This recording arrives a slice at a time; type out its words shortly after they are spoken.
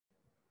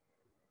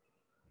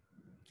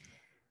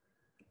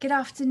Good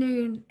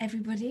afternoon,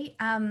 everybody,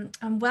 and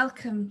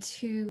welcome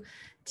to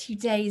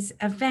today's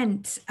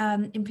event.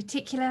 In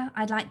particular,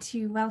 I'd like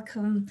to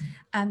welcome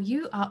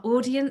you, our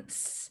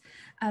audience,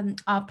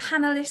 our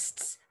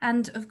panelists,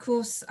 and of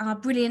course, our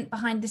brilliant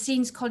behind the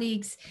scenes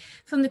colleagues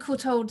from the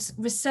Courtauld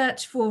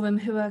Research Forum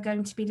who are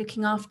going to be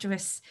looking after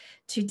us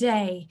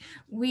today.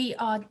 We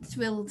are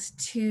thrilled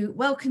to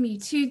welcome you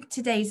to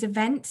today's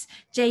event,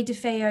 Jay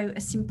DeFeo,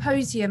 a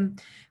Symposium,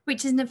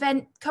 which is an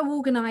event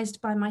co-organised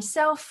by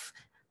myself,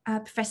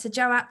 Professor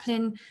Joe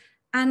Applin,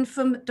 and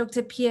from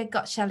Dr. Pia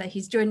Gottschaller,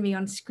 who's joined me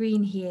on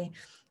screen here.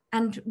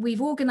 And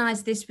we've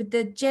organised this with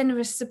the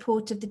generous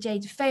support of the Jay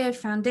DeFeo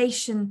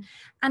Foundation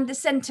and the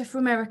Centre for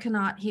American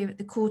Art here at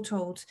the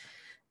Courtauld.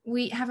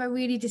 We have a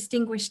really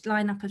distinguished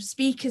lineup of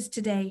speakers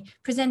today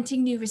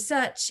presenting new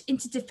research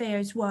into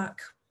DeFeo's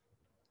work.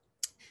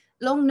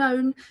 Long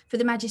known for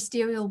the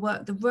magisterial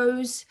work The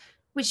Rose,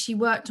 which she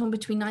worked on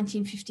between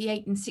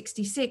 1958 and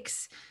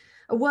 66,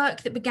 a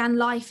work that began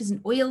life as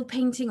an oil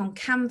painting on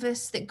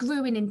canvas that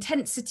grew in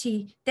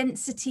intensity,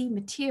 density,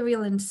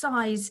 material and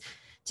size.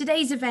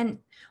 Today's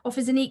event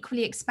offers an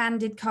equally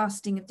expanded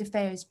casting of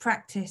DeFeo's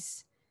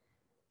practice.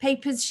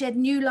 Papers shed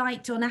new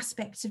light on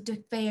aspects of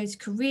DeFeo's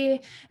career,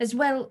 as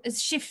well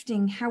as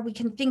shifting how we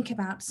can think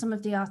about some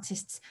of the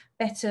artist's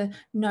better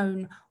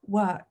known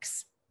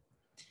works.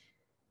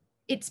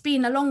 It's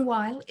been a long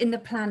while in the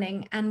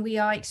planning, and we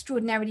are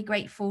extraordinarily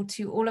grateful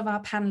to all of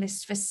our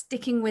panelists for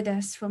sticking with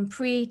us from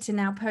pre to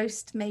now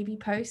post, maybe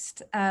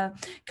post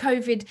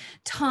COVID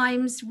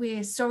times.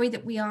 We're sorry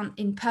that we aren't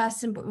in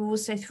person, but we're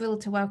also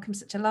thrilled to welcome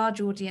such a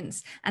large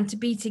audience and to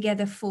be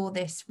together for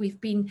this. We've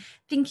been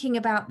thinking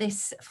about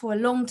this for a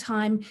long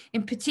time,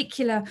 in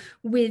particular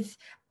with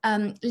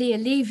Leah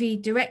Levy,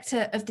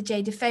 director of the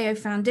Jay DeFeo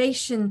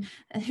Foundation,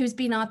 who's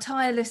been our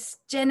tireless,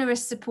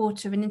 generous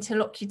supporter and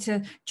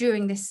interlocutor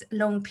during this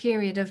long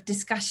period of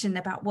discussion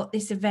about what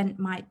this event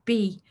might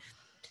be.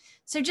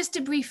 So just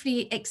to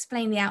briefly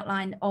explain the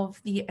outline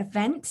of the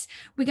event,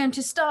 we're going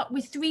to start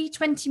with 3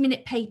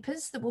 20-minute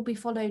papers that will be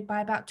followed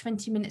by about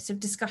 20 minutes of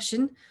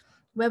discussion,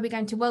 where we're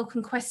going to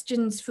welcome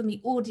questions from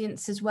the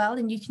audience as well,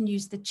 and you can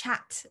use the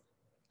chat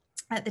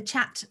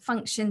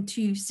function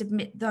to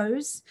submit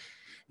those.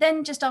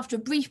 Then just after a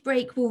brief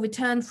break, we'll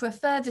return for a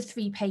further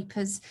 3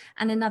 papers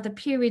and another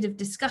period of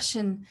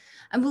discussion.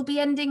 And we'll be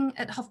ending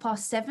at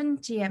 7:30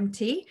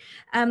 GMT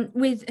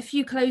with a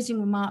few closing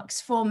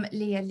remarks from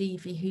Leah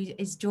Levy, who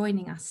is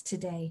joining us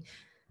today.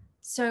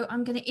 So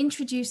I'm going to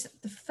introduce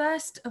the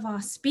first of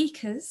our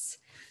speakers,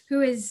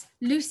 who is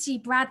Lucy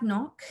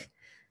Bradnock,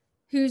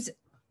 who's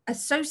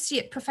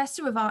Associate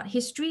Professor of Art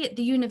History at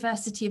the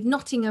University of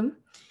Nottingham.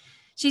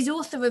 She's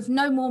author of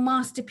No More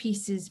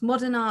Masterpieces,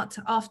 Modern Art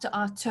After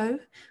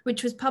Artaud,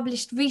 which was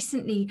published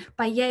recently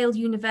by Yale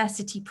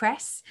University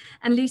Press.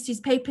 And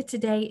Lucy's paper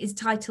today is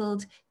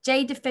titled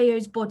Jay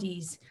DeFeo's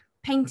Bodies,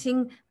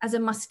 Painting as a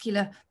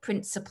Muscular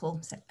Principle.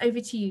 So over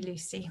to you,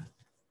 Lucy.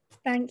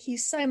 Thank you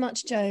so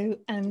much, Joe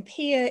and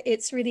Pia.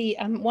 It's really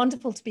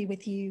wonderful to be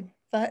with you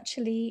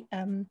virtually.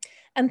 And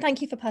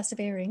thank you for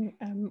persevering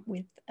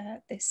with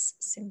this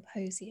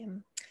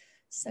symposium.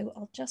 So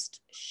I'll just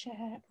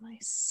share my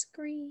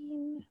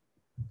screen.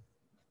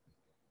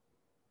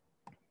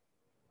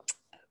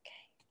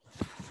 Okay.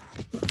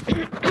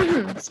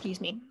 Excuse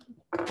me.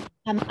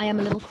 I am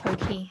a little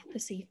croaky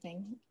this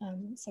evening,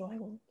 so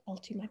I'll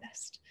do my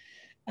best.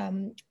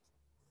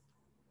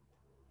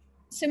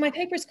 So my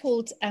paper is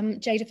called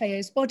Jay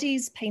DeFeo's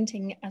Bodies,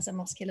 Painting as a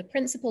Muscular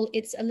Principle.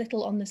 It's a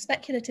little on the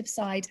speculative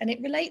side, and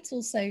it relates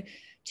also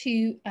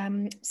to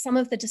some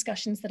of the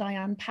discussions that I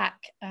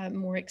unpack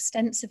more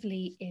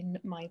extensively in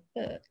my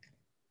book.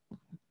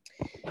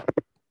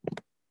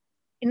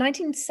 In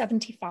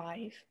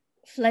 1975,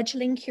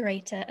 fledgling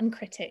curator and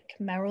critic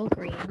Merrill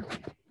Green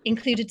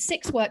included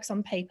 6 works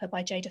on paper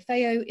by Jay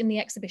DeFeo in the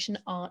exhibition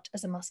Art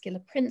as a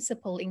Muscular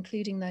Principle,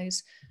 including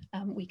those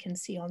we can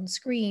see on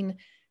screen,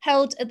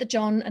 held at the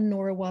John and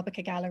Nora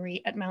Warbaker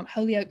Gallery at Mount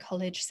Holyoke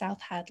College,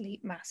 South Hadley,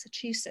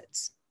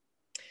 Massachusetts.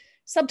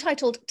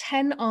 Subtitled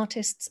 10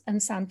 Artists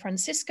and San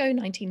Francisco,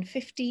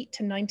 1950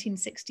 to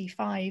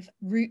 1965,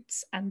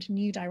 Roots and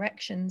New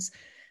Directions,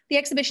 the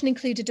exhibition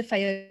included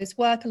DeFeo's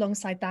work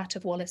alongside that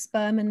of Wallace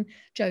Berman,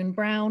 Joan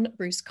Brown,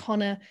 Bruce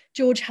Conner,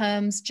 George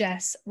Herms,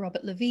 Jess,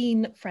 Robert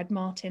Levine, Fred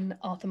Martin,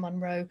 Arthur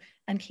Monroe,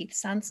 and Keith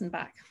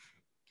Sansenbach.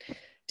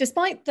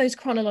 Despite those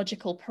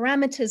chronological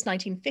parameters,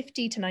 1950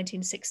 to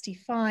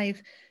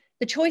 1965,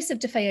 the choice of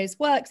DeFeo's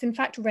works in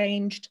fact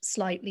ranged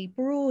slightly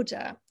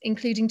broader,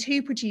 including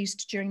 2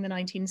 produced during the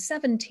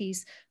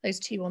 1970s, those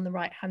 2 on the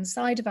right-hand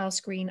side of our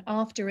screen,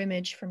 After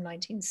Image from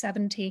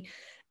 1970,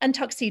 and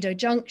Tuxedo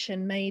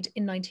Junction, made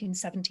in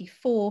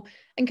 1974,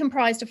 and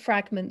comprised of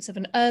fragments of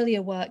an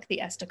earlier work, The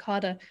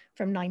Estacada,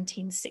 from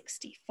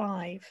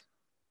 1965.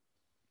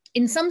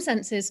 In some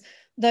senses,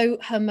 though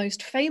her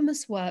most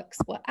famous works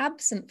were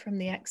absent from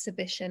the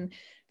exhibition,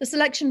 the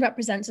selection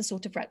represents a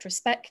sort of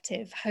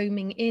retrospective,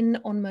 homing in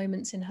on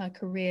moments in her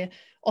career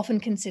often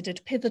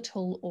considered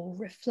pivotal or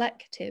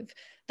reflective,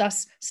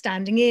 thus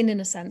standing in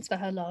a sense, for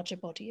her larger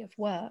body of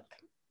work.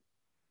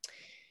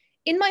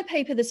 In my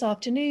paper this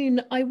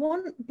afternoon, I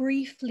want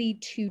briefly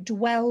to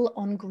dwell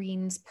on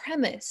Green's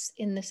premise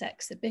in this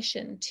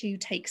exhibition, to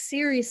take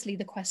seriously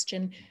the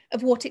question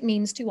of what it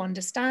means to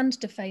understand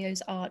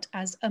DeFeo's art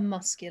as a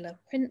muscular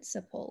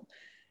principle,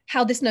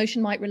 how this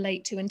notion might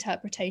relate to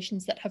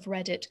interpretations that have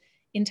read it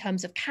in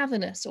terms of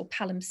cavernous or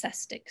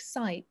palimpsestic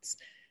sites,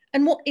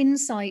 and what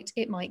insight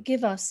it might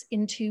give us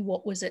into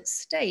what was at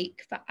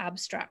stake for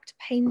abstract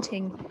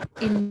painting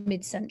in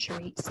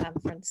mid-century San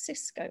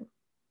Francisco.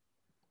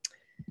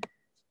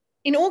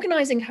 In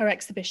organising her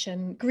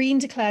exhibition, Green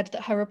declared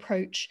that her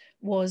approach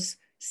was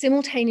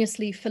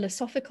simultaneously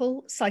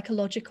philosophical,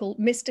 psychological,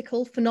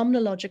 mystical,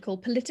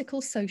 phenomenological, political,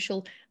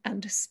 social,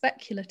 and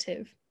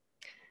speculative.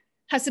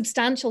 Her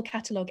substantial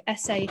catalogue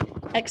essay,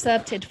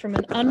 excerpted from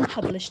an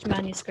unpublished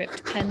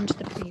manuscript penned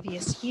the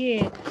previous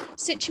year,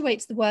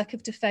 situates the work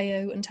of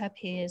DeFeo and her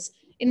peers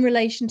in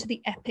relation to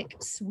the epic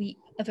sweep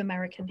of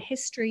American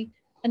history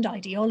and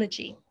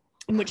ideology,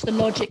 in which the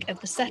logic of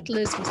the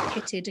settlers was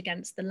pitted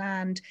against the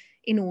land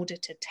in order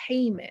to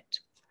tame it.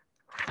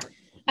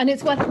 And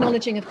it's worth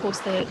acknowledging, of course,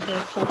 the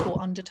Cold War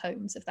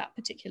undertones of that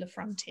particular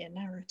frontier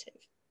narrative.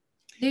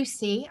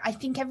 Lucy, I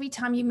think every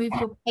time you move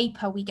your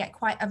paper, we get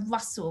quite a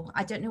rustle.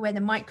 I don't know where the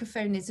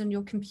microphone is on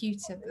your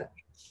computer, but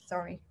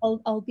sorry.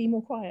 I'll be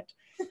more quiet.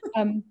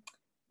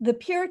 The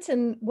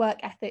Puritan work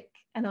ethic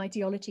and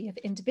ideology of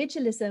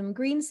individualism,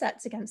 Green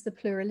sets against the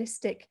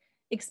pluralistic,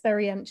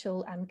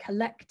 experiential, and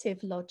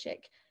collective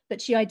logic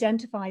that she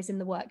identifies in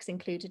the works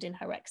included in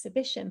her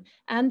exhibition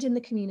and in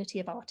the community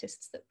of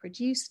artists that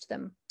produced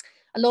them.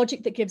 A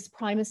logic that gives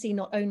primacy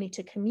not only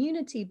to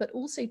community, but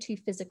also to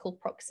physical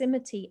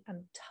proximity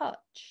and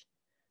touch.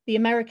 The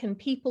American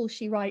people,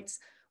 she writes,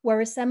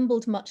 were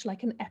assembled much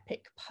like an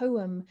epic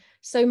poem,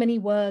 so many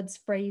words,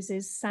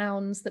 phrases,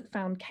 sounds that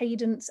found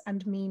cadence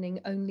and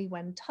meaning only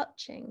when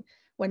touching,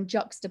 when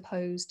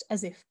juxtaposed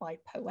as if by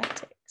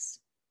poetics.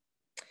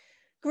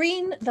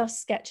 Green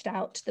thus sketched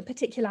out the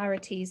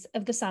particularities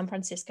of the San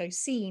Francisco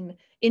scene,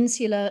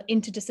 insular,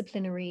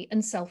 interdisciplinary,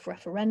 and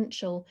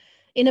self-referential,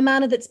 in a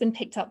manner that's been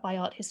picked up by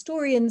art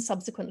historians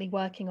subsequently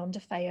working on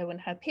DeFeo and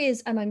her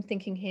peers. And I'm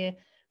thinking here,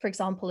 for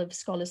example, of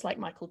scholars like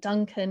Michael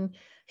Duncan,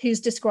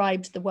 who's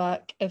described the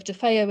work of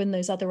DeFeo and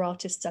those other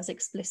artists as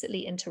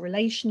explicitly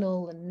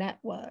interrelational and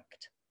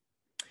networked.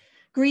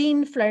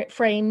 Green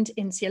framed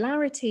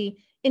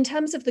insularity in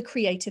terms of the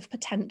creative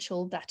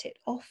potential that it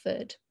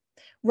offered,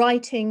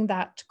 writing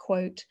that,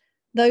 quote,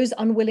 "Those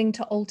unwilling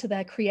to alter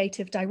their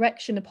creative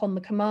direction upon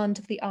the command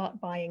of the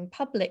art-buying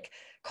public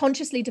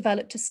consciously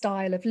developed a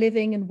style of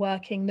living and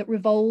working that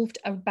revolved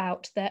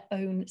about their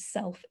own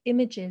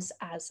self-images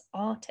as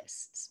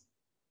artists."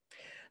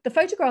 The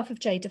photograph of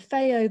Jay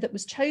DeFeo that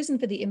was chosen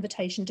for the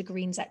invitation to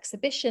Green's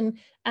exhibition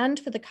and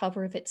for the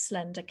cover of its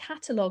slender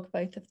catalogue,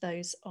 both of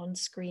those on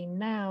screen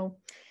now,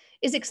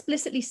 is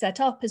explicitly set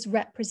up as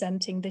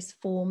representing this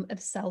form of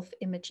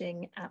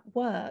self-imaging at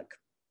work,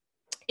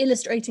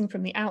 illustrating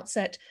from the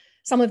outset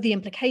some of the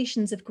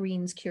implications of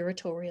Green's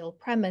curatorial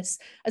premise,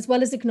 as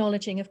well as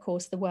acknowledging, of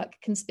course, the work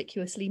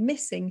conspicuously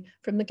missing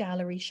from the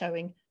gallery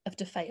showing of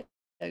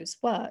DeFeo's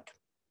work.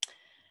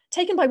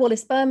 Taken by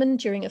Wallace Berman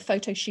during a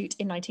photo shoot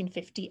in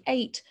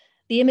 1958,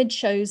 the image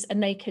shows a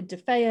naked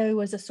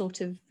DeFeo as a sort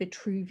of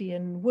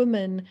Vitruvian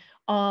woman,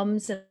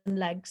 arms and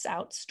legs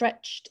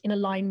outstretched in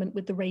alignment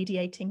with the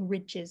radiating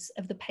ridges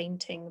of the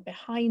painting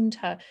behind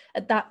her,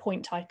 at that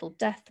point titled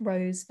Death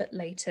Rose, but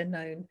later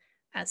known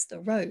as the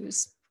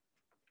Rose.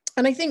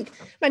 And I think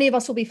many of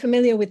us will be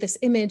familiar with this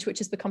image, which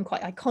has become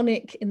quite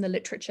iconic in the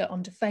literature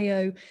on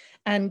DeFeo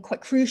and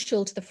quite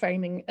crucial to the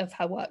framing of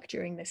her work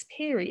during this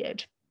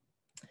period.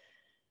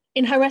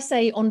 In her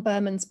essay on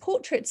Berman's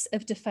portraits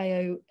of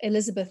DeFeo,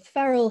 Elizabeth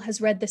Ferrell has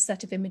read this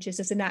set of images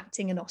as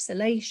enacting an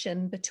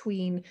oscillation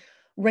between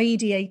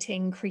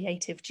radiating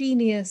creative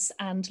genius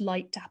and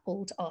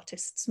light-dappled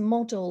artist's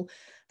model,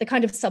 the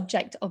kind of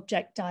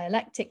subject-object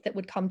dialectic that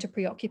would come to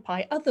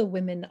preoccupy other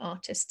women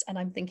artists, and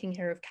I'm thinking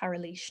here of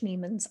Carolee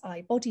Schneemann's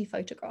eye-body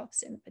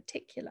photographs in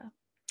particular.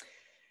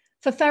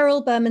 For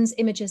Ferrell, Berman's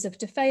images of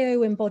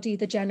DeFeo embody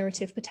the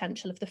generative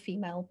potential of the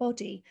female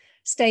body,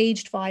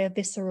 staged via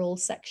visceral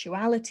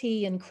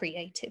sexuality and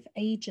creative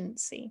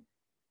agency.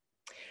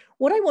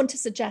 What I want to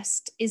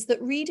suggest is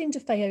that reading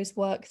DeFeo's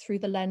work through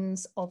the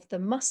lens of the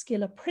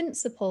muscular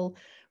principle,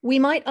 we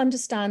might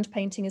understand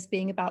painting as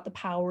being about the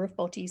power of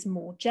bodies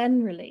more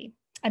generally,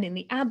 and in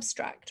the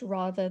abstract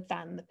rather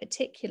than the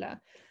particular,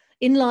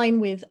 in line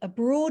with a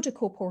broader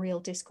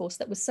corporeal discourse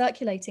that was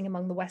circulating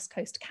among the West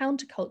Coast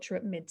counterculture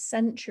at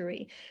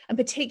mid-century, and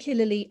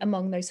particularly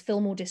among those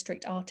Fillmore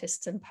District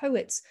artists and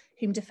poets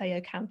whom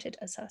DeFeo counted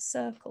as her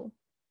circle.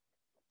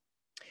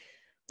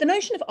 The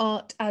notion of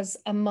art as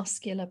a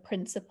muscular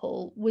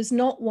principle was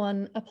not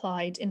one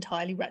applied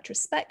entirely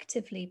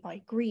retrospectively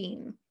by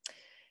Green.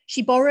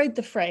 She borrowed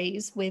the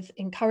phrase with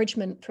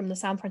encouragement from the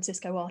San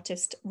Francisco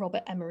artist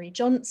Robert Emery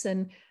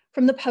Johnson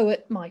from the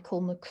poet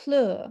Michael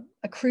McClure,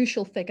 a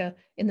crucial figure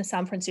in the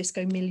San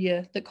Francisco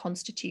milieu that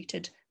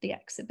constituted the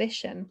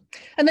exhibition.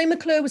 And though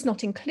McClure was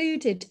not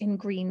included in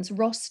Green's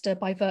roster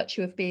by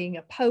virtue of being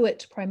a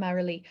poet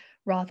primarily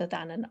rather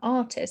than an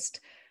artist,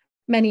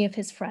 many of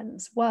his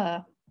friends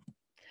were.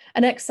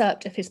 An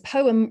excerpt of his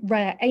poem,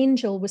 Rare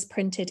Angel, was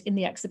printed in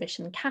the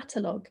exhibition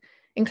catalogue,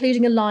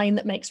 including a line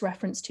that makes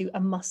reference to a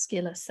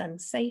muscular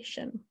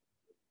sensation.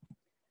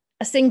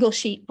 A single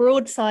sheet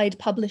broadside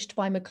published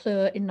by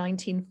McClure in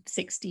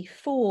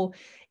 1964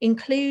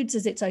 includes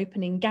as its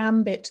opening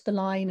gambit the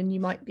line, and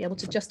you might be able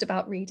to just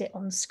about read it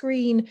on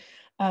screen,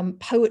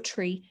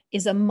 poetry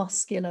is a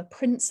muscular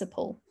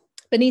principle,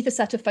 beneath a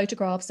set of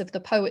photographs of the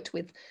poet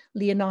with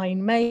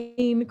leonine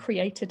mane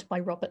created by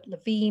Robert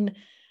Levine,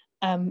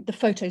 the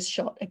photos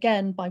shot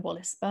again by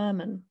Wallace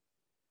Berman.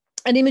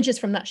 And images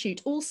from that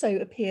shoot also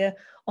appear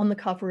on the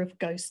cover of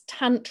Ghost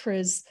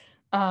Tantras,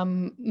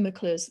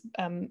 McClure's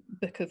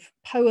book of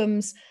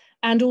poems,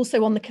 and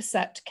also on the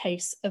cassette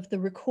case of the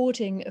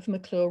recording of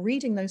McClure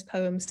reading those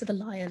poems to the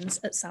lions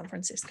at San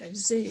Francisco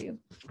Zoo.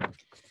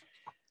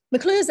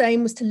 McClure's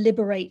aim was to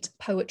liberate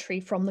poetry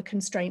from the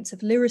constraints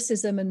of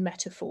lyricism and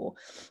metaphor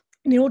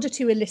in order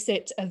to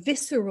elicit a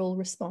visceral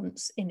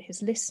response in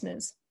his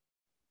listeners.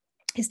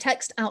 His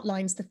text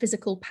outlines the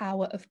physical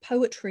power of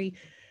poetry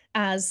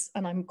as,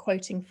 and I'm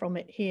quoting from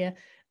it here,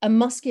 a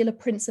muscular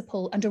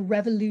principle and a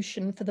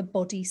revolution for the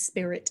body,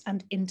 spirit,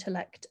 and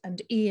intellect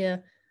and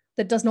ear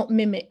that does not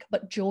mimic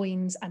but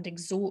joins and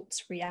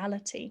exalts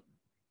reality.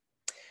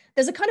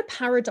 There's a kind of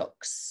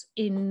paradox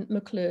in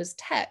McClure's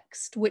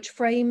text, which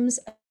frames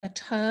a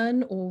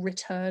turn or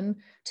return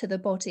to the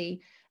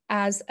body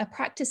as a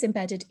practice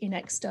embedded in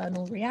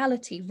external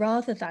reality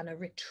rather than a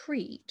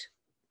retreat.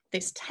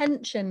 This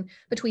tension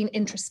between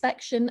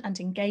introspection and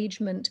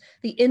engagement,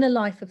 the inner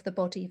life of the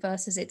body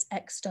versus its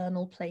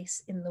external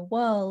place in the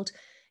world,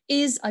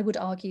 is, I would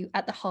argue,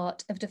 at the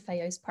heart of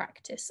DeFeo's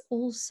practice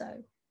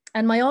also.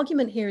 And my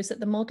argument here is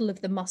that the model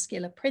of the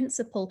muscular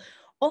principle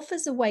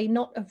offers a way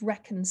not of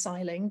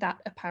reconciling that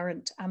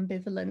apparent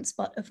ambivalence,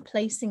 but of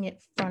placing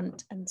it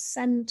front and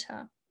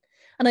center.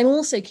 And I'm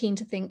also keen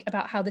to think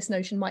about how this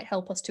notion might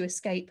help us to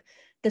escape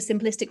the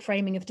simplistic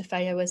framing of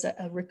DeFeo as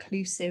a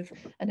reclusive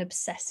and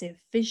obsessive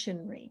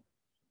visionary.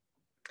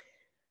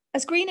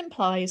 As Green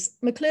implies,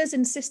 McClure's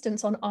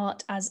insistence on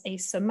art as a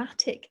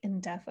somatic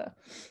endeavour,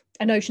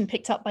 a notion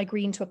picked up by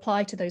Green to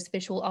apply to those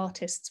visual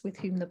artists with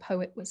whom the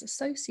poet was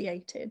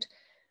associated,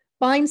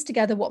 binds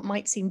together what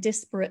might seem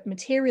disparate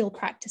material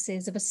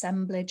practices of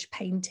assemblage,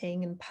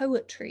 painting, and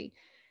poetry,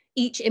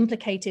 each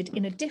implicated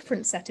in a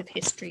different set of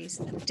histories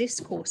and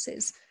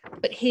discourses,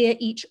 but here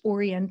each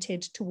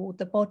oriented toward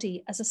the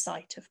body as a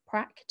site of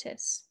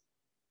practice.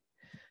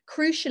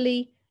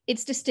 Crucially,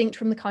 it's distinct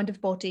from the kind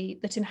of body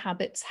that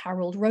inhabits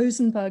Harold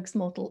Rosenberg's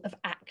model of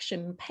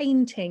action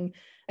painting,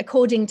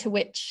 according to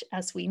which,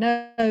 as we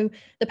know,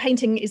 the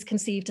painting is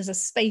conceived as a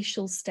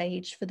spatial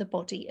stage for the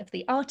body of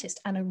the artist,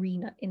 an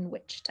arena in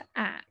which to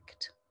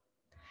act.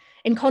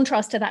 In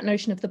contrast to that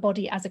notion of the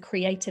body as a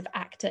creative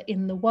actor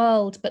in the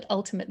world, but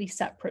ultimately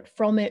separate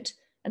from it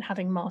and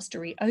having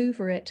mastery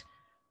over it,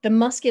 the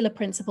muscular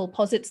principle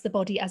posits the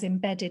body as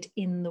embedded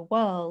in the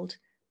world.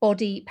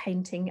 Body,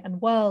 painting, and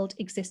world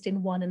exist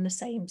in one and the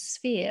same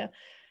sphere,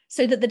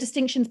 so that the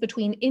distinctions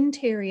between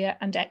interior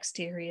and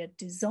exterior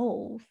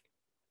dissolve.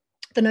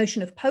 The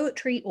notion of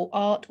poetry or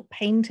art or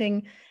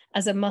painting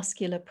as a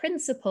muscular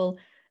principle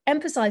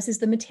emphasizes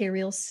the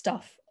material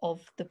stuff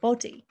of the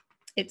body,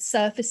 its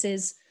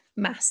surfaces,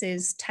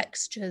 masses,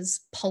 textures,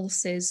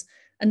 pulses,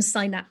 and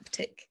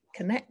synaptic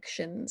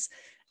connections,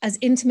 as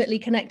intimately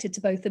connected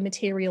to both the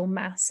material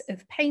mass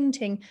of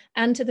painting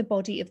and to the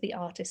body of the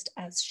artist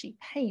as she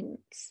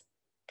paints.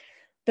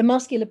 The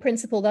muscular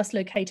principle thus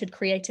located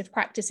creative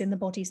practice in the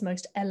body's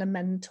most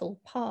elemental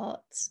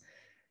parts.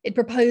 It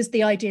proposed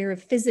the idea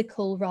of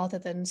physical rather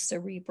than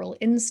cerebral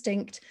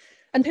instinct,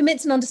 and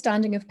permits an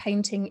understanding of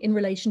painting in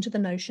relation to the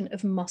notion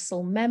of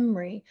muscle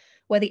memory,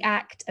 where the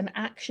act and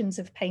actions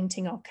of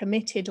painting are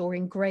committed or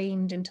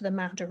ingrained into the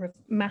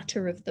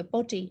matter of the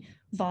body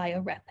via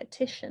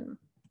repetition.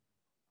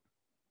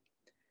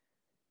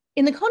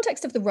 In the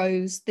context of the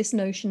Rose, this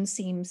notion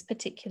seems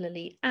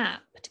particularly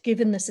apt,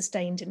 given the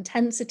sustained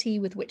intensity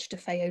with which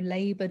DeFeo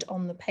laboured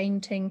on the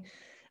painting,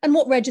 and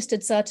what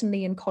registered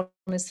certainly in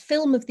Connor's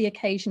film of the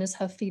occasion as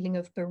her feeling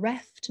of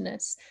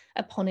bereftness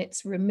upon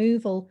its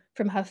removal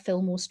from her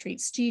Fillmore Street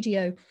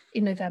studio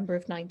in November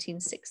of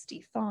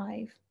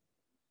 1965.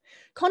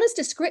 Connor's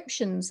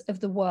descriptions of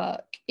the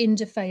work in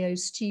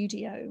DeFeo's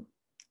studio,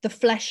 the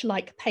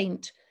flesh-like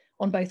paint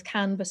on both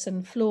canvas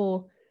and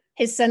floor,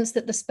 his sense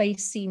that the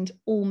space seemed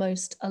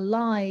almost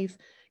alive,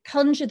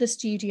 conjure the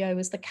studio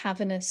as the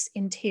cavernous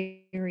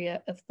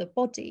interior of the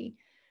body,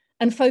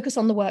 and focus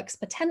on the work's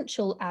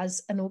potential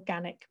as an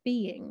organic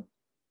being.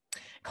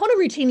 Connor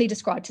routinely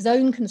described his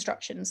own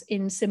constructions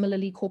in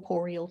similarly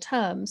corporeal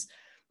terms,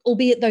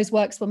 albeit those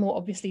works were more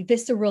obviously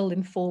visceral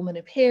in form and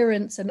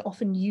appearance and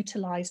often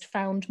utilised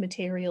found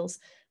materials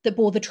that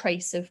bore the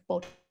trace of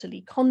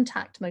bodily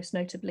contact, most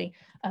notably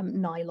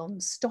nylon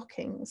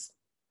stockings.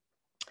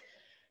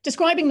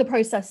 Describing the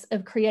process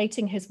of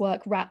creating his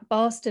work Rat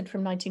Bastard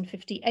from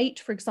 1958,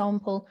 for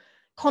example,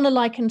 Connor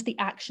likened the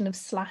action of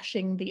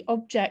slashing the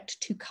object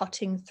to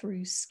cutting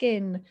through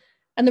skin,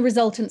 and the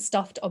resultant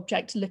stuffed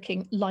object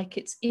looking like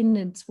its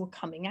innards were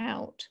coming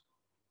out.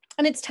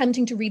 And it's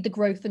tempting to read the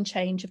growth and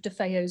change of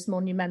DeFeo's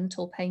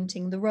monumental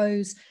painting, The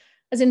Rose,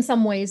 as in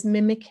some ways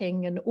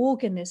mimicking an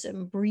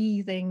organism,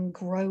 breathing,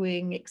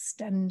 growing,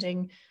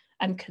 extending,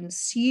 and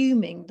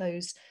consuming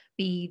those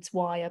beads,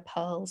 wire,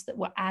 pearls that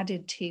were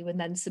added to and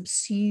then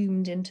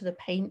subsumed into the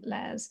paint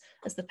layers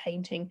as the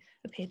painting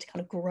appeared to kind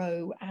of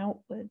grow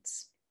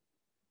outwards.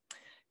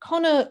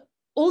 Connor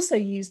also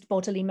used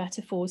bodily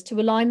metaphors to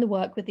align the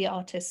work with the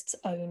artist's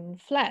own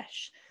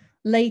flesh,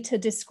 later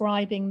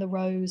describing the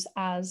rose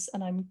as,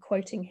 and I'm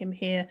quoting him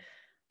here,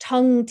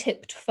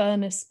 tongue-tipped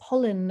furnace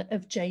pollen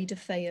of Jay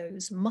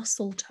DeFeo's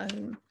muscle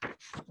tone.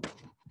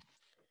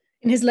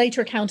 In his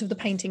later account of the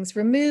painting's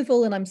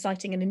removal, and I'm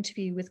citing an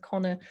interview with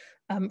Connor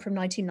from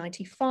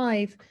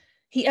 1995,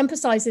 he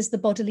emphasizes the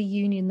bodily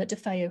union that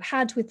DeFeo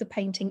had with the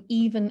painting,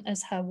 even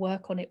as her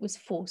work on it was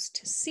forced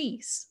to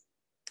cease.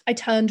 I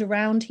turned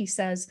around, he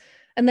says,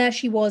 and there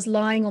she was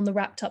lying on the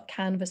wrapped up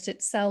canvas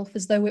itself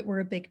as though it were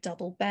a big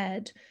double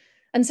bed.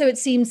 And so it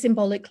seemed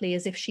symbolically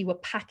as if she were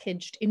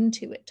packaged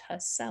into it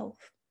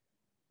herself.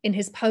 In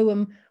his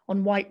poem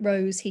on White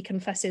Rose, he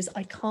confesses,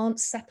 I can't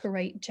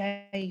separate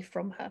Jay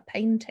from her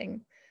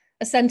painting,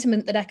 a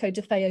sentiment that echoed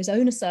DeFeo's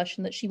own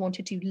assertion that she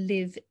wanted to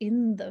live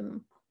in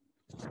them.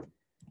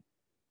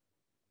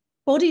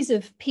 Bodies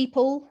of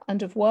people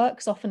and of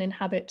works often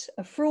inhabit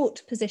a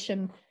fraught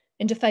position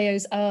in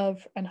DeFeo's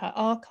oeuvre and her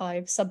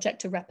archive,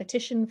 subject to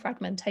repetition,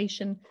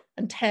 fragmentation,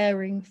 and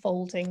tearing,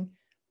 folding,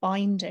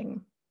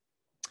 binding.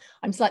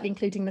 I'm slightly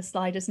including this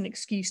slide as an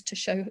excuse to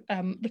show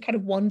the kind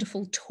of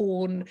wonderful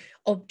torn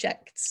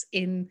objects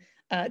in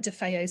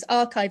DeFeo's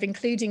archive,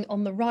 including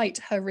on the right,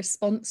 her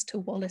response to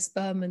Wallace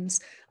Berman's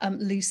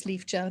loose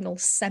leaf journal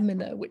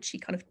Seminar, which she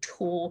kind of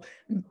tore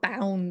and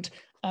bound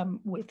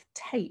with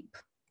tape.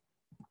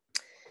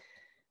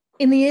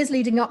 In the years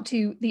leading up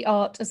to the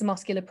Art as a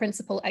Muscular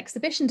Principle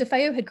exhibition,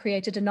 DeFeo had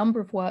created a number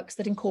of works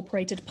that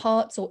incorporated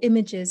parts or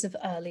images of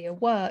earlier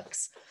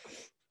works.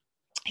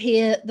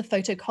 Here, the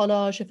photo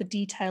collage of a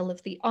detail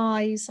of the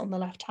eyes on the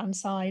left-hand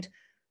side,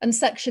 and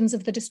sections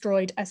of the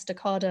destroyed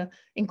Estacada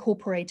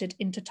incorporated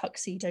into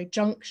Tuxedo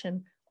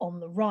Junction on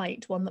the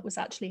right, one that was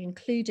actually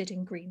included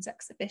in Green's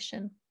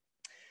exhibition.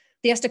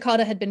 The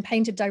Estacada had been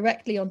painted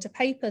directly onto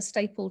paper,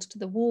 stapled to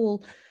the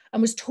wall,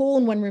 and was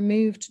torn when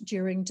removed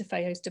during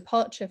DeFeo's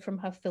departure from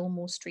her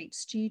Fillmore Street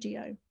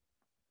studio.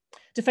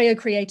 DeFeo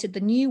created the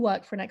new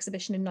work for an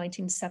exhibition in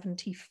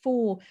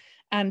 1974,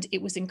 and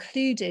it was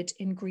included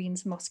in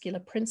Green's Muscular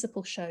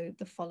Principle show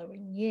the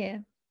following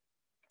year.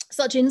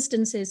 Such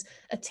instances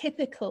are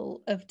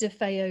typical of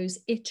DeFeo's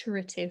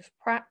iterative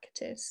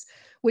practice,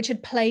 which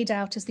had played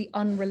out as the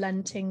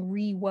unrelenting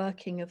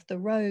reworking of the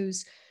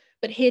rose,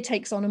 but here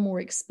takes on a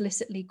more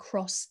explicitly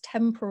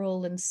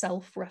cross-temporal and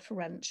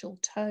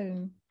self-referential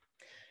tone.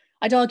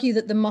 I'd argue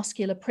that the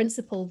muscular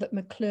principle that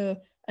McClure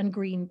and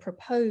Green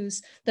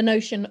propose, the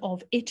notion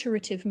of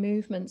iterative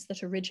movements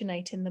that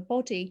originate in the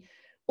body,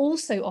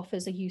 also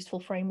offers a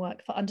useful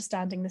framework for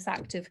understanding this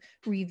act of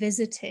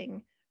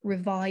revisiting,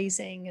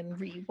 revising, and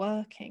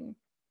reworking.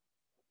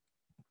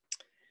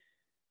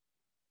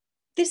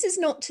 This is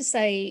not to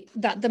say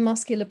that the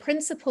muscular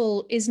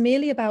principle is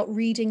merely about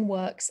reading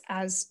works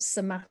as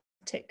somatic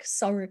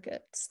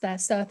surrogates, their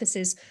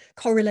surfaces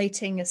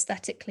correlating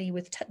aesthetically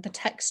with the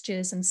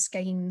textures and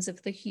skeins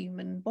of the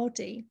human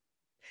body.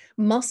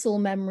 Muscle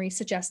memory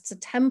suggests a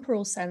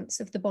temporal sense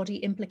of the body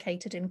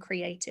implicated in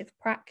creative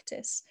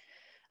practice,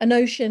 a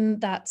notion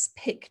that's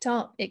picked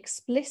up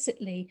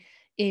explicitly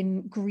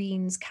in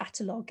Green's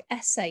catalogue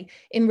essay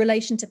in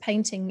relation to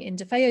painting in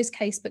DeFeo's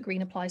case, but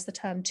Green applies the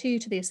term too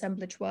to the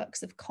assemblage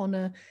works of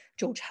Connor,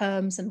 George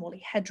Herms and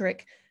Wally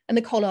Hedrick, and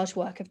the collage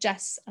work of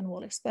Jess and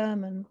Wallace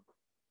Berman.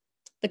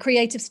 The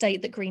creative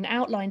state that Green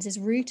outlines is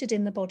rooted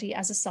in the body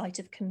as a site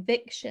of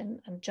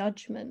conviction and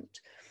judgment.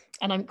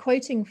 And I'm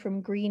quoting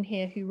from Green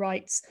here, who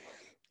writes,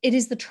 "It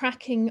is the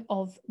tracking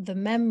of the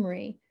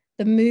memory,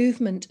 the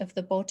movement of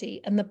the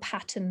body, and the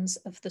patterns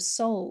of the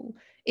soul.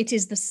 It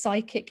is the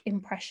psychic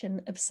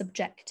impression of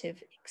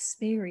subjective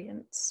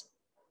experience."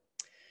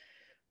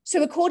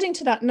 So according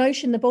to that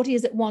notion, the body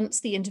is at once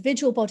the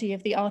individual body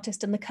of the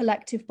artist and the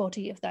collective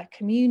body of their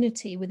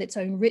community, with its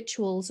own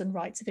rituals and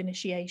rites of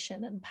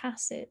initiation and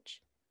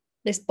passage.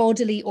 This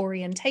bodily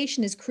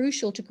orientation is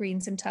crucial to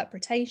Green's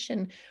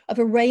interpretation of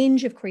a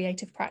range of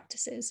creative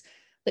practices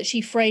that she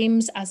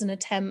frames as an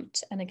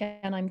attempt, and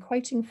again, I'm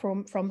quoting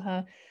from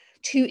her,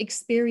 to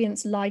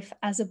experience life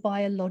as a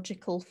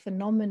biological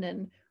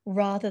phenomenon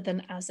rather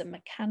than as a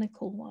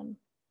mechanical one.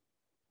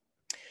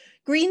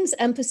 Green's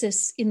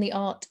emphasis in the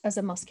Art as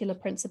a Muscular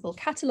Principle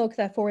catalogue,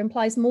 therefore,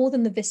 implies more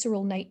than the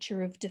visceral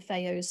nature of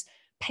DeFeo's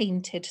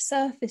painted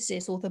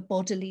surfaces or the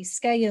bodily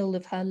scale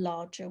of her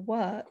larger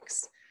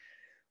works.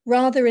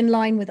 Rather, in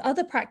line with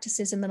other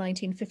practices in the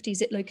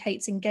 1950s, it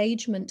locates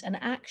engagement and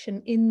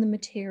action in the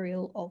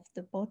material of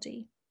the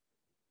body.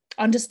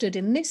 Understood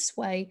in this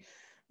way,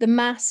 the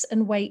mass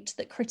and weight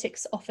that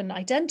critics often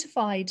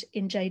identified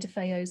in Jay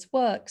DeFeo's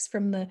works,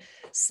 from the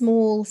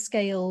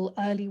small-scale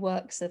early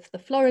works of the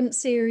Florence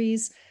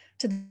series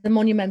to the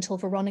monumental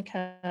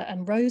Veronica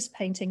and Rose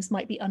paintings,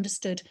 might be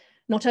understood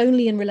not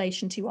only in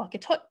relation to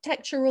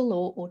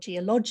architectural or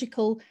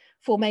geological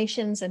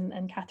formations,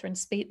 and Catherine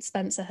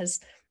Spencer has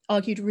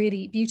argued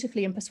really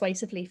beautifully and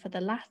persuasively for the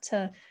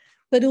latter,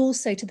 but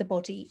also to the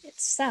body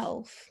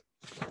itself.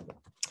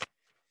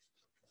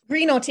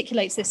 Green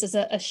articulates this as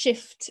a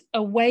shift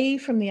away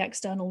from the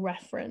external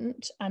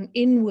referent and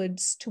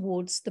inwards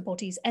towards the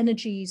body's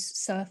energies,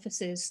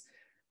 surfaces,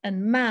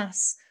 and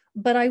mass.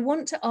 But I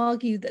want to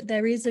argue that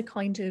there is a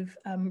kind of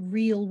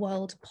real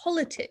world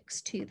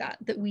politics to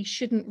that we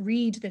shouldn't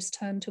read this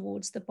turn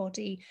towards the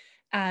body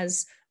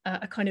as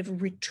a kind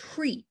of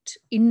retreat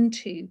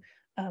into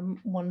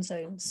one's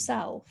own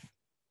self.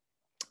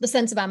 The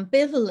sense of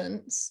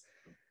ambivalence,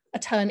 a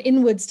turn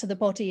inwards to the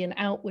body and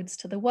outwards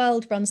to the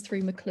world, runs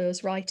through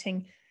McClure's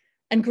writing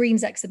and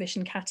Green's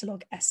exhibition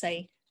catalogue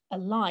essay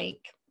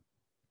alike.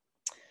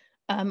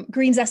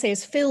 Green's essay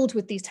is filled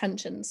with these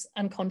tensions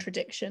and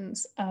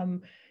contradictions.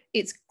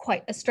 It's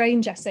quite a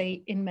strange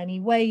essay in many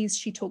ways.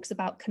 She talks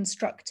about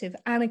constructive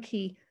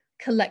anarchy,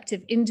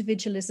 collective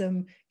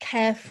individualism,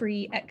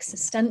 carefree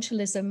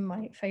existentialism,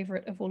 my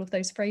favorite of all of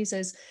those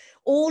phrases,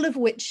 all of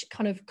which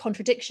kind of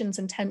contradictions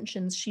and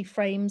tensions she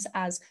frames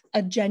as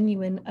a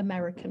genuine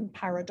American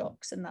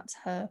paradox, and that's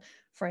her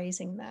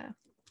phrasing there.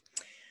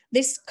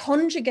 This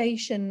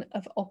conjugation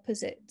of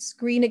opposites,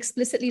 Green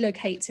explicitly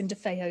locates in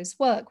DeFeo's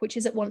work, which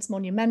is at once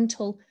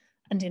monumental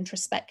and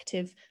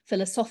introspective,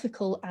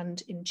 philosophical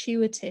and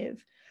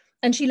intuitive.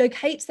 And she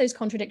locates those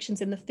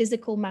contradictions in the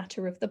physical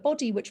matter of the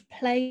body, which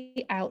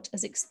play out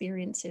as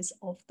experiences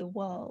of the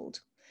world.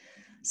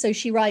 So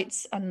she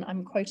writes, and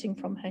I'm quoting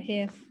from her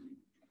here,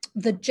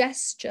 "The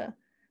gesture,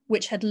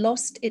 which had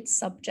lost its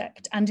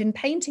subject, and in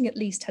painting at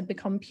least had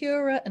become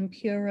purer and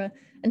purer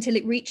until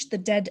it reached the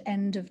dead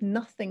end of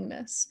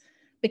nothingness,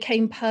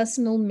 became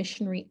personal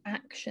missionary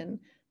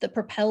action that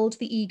propelled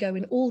the ego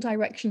in all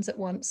directions at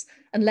once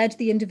and led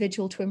the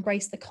individual to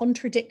embrace the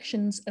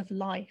contradictions of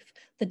life,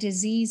 the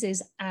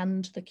diseases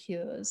and the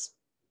cures."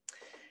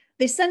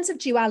 This sense of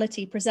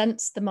duality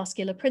presents the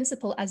muscular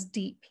principle as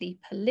deeply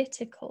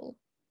political.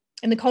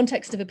 In the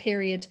context of a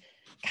period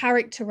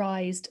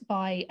characterized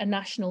by a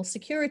national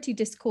security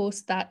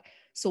discourse that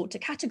sought to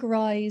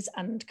categorize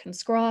and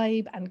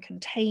conscribe and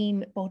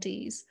contain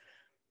bodies,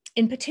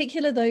 in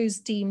particular those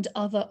deemed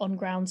other on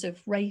grounds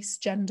of race,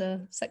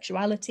 gender,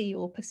 sexuality,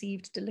 or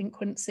perceived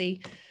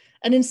delinquency,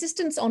 an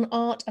insistence on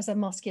art as a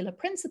muscular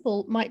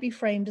principle might be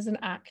framed as an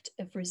act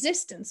of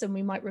resistance, and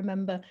we might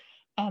remember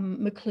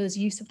McClure's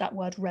use of that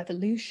word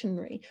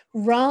revolutionary,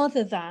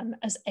 rather than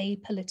as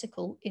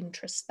apolitical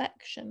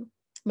introspection.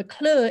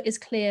 McClure is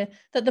clear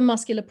that the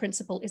muscular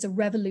principle is a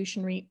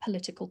revolutionary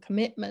political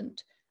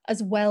commitment,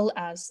 as well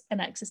as an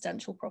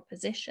existential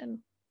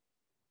proposition.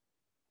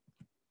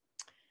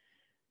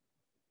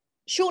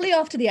 Shortly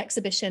after the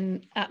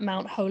exhibition at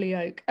Mount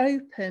Holyoke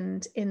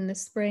opened in the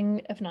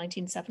spring of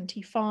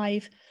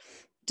 1975,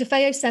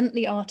 DeFeo sent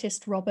the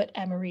artist Robert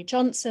Emery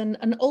Johnson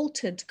an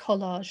altered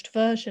collaged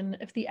version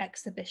of the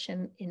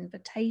exhibition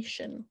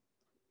invitation.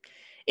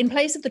 In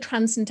place of the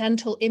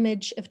transcendental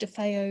image of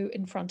DeFeo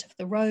in front of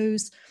the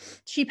rose,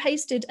 she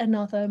pasted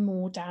another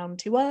more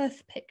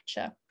down-to-earth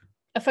picture,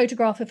 a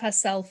photograph of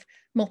herself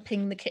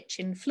mopping the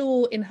kitchen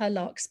floor in her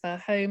Larkspur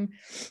home,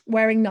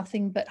 wearing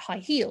nothing but high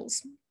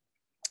heels,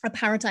 a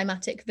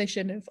paradigmatic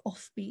vision of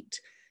offbeat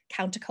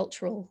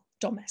countercultural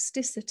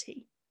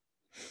domesticity.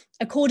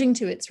 According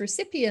to its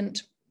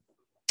recipient,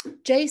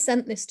 Jay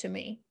sent this to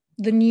me,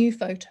 the new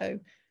photo,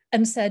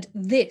 and said,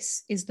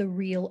 "This is the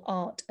real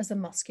art as a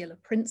muscular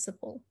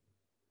principle."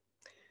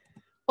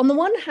 On the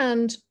one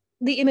hand,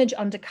 the image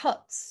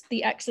undercuts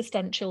the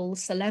existential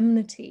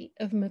solemnity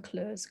of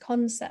McClure's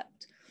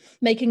concept,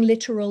 making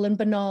literal and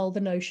banal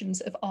the notions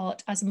of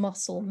art as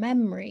muscle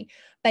memory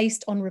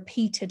based on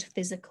repeated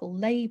physical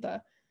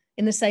labor,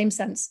 in the same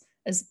sense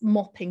as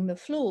mopping the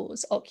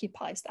floors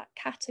occupies that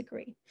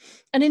category.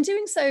 And in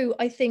doing so,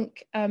 I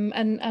think, and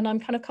I'm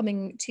kind of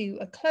coming to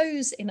a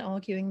close in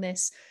arguing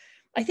this,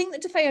 I think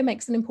that DeFeo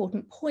makes an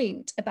important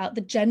point about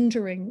the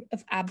gendering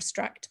of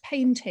abstract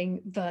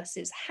painting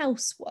versus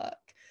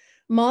housework,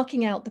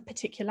 marking out the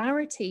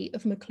particularity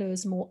of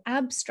McClure's more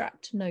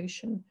abstract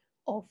notion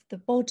of the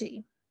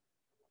body.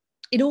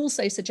 It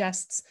also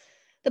suggests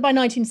that by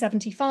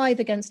 1975,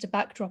 against a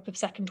backdrop of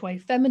second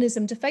wave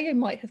feminism, DeFeo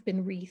might have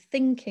been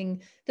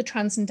rethinking the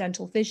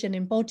transcendental vision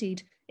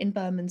embodied in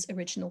Berman's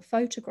original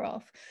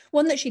photograph,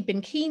 one that she'd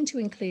been keen to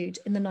include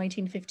in the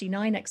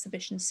 1959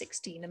 exhibition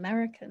 16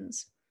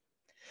 Americans.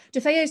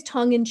 DeFeo's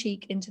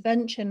tongue-in-cheek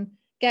intervention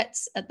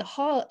gets at the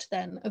heart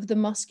then of the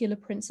muscular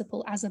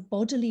principle as a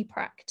bodily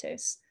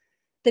practice,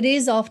 that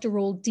is, after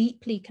all,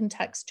 deeply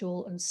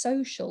contextual and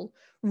social,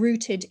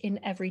 rooted in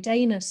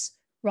everydayness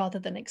rather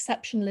than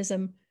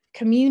exceptionalism,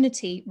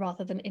 community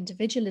rather than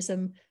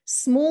individualism,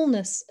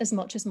 smallness as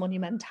much as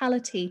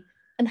monumentality,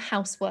 and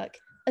housework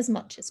as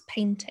much as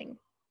painting.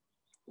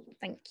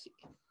 Thank you.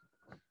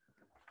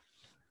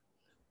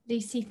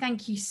 Lucy,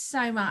 thank you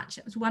so much.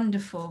 It was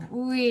wonderful,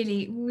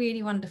 really,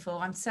 really wonderful.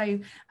 I'm so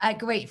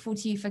grateful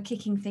to you for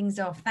kicking things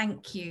off.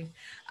 Thank you.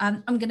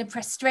 I'm going to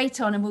press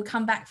straight on and we'll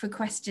come back for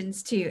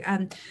questions too,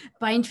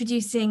 by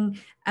introducing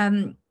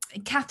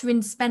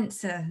Catherine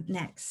Spencer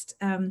next.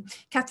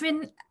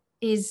 Catherine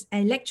is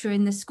a lecturer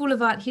in the School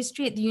of Art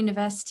History at the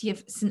University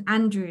of St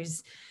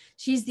Andrews.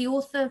 She's the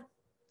author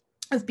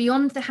of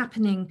Beyond the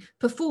Happening,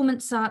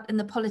 Performance Art and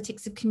the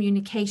Politics of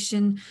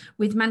Communication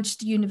with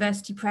Manchester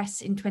University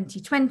Press in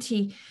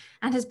 2020,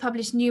 and has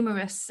published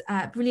numerous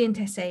brilliant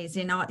essays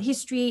in Art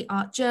History,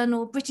 Art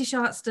Journal, British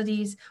Art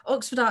Studies,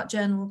 Oxford Art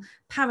Journal,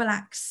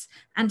 Parallax,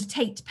 and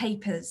Tate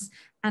Papers.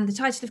 And the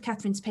title of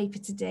Catherine's paper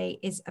today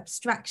is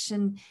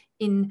Abstraction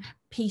in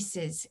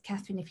Pieces.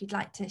 Catherine, if you'd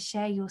like to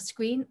share your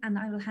screen, and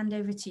I will hand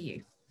over to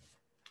you.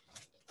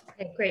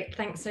 Okay, great.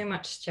 Thanks so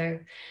much, Jo.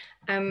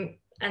 And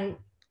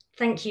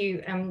thank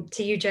you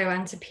to you, Jo,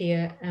 and to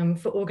Pia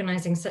for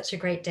organising such a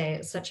great day.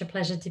 It's such a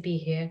pleasure to be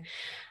here.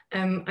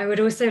 I would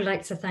also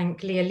like to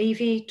thank Leah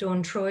Levy,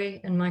 Dawn Troy,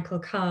 and Michael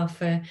Carr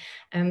for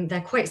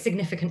their quite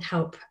significant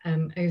help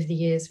over the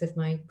years with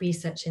my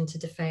research into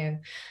DeFeo.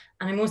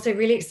 And I'm also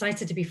really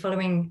excited to be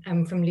following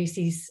from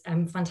Lucy's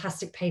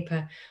fantastic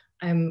paper.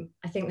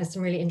 I think there's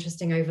some really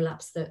interesting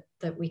overlaps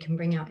that we can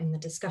bring out in the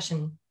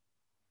discussion.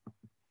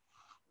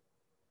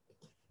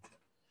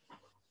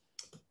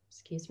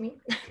 Excuse me,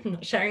 I'm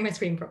not sharing my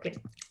screen properly.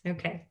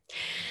 Okay.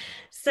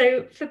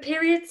 So for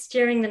periods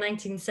during the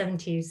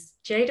 1970s,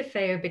 Jay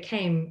DeFeo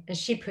became, as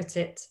she put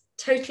it,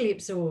 totally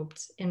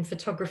absorbed in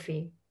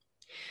photography.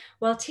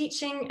 While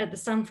teaching at the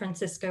San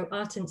Francisco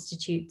Art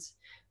Institute,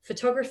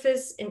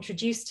 photographers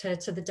introduced her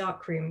to the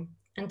darkroom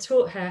and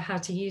taught her how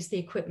to use the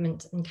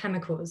equipment and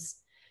chemicals,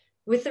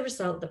 with the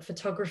result that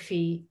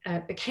photography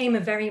became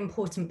a very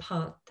important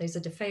part, those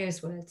are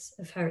DeFeo's words,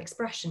 of her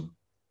expression.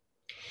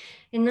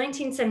 In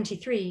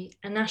 1973,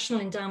 a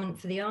National Endowment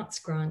for the Arts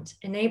grant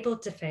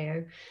enabled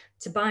DeFeo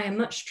to buy a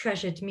much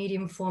treasured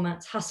medium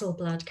format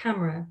Hasselblad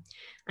camera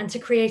and to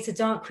create a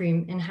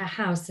darkroom in her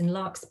house in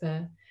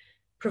Larkspur,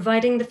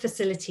 providing the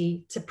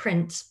facility to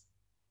print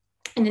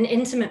in an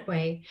intimate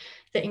way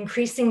that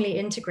increasingly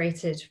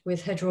integrated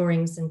with her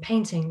drawings and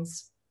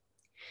paintings.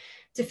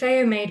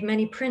 DeFeo made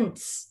many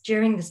prints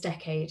during this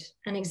decade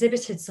and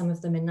exhibited some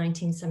of them in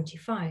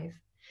 1975.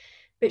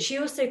 But she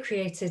also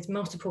created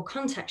multiple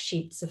contact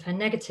sheets of her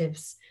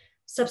negatives,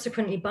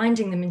 subsequently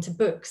binding them into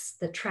books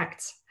that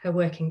tracked her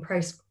working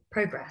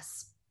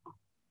progress.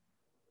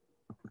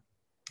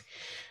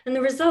 And the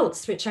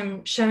results, which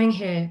I'm showing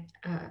here,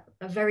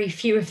 a very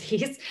few of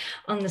these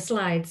on the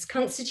slides,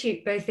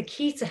 constitute both a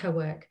key to her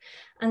work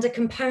and a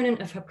component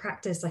of her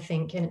practice, I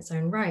think, in its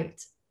own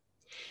right.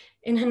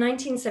 In her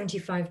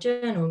 1975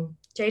 journal,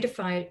 Jay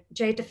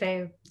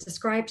DeFeo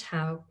described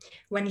how,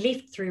 when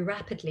leafed through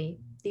rapidly,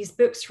 these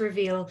books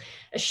reveal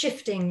a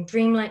shifting,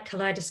 dreamlike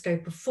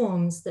kaleidoscope of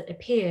forms that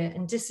appear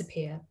and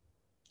disappear.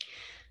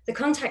 The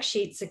contact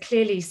sheets are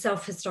clearly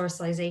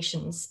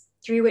self-historicizations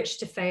through which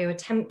DeFeo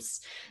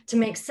attempts to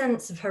make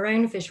sense of her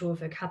own visual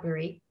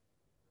vocabulary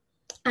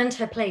and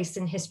her place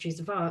in histories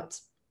of art.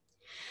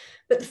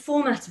 But the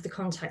format of the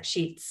contact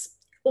sheets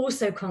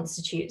also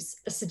constitutes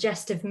a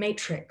suggestive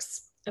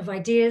matrix of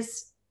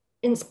ideas,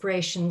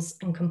 inspirations,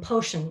 and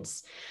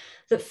compulsions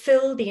that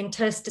fill the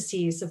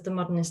interstices of the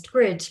modernist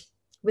grid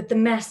with the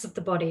mess of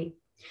the body,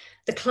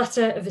 the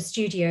clutter of a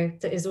studio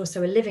that is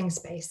also a living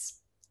space,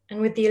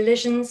 and with the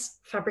elisions,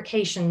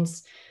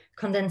 fabrications,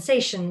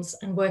 condensations,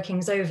 and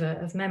workings over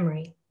of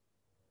memory.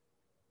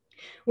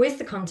 With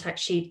the contact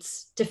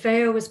sheets,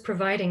 DeFeo was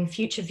providing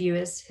future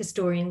viewers,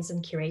 historians,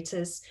 and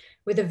curators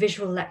with a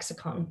visual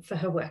lexicon for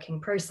her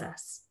working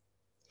process.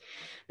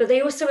 But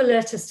they also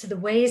alert us to the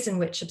ways in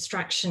which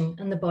abstraction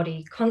and the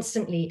body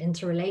constantly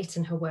interrelate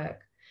in her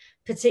work,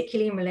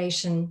 particularly in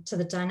relation to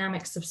the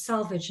dynamics of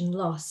salvage and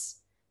loss,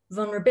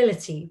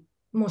 vulnerability,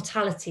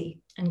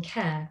 mortality, and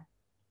care.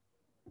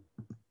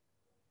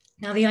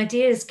 Now, the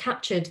ideas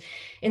captured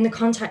in the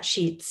contact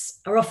sheets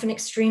are often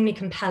extremely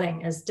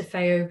compelling as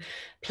DeFeo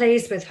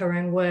plays with her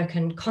own work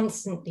and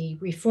constantly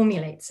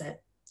reformulates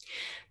it.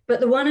 But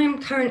the one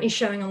I'm currently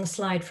showing on the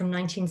slide from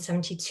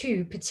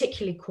 1972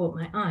 particularly caught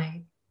my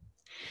eye.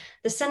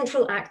 The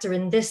central actor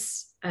in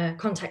this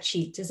contact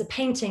sheet is a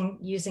painting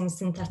using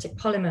synthetic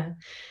polymer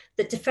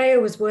that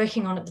DeFeo was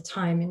working on at the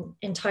time,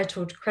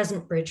 entitled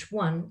Crescent Bridge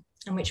 1,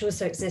 and which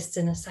also exists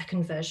in a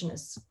second version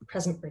as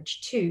Crescent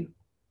Bridge 2.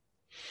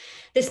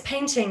 This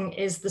painting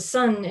is the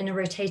sun in a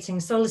rotating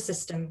solar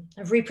system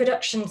of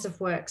reproductions of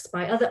works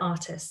by other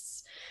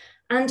artists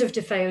and of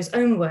DeFeo's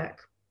own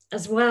work,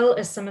 as well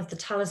as some of the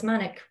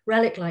talismanic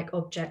relic-like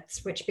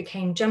objects which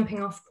became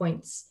jumping off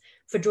points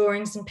for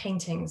drawings and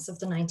paintings of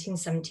the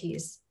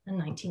 1970s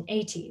and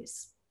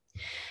 1980s.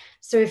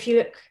 So if you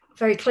look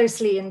Very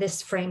closely in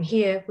this frame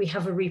here, we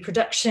have a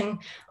reproduction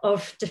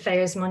of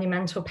DeFeo's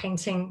monumental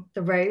painting,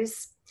 The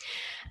Rose,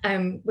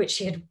 which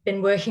she had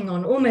been working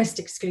on almost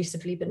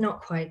exclusively, but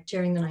not quite,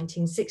 during the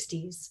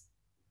 1960s.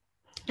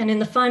 And in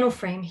the final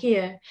frame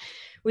here,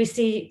 we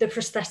see the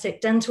prosthetic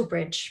dental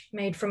bridge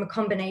made from a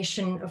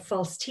combination of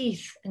false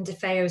teeth and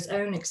DeFeo's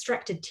own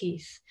extracted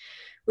teeth,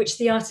 which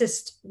the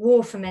artist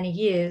wore for many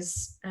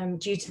years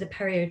due to the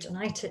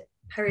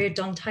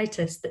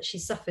periodontitis that she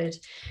suffered,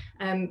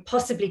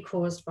 possibly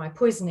caused by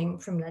poisoning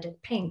from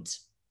leaded paint.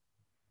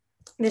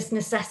 This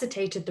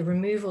necessitated the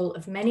removal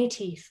of many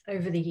teeth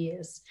over the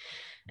years,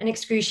 an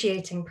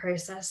excruciating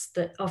process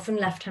that often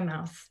left her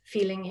mouth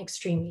feeling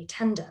extremely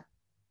tender.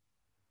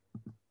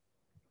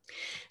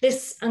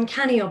 This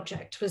uncanny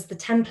object was the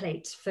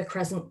template for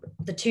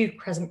the two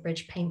Crescent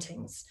Bridge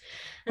paintings.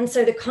 And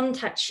so the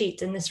contact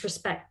sheet in this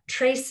respect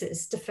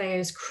traces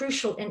DeFeo's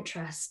crucial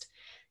interest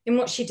in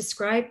what she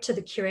described to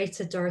the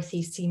curator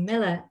Dorothy C.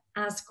 Miller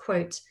as,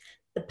 quote,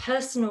 the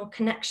personal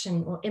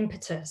connection or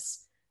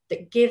impetus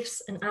that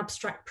gives an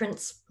abstract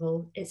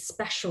principle its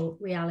special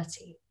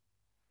reality.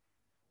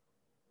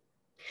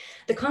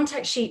 The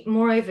contact sheet,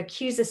 moreover,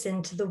 cues us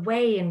into the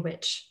way in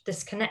which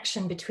this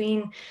connection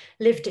between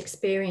lived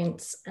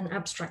experience and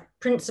abstract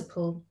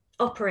principle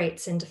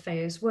operates in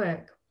DeFeo's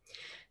work,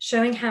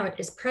 showing how it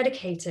is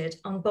predicated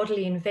on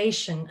bodily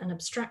invasion and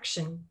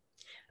abstraction,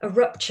 a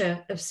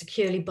rupture of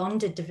securely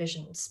bonded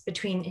divisions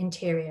between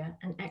interior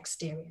and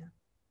exterior.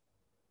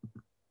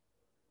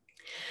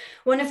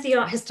 One of the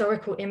art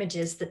historical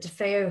images that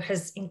DeFeo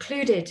has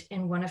included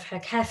in one of her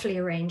carefully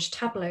arranged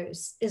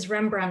tableaus is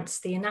Rembrandt's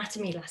The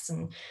Anatomy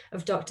Lesson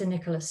of Dr.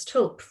 Nicholas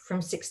Tulp from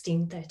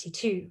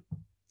 1632.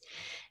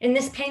 In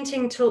this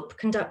painting, Tulp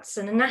conducts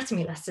an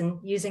anatomy lesson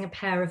using a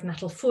pair of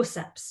metal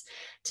forceps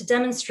to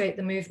demonstrate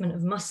the movement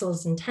of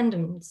muscles and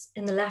tendons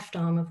in the left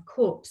arm of a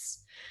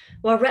corpse,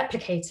 while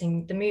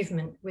replicating the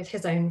movement with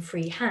his own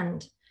free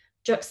hand,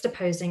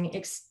 juxtaposing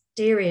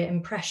exterior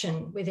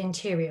impression with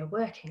interior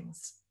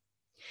workings.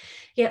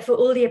 Yet for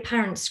all the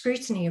apparent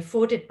scrutiny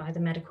afforded by the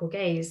medical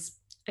gaze,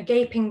 a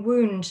gaping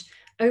wound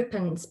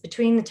opens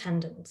between the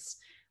tendons,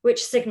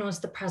 which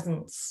signals the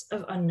presence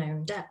of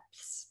unknown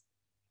depths.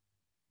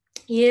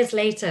 Years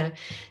later,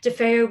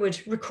 DeFeo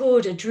would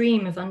record a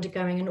dream of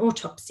undergoing an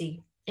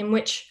autopsy in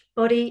which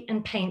body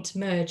and paint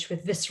merge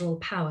with visceral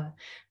power.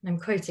 And I'm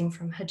quoting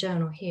from her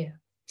journal here.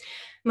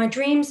 My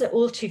dreams are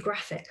all too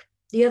graphic.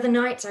 The other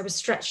night I was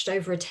stretched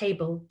over a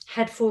table,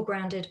 head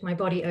foregrounded, my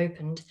body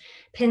opened,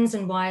 pins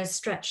and wires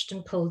stretched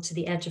and pulled to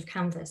the edge of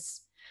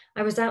canvas.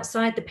 I was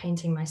outside the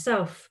painting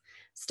myself,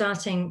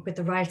 starting with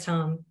the right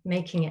arm,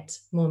 making it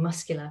more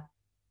muscular.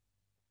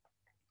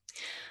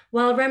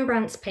 While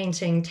Rembrandt's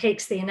painting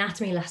takes the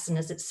anatomy lesson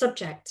as its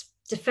subject,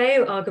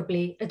 DeFeo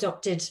arguably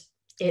adopted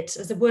it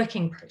as a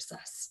working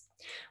process,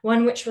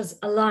 one which was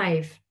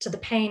alive to the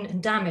pain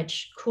and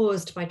damage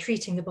caused by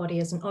treating the body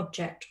as an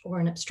object or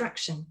an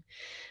abstraction,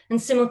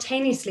 and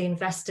simultaneously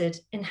invested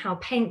in how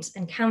paint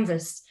and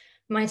canvas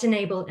might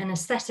enable an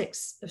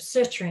aesthetics of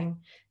suturing,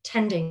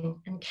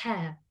 tending, and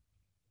care.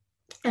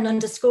 And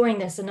underscoring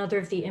this, another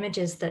of the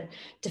images that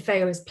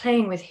DeFeo is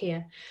playing with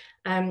here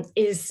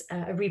is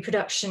a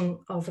reproduction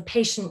of a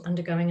patient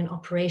undergoing an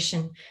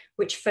operation,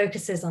 which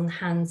focuses on the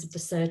hands of the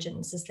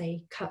surgeons as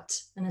they cut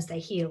and as they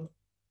heal.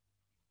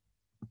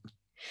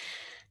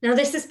 Now,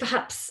 this is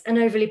perhaps an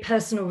overly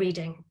personal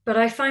reading, but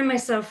I find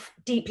myself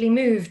deeply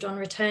moved on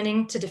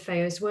returning to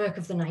DeFeo's work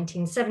of the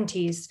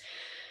 1970s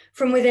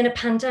from within a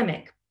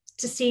pandemic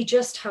to see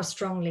just how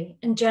strongly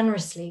and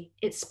generously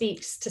it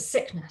speaks to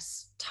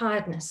sickness,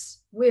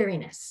 tiredness,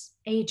 weariness,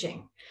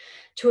 aging,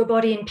 to a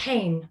body in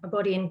pain, a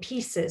body in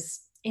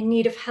pieces, in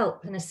need of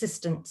help and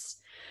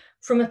assistance,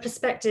 from a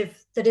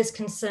perspective that is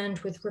concerned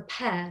with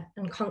repair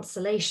and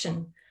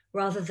consolation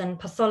rather than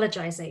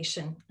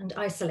pathologization and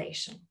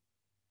isolation.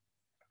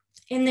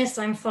 In this,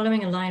 I'm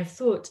following a line of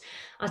thought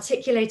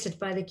articulated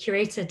by the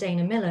curator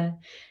Dana Miller,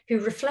 who,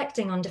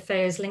 reflecting on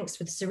DeFeo's links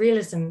with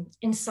surrealism,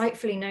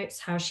 insightfully notes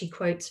how she,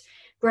 quote,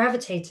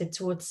 gravitated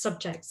towards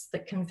subjects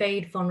that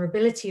conveyed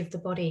vulnerability of the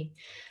body,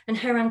 and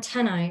her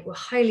antennae were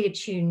highly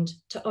attuned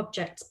to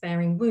objects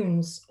bearing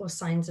wounds or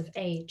signs of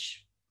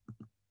age.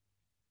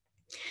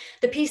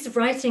 The piece of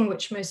writing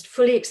which most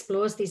fully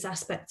explores these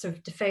aspects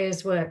of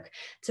DeFeo's work,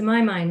 to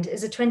my mind,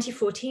 is a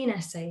 2014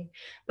 essay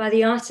by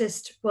the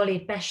artist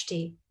Walid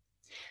Beshti.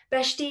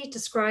 Beshti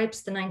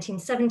describes the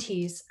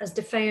 1970s as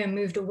DeFeo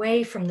moved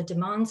away from the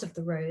demands of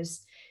the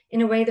rose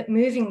in a way that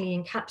movingly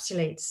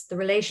encapsulates the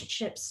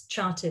relationships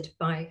charted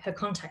by her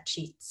contact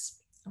sheets.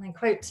 And I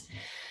quote,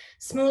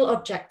 small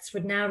objects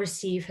would now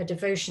receive her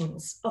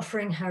devotions,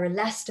 offering her a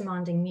less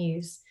demanding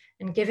muse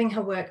and giving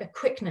her work a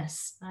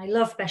quickness. I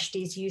love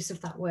Beshti's use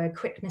of that word,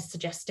 quickness,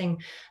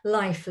 suggesting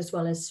life as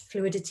well as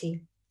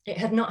fluidity. It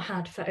had not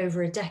had for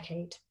over a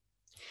decade.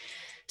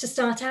 To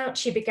start out,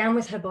 she began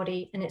with her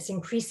body and its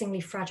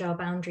increasingly fragile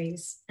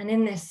boundaries. And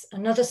in this,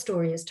 another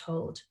story is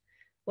told.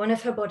 One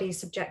of her bodies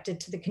subjected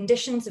to the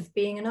conditions of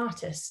being an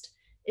artist,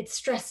 its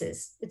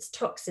stresses, its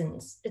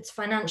toxins, its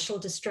financial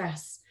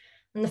distress,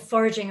 and the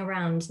foraging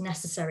around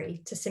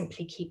necessary to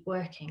simply keep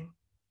working.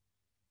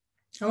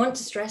 I want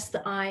to stress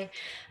that I,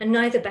 and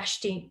neither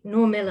Beshti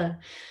nor Miller,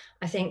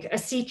 I think, are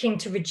seeking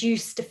to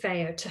reduce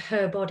DeFeo to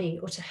her body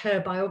or to her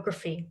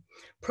biography,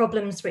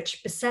 problems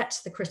which beset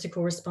the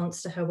critical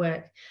response to her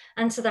work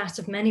and to that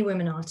of many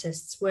women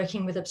artists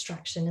working with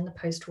abstraction in the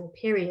post-war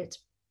period.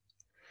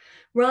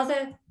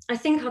 Rather, I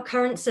think our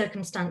current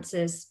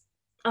circumstances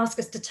ask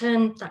us to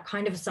turn that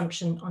kind of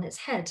assumption on its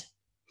head.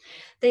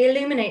 They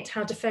illuminate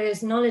how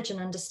DeFeo's knowledge and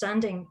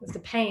understanding of the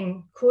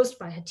pain caused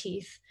by her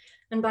teeth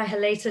and by her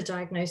later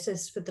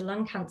diagnosis with the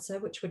lung cancer,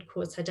 which would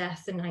cause her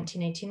death in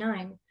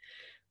 1989,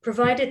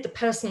 provided the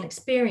personal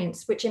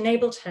experience which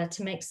enabled her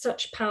to make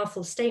such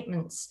powerful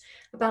statements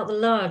about the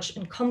large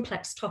and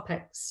complex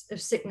topics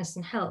of sickness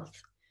and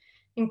health,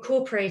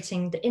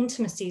 incorporating the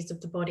intimacies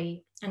of the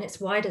body and its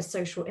wider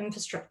social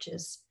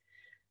infrastructures,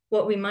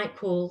 what we might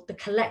call the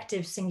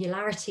collective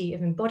singularity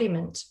of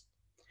embodiment,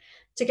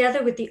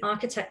 together with the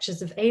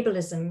architectures of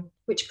ableism,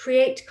 which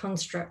create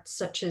constructs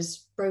such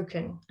as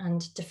broken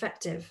and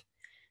defective,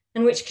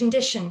 and which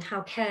condition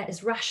how care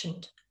is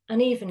rationed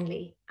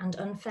unevenly and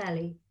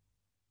unfairly.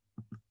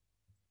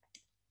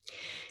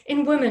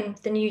 In Woman,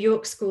 the New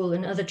York School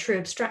and Other True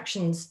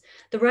Abstractions,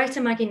 the writer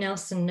Maggie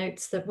Nelson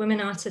notes that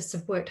women artists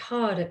have worked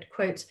hard at,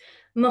 quote,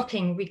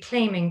 mocking,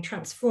 reclaiming,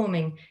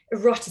 transforming,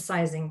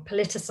 eroticizing,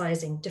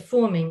 politicizing,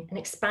 deforming, and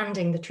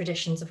expanding the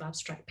traditions of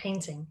abstract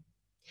painting.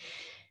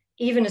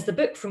 Even as the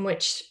book from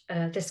which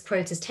this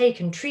quote is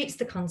taken treats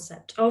the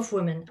concept of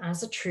woman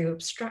as a true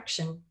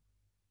abstraction.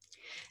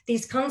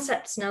 These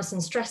concepts,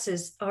 Nelson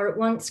stresses, are at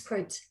once,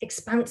 quote,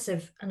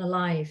 expansive and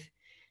alive.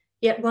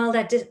 Yet while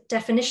their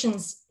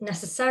definitions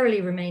necessarily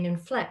remain in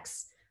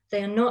flex,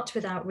 they are not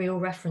without real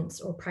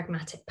reference or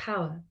pragmatic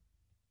power.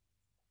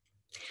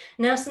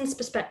 Nelson's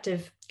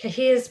perspective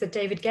coheres with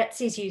David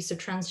Getsy's use of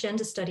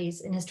transgender studies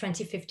in his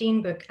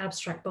 2015 book,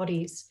 Abstract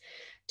Bodies,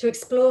 to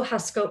explore how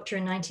sculpture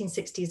in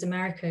 1960s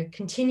America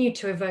continued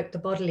to evoke the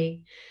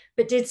bodily,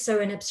 but did so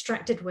in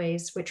abstracted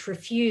ways which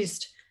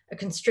refused a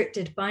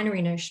constricted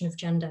binary notion of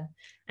gender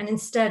and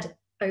instead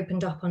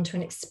opened up onto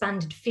an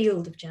expanded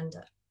field of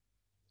gender.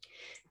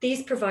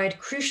 These provide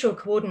crucial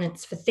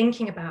coordinates for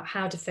thinking about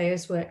how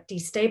DeFeo's work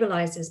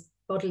destabilizes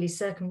bodily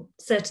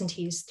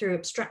certainties through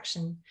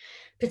abstraction,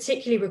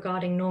 particularly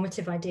regarding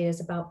normative ideas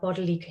about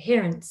bodily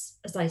coherence,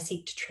 as I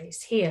seek to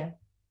trace here.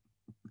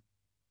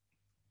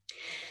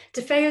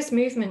 DeFeo's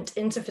movement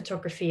into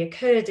photography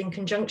occurred in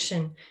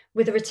conjunction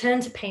with a return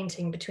to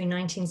painting between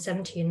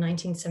 1970 and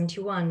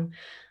 1971,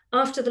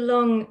 after the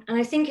long, and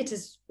I think it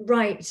is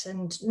right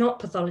and not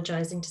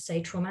pathologizing to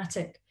say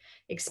traumatic,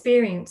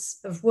 experience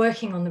of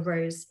working on the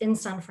rose in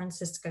San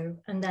Francisco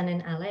and then in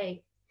LA,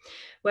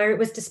 where it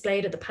was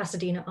displayed at the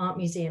Pasadena Art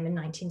Museum in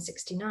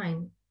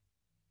 1969.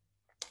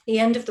 The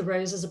end of the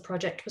rose as a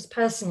project was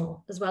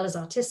personal as well as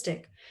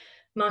artistic,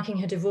 marking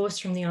her divorce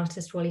from the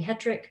artist Wally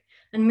Hedrick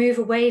and move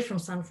away from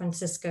San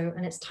Francisco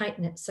and its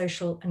tight-knit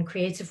social and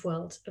creative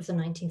world of the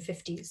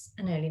 1950s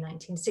and early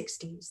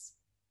 1960s.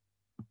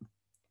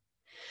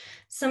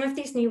 Some of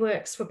these new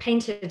works were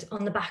painted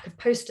on the back of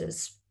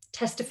posters,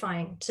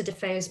 testifying to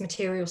DeFeo's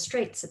material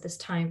straits at this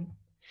time.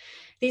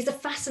 These are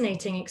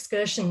fascinating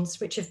excursions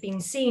which have been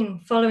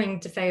seen following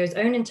DeFeo's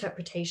own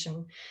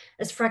interpretation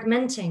as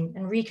fragmenting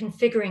and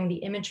reconfiguring the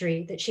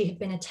imagery that she had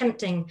been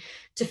attempting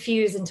to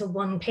fuse into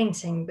one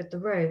painting with the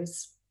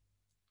rose.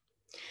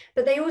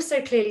 But they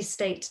also clearly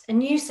state a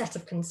new set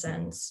of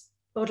concerns: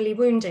 bodily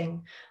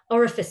wounding,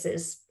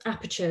 orifices,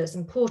 apertures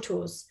and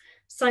portals,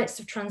 sites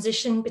of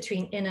transition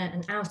between inner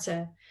and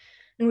outer,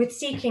 and with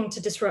seeking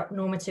to disrupt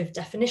normative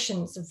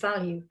definitions of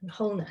value and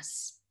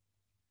wholeness.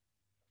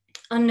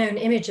 Unknown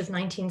Image of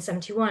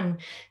 1971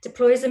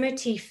 deploys a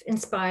motif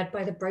inspired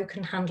by the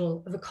broken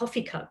handle of a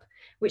coffee cup,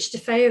 which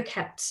DeFeo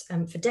kept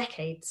for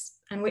decades,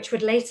 and which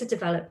would later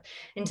develop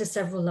into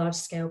several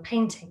large-scale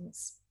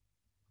paintings.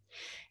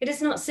 It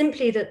is not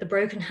simply that the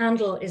broken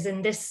handle is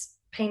in this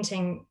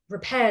painting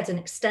repaired and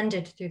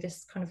extended through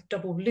this kind of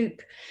double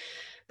loop,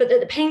 but that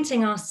the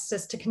painting asks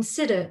us to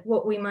consider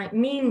what we might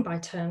mean by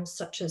terms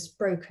such as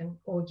broken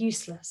or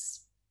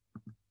useless.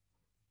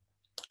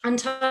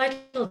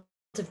 Untitled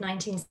of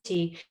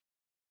 1960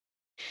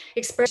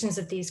 expressions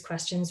of these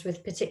questions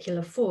with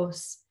particular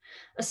force.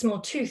 A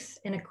small tooth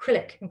in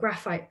acrylic and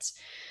graphite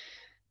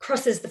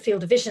crosses the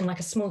field of vision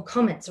like a small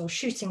comet or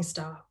shooting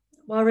star,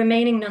 while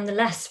remaining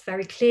nonetheless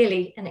very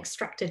clearly an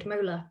extracted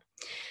molar,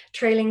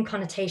 trailing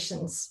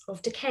connotations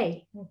of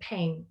decay and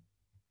pain.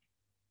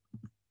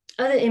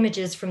 Other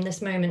images from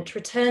this moment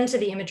return to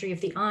the imagery of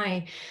the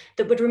eye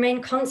that would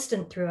remain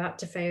constant throughout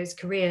DeFeo's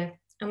career,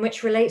 and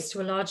which relates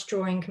to a large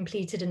drawing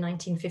completed in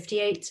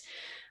 1958,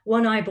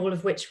 one eyeball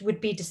of which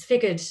would be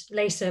disfigured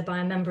later by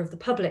a member of the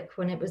public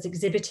when it was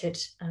exhibited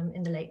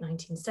in the late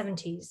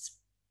 1970s.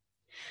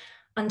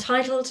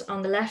 Untitled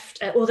on the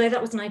left, although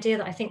that was an idea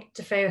that I think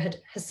DeFeo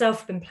had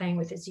herself been playing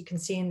with, as you can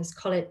see in this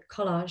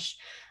collage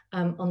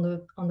on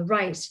the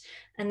right.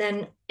 And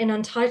then in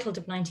Untitled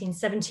of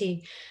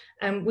 1970,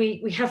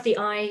 we have the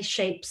eye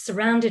shape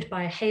surrounded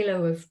by a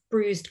halo of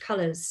bruised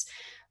colors,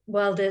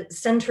 while the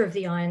center of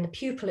the eye and the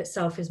pupil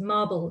itself is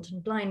marbled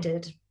and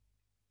blinded.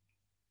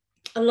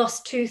 A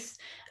lost tooth,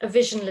 a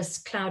visionless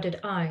clouded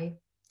eye.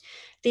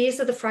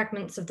 These are the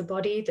fragments of the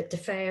body that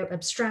DeFeo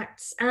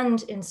abstracts,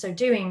 and in so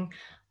doing,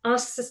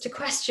 asks us to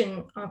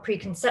question our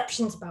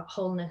preconceptions about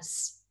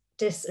wholeness,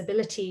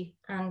 disability,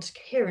 and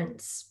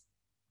coherence.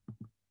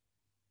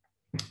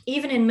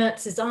 Even in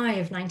Mertz's Eye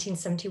of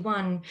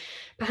 1971,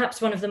 perhaps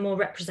one of the more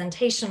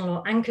representational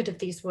or anchored of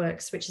these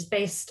works, which is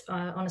based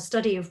on a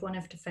study of one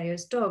of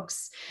DeFeo's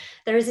dogs,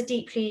 there is a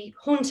deeply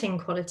haunting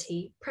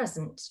quality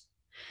present.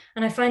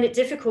 And I find it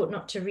difficult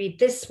not to read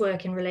this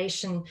work in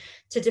relation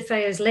to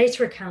DeFeo's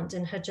later account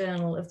in her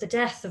journal of the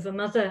death of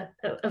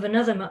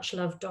another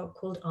much-loved dog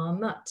called R.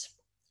 Mutt.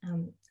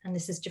 And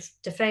this is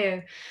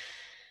DeFeo.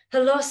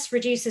 Her loss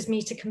reduces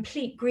me to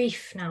complete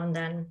grief now and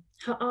then,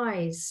 her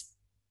eyes,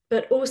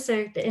 but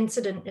also the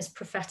incident is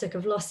prophetic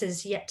of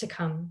losses yet to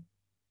come,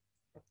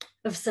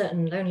 of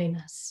certain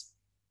loneliness.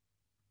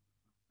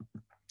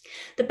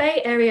 The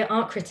Bay Area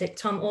art critic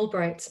Tom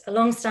Albright, a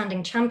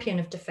long-standing champion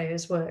of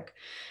DeFeo's work,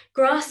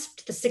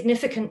 grasped the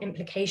significant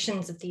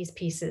implications of these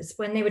pieces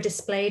when they were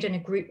displayed in a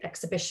group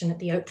exhibition at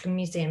the Oakland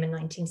Museum in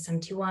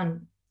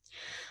 1971.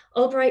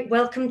 Albright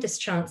welcomed this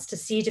chance to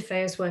see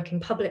DeFeo's work in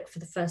public for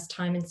the first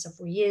time in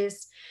several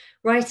years,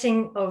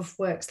 writing of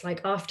works like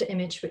After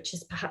Image, which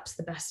is perhaps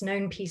the best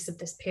known piece of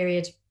this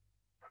period.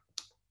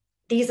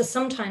 These are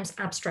sometimes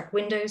abstract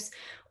windows,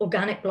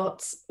 organic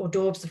blots, or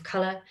daubs of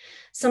color,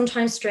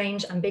 sometimes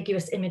strange,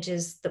 ambiguous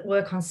images that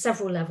work on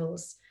several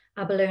levels,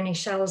 abalone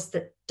shells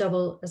that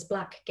double as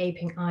black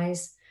gaping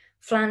eyes,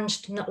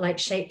 flanged nut-like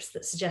shapes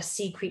that suggest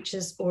sea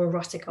creatures or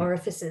erotic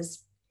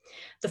orifices.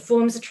 The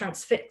forms are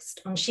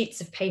transfixed on sheets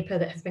of paper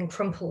that have been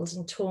crumpled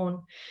and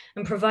torn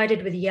and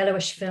provided with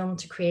yellowish film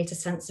to create a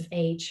sense of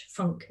age,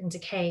 funk, and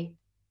decay.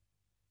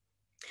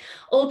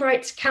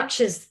 Albright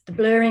captures the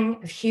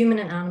blurring of human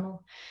and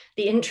animal,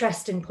 the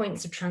interest in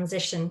points of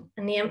transition,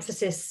 and the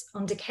emphasis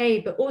on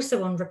decay, but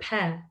also on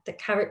repair that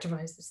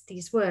characterizes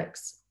these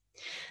works,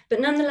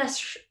 but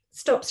nonetheless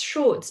stops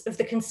short of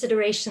the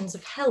considerations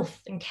of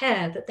health and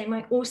care that they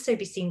might also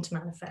be seen to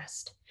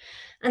manifest,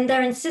 and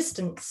their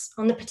insistence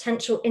on the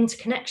potential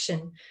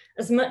interconnection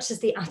as much as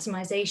the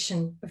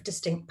atomization of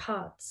distinct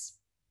parts.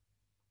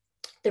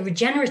 The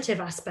regenerative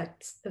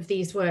aspects of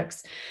these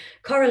works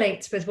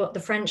correlates with what the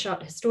French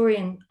art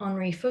historian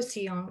Henri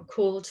Faucillon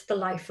called the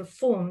life of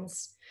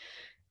forms,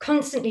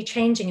 constantly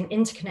changing and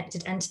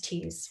interconnected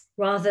entities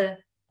rather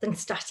than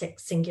static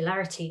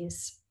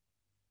singularities.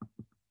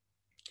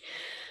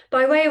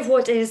 By way of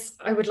what is,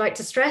 I would like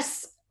to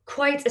stress,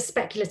 quite a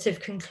speculative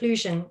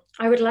conclusion,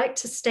 I would like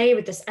to stay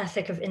with this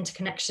ethic of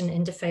interconnection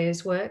in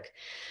DeFeo's work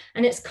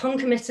and its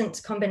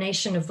concomitant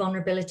combination of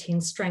vulnerability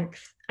and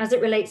strength as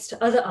it relates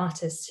to other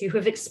artists who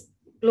have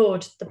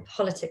explored the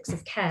politics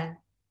of care.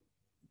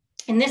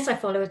 In this, I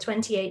follow a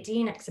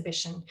 2018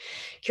 exhibition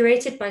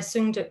curated by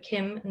Sung-Duk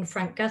Kim and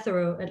Frank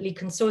Gathereau at Le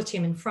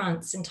Consortium in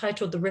France,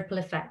 entitled The Ripple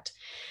Effect,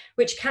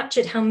 which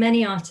captured how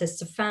many artists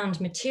have found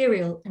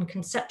material and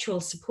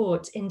conceptual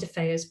support in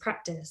DeFeo's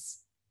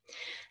practice.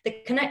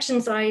 The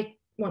connections I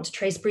want to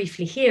trace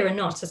briefly here are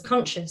not as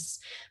conscious,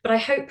 but I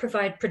hope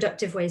provide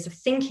productive ways of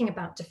thinking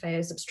about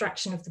DeFeo's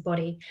abstraction of the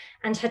body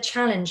and her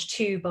challenge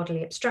to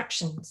bodily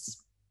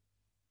abstractions.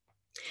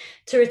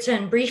 To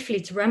return briefly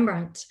to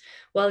Rembrandt,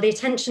 while the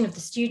attention of the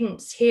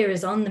students here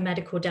is on the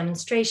medical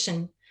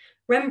demonstration,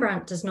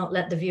 Rembrandt does not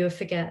let the viewer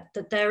forget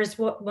that there is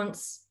what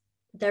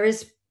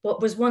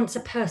was once a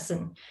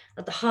person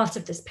at the heart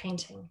of this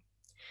painting.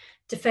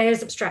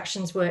 DeFeo's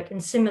abstractions work in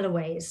similar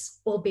ways,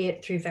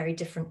 albeit through very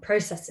different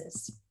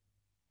processes.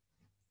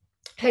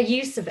 Her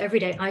use of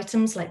everyday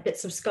items like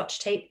bits of Scotch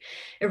tape,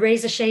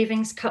 eraser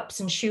shavings, cups,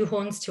 and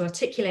shoehorns to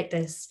articulate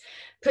this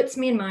puts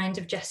me in mind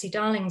of Jessie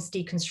Darling's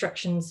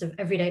deconstructions of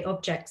everyday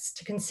objects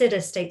to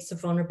consider states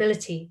of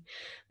vulnerability,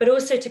 but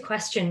also to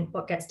question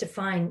what gets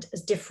defined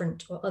as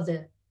different or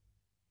other.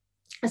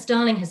 As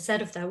Darling has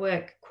said of their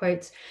work,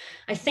 quote,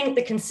 "I think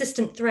the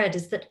consistent thread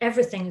is that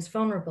everything is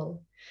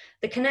vulnerable.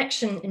 The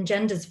connection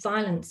engenders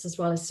violence as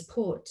well as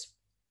support.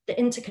 The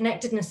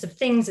interconnectedness of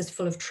things is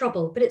full of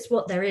trouble, but it's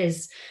what there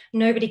is.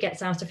 Nobody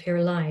gets out of here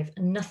alive,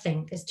 and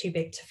nothing is too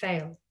big to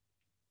fail."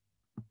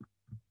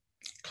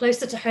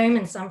 Closer to home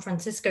in San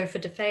Francisco for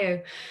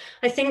DeFeo,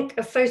 I think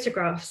of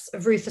photographs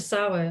of Ruth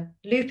Asawa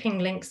looping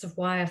links of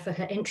wire for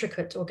her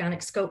intricate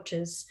organic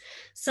sculptures,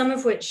 some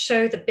of which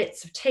show the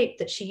bits of tape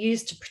that she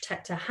used to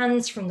protect her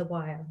hands from the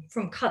wire,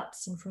 from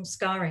cuts and from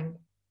scarring.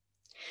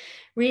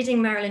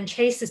 Reading Marilyn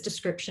Chase's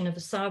description of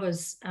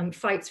Asawa's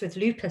fights with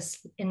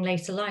lupus in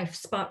later life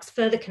sparks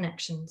further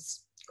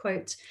connections.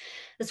 Quote,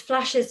 "As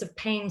flashes of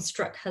pain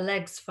struck her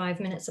legs 5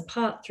 minutes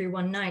apart through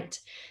one night,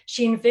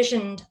 she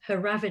envisioned her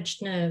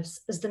ravaged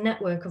nerves as the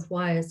network of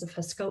wires of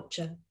her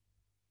sculpture."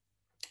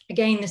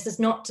 Again, this is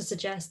not to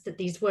suggest that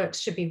these works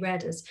should be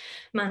read as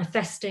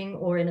manifesting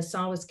or, in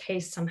Asawa's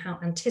case, somehow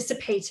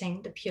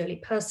anticipating the purely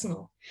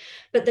personal,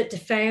 but that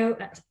DeFeo,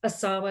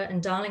 Asawa,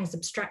 and Darling's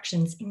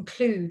abstractions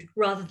include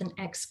rather than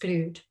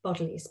exclude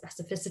bodily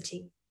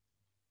specificity.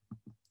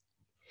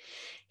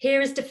 Here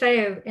is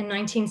DeFeo in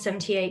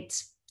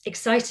 1978,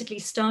 excitedly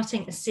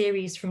starting a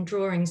series from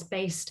drawings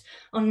based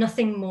on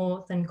nothing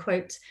more than,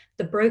 quote,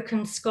 the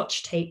broken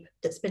Scotch tape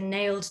that's been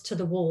nailed to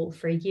the wall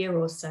for a year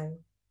or so.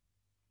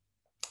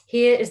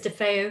 Here is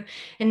DeFeo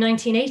in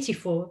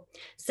 1984,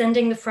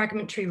 sending the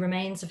fragmentary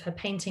remains of her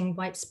painting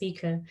White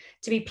Speaker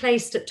to be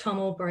placed at Tom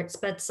Albright's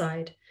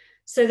bedside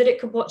so that it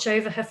could watch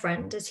over her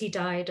friend as he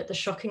died at the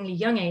shockingly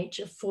young age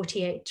of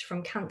 48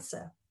 from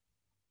cancer.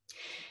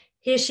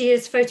 Here she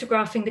is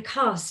photographing the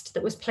cast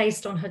that was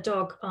placed on her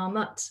dog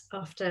Armut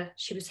after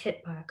she was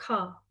hit by a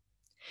car.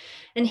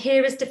 And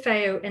here is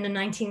DeFeo in a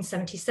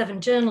 1977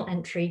 journal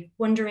entry,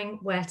 wondering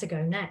where to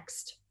go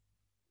next.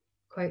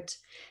 Quote,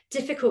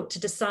 difficult to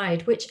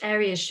decide which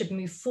areas should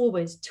move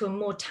forward to a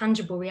more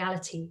tangible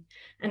reality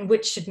and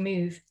which should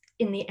move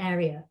in the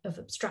area of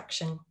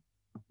abstraction.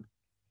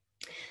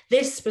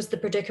 This was the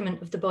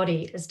predicament of the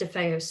body as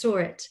DeFeo saw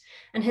it,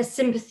 and her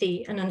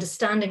sympathy and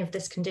understanding of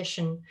this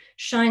condition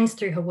shines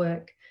through her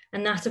work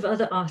and that of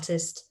other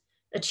artists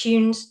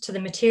attuned to the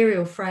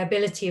material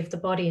friability of the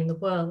body in the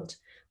world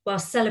while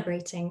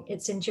celebrating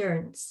its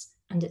endurance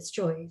and its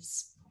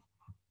joys.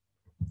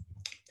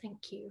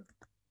 Thank you.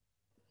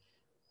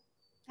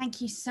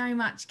 Thank you so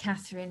much,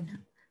 Catherine.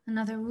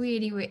 Another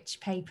really rich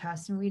paper,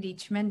 some really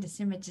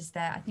tremendous images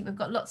there. I think we've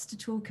got lots to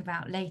talk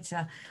about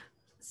later.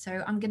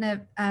 So I'm going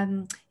to,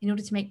 in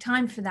order to make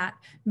time for that,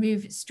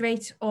 move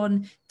straight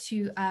on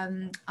to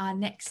our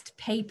next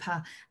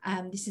paper.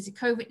 This is a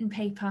co-written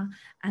paper,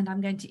 and I'm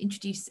going to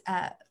introduce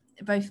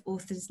both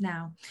authors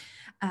now.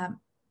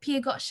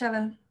 Pia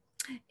Gottschaller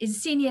is a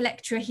senior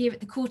lecturer here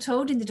at the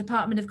Courtauld in the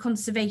Department of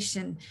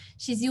Conservation.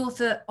 She's the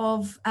author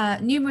of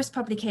numerous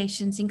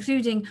publications,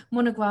 including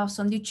monographs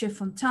on Lucio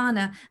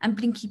Fontana and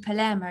Blinky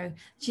Palermo.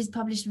 She's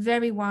published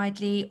very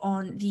widely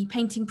on the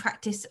painting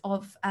practice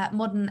of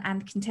modern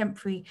and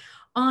contemporary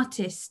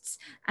artists.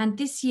 And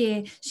this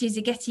year, she's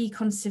a Getty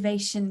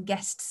Conservation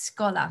guest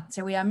scholar.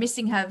 So we are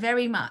missing her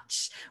very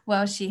much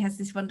while she has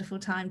this wonderful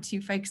time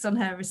to focus on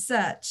her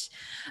research.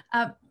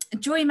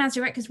 Joy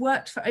Mazurek has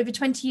worked for over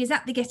 20 years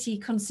at the Getty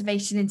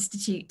Conservation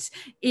Institute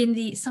in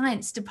the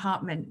science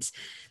department.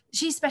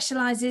 She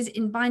specialises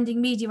in binding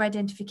media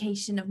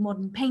identification of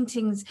modern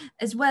paintings,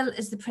 as well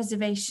as the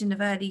preservation of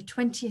early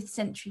 20th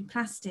century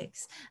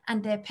plastics.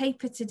 And their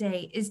paper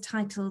today is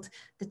titled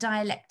The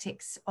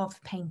Dialectics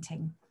of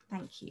Painting.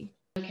 Thank you.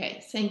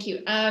 Okay, thank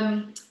you.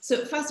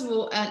 So first of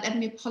all, let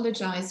me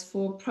apologize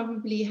for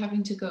probably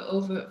having to go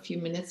over a few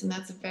minutes, and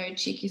that's a very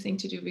cheeky thing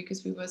to do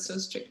because we were so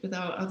strict with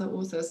our other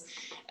authors.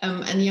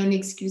 And the only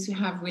excuse we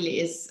have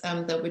really is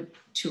that we're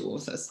two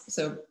authors,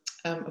 so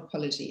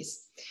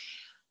apologies.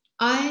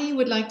 I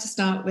would like to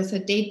start with a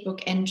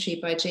datebook entry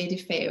by Jay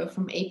DeFeo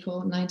from April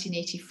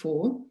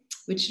 1984,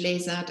 which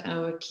lays out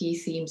our key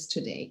themes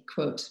today.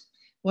 Quote,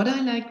 what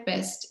I like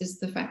best is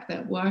the fact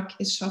that work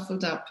is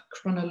shuffled up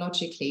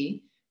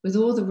chronologically with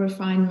all the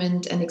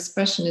refinement and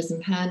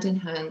expressionism hand in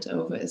hand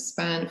over a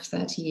span of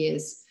 30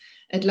 years.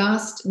 At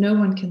last, no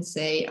one can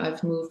say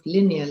I've moved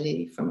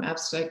linearly from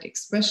abstract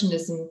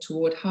expressionism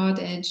toward hard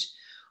edge,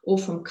 or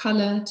from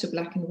color to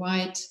black and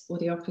white, or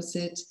the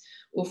opposite,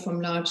 or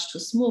from large to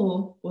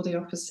small, or the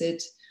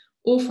opposite,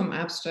 or from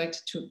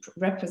abstract to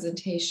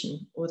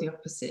representation, or the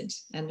opposite,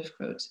 end of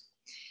quote.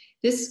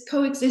 This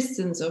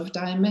coexistence of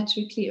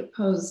diametrically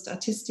opposed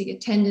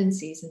artistic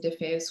tendencies in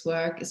DeFeo's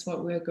work is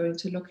what we're going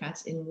to look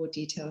at in more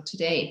detail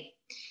today.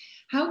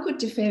 How could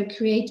DeFeo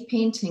create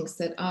paintings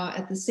that are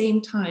at the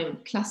same time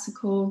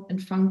classical and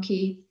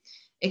funky,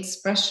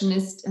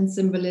 expressionist and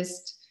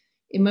symbolist,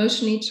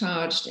 emotionally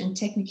charged and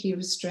technically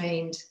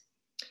restrained,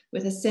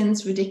 with a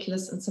sense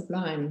ridiculous and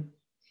sublime?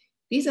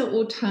 These are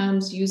all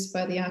terms used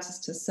by the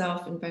artist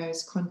herself in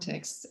various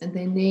contexts, and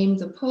they name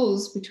the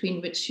poles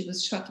between which she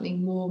was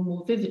shuttling more and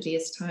more vividly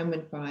as time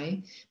went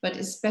by, but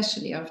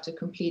especially after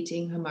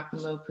completing her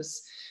magnum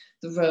opus,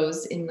 The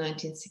Rose, in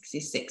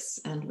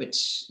 1966, and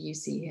which you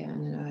see here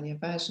in an earlier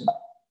version.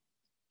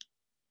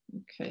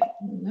 Okay,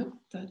 no,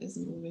 that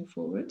isn't moving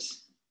forward.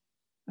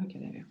 Okay,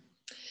 there we go.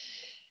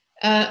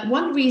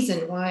 One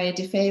reason why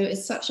DeFeo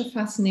is such a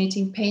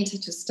fascinating painter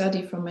to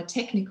study from a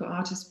technical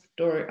art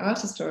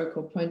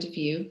historical point of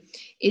view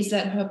is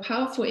that her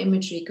powerful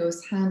imagery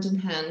goes hand in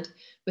hand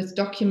with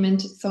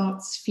documented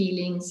thoughts,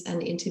 feelings,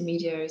 and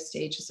intermediary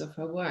stages of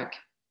her work.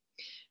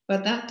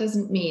 But that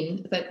doesn't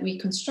mean that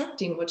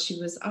reconstructing what she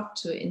was up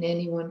to in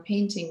any one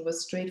painting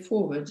was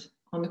straightforward.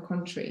 On the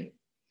contrary.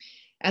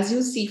 As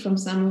you'll see from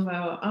some of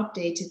our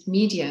updated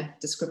media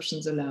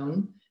descriptions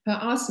alone, her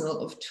arsenal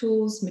of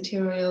tools,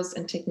 materials,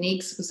 and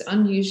techniques was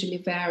unusually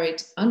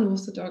varied,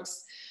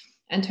 unorthodox,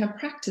 and her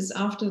practice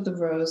after The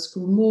Rose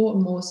grew more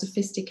and more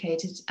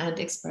sophisticated and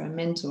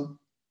experimental.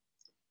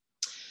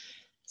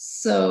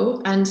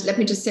 So, and let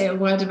me just say a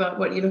word about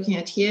what you're looking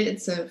at here.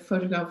 It's a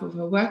photograph of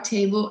her work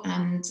table,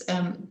 and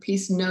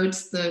please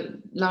note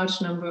the large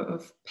number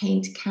of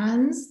paint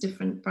cans,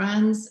 different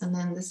brands, and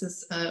then this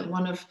is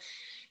one of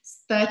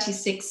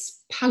 36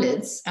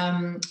 palettes,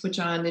 which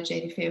are in the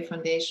Jay DeFeo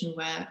Foundation,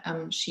 where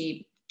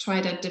she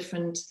tried out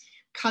different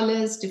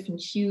colors,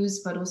 different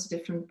hues, but also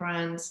different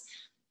brands.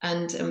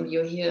 And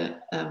you'll hear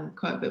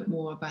quite a bit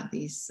more about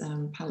these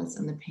palettes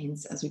and the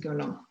paints as we go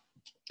along.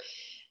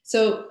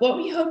 So what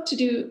we hope to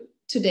do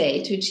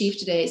today, to achieve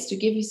today, is to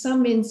give you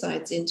some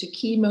insights into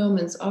key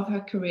moments of her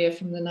career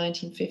from the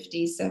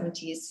 1950s,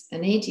 70s,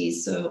 and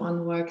 80s, so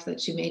on work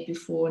that she made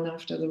before and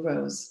after the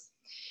Rose.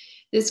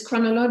 This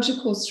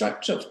chronological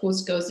structure, of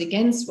course, goes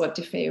against what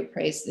DeFeo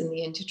praised in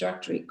the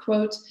introductory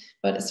quote,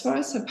 but as far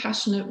as her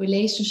passionate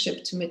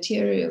relationship to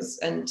materials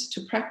and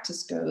to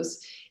practice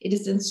goes, it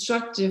is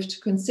instructive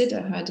to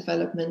consider her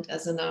development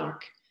as an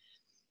arc.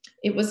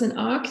 It was an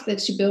arc that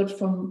she built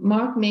from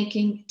mark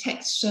making,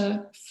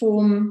 texture,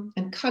 form,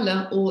 and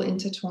color all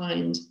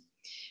intertwined.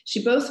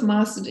 She both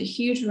mastered a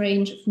huge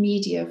range of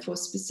media for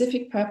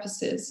specific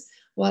purposes,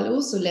 while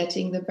also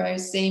letting the very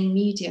same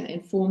media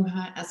inform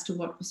her as to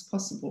what was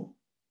possible.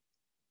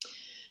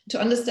 To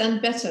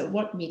understand better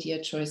what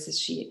media choices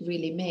she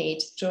really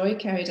made, Joy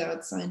carried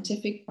out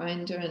scientific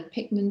binder and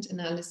pigment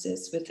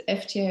analysis with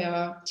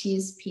FTIR,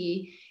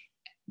 TSP,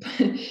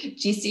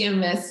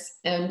 GCMS,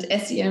 and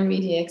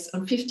SEM-EDX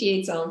on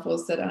 58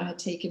 samples that I had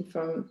taken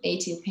from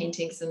 18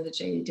 paintings in the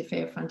Jay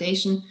DeFeo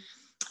Foundation.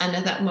 And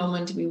at that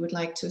moment, we would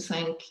like to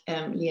thank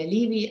Leah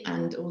Levy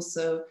and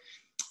also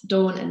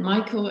Dawn and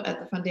Michael at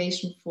the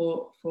foundation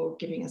for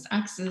giving us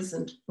access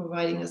and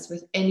providing us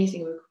with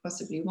anything we could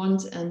possibly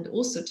want, and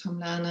also Tom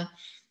Lerner,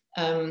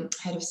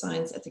 head of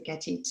science at the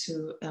Getty,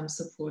 to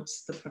support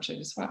the project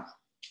as well.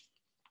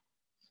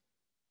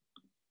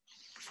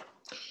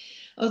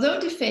 Although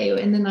DeFeo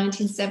in the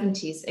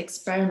 1970s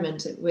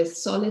experimented with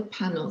solid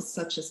panels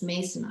such as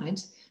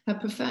masonite, her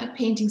preferred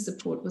painting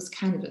support was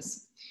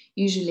canvas,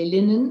 usually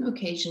linen,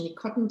 occasionally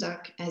cotton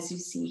duck, as you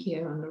see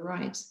here on the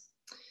right.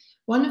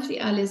 One of the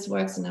earliest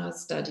works in our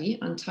study,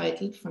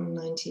 untitled,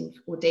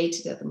 or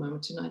dated at the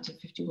moment to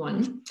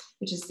 1951,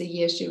 which is the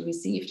year she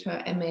received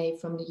her MA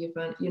from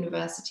the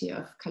University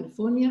of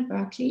California,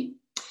 Berkeley,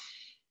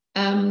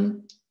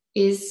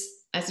 is,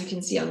 as you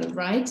can see on the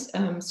right,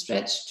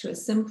 stretched to a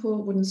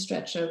simple wooden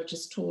stretcher, which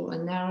is tall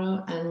and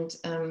narrow,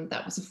 and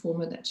that was a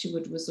format that she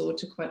would resort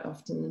to quite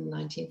often in the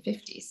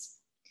 1950s.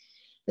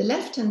 The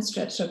left-hand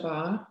stretcher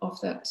bar of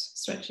that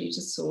stretcher you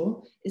just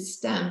saw is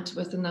stamped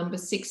with the number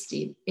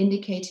 60,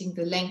 indicating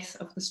the length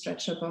of the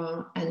stretcher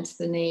bar and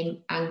the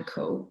name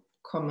Anco,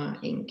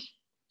 Inc.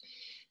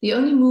 The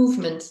only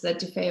movement that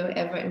DeFeo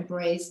ever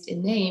embraced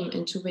in name,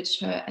 and to which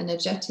her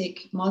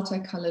energetic,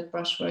 multicolored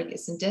brushwork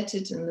is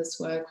indebted in this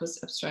work,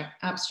 was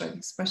abstract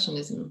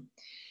expressionism.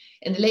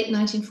 In the late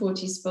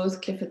 1940s,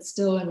 both Clifford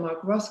Still and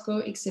Mark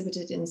Rothko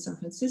exhibited in San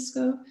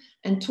Francisco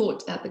and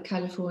taught at the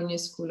California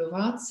School of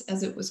Arts,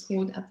 as it was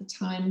called at the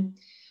time,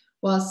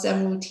 while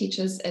several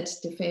teachers at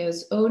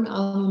DeFeo's own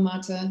alma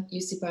mater,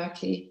 UC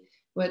Berkeley,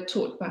 were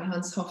taught by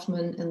Hans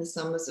Hofmann in the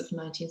summers of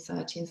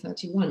 1930 and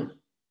 31.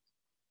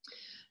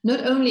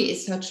 Not only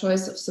is her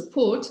choice of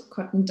support,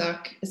 cotton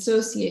duck,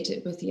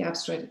 associated with the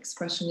abstract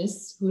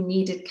expressionists who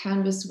needed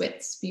canvas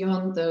widths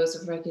beyond those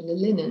of regular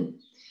linen,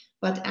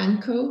 but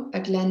Anco, a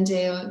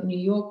Glendale, New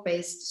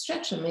York-based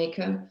stretcher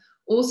maker,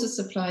 also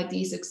supplied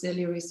these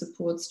auxiliary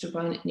supports to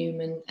Barnett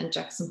Newman and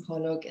Jackson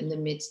Pollock in the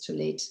mid to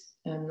late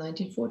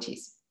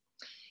 1940s.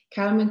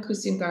 Carmen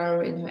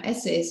Cusingaro, in her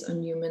essays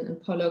on Newman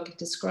and Pollock,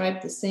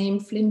 described the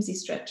same flimsy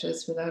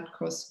stretchers without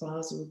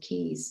crossbars or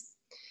keys.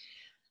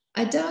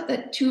 I doubt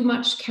that too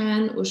much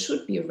can or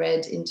should be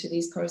read into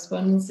these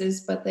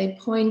correspondences, but they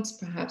point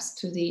perhaps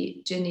to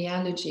the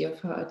genealogy of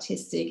her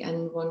artistic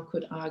and, one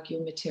could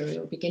argue,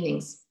 material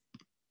beginnings.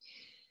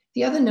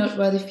 The other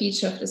noteworthy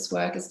feature of this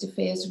work is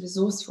DeFeo's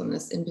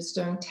resourcefulness in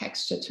bestowing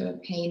texture to her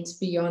paint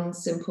beyond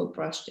simple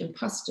brushed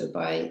impasto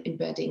by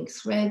embedding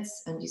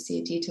threads, and you see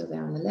a detail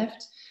there on the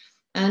left,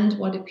 and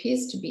what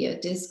appears to be a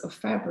disc of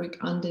fabric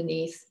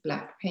underneath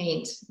black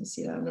paint. You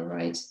see that on the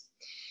right.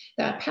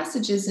 There are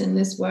passages in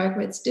this work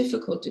where it's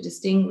difficult to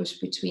distinguish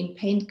between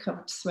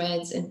paint-covered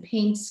threads and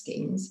paint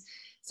schemes,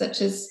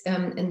 such as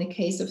in the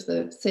case of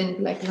the thin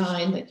black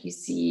line that you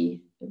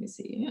see, let me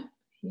see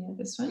here,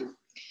 this one,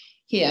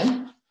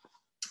 here,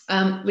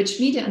 which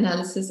media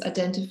analysis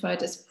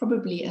identified as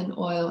probably an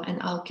oil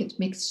and alkyd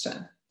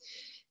mixture.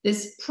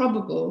 This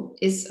probable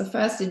is a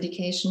first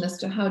indication as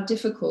to how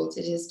difficult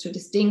it is to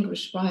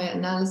distinguish via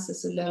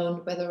analysis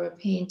alone whether a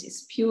paint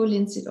is pure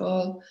linseed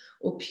oil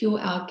or pure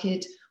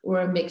alkyd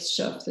or a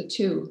mixture of the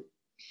two.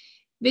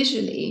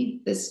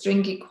 Visually, this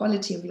stringy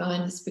quality of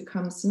line has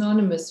become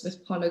synonymous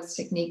with Pollock's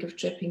technique of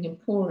dripping and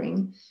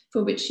pouring,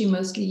 for which he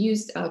mostly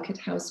used alkyd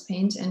house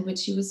paint, and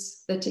which he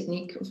was the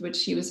technique of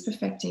which he was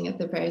perfecting at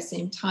the very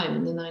same time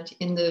in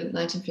the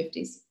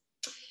 1950s.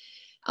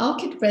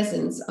 Alkyd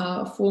resins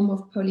are a form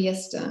of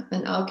polyester,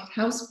 and alkyd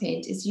house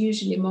paint is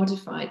usually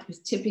modified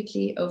with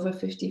typically over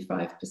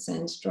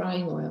 55%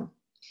 drying oil.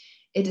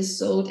 It is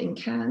sold in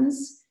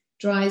cans,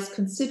 dries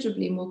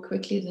considerably more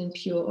quickly than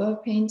pure oil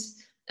paint,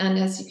 and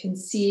as you can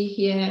see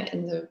here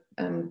in the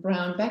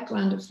brown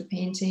background of the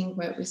painting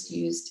where it was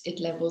used, it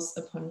levels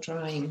upon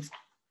drying.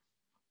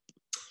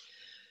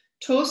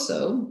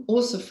 Torso,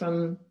 also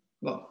from,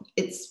 well,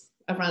 it's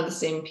around the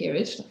same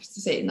period,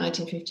 say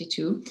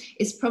 1952,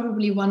 is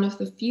probably one of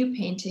the few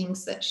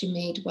paintings that she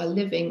made while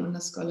living on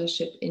a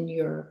scholarship in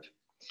Europe.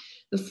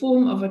 The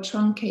form of a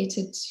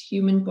truncated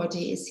human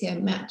body is here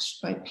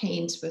matched by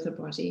paint with a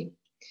body.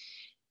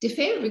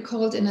 DeFeo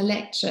recalled in a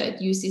lecture at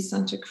UC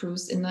Santa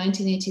Cruz in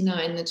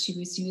 1989 that she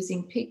was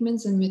using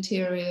pigments and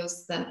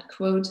materials that,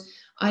 quote,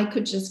 I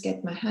could just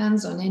get my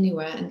hands on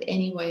anywhere and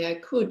any way I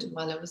could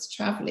while I was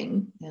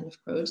traveling, end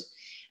of quote.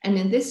 And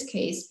in this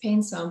case,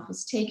 paint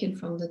samples taken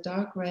from the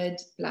dark red,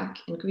 black,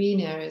 and green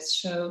areas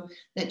show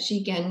that she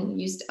again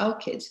used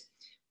alkyd,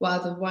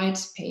 while the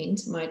white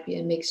paint might be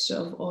a mixture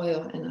of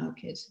oil and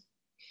alkyd.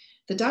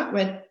 The dark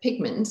red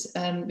pigment,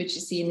 which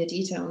you see in the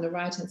detail on the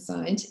right-hand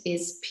side,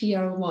 is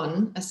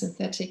PR1, a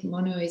synthetic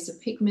monoacer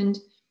pigment,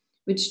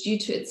 which due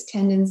to its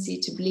tendency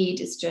to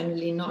bleed is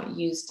generally not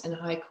used in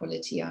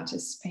high-quality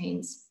artists'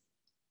 paints.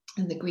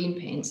 And the green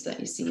paints that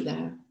you see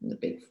there in the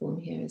big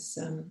form here is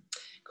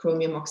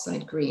chromium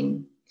oxide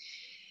green.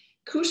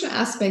 Crucial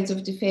aspects of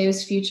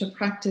DeFeo's future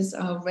practice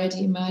are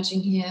already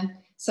emerging here,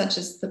 such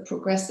as the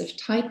progressive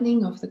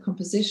tightening of the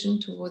composition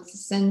towards the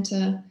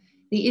center,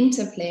 the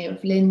interplay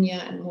of linear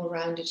and more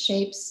rounded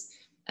shapes,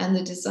 and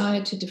the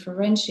desire to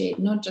differentiate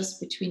not just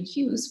between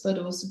hues, but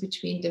also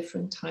between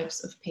different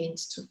types of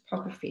paint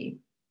topography.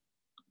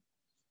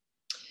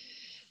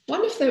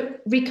 One of the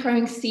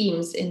recurring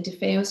themes in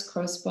DeFeo's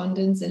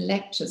correspondence and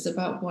lectures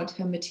about what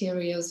her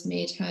materials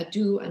made her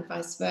do and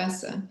vice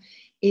versa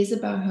is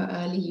about her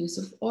early use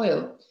of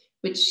oil,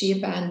 which she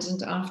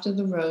abandoned after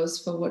the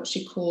rose for what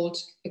she called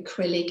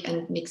acrylic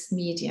and mixed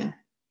media.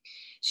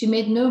 She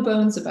made no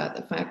bones about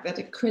the fact that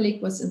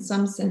acrylic was in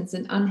some sense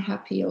an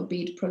unhappy,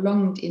 albeit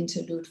prolonged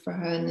interlude for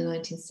her in the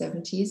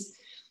 1970s,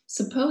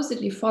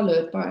 supposedly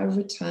followed by a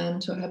return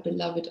to her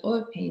beloved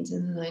oil paint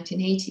in the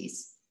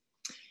 1980s.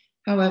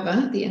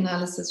 However, the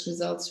analysis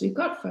results we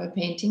got for her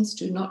paintings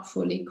do not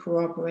fully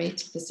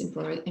corroborate this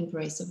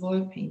embrace of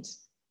oil paint.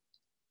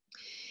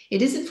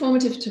 It is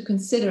informative to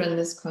consider in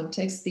this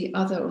context the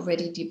other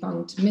already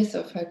debunked myth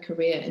of her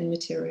career in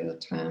material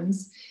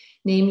terms,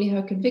 namely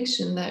her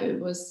conviction that it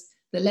was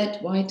the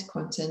lead white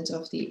content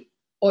of the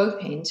oil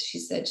paint she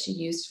said she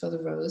used for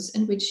the rose,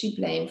 and which she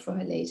blamed for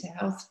her later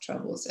health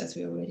troubles, as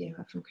we already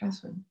heard from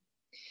Catherine.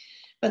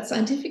 But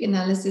scientific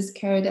analysis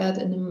carried out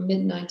in the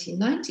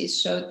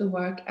mid-1990s showed the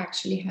work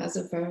actually has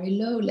a very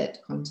low lead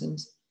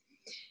content.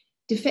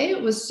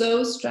 DeFeo was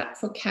so strapped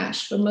for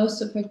cash for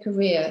most of her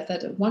career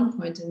that at one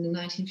point in the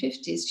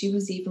 1950s, she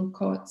was even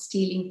caught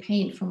stealing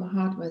paint from a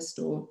hardware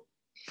store.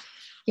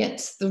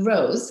 Yet the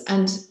rose,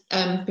 and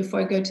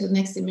before I go to the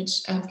next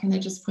image, can I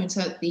just point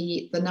out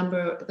the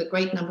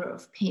great number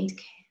of paint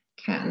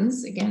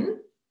cans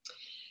again?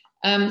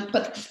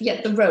 But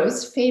yet the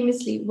rose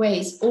famously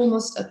weighs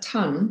almost a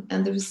ton,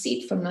 and the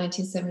receipt from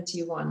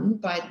 1971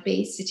 by the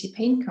Bay City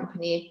Paint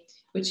Company,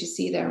 which you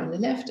see there on the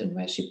left and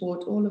where she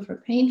bought all of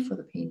her paint for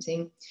the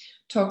painting,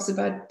 talks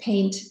about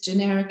paint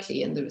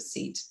generically in the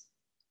receipt.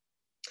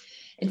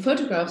 In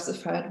photographs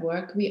of her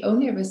work, we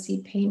only ever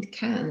see paint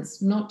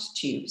cans, not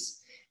tubes.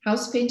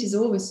 House paint is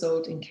always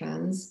sold in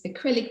cans.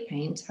 Acrylic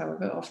paint,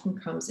 however, often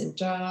comes in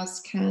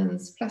jars,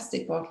 cans,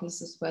 plastic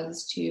bottles, as well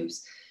as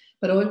tubes.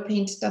 But oil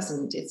paint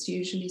doesn't. It's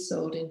usually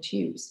sold in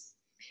tubes.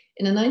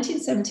 In a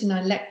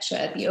 1979 lecture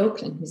at the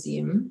Oakland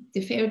Museum,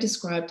 DeFeo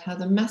described how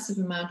the massive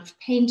amount of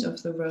paint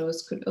of the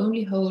rose could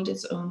only hold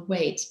its own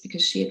weight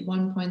because she at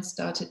one point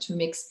started to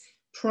mix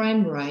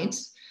Prime-Rite,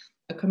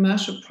 a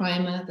commercial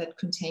primer that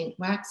contained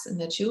wax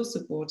and that she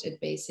also bought at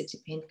Bay City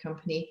Paint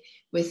Company,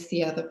 with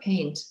the other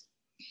paint.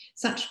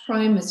 Such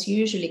primers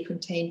usually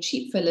contain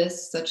cheap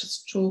fillers such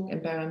as chalk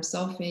and barium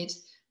sulfate,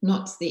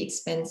 not the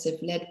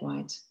expensive lead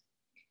white.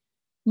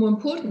 More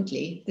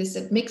importantly, this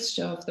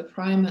admixture of the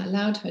primer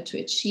allowed her to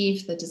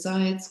achieve the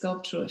desired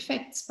sculptural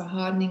effects by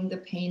hardening the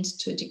paint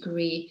to a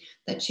degree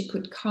that she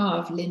could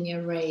carve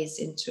linear rays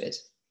into it.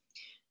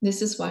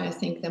 This is why I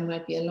think there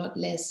might be a lot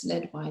less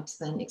lead white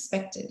than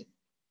expected.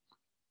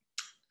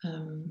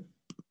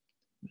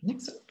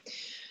 Next one.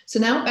 So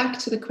now back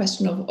to the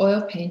question of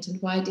oil paint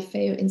and why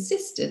DeFeo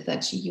insisted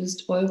that she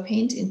used oil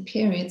paint in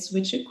periods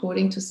which,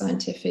 according to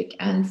scientific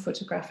and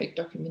photographic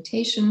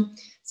documentation,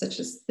 such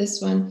as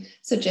this one,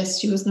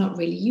 suggests she was not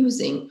really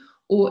using,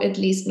 or at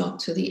least not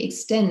to the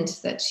extent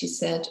that she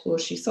said or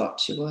she thought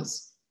she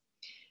was.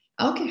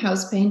 Alky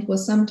house paint will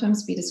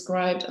sometimes be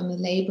described on the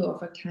label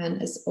of a can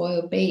as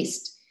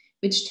oil-based,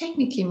 which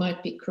technically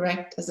might be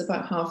correct as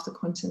about half the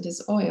content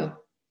is oil.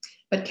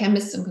 But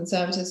chemists and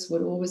conservatives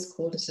would always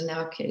call it an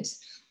alkyd.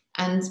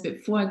 And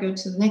before I go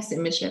to the next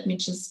image, let me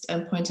just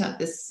point out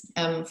this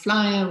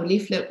flyer or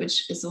leaflet,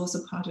 which is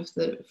also part of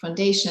the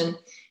foundation,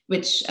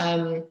 which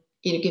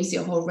gives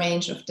you a whole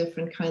range of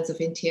different kinds of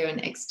interior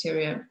and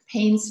exterior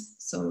paints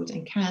sold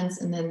in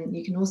cans. And then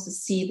you can also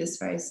see this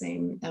very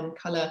same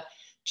color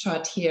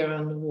chart here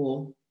on the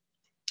wall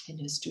in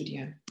her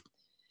studio.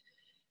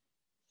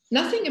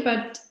 Nothing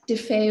about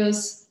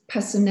DeFeo's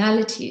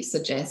personality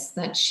suggests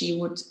that she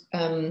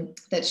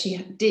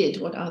did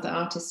what other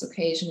artists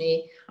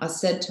occasionally are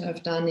said to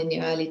have done in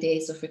the early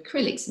days of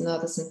acrylics and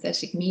other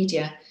synthetic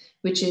media,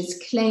 which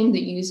is claim the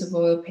use of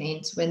oil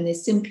paint when they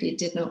simply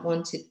did not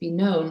want it to be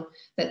known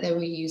that they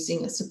were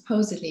using a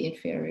supposedly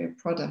inferior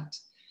product.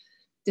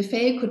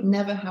 DeFeo could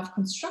never have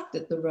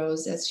constructed the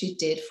rose as she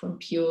did from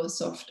pure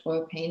soft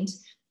oil paint,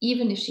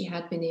 even if she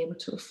had been able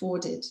to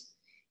afford it.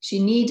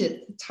 She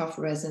needed the tough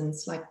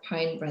resins like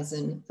pine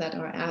resin that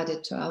are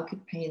added to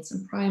alkyd paints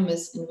and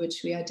primers, in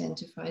which we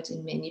identified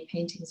in many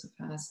paintings of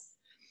hers.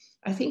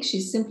 I think she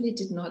simply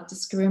did not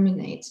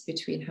discriminate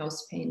between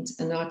house paint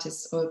and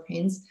artist's oil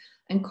paints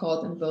and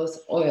called them both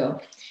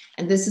oil.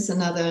 And this is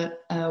another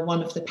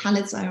one of the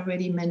palettes I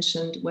already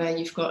mentioned, where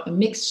you've got a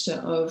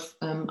mixture of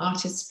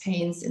artist's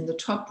paints in the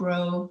top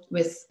row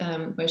with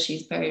where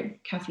she's very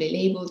carefully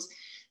labeled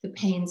the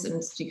paints,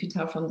 and you can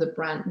tell from the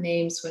brand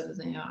names whether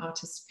they are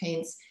artist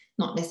paints,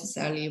 not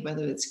necessarily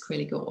whether it's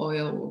acrylic or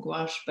oil or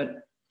gouache,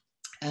 but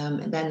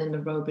and then in the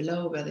row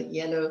below where the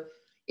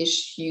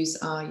yellowish hues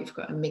are, you've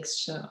got a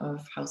mixture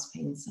of house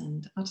paints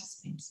and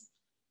artist paints.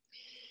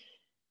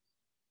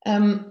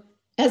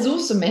 As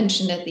also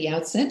mentioned at the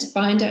outset,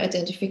 binder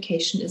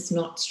identification is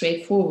not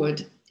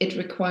straightforward. It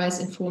requires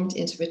informed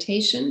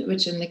interpretation,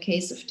 which in the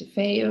case of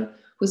DeFeo,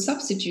 who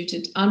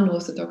substituted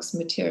unorthodox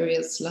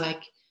materials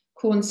like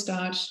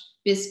cornstarch,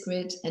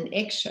 biscuit, and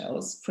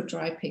eggshells for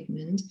dry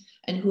pigment,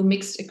 and who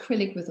mixed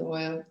acrylic with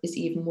oil, is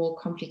even more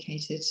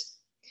complicated.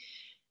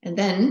 And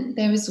then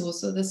there is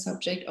also the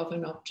subject of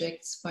an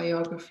object's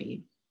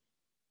biography.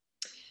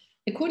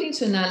 According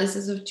to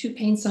analysis of 2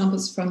 paint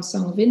samples from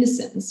Song of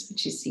Innocence,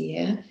 which you see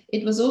here,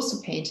 it was also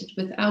painted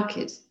with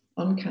alkyd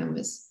on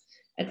canvas.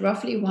 At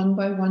roughly 1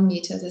 by 1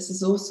 meter, this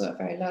is also a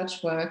very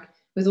large work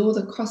with all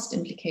the cost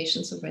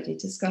implications already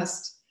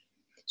discussed.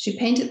 She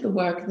painted the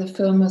work in the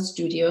Filmer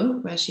studio,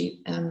 where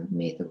she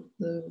made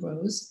the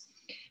rose,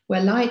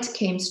 where light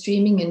came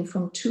streaming in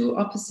from 2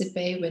 opposite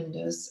bay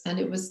windows, and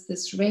it was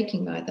this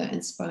raking light that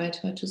inspired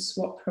her to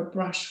swap her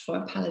brush for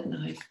a palette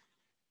knife.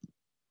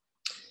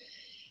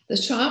 The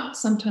sharp,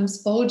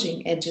 sometimes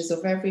bulging edges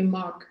of every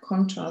mark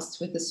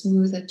contrast with the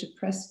smoother,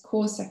 depressed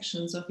core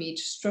sections of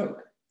each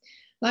stroke.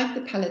 Like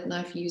the palette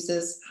knife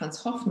users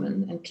Hans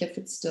Hofmann and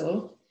Clifford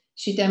Still,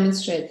 she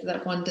demonstrated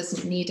that one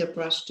doesn't need a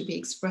brush to be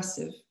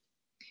expressive.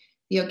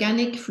 The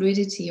organic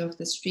fluidity of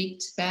the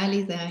streaked,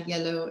 barely there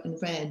yellow and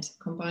red,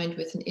 combined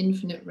with an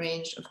infinite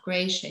range of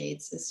grey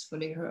shades, is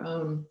fully her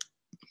own.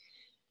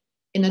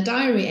 In a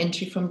diary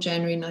entry from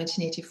January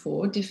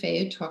 1984,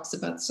 DeFeo talks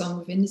about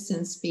Song of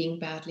Innocence being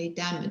badly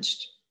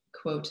damaged.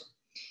 Quote,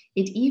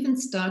 "It even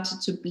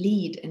started to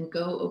bleed and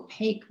go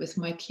opaque with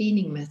my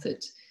cleaning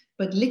method,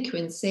 but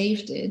liquid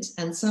saved it,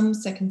 and some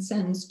second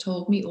sense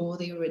told me all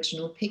the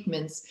original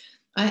pigments.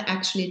 I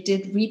actually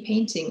did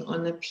repainting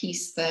on a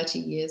piece 30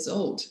 years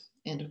old."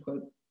 End of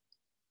quote.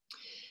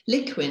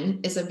 Liquin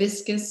is a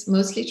viscous,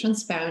 mostly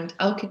transparent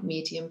alkyd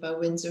medium by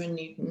Winsor &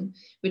 Newton,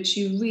 which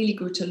you really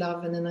grew to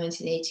love in the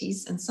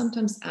 1980s and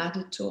sometimes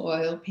added to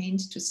oil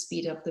paint to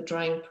speed up the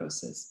drying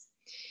process.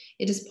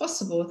 It is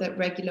possible that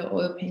regular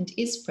oil paint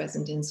is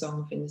present in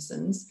Song of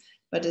Innocence,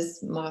 but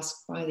is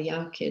masked by the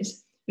alkyd,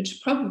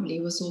 which probably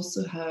was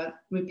also her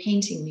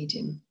repainting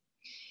medium.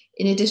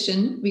 In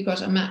addition, we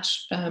got a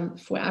match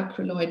for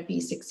acryloid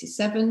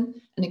B67,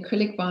 an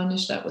acrylic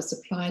varnish that was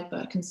applied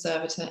by a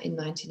conservator in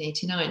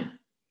 1989.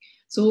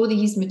 So all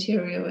these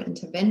material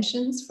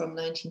interventions from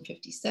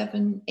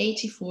 1957,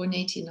 84, and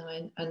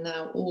 89 are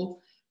now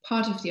all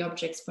part of the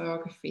object's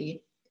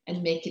biography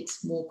and make it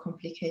more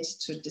complicated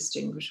to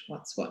distinguish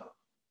what's what.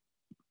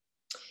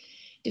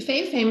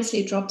 DeFeo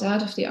famously dropped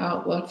out of the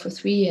art world for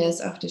 3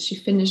 years after she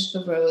finished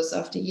the rose,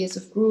 after years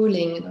of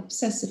grueling and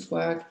obsessive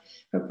work,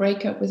 her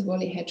breakup with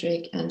Wally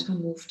Hedrick, and her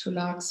move to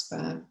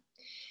Larkspur.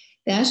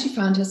 There she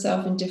found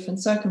herself in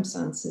different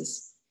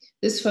circumstances.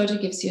 This photo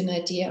gives you an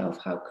idea of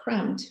how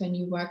cramped her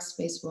new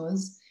workspace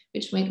was,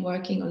 which made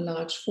working on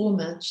large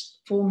formats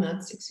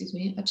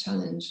a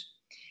challenge.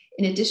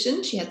 In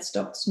addition, she had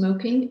stopped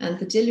smoking, and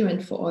the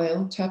diluent for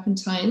oil,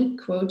 turpentine,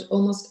 quote,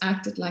 almost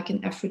acted like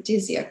an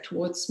aphrodisiac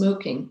towards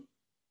smoking,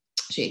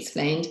 she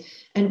explained,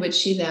 and which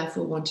she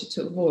therefore wanted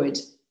to avoid.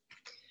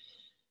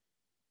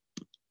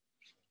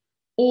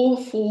 All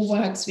 4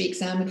 works we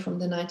examined from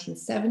the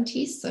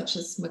 1970s, such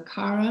as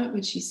Macara,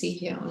 which you see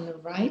here on the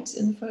right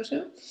in the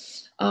photo,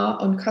 are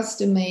on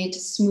custom-made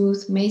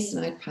smooth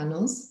masonite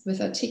panels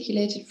with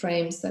articulated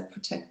frames that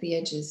protect the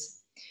edges.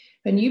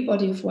 Her new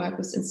body of work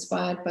was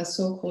inspired by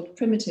so-called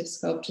primitive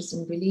sculptures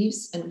and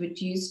reliefs and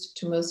reduced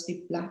to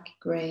mostly black,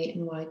 grey,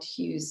 and white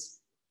hues.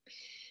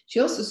 She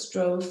also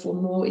strove for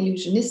more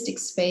illusionistic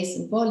space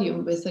and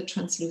volume with a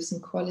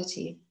translucent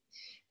quality.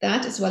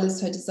 That, as well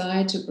as her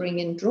desire to bring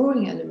in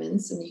drawing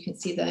elements, and you can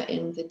see that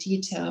in the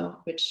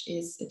detail, which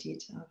is a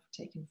detail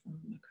taken from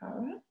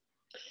Macara,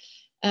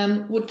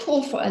 would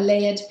call for a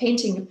layered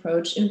painting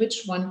approach in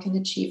which one can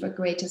achieve a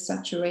greater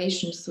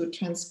saturation through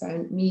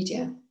transparent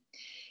media.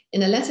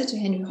 In a letter to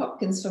Henry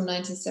Hopkins from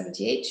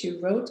 1978, she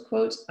wrote,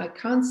 quote, "I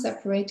can't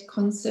separate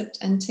concept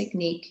and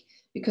technique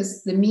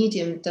because the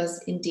medium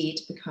does indeed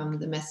become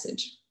the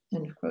message,"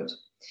 end of quote.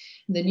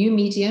 The new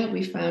media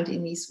we found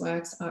in these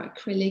works are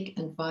acrylic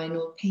and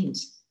vinyl paint.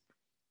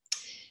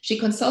 She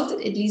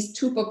consulted at least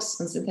 2 books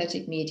on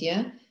synthetic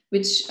media,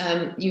 which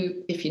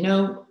if you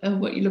know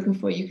what you're looking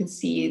for, you can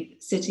see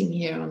sitting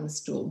here on the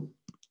stool.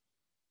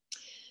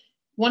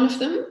 One of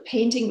them,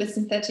 Painting with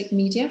Synthetic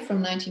Media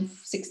from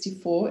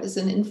 1964, is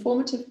an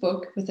informative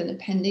book with an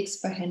appendix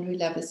by Henry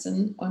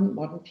Leveson on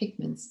modern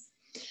pigments.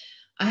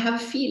 I have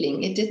a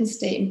feeling it didn't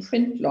stay in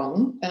print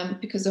long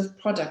because of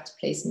product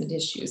placement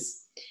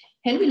issues.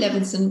 Henry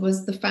Leveson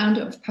was the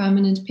founder of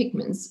Permanent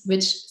Pigments,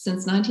 which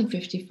since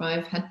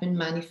 1955 had been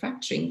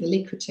manufacturing the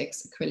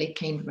Liquitex acrylic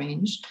paint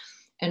range.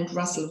 And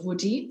Russell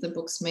Woody, the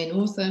book's main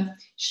author,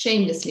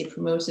 shamelessly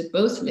promoted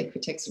both the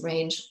Liquitex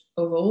range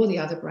over all the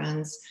other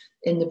brands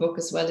in the book,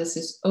 as well as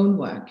his own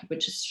work,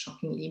 which is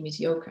shockingly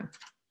mediocre.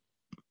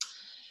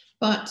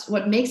 But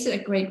what makes it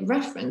a great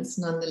reference,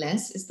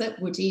 nonetheless, is that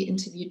Woody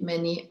interviewed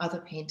many other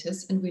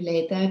painters and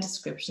relayed their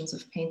descriptions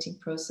of painting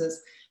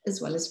process,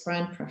 as well as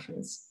brand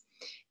preference.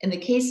 In the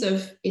case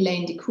of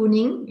Elaine de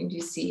Kooning, and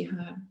you see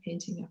her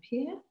painting up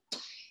here,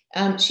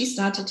 she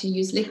started to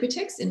use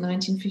Liquitex in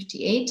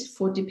 1958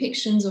 for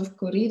depictions of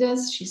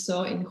corridas she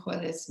saw in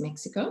Juarez,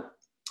 Mexico.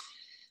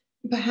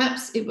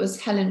 Perhaps it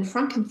was Helen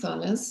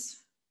Frankenthaler's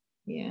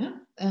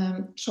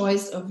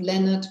choice of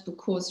Leonard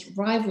Boucault's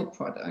rival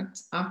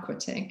product,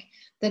 Aquatec,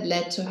 that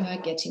led to her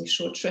getting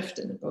short shrift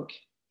in the book.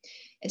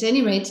 At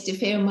any rate,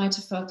 DeFeo might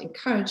have felt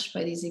encouraged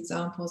by these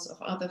examples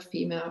of other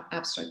female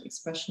abstract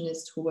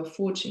expressionists who were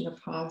forging a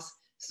path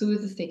through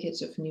the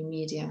thicket of new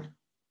media.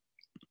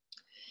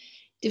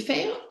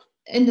 DeFeo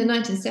in the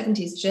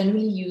 1970s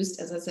generally used,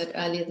 as I said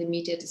earlier, the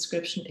media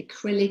description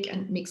acrylic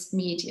and mixed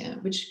media,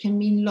 which can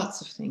mean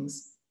lots of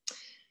things.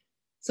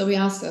 So we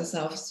asked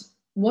ourselves,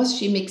 was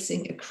she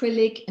mixing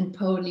acrylic and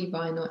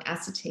polyvinyl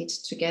acetate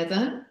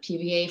together?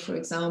 PVA, for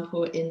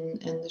example, in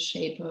the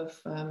shape of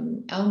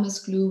Elmer's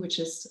glue, which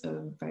is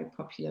a very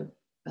popular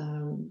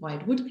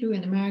white wood glue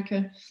in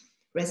America,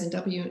 Resin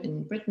W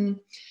in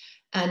Britain.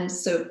 And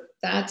so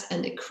that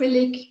and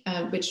acrylic,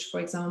 which, for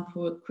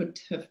example, could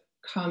have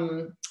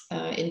come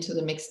into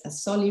the mix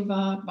as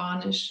Solivar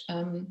varnish,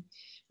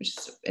 which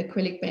is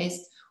acrylic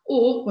based.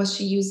 Or was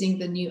she using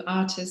the New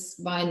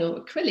Artist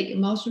vinyl acrylic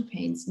emulsion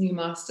paints, New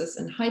Masters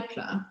and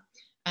Hypla?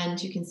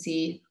 And you can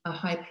see a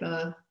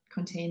Hypla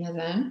container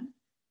there.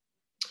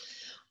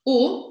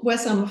 Or were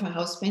some of her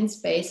house paints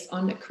based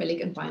on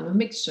acrylic and vinyl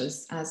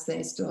mixtures, as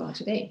they still are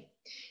today?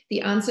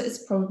 The answer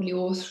is probably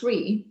all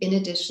 3, in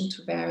addition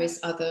to various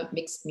other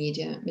mixed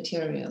media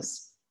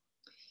materials.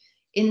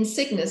 In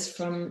Cygnus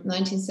from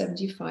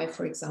 1975,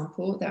 for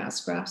example, there are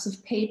scraps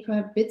of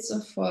paper, bits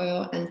of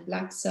foil, and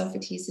black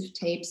self-adhesive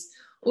tapes,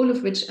 all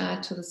of which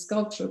add to the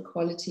sculptural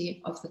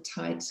quality of the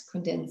tight,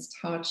 condensed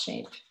heart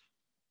shape.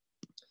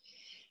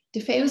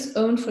 DeFeo's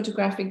own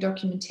photographic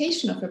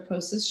documentation of her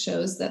process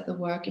shows that the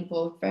work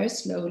evolved very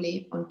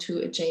slowly on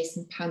 2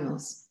 adjacent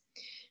panels.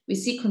 We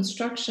see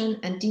construction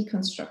and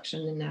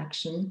deconstruction in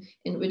action,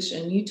 in which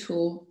a new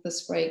tool, the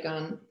spray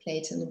gun,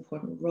 played an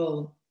important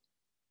role.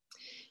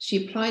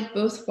 She applied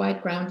both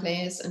white ground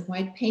layers and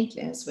white paint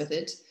layers with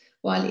it,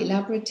 while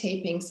elaborate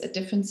tapings at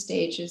different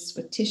stages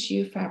with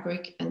tissue,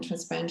 fabric, and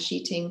transparent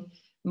sheeting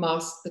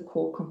masked the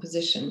core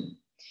composition.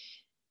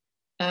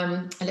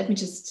 And let me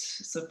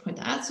just sort of point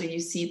out, so you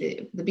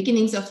see the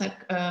beginnings of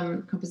that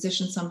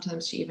composition.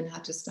 Sometimes she even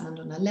had to stand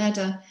on a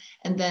ladder,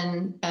 and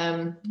then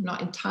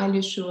not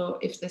entirely sure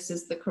if this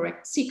is the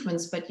correct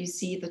sequence, but you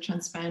see the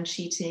transparent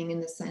sheeting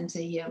in the center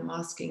here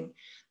masking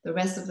the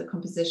rest of the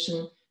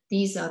composition.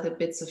 These are the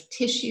bits of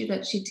tissue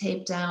that she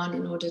taped down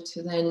in order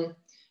to then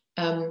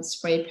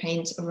spray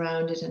paint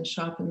around it and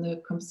sharpen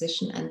the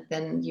composition. And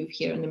then you've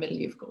here in the middle,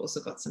 you've also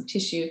got some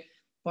tissue.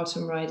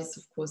 Bottom right is,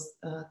 of course,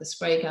 the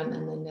spray gun,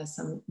 and then there's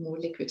some more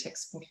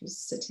Liquitex bottles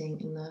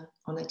sitting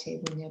on a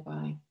table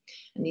nearby.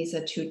 And these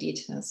are 2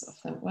 details of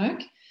that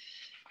work.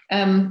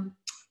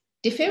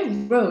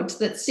 DeFeo wrote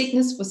that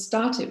Cygnus was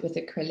started with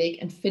acrylic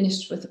and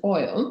finished with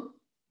oil.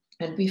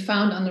 And we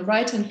found on the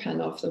right-hand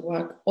panel of the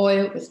work,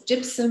 oil with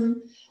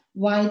gypsum,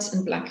 white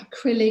and black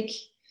acrylic,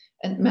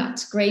 and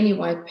matte grainy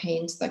white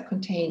paint that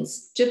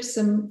contains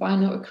gypsum,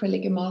 vinyl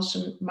acrylic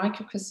emulsion,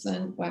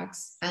 microcrystalline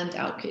wax, and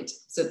alkyd.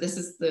 So this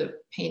is the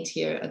paint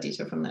here, a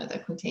detail from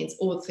that contains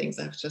all the things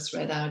I've just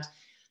read out.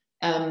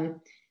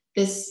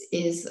 This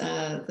is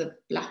the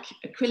black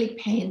acrylic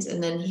paint,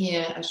 and then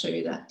here I'll show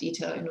you that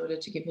detail in order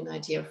to give you an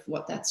idea of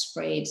what that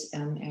sprayed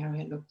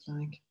area looked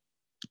like.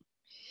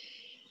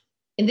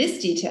 In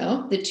this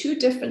detail, the 2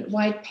 different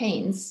white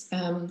paints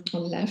on the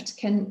left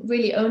can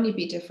really only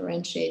be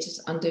differentiated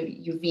under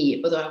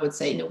UV, although I would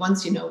say,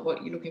 once you know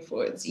what you're looking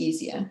for, it's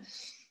easier.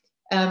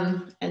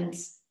 And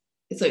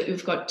so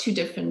we've got 2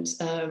 different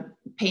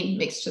paint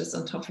mixtures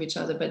on top of each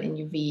other, but in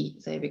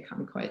UV, they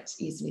become quite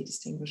easily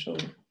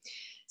distinguishable.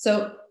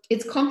 So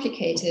it's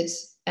complicated,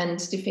 and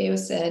DeFeo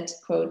said,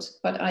 quote,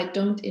 "But I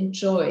don't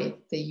enjoy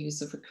the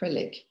use of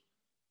acrylic."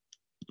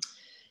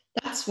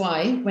 That's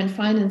why, when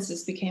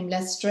finances became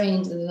less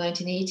strained in the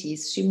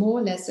 1980s, she more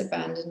or less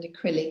abandoned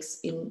acrylics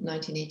in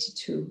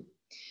 1982.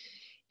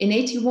 In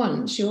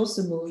 81, she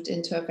also moved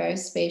into a very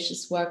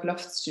spacious work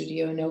loft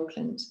studio in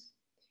Oakland.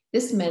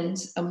 This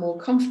meant a more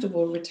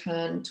comfortable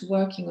return to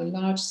working on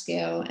large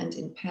scale and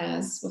in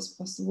pairs was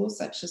possible,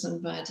 such as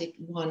on Verdict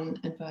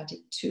 1 and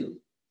Verdict 2.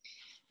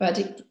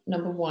 Verdict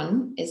number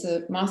 1 is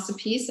a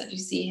masterpiece that you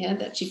see here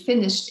that she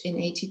finished in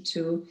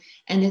 '82,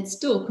 and it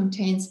still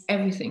contains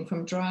everything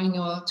from drying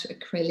oil to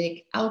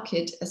acrylic,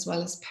 alkyd, as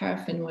well as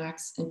paraffin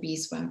wax and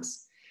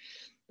beeswax.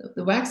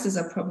 The waxes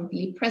are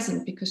probably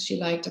present because she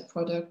liked a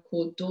product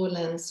called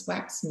Dorland's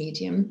wax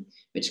medium,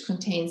 which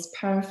contains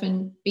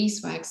paraffin,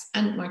 beeswax,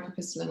 and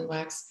microcrystalline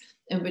wax,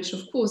 and which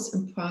of course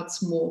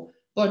imparts more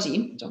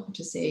body, don't want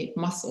to say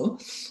muscle,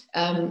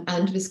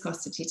 and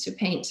viscosity to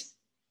paint.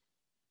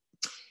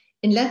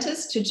 In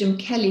letters to Jim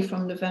Kelly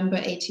from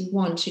November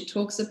 '81, she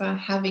talks about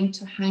having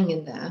to hang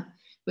in there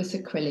with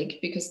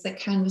acrylic because the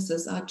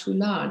canvases are too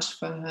large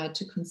for her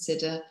to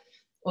consider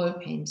oil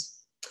paint.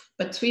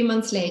 But 3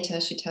 months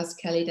later, she tells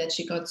Kelly that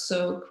she got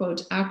so,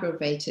 quote,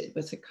 aggravated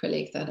with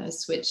acrylic that I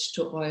switched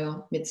to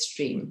oil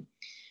midstream.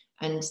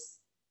 And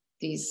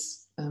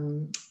these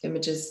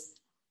images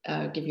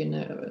give you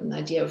an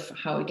idea of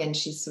how, again,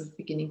 she's sort of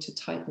beginning to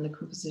tighten the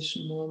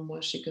composition more and more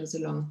as she goes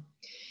along.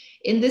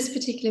 In this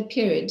particular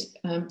period,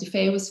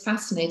 DeFeo was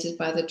fascinated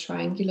by the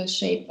triangular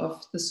shape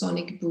of the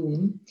sonic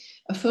boom,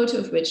 a photo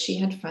of which she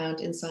had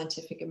found in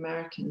Scientific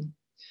American.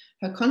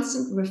 Her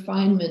constant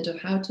refinement of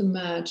how to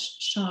merge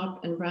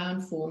sharp and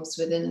round forms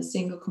within a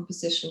single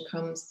composition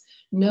comes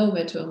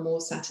nowhere to a more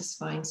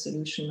satisfying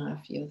solution,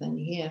 I feel, than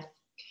here.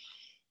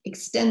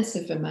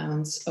 Extensive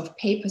amounts of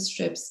paper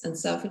strips and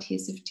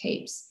self-adhesive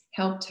tapes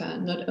helped her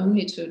not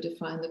only to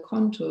define the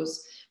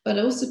contours, but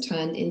also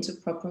turned into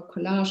proper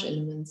collage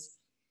elements.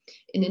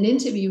 In an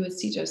interview with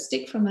C.J.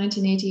 Stick from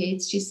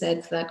 1988, she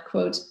said that,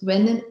 quote,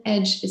 when an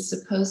edge is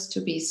supposed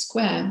to be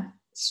square,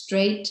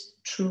 straight,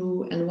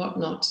 true, and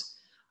whatnot,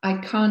 I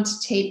can't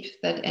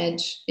tape that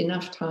edge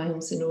enough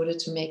times in order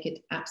to make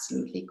it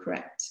absolutely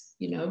correct,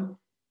 you know?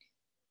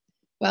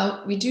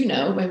 Well, we do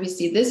know when we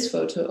see this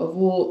photo of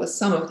all or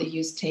some of the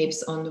used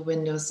tapes on the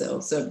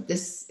windowsill. So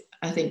this,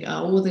 I think,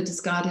 are all the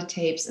discarded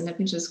tapes. And let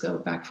me just go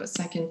back for a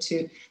second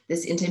to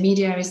this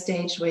intermediary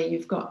stage where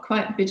you've got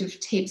quite a bit of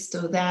tape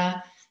still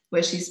there,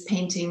 where she's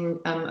painting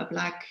a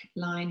black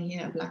line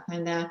here, a black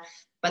line there.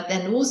 But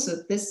then also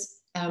this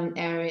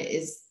area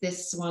is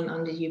this one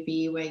under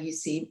UB where you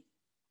see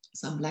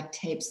some black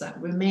tapes that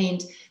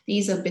remained.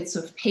 These are bits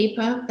of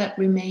paper that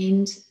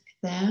remained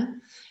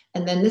there.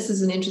 And then this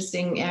is an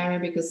interesting area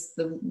because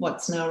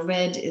what's now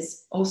red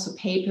is also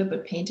paper,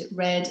 but painted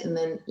red. And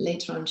then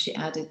later on, she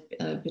added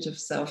a bit of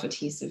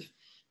self-adhesive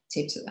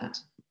tape to that.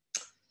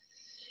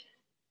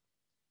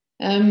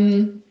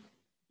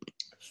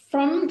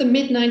 From the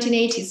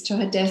mid-1980s to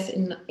her death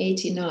in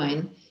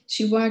 '89,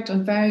 she worked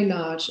on very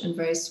large and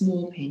very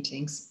small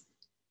paintings.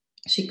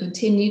 She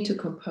continued to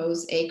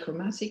compose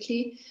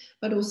achromatically,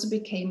 but also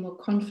became more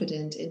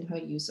confident in her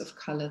use of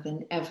color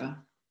than ever.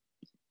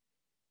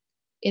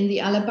 In the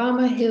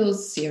Alabama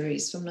Hills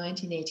series from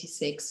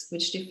 1986,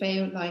 which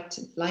DeFeo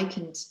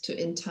likened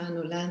to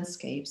internal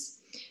landscapes,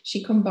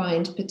 she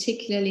combined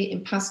particularly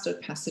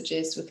impastored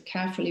passages with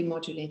carefully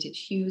modulated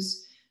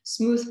hues,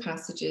 smooth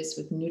passages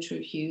with neutral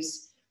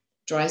hues,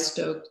 dry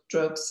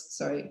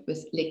strokes,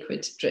 with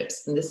liquid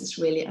drips. And this is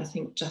really, I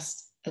think,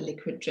 just a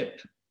liquid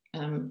drip,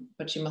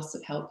 but she must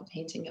have held the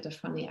painting at a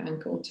funny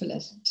angle to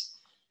let it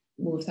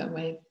move that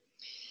way.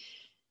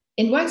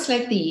 In works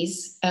like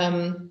these,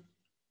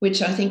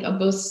 which I think are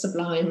both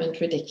sublime and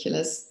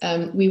ridiculous,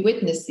 we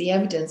witness the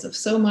evidence of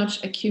so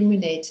much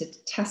accumulated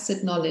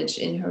tacit knowledge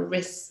in her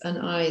wrists and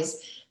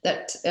eyes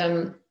that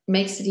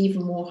makes it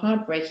even more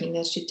heartbreaking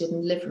that she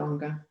didn't live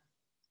longer.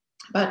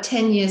 About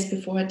 10 years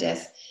before her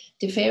death,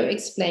 DeFeo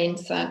explained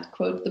that,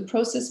 quote, the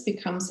process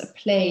becomes a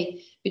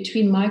play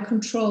between my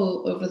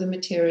control over the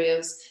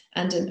materials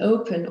and an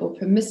open or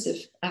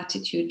permissive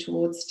attitude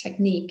towards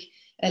technique,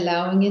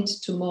 allowing it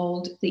to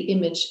mold the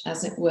image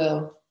as it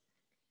will.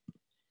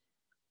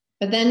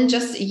 But then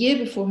just a year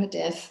before her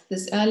death,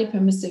 this early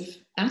permissive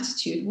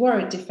attitude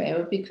worried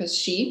DeFeo because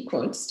she,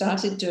 quote,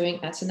 started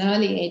doing at an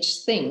early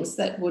age things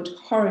that would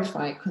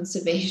horrify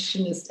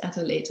conservationists at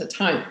a later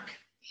time.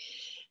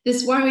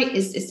 This worry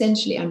is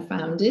essentially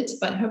unfounded,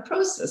 but her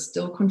process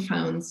still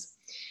confounds.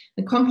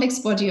 The complex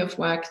body of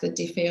work that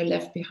DeFeo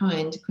left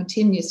behind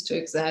continues to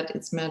exert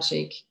its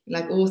magic,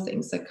 like all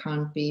things that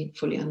can't be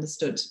fully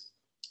understood.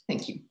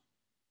 Thank you.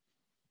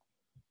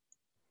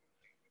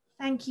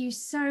 Thank you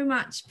so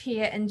much,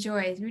 Pia and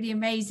Joy. It's really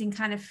amazing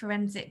kind of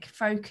forensic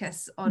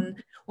focus on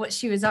what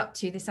she was up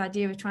to, this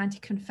idea of trying to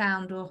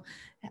confound or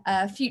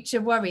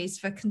future worries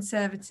for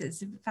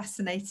conservators.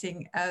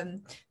 Fascinating,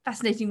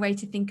 fascinating way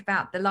to think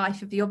about the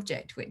life of the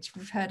object, which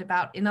we've heard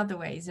about in other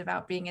ways,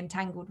 about being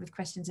entangled with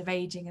questions of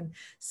aging and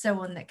so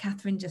on that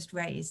Catherine just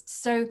raised.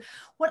 So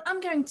what I'm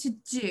going to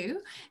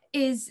do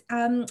is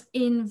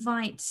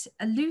invite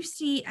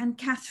Lucy and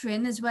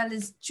Catherine, as well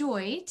as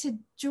Joy, to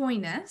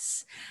join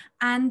us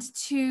and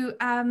to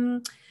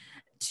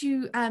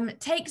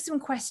take some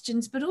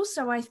questions, but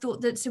also I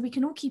thought that so we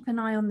can all keep an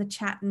eye on the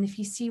chat, and if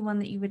you see one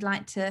that you would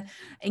like to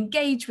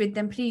engage with,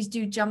 then please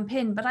do jump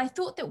in. But I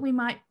thought that we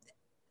might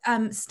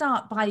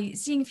start by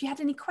seeing if you had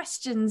any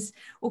questions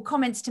or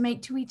comments to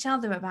make to each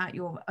other about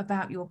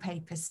your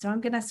papers. So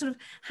I'm going to sort of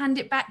hand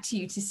it back to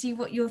you to see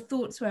what your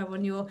thoughts were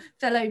on your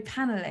fellow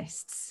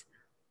panelists.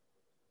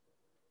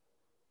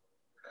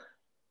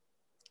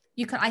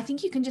 I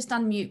think you can just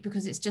unmute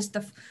because it's just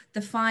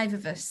the five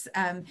of us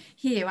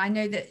here. I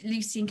know that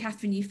Lucy and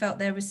Catherine, you felt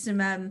there was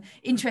some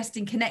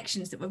interesting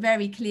connections that were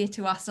very clear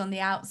to us on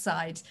the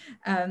outside,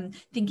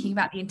 thinking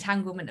about the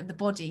entanglement of the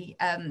body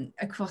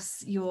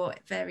across your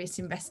various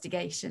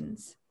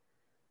investigations.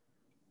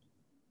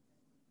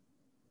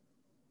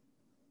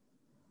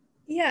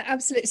 Yeah,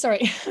 absolutely.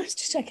 Sorry, I was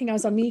just checking I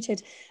was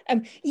unmuted.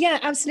 Yeah,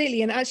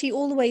 absolutely. And actually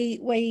all the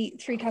way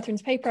through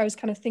Catherine's paper, I was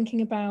kind of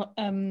thinking about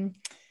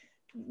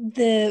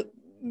the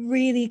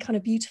really kind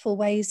of beautiful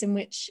ways in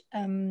which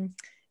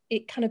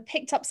it kind of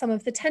picked up some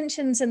of the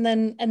tensions and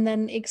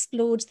then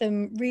explored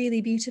them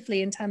really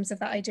beautifully in terms of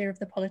that idea of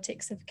the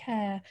politics of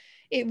care.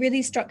 It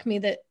really struck me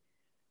that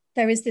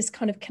there is this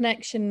kind of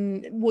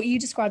connection, what you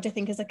described, I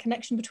think, as a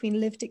connection between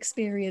lived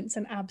experience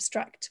and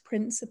abstract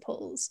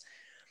principles.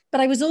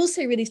 But I was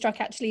also really struck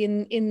actually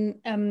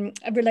in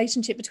a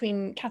relationship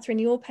between Catherine,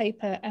 your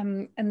paper,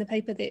 and the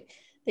paper that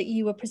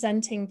you were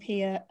presenting,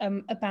 Pia,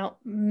 about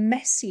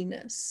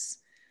messiness.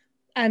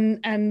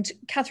 And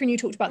Catherine, you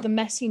talked about the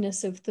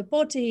messiness of the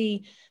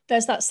body.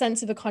 There's that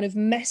sense of a kind of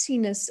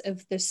messiness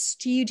of the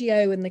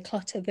studio and the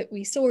clutter that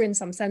we saw in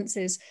some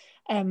senses,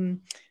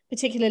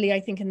 particularly I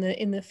think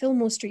in the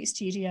Fillmore Street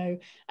studio.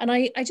 And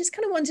I just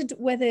kind of wondered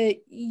whether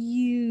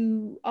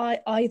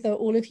either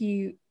all of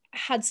you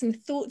had some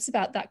thoughts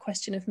about that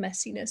question of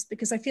messiness,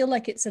 because I feel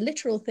like it's a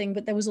literal thing,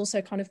 but there was also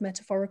a kind of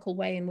metaphorical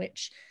way in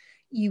which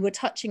you were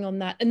touching on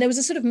that, and there was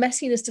a sort of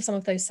messiness to some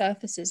of those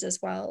surfaces as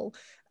well,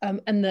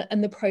 and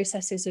the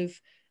processes of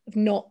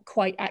not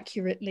quite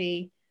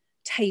accurately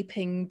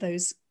taping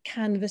those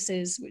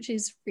canvases, which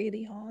is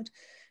really hard.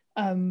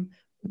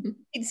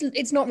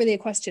 It's not really a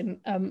question.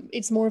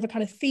 It's more of a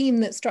kind of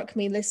theme that struck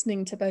me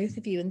listening to both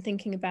of you and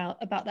thinking about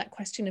that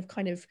question of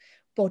kind of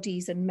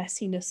bodies and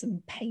messiness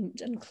and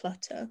paint and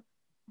clutter.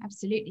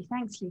 Absolutely,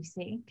 thanks,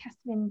 Lucy.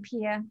 Catherine,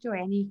 Pia,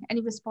 Joy,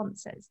 any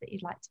responses that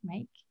you'd like to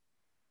make?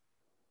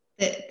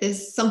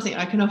 There's something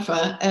I can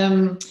offer.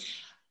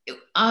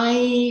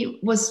 I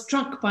was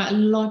struck by a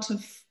lot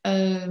of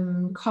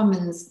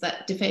comments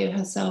that DeFeo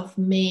herself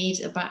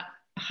made about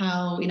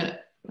how,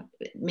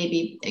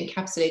 maybe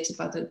encapsulated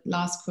by the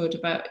last quote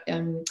about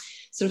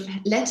sort of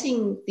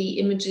letting the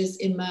images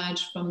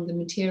emerge from the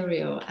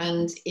material.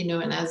 And,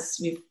 and as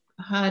we've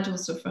heard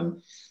also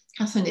from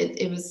Catherine,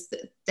 it was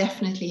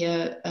definitely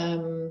a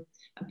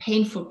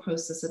painful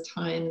process at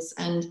times.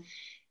 And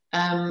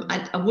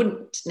I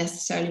wouldn't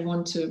necessarily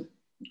want to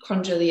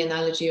conjure the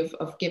analogy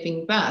of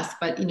giving birth,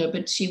 but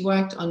she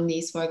worked on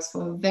these works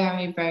for a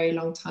very, very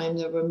long time.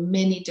 There were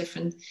many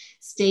different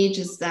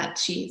stages that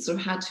she sort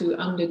of had to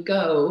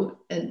undergo,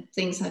 and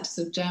things had to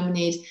sort of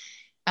germinate.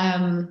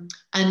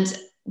 And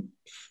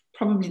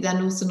probably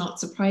then also, not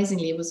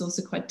surprisingly, it was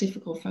also quite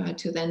difficult for her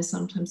to then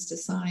sometimes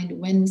decide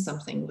when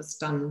something was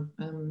done.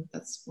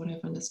 That's what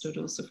I've understood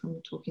also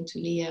from talking to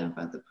Leah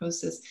about the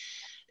process.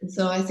 And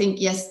so I think,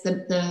 yes,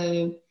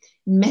 the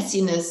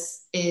messiness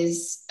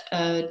is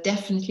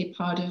definitely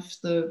part of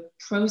the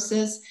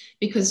process,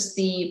 because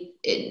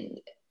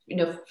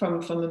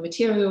from a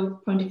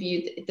material point of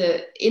view,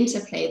 the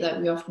interplay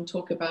that we often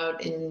talk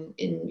about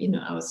in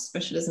our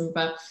specialism,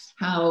 about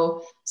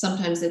how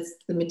sometimes it's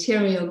the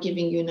material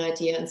giving you an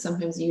idea and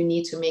sometimes you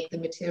need to make the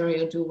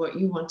material do what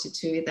you want it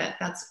to.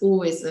 That's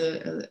always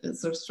a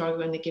sort of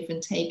struggle and a give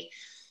and take.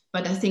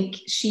 But I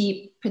think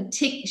she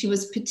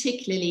was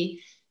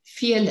particularly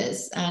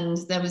fearless. And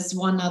there was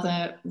one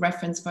other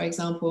reference, for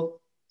example,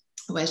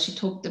 where she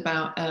talked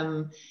about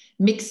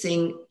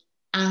mixing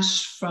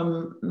ash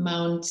from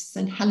Mount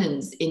St.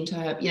 Helens into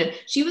her,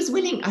 she was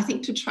willing, I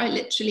think, to try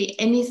literally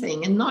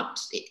anything, and not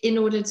in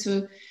order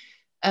to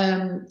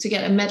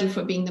get a medal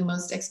for being the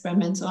most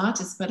experimental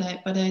artist, but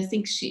I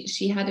think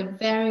she had a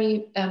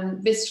very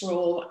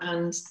visceral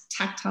and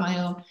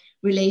tactile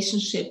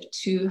relationship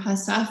to her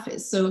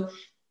surface. So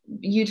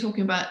you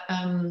talking about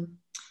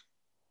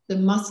the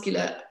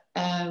muscular,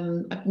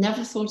 I've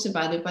never thought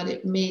about it, but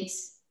it made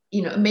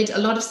a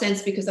lot of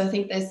sense, because I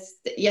think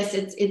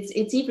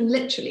it's even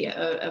literally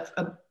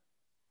a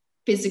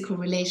physical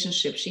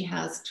relationship she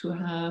has to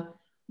her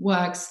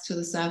works, to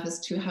the surface,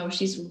 to how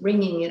she's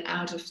wringing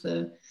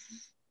the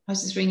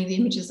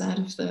images out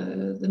of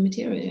the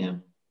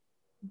material.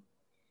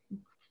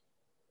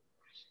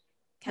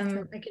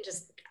 I could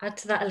just add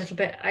to that a little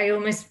bit. I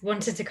almost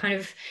wanted to kind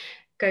of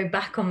go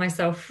back on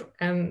myself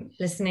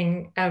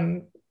listening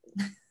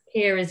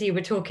here as you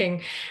were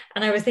talking,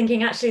 and I was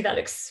thinking, actually, that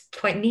looks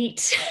quite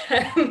neat.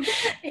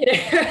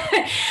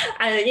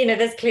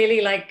 There's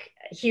clearly like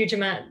a huge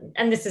amount,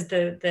 and this is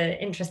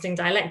the interesting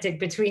dialectic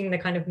between the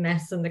kind of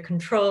mess and the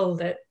control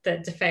that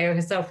DeFeo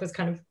herself was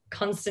kind of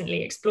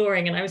constantly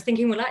exploring. And I was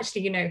thinking, well,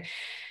 actually,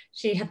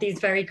 she had these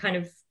very kind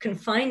of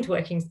confined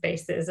working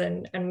spaces,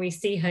 and we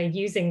see her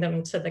using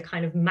them to the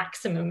kind of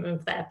maximum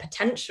of their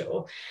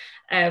potential,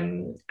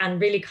 and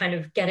really kind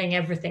of getting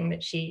everything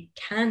that she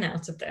can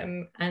out of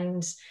them.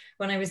 And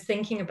when I was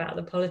thinking about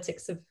the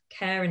politics of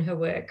care in her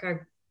work,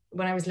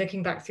 when I was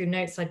looking back through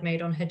notes I'd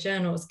made on her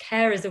journals,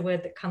 care is a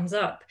word that comes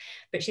up,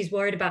 but she's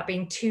worried about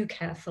being too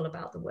careful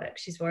about the work.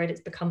 She's worried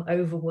it's become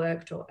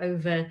overworked or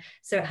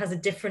so it has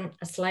a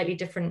slightly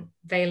different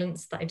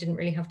valence that I didn't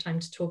really have time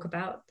to talk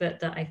about, but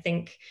that I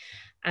think,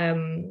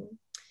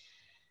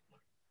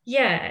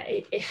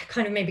 it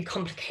kind of maybe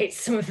complicates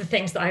some of the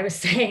things that I was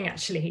saying,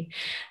 actually.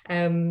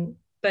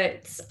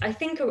 But I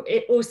think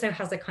it also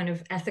has a kind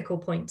of ethical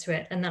point to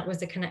it, and that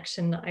was a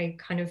connection that I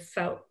kind of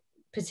felt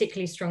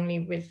particularly strongly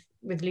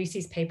with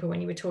Lucy's paper, when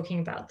you were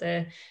talking about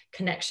the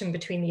connection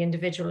between the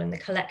individual and the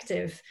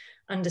collective,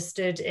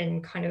 understood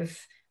in kind of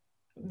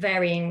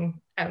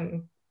varying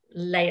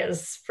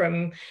layers,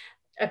 from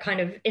a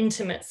kind of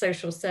intimate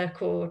social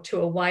circle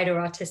to a wider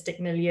artistic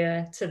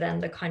milieu, to then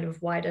the kind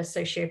of wider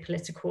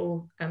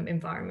socio-political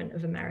environment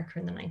of America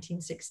in the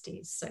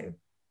 1960s. So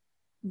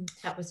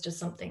that was just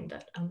something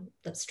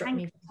that struck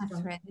me.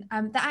 Catherine.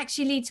 That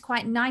actually leads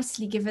quite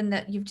nicely, given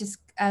that you've just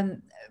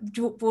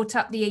brought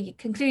up the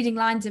concluding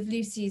lines of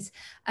Lucy's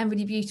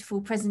really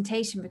beautiful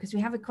presentation, because we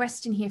have a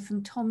question here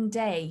from Tom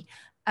Day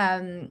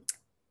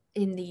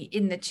in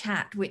the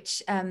chat,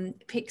 which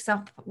picks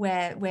up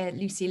where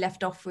Lucy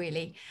left off,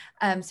 really.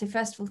 So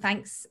first of all,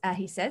 thanks,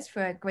 he says,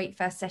 for a great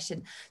first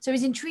session. So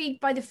he's intrigued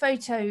by the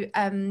photo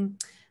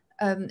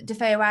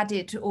DeFeo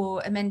added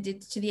or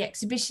amended to the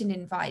exhibition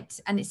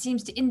invite, and it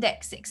seems to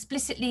index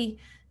explicitly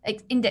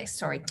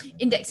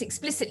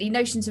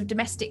notions of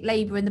domestic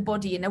labour in the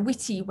body in a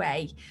witty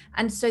way.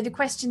 And so the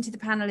question to the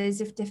panel is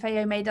if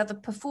DeFeo made other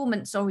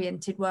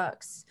performance-oriented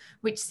works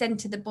which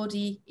centre the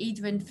body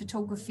either in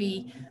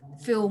photography,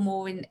 film,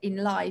 or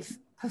in live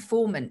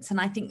performance. And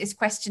I think this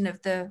question of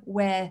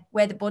where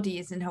the body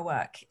is in her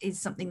work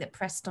is something that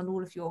pressed on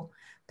all of your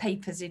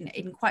papers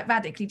in quite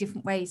radically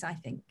different ways, I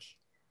think.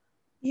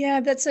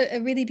 Yeah, that's a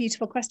really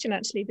beautiful question,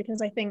 actually,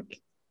 because I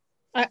think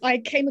I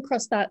came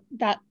across that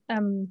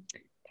kind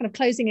of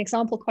closing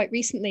example quite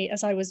recently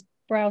as I was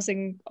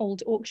browsing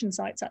old auction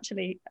sites,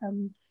 actually.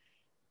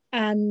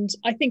 And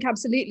I think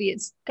absolutely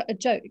it's a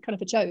joke, kind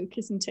of a joke,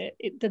 isn't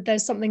it? That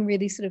there's something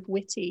really sort of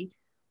witty.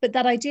 But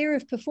that idea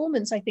of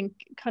performance, I think,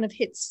 kind of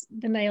hits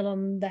the nail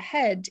on the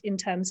head in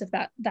terms of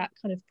that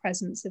kind of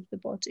presence of the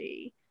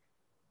body.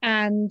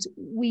 And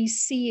we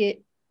see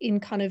it in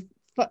kind of,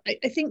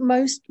 I think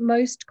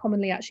most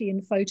commonly actually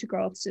in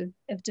photographs of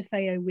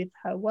DeFeo with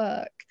her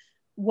work,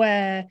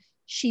 where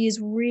she is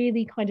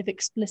really kind of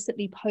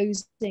explicitly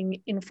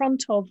posing in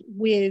front of,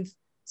 with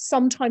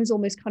sometimes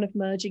almost kind of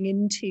merging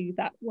into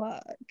that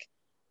work.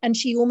 And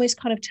she almost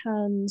kind of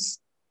turns,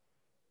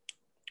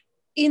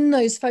 in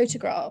those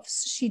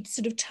photographs, she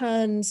sort of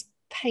turns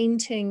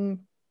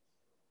painting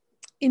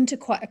into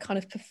quite a kind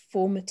of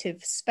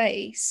performative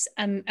space,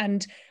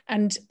 and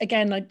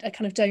again, I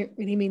kind of don't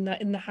really mean that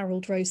in the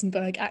Harold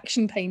Rosenberg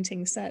action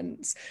painting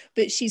sense,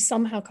 but she's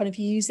somehow kind of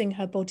using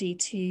her body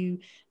to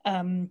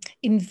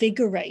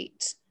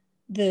invigorate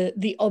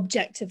the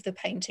object of the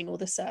painting or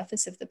the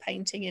surface of the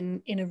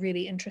painting in a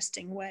really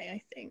interesting way,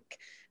 I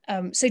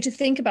think. So to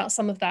think about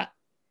some of that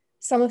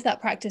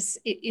practice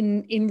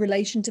in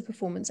relation to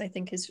performance, I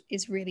think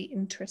is really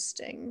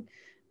interesting.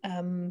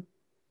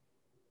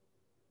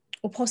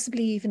 Or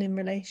possibly even in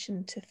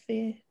relation to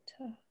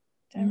theatre.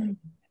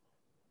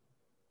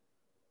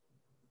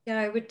 Yeah,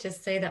 I would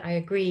just say that I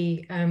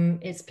agree.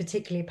 It's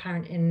particularly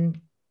apparent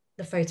in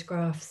the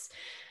photographs.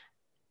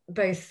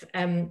 Both,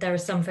 there are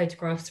some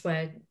photographs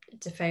where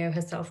DeFeo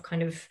herself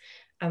kind of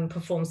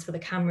performs for the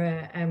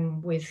camera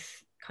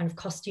with kind of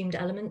costumed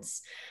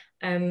elements.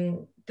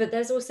 But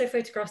there's also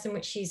photographs in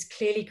which she's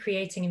clearly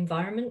creating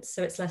environments.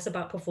 So it's less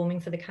about performing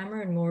for the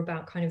camera and more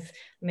about kind of,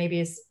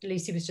 maybe as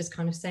Lucy was just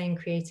kind of saying,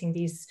 creating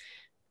these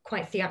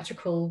quite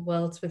theatrical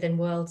worlds within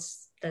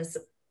worlds. There's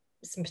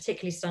some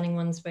particularly stunning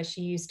ones where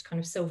she used kind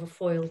of silver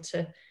foil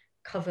to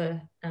cover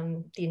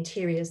the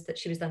interiors that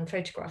she was then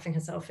photographing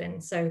herself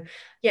in. So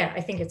yeah,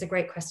 I think it's a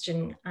great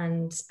question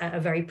and a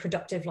very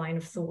productive line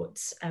of thought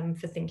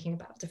for thinking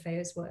about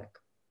DeFeo's work.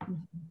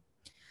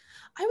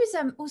 I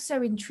was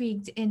also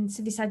intrigued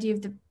into this idea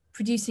of the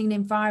producing an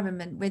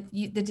environment with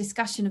the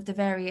discussion of the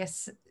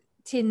various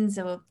tins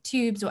or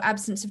tubes or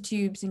absence of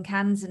tubes and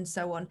cans and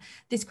so on.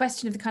 This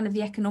question of the kind of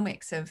the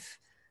economics of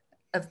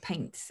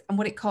paint and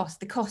what it costs.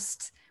 The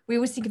cost, we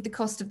always think of the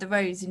cost of the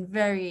rose in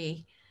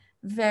very,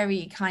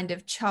 very kind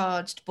of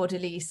charged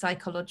bodily,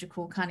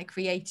 psychological, kind of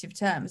creative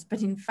terms.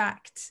 But in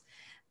fact,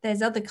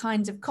 there's other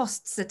kinds of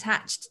costs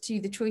attached to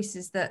the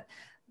choices that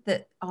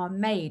are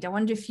made. I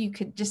wonder if you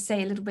could just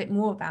say a little bit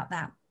more about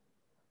that.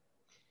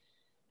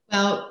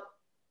 Well,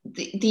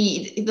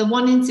 the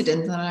one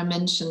incident that I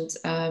mentioned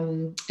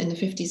in the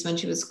 50s when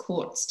she was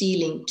caught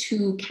stealing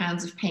 2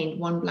 cans of paint,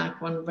 one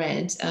black, one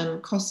red,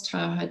 cost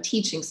her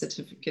teaching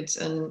certificate.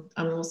 And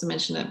I'm also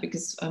mentioning that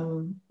because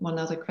one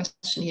other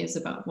question here is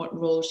about what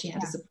role she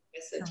had as a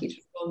professor,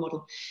 teacher role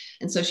model.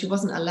 And so she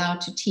wasn't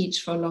allowed to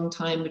teach for a long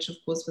time, which of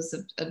course was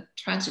a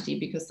tragedy,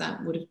 because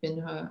that would have been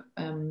her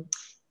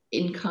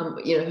income,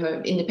 you know,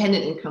 her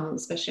independent income,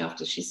 especially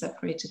after she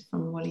separated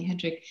from Wally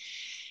Hedrick.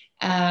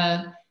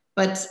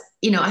 But,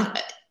 you know,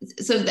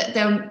 so that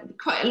there are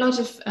quite a lot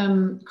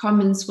of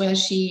comments where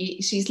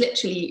she's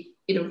literally,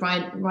 you know,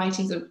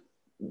 writing the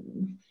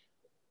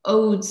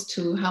odes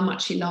to how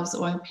much she loves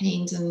oil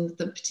paint and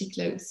the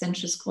particular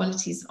sensuous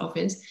qualities of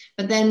it.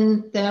 But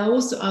then there are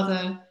also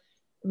other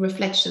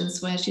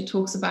reflections where she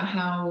talks about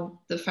how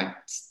the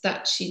fact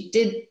that she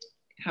did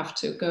have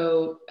to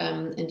go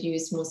and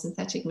use more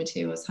synthetic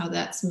materials, how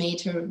that's made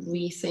her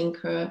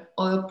rethink her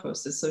oil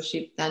process. So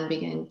she then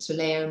began to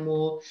layer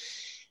more.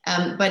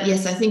 But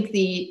yes, I think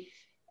the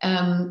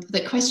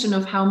question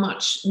of how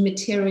much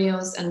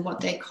materials and what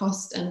they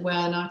cost and where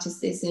an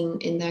artist is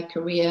in their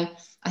career,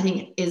 I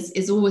think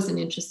is always an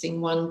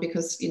interesting one,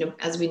 because, you know,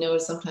 as we know,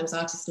 sometimes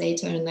artists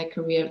later in their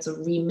career sort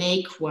of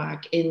remake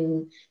work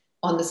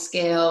on the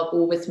scale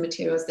or with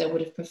materials they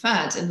would have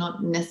preferred, and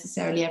not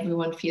necessarily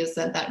everyone feels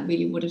that that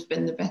really would have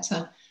been the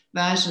better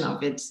version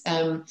of it.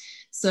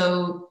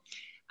 So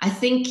I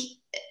think,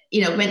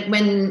 you know,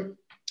 when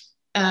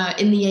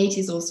in the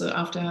 80s also,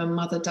 after her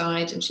mother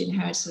died and she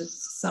inherited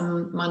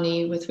some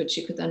money with which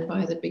she could then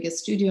buy the biggest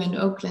studio in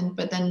Oakland,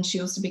 but then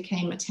she also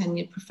became a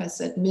tenured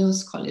professor at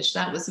Mills College.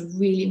 That was a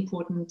really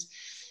important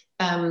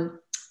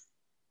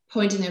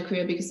point in her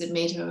career, because it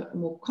made her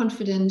more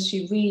confident.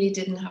 She really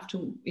didn't have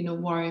to, you know,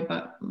 worry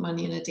about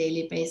money on a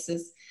daily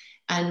basis.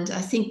 And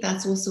I think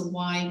that's also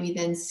why we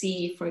then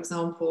see, for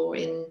example,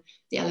 in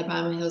the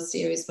Alabama Hill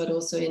series, but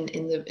also in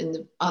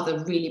the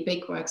other really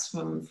big works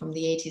from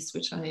the 80s,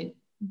 which I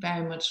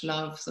very much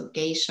love, so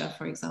Geisha,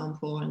 for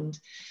example,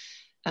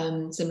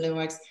 and similar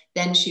works,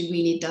 then she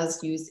really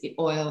does use the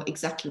oil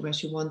exactly where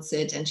she wants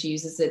it, and she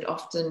uses it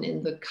often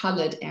in the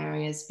colored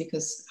areas,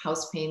 because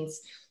house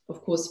paints,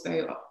 of course,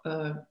 very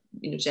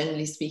you know,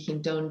 generally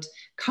speaking, don't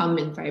come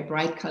in very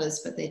bright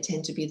colors, but they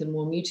tend to be the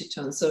more muted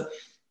tones. So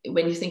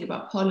when you think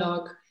about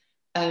Pollock,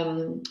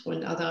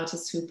 when other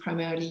artists who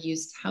primarily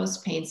used house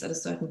paints at a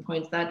certain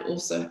point, that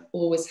also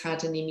always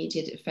had an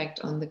immediate effect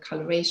on the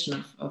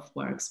coloration of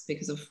works,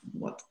 because of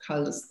what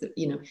colors that,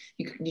 you know,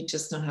 you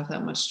just don't have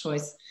that much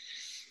choice.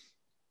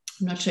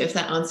 I'm not sure if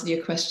that answered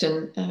your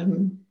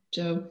question,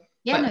 Jo.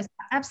 Yeah, but,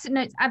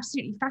 no, it's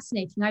absolutely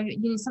fascinating.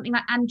 You know, something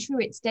like Anne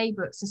Truitt's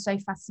daybooks are so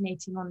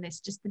fascinating on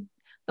this. Just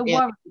the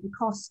worry, the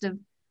cost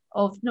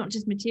of not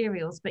just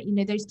materials, but, you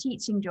know, those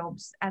teaching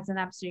jobs as an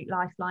absolute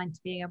lifeline to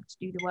being able to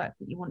do the work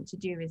that you want to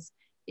do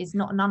is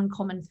not an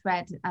uncommon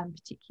thread,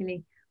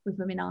 particularly with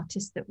women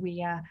artists that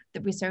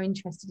we're so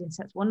interested in.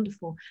 So that's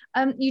wonderful.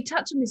 You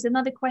touched on this.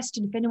 Another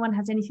question, if anyone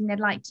has anything they'd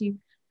like to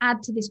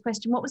add to this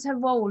question: what was her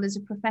role as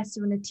a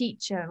professor and a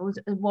teacher, or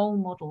a role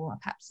model, or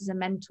perhaps as a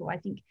mentor? I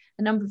think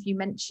a number of you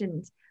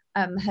mentioned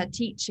her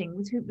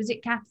teaching. Was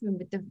it Catherine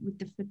with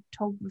the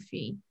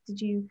photography?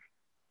 Did you?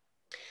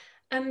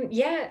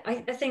 Yeah,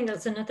 I think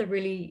that's another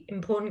really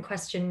important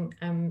question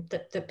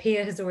that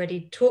Pia has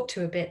already talked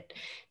to a bit.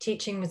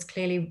 Teaching was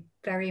clearly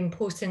very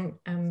important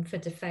for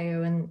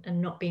DeFeo,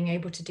 and not being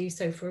able to do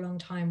so for a long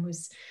time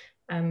was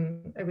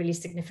a really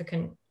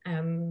significant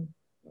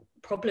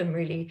problem,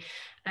 really.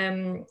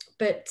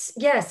 But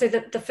yeah, so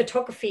the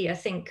photography, I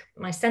think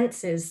my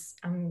sense is,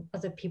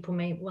 other people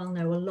may well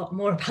know a lot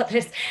more about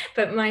this,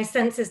 but my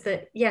sense is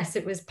that yes,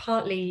 it was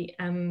partly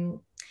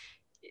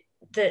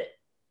that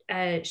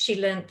she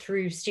learned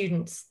through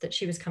students that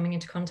she was coming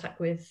into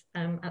contact with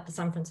at the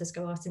San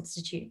Francisco Art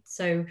Institute.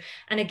 So,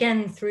 and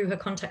again, through her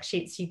contact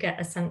sheets, you get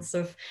a sense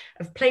of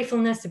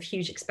playfulness, of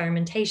huge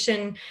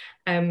experimentation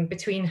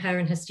between her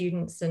and her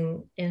students,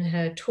 and in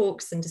her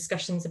talks and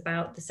discussions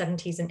about the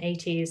 70s and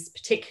 80s,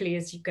 particularly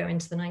as you go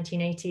into the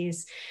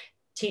 1980s.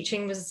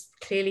 Teaching was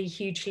clearly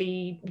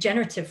hugely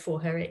generative for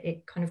her.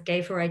 It kind of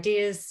gave her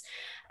ideas.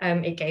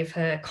 It gave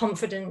her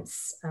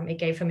confidence, it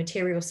gave her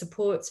material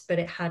support, but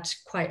it had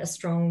quite a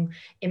strong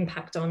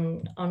impact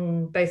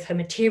on both her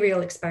material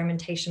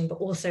experimentation, but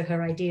also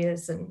her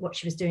ideas and what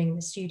she was doing in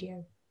the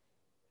studio.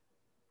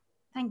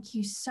 Thank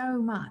you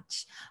so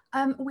much.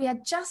 We are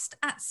just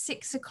at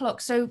 6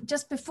 o'clock. So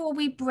just before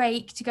we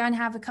break to go and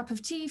have a cup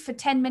of tea for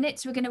 10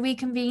 minutes, we're going to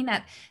reconvene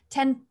at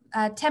 10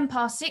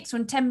 past 6 or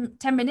in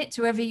 10 minutes,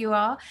 wherever you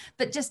are.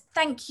 But just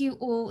thank you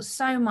all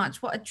so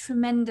much. What a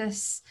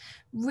tremendous,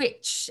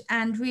 rich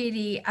and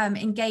really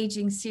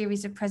engaging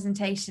series of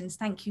presentations.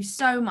 Thank you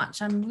so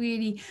much. I'm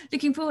really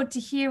looking forward to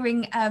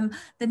hearing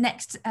the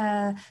next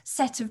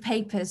set of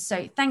papers.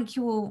 So thank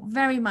you all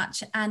very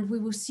much, and we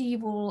will see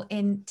you all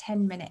in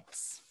 10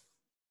 minutes.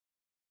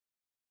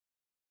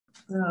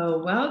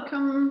 So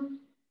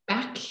welcome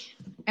back,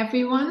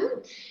 everyone.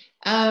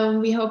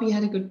 We hope you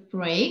had a good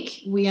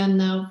break. We are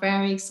now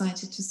very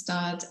excited to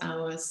start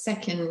our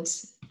second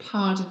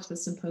part of the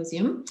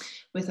symposium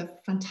with a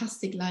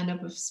fantastic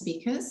lineup of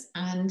speakers,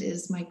 and it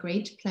is my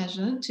great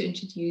pleasure to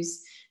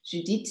introduce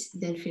Judith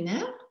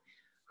Delfiner,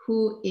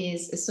 who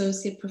is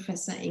Associate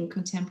Professor in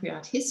Contemporary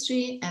Art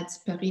History at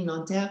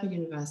Nanterre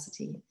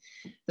University.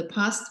 The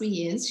past 3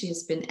 years, she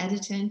has been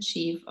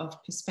Editor-in-Chief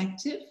of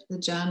Perspective, the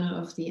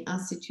journal of the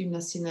Institut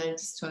National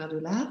d'Histoire de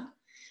l'Art,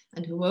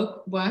 and her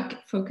work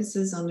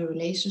focuses on the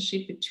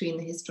relationship between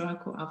the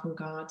historical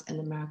avant-garde and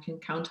American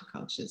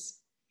countercultures.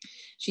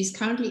 She's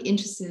currently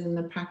interested in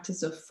the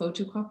practice of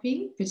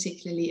photocopying,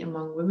 particularly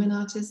among women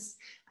artists,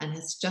 and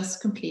has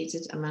just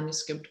completed a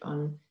manuscript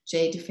on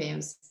Jay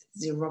DeFeo's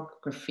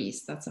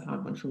xerographies. That's a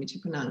hard one for me to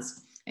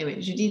pronounce.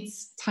 Anyway,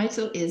 Judith's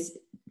title is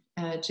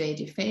Jay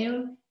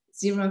DeFeo,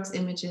 Xerox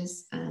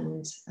Images,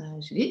 and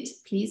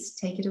Judith, please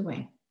take it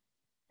away.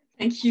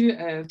 Thank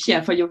you,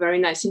 Pia, for your very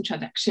nice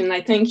introduction.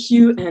 I thank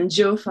you and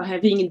Joe for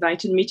having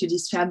invited me to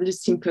this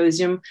fabulous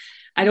symposium.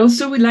 I'd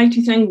also would like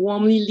to thank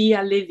warmly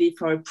Leah Levy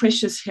for her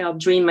precious help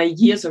during my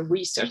years of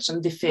research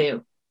on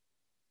DeFeo.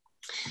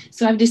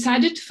 So I've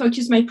decided to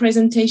focus my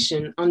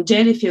presentation on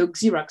Jay DeFeo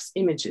Xerox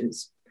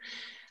images.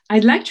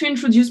 I'd like to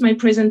introduce my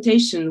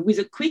presentation with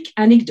a quick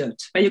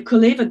anecdote by a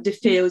colleague at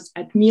DeFeo's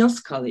at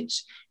Mills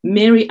College,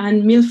 Mary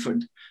Ann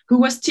Milford, who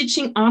was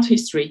teaching art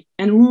history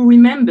and who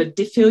remembered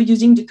DeFeo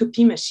using the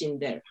copy machine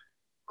there.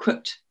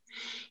 Quote,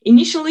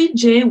 initially,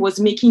 Jay was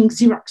making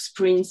Xerox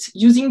prints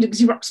using the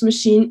Xerox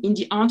machine in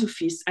the art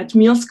office at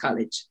Mills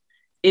College.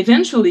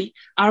 Eventually,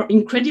 our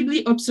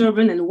incredibly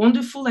observant and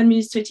wonderful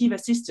administrative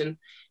assistant,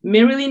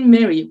 Marilyn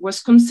Mary,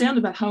 was concerned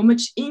about how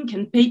much ink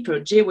and paper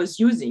Jay was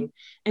using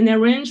and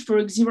arranged for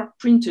a Xerox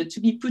printer to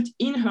be put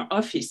in her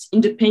office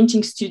in the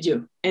painting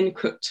studio, end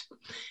quote.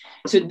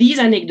 So this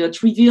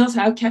anecdote reveals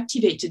how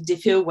captivated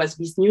DeFeo was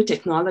with new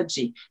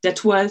technology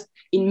that was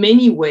in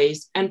many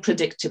ways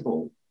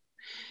unpredictable.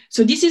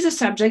 So this is a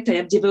subject I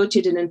have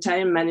devoted an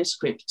entire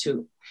manuscript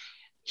to.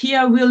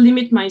 Here I will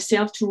limit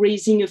myself to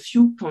raising a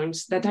few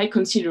points that I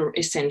consider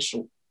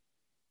essential.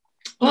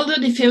 Although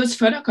DeFeo's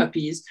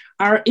photocopies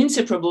are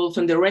inseparable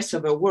from the rest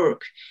of her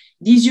work,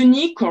 this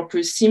unique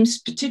corpus seems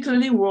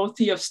particularly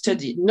worthy of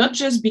study, not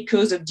just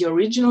because of the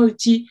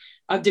originality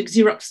of the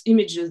Xerox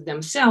images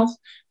themselves,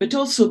 but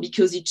also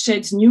because it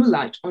sheds new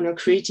light on her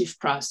creative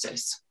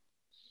process.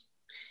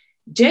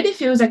 Jay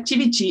DeFeo's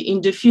activity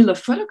in the field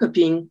of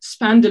photocopying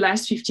spanned the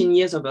last 15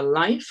 years of her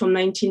life, from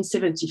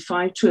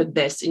 1975 to her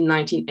death in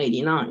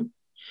 1989.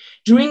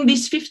 During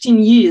these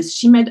 15 years,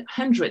 she made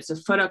hundreds of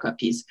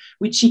photocopies,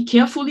 which she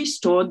carefully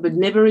stored but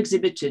never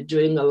exhibited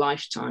during her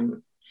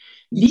lifetime.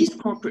 These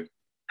corporate...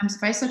 I'm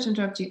very sorry to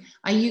interrupt you.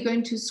 Are you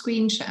going to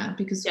screen share?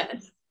 Because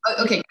yes.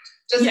 Oh, okay,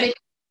 just yes.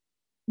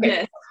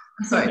 Yes.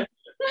 I'm sorry.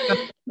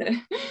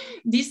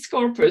 This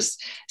corpus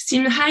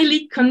seemed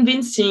highly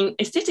convincing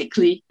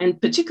aesthetically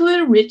and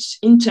particularly rich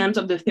in terms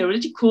of the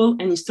theoretical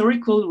and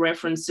historical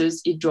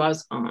references it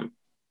draws on.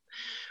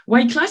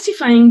 While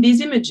classifying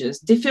these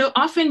images, DeFeo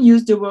often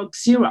used the word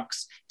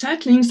Xerox,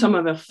 titling some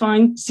of her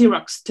fine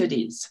Xerox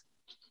studies.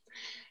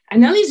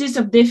 Analysis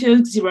of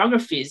DeFeo's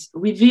xerographies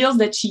reveals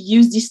that she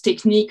used this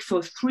technique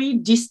for 3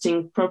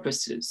 distinct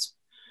purposes.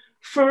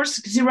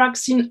 First,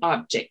 Xeroxing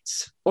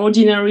objects,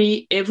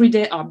 ordinary,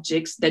 everyday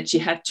objects that she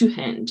had to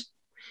hand.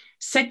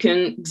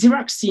 Second,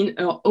 Xeroxing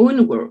her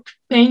own work,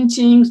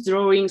 paintings,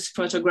 drawings,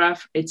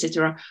 photographs,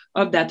 etc.,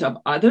 of that of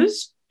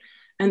others.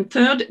 And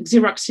third,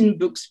 Xeroxing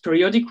books,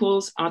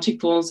 periodicals,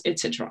 articles,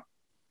 etc.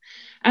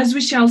 As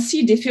we shall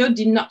see, DeFeo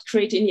did not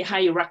create any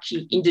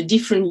hierarchy in the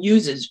different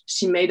uses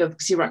she made of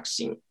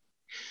Xeroxing.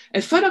 A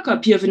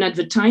photocopy of an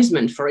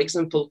advertisement, for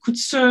example, could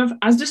serve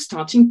as the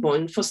starting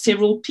point for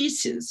several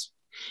pieces.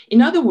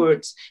 In other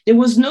words, there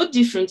was no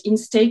difference in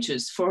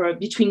status for her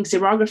between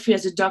xerography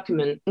as a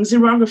document and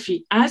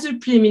xerography as a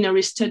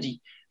preliminary study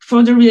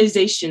for the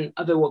realization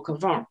of a work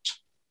of art.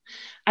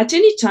 At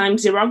any time,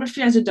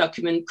 xerography as a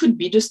document could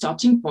be the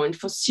starting point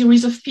for a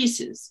series of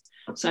pieces.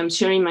 So I'm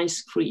sharing my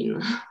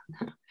screen.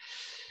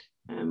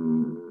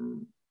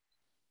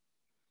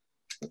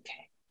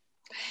 Okay.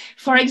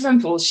 For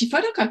example, she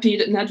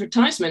photocopied an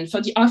advertisement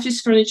for the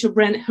office furniture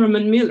brand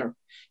Herman Miller,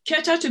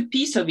 cut out a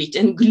piece of it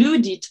and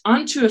glued it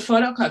onto a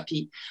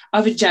photocopy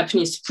of a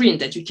Japanese print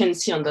that you can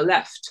see on the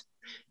left,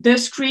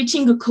 thus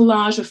creating a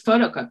collage of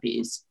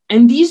photocopies.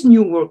 And these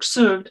new works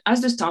served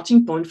as the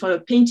starting point for a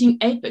painting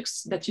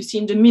Apex that you see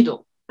in the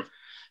middle.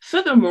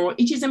 Furthermore,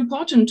 it is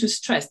important to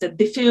stress that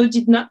DeFeo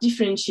did not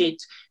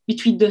differentiate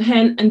between the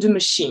hand and the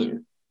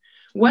machine.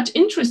 What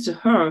interested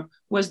her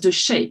was the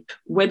shape,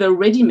 whether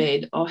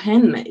ready-made or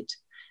handmade,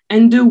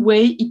 and the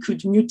way it could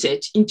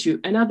mutate into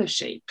another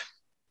shape.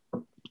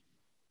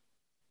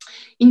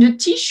 In the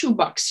Tissue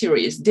Box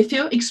series,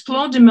 DeFeo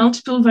explored the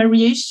multiple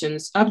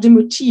variations of the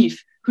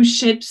motif whose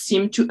shapes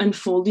seemed to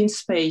unfold in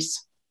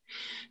space.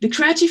 The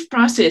creative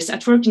process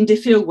at work in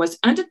DeFeo was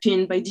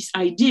underpinned by this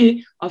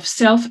idea of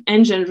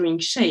self-engendering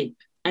shape.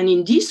 And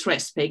in this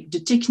respect, the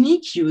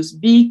technique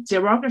used, be it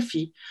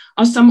xerography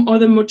or some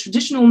other more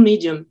traditional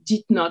medium,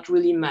 did not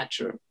really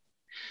matter.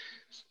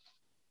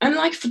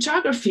 Unlike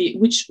photography,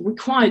 which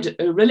required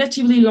a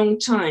relatively long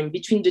time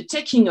between the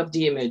taking of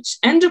the image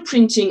and the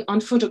printing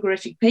on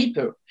photographic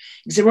paper,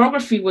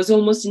 xerography was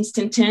almost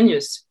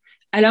instantaneous,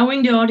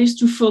 allowing the artist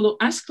to follow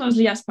as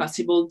closely as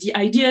possible the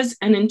ideas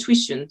and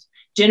intuitions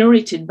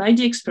generated by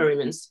the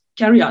experiments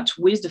carried out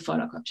with the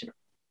photocopier.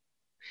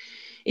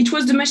 It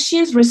was the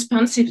machine's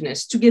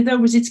responsiveness, together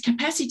with its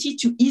capacity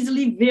to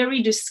easily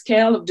vary the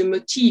scale of the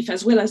motif,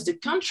 as well as the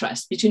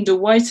contrast between the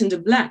whites and the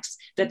blacks,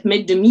 that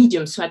made the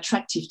medium so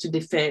attractive to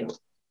DeFeo.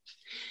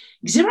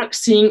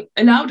 Xeroxing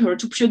allowed her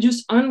to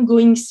produce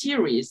ongoing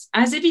series,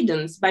 as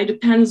evidenced by the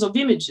panels of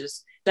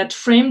images that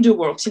framed the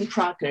works in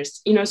progress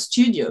in her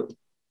studio.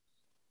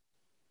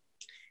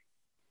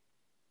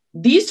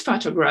 These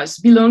photographs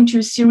belong to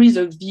a series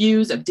of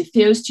views of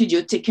DeFeo's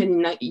studio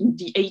taken in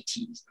the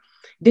 80s.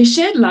 They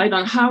shed light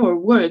on how her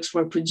works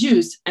were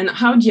produced and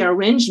how the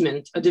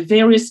arrangement of the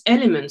various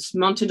elements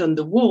mounted on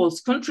the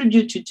walls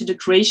contributed to the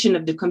creation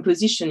of the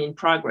composition in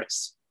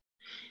progress.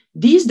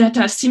 These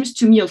data seems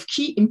to me of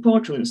key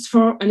importance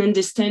for an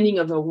understanding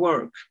of her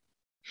work.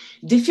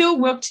 DeFeo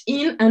worked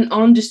in and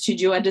on the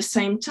studio at the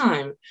same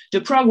time,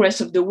 the progress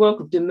of the work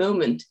of the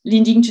moment,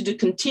 leading to the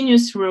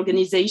continuous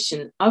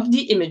reorganization of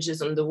the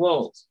images on the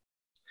walls.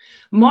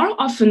 More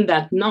often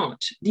than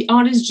not, the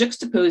artist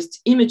juxtaposed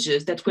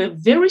images that were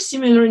very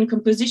similar in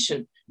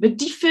composition, but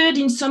differed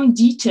in some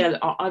detail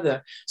or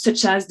other,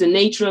 such as the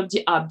nature of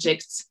the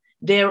objects,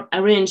 their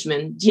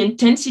arrangement, the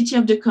intensity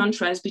of the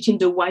contrast between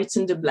the whites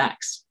and the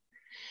blacks.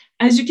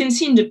 As you can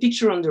see in the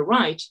picture on the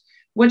right,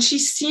 what she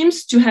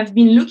seems to have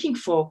been looking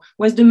for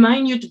was the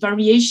minute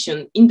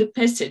variation in the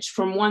passage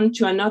from one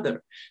to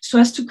another, so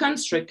as to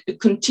construct a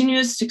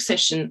continuous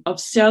succession of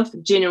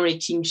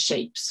self-generating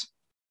shapes.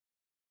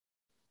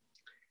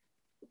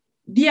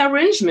 The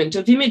arrangement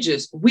of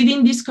images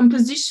within these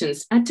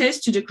compositions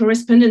attests to the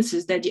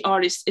correspondences that the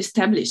artist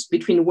established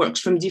between works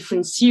from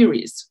different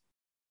series.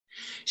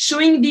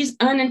 Showing these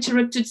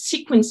uninterrupted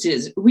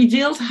sequences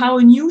reveals how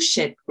a new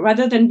shape,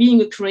 rather than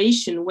being a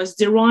creation, was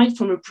derived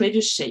from a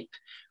previous shape,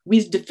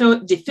 with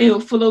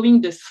DeFeo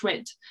following the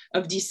thread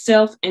of this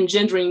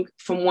self-engendering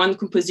from one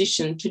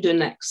composition to the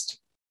next.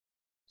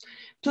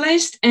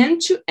 Placed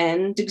end to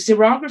end, the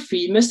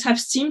xerography must have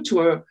seemed to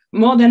her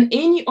more than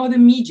any other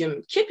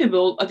medium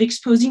capable of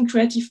exposing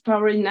creative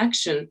power in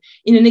action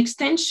in an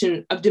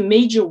extension of the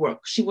major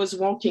work she was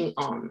working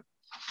on.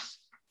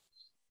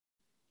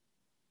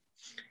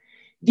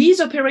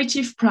 These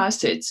operative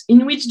processes,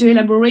 in which the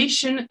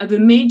elaboration of a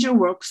major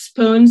work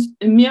spawns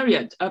a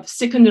myriad of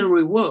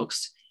secondary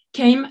works,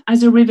 came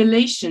as a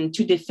revelation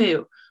to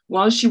DeFeo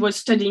while she was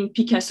studying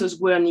Picasso's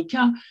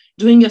Guernica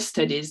during her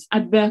studies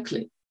at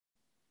Berkeley.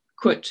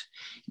 Quote,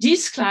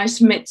 "This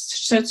class made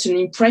such an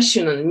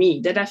impression on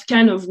me that I've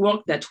kind of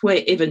worked that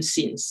way ever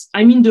since.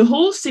 I mean, the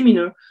whole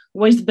seminar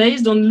was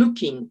based on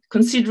looking,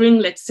 considering,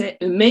 let's say,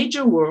 a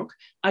major work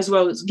as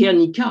well as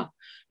Guernica,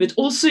 but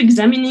also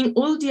examining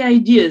all the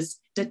ideas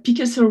that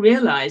Picasso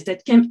realized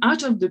that came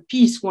out of the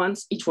piece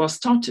once it was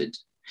started.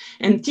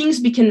 And things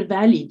became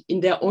valid in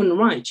their own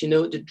right, you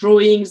know, the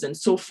drawings and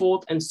so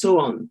forth and so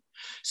on.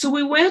 So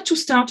we were to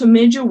start a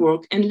major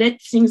work and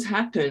let things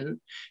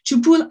happen,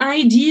 to pull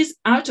ideas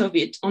out of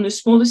it on a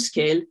smaller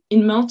scale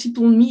in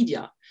multiple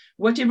media,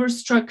 whatever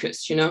struck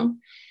us, you know.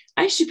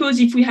 I suppose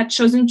if we had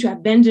chosen to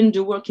abandon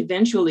the work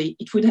eventually,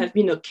 it would have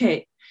been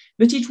okay.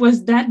 But it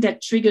was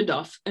that triggered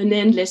off an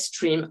endless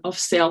stream of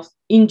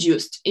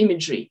self-induced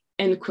imagery,"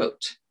 end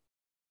quote.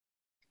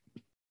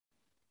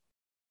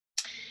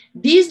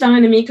 This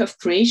dynamic of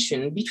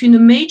creation between a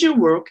major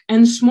work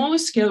and smaller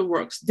scale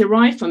works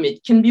derived from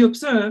it can be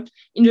observed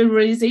in the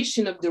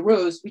realization of the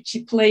rose, which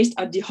she placed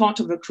at the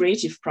heart of a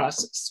creative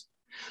process.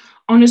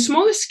 On a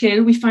smaller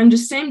scale, we find the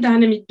same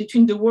dynamic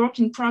between the work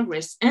in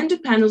progress and the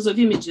panels of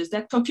images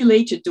that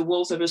populated the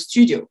walls of her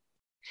studio.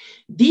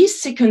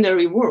 These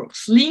secondary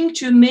works, linked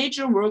to a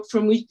major work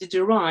from which they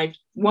derived,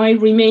 while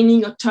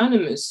remaining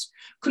autonomous,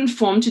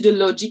 conform to the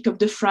logic of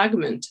the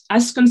fragment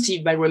as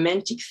conceived by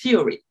Romantic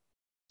theory.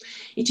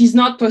 It is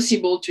not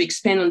possible to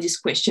expand on this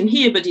question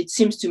here, but it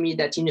seems to me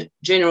that in a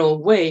general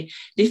way,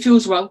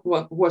 DeFeo's work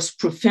was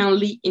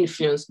profoundly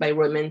influenced by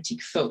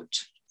Romantic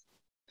thought.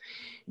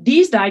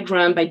 These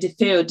diagrams by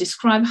DeFeo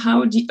describe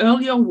how the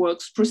earlier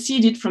works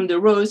proceeded from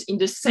the rose in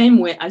the same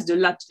way as the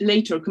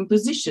later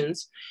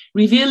compositions,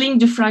 revealing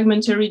the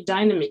fragmentary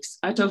dynamics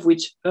out of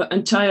which her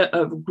entire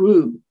oeuvre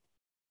grew.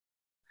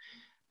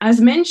 As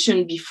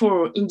mentioned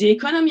before, in the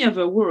economy of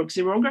her work,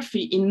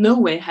 xerography in no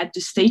way had the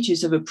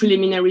status of a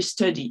preliminary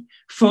study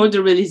for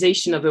the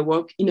realization of her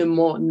work in a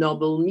more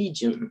noble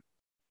medium.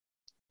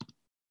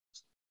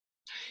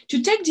 To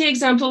take the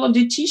example of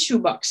the tissue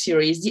box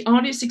series, the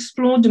artist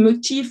explored the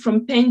motif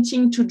from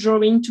painting to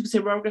drawing to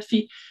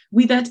xerography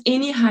without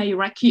any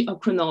hierarchy or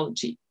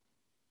chronology.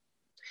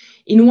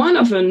 In one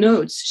of her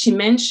notes, she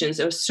mentions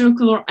a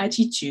circular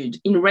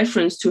attitude in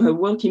reference to her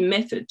working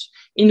method,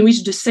 in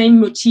which the same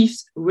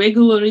motifs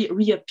regularly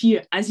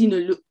reappear as in a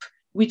loop,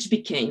 which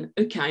became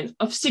a kind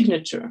of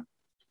signature.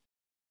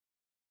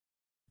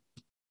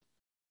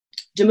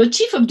 The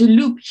motif of the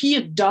loop,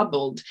 here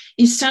doubled,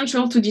 is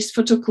central to this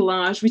photo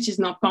collage, which is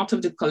now part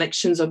of the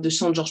collections of the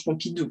Jean-Georges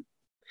Pompidou.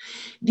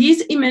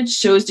 This image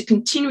shows the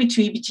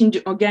continuity between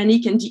the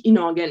organic and the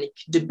inorganic.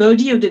 The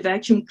body of the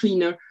vacuum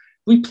cleaner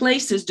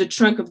replaces the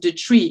trunk of the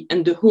tree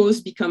and the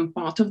hose become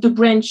part of the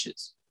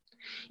branches.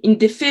 In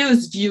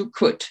DeFeo's view,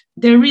 quote,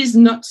 there is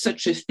not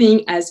such a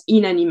thing as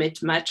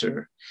inanimate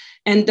matter,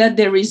 and that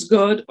there is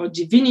God or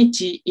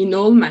divinity in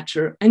all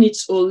matter and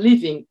it's all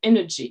living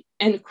energy,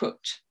 end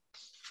quote.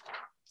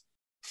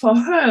 For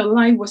her,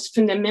 life was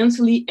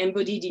fundamentally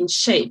embodied in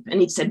shape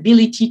and its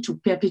ability to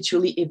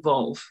perpetually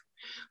evolve.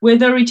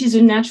 Whether it is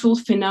a natural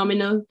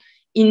phenomenon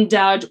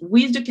endowed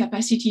with the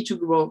capacity to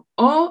grow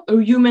or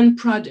a human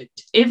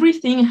product,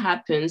 everything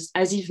happens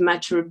as if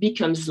matter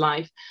becomes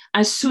life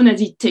as soon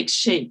as it takes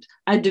shape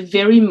at the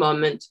very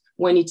moment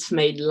when it's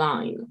made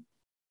line.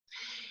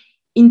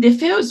 In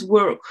DeFeo's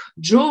work,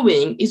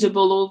 drawing is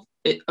above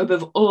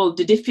all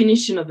the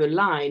definition of a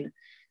line,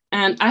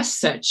 and as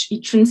such,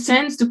 it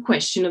transcends the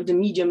question of the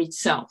medium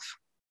itself.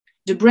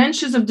 The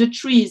branches of the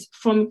trees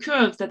form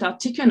curves that are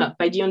taken up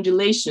by the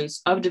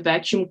undulations of the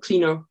vacuum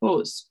cleaner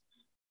hose.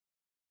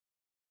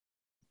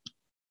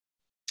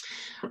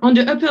 On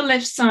the upper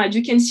left side,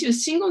 you can see a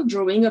single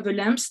drawing of a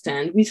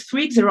lampstand with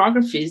 3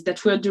 xerographies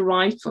that were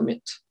derived from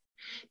it.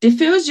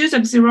 DeFeo's use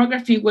of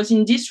xerography was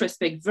in this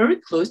respect very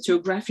close to a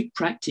graphic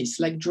practice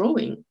like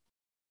drawing.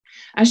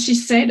 As she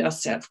said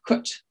herself,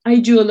 quote, I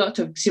do a lot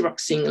of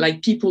xeroxing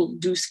like people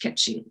do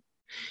sketching.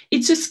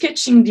 It's a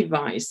sketching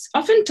device.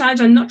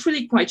 Oftentimes, I'm not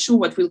really quite sure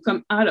what will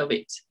come out of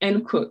it,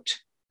 end quote.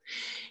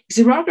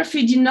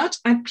 Xerography did not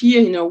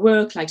appear in her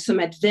work like some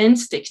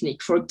advanced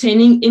technique for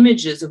obtaining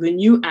images of a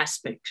new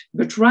aspect,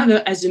 but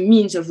rather as a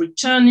means of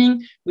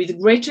returning with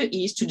greater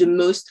ease to the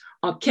most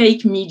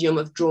archaic medium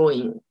of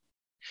drawing.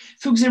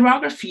 Through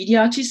xerography, the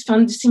artist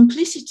found the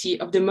simplicity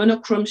of the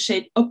monochrome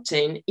shape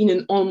obtained in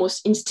an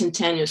almost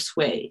instantaneous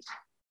way.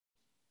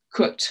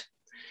 Quote,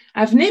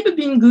 I've never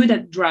been good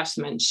at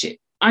draftsmanship.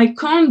 I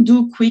can't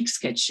do quick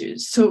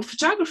sketches, so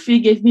photography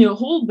gave me a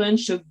whole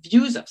bunch of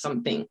views of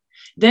something.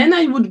 Then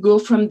I would go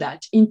from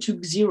that into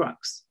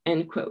Xerox,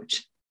 end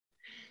quote.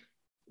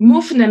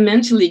 More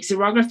fundamentally,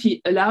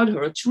 xerography allowed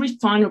her to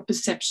refine her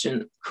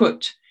perception.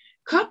 Quote,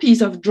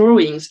 copies of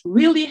drawings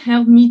really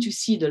helped me to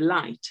see the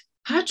light,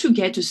 how to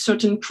get a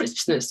certain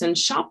crispness and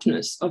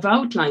sharpness of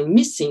outline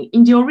missing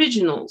in the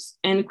originals,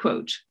 end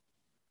quote.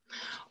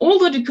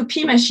 Although the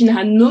copy machine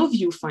had no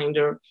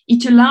viewfinder,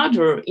 it allowed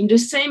her, in the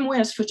same way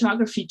as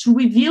photography, to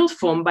reveal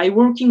form by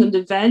working on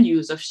the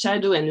values of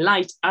shadow and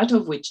light out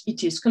of which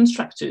it is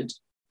constructed.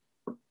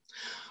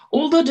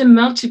 Although the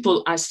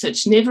multiple as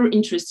such never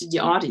interested the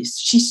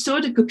artist, she saw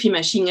the copy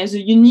machine as a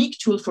unique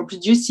tool for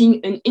producing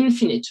an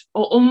infinite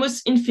or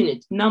almost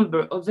infinite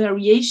number of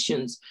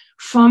variations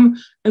from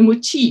a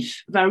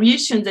motif,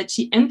 variations that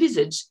she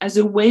envisaged as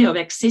a way of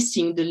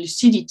accessing the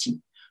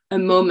lucidity, a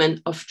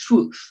moment of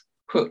truth,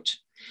 quote.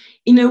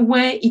 In a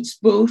way, it's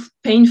both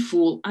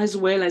painful as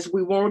well as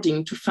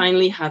rewarding to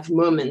finally have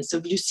moments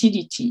of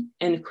lucidity,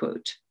 end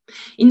quote.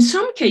 In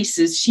some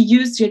cases, she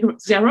used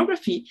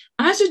xerography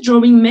as a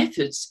drawing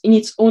method in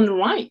its own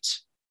right.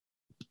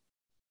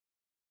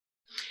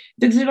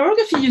 The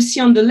xerography you see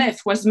on the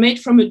left was made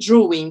from a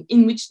drawing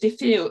in which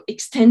DeFeo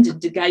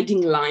extended the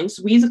guiding lines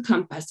with a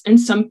compass and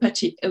some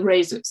putty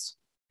erasers.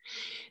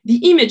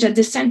 The image at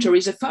the center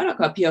is a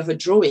photocopy of a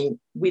drawing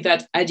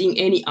without adding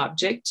any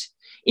object,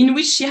 in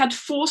which she had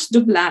forced the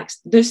blacks,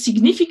 thus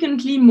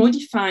significantly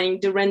modifying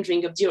the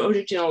rendering of the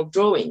original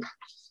drawing.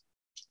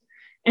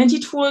 And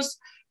it was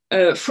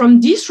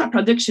from this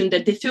reproduction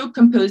that DeFeo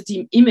composed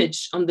the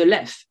image on the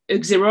left, a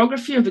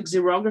xerography of a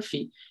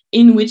xerography,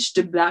 in which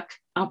the black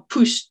are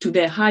pushed to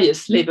their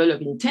highest level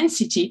of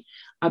intensity,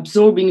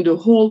 absorbing the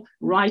whole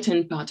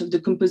right-hand part of the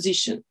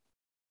composition.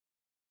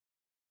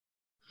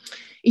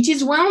 It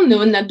is well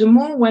known that the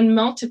more one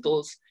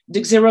multiples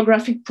the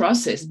xerographic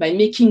process by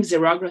making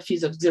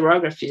xerographies of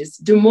xerographies,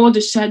 the more the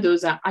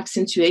shadows are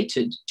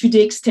accentuated to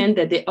the extent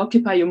that they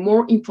occupy a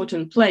more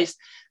important place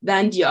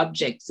than the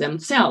objects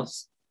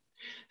themselves.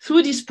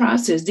 Through this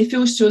process,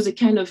 DeFeo shows a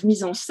kind of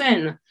mise en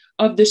scène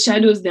of the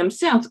shadows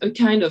themselves, a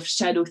kind of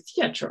shadow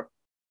theater.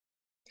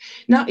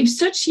 Now, if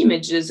such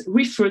images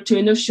refer to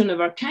a notion of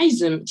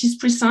archaism, it is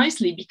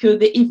precisely because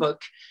they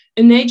evoke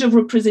an age of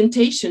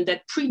representation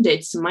that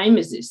predates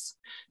mimesis,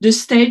 the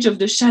stage of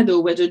the shadow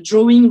where the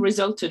drawing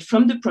resulted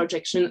from the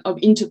projection of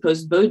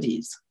interposed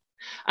bodies.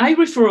 I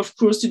refer, of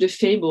course, to the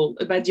fable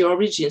about the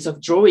origins of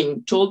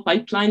drawing told by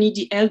Pliny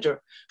the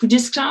Elder, who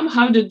described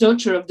how the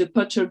daughter of the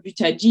potter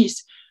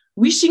Butadis,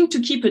 wishing to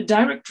keep a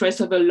direct trace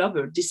of her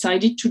lover,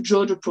 decided to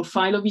draw the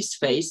profile of his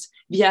face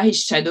via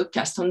his shadow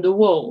cast on the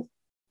wall.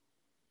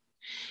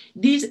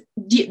 The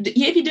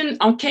evident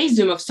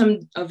archaism of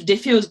some of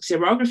DeFeo's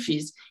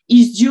xerographies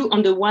is due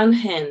on the one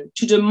hand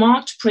to the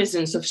marked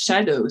presence of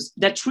shadows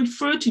that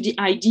refer to the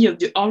idea of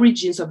the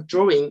origins of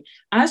drawing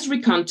as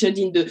recounted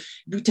in the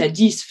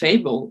Butadis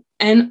fable,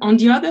 and on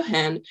the other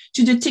hand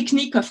to the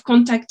technique of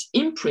contact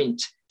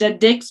imprint that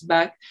dates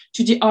back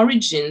to the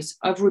origins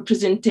of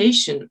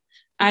representation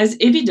as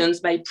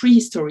evidenced by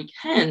prehistoric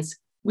hands,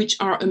 which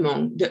are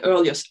among the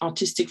earliest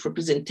artistic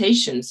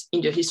representations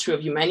in the history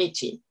of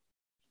humanity.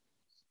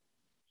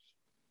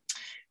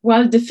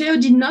 While DeFeo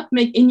did not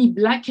make any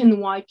black and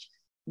white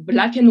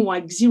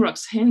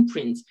Xerox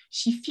handprints,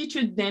 she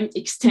featured them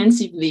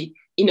extensively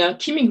in her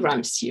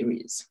Chemigram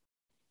series.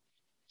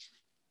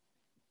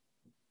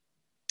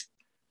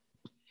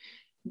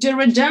 The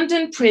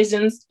redundant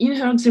presence in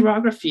her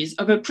xerographies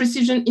of a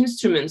precision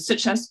instruments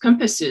such as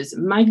compasses,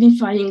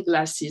 magnifying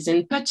glasses,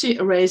 and papier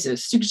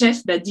erasers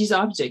suggests that these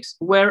objects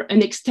were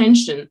an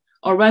extension,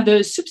 or rather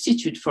a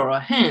substitute for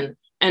her hand,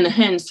 and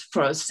hence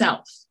for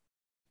herself.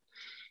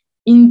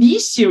 In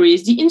this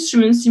series, the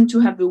instruments seem to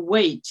have a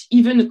weight,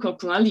 even a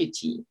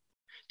corporality.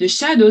 The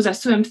shadows are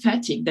so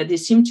emphatic that they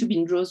seem to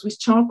be drawn with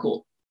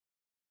charcoal.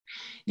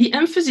 The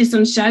emphasis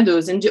on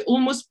shadows and the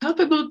almost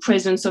palpable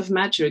presence of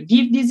matter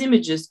give these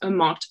images a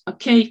marked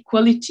archaic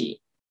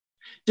quality.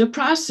 The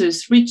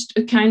process reached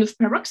a kind of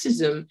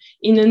paroxysm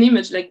in an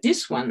image like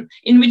this one,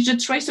 in which the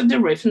trace of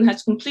the reference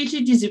has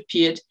completely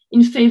disappeared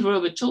in favor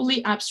of a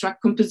totally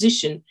abstract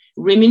composition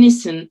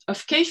reminiscent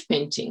of cave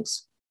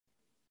paintings.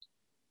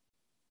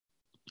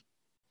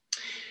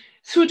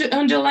 Through the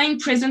underlying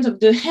presence of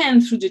the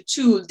hand through the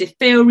tool,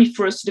 DeFeo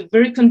refers to the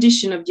very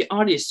condition of the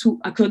artist who,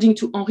 according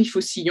to Henri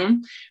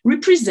Faucillon,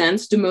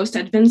 represents the most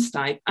advanced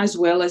type, as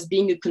well as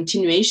being a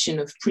continuation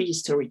of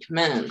prehistoric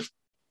man.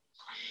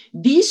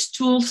 These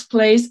tools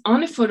placed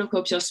on a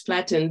photocopier's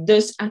platen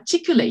thus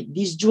articulate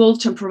this dual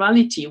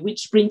temporality,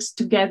 which brings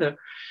together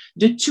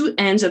the two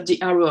ends of the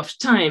arrow of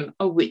time,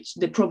 of which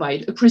they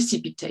provide a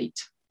precipitate.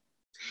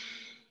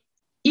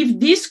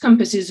 If these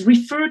compasses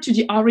refer to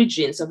the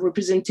origins of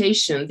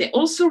representation, they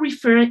also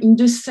refer in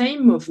the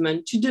same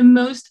movement to the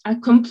most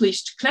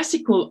accomplished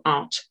classical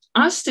art,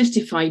 as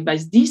testified by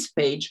this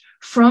page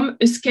from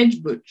a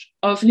sketchbook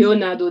of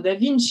Leonardo da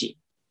Vinci.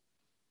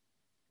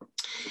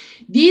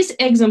 This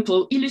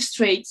example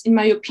illustrates, in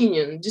my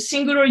opinion, the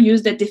singular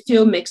use that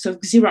DeFeo makes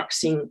of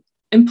Xeroxing,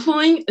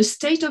 employing a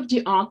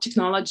state-of-the-art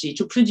technology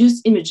to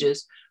produce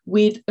images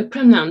with a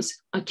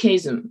pronounced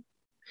archaism.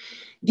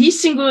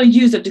 This singular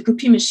use of the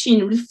copy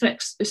machine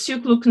reflects a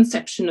circular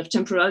conception of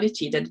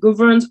temporality that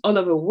governs all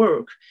of her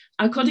work,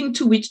 according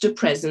to which the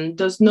present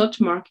does not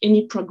mark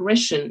any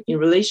progression in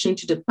relation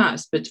to the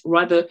past, but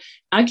rather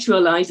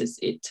actualizes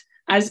it,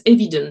 as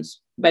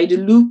evidenced by the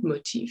loop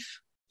motif.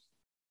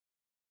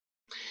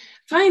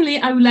 Finally,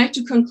 I would like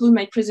to conclude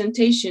my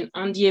presentation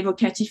on the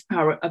evocative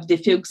power of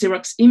DeFeo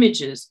Xerox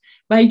images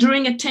by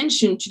drawing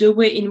attention to the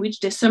way in which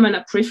they summon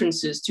up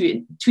references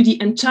to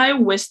the entire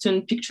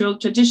Western pictorial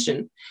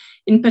tradition,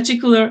 in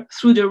particular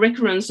through the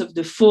recurrence of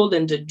the fold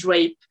and the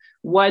drape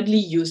widely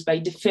used by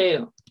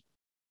DeFeo.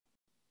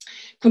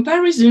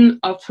 Comparison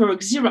of her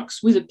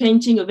Xerox with a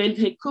painting of El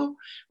Greco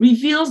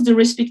reveals the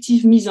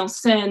respective mise en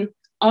scène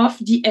of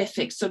the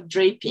effects of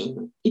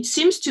draping. It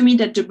seems to me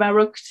that the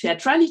Baroque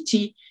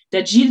theatrality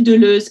that Gilles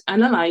Deleuze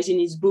analyzed in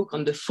his book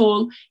on the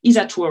fold is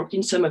at work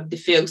in some of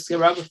DeFeo's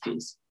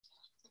xerographies.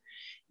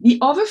 The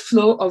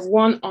overflow of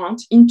one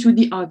art into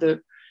the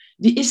other,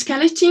 the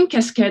escalating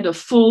cascade of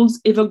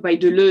folds evoked by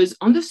Deleuze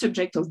on the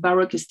subject of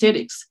Baroque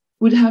aesthetics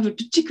would have a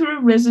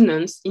particular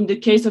resonance in the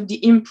case of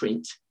the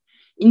imprint,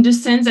 in the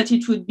sense that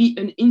it would be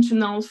an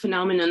internal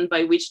phenomenon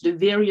by which the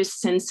various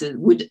senses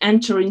would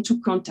enter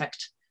into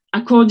contact,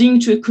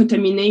 according to a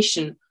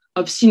contamination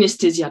of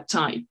synesthesia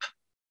type.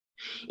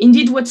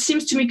 Indeed, what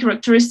seems to me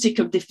characteristic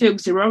of DeFeo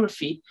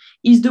xerography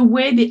is the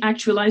way they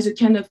actualize a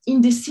kind of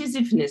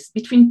indecisiveness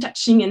between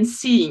touching and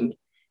seeing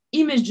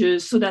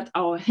images so that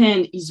our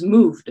hand is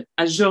moved,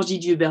 as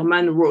Georges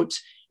Duberman wrote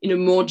in a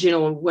more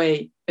general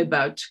way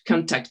about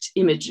contact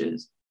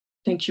images.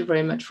 Thank you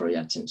very much for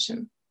your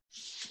attention.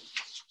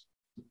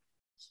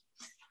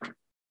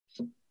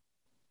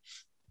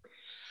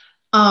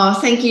 Oh,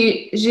 thank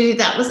you, Julie.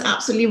 That was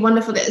absolutely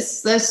wonderful.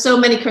 There's so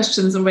many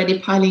questions already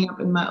piling up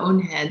in my own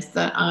head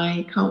that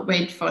I can't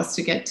wait for us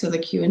to get to the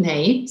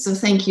Q&A. So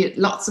thank you.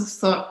 Lots of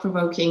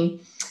thought-provoking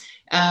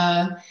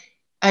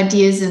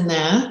ideas in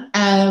there.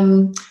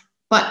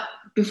 But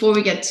before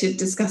we get to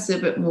discuss it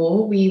a bit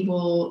more, we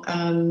will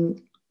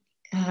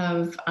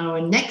have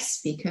our next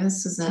speaker,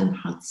 Suzanne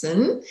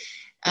Hudson,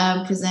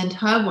 present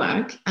her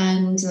work.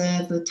 And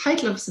the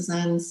title of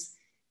Suzanne's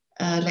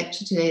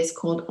lecture today is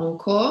called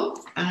Encore.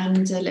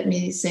 And let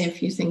me say a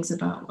few things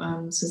about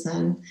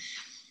Suzanne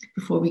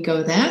before we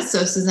go there. So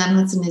Suzanne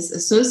Hudson is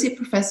Associate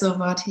Professor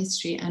of Art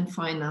History and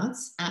Fine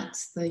Arts at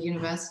the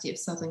University of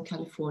Southern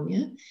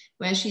California,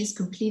 where she is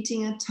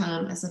completing her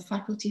term as a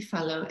faculty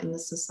fellow in the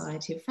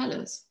Society of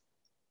Fellows.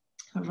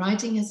 Her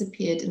writing has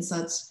appeared in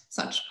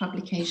such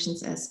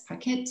publications as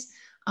Paquette,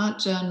 Art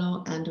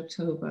Journal, and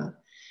October.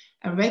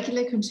 A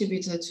regular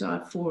contributor to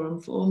Art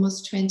Forum for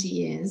almost 20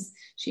 years,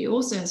 she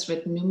also has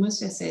written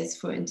numerous essays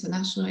for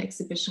international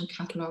exhibition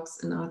catalogs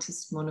and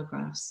artist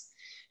monographs.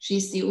 She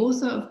is the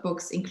author of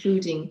books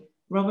including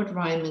Robert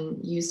Ryman,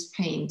 Used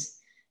Paint,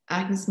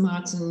 Agnes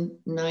Martin,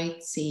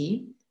 Night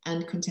Sea,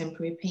 and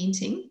Contemporary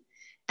Painting,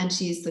 and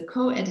she is the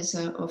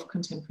co-editor of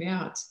Contemporary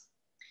Art.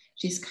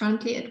 She is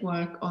currently at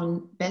work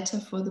on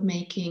Better for the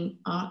Making,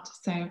 Art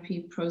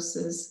Therapy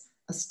Process,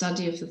 a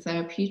study of the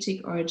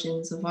therapeutic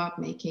origins of art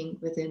making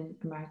within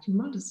American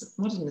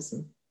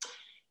modernism.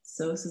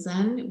 So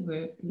Suzanne,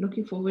 we're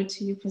looking forward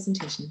to your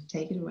presentation.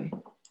 Take it away.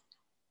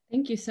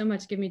 Thank you so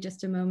much. Give me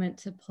just a moment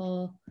to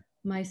pull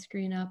my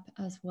screen up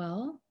as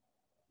well.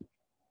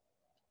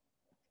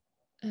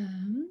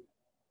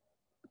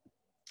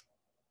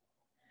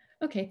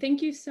 Okay,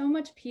 thank you so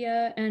much,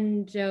 Pia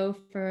and Joe,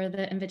 for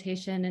the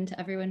invitation, and to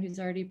everyone who's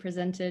already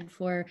presented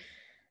for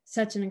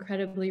such an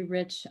incredibly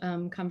rich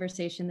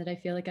conversation that I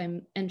feel like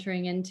I'm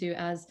entering into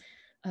as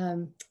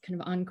kind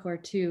of encore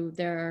two.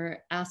 There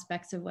are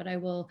aspects of what I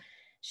will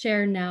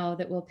share now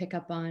that will pick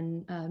up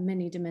on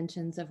many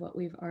dimensions of what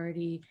we've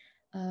already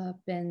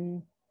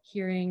been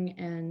hearing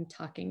and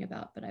talking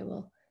about, but I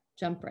will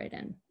jump right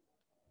in.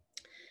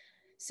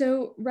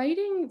 So,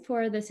 writing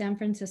for the San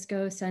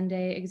Francisco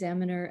Sunday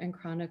Examiner and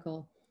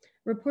Chronicle,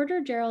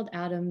 reporter Gerald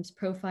Adams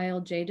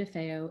profiled Jay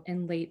DeFeo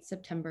in late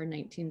September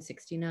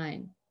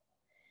 1969.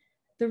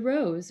 The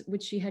Rose,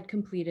 which she had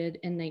completed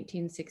in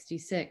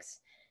 1966,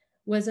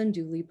 was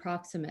unduly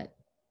proximate.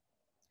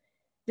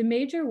 The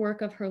major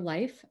work of her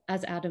life,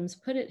 as Adams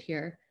put it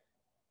here,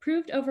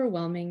 proved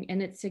overwhelming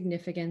in its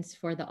significance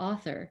for the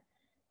author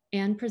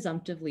and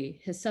presumptively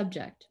his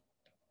subject.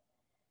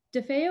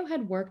 DeFeo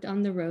had worked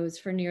on the Rose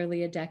for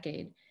nearly a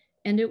decade,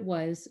 and it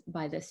was,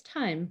 by this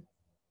time,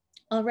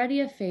 already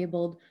a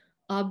fabled,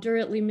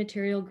 obdurately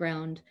material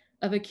ground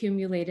of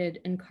accumulated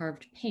and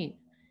carved paint,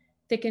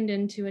 thickened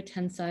into a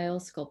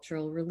tensile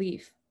sculptural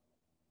relief.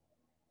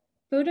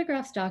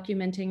 Photographs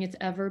documenting its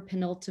ever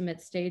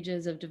penultimate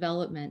stages of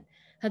development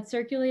had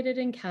circulated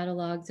in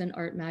catalogs and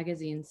art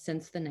magazines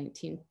since the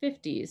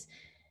 1950s.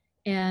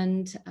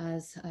 And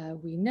as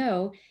we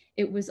know,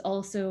 it was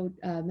also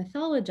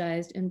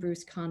mythologized in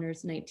Bruce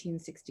Conner's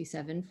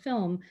 1967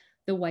 film,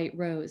 The White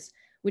Rose,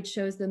 which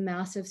shows the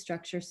massive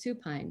structure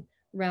supine,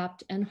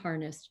 wrapped and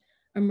harnessed,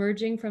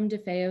 emerging from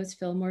DeFeo's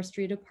Fillmore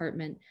Street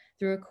apartment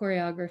through a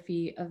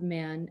choreography of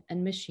man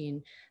and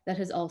machine that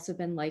has also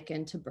been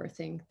likened to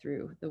birthing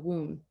through the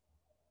womb.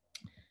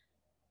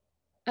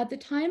 At the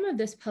time of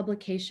this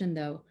publication,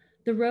 though,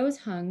 the Rose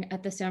hung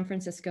at the San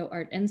Francisco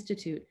Art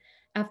Institute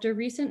after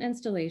recent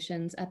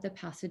installations at the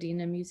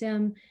Pasadena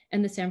Museum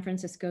and the San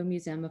Francisco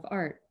Museum of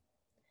Art.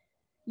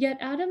 Yet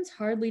Adams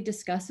hardly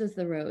discusses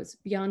the Rose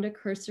beyond a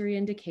cursory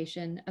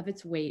indication of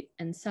its weight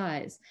and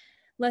size,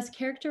 less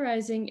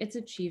characterizing its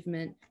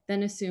achievement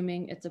than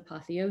assuming its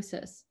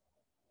apotheosis.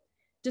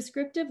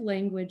 Descriptive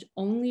language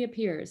only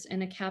appears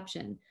in a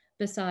caption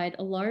beside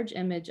a large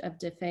image of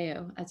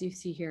DeFeo, as you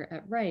see here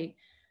at right,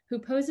 who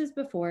poses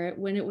before it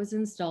when it was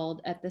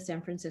installed at the San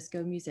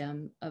Francisco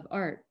Museum of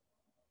Art.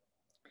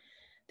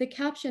 The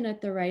caption at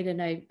the right,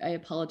 and I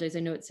apologize, I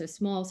know it's so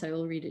small, so I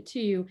will read it to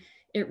you.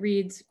 It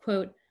reads,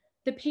 quote,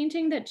 "The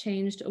painting that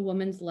changed a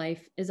woman's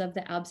life is of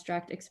the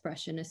abstract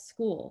expressionist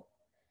school.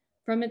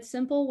 From its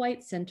simple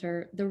white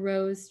center, the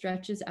rose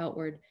stretches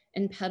outward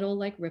in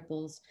petal-like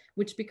ripples,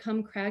 which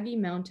become craggy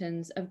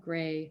mountains of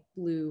gray,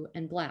 blue,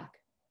 and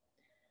black.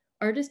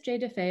 Artist Jay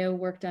DeFeo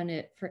worked on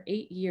it for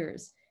 8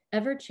 years,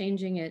 ever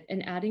changing it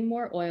and adding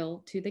more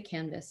oil to the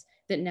canvas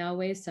that now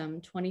weighs some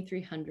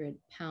 2,300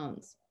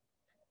 pounds.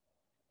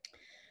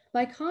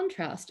 By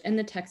contrast, in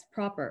the text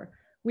proper,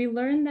 we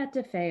learn that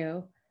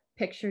DeFeo,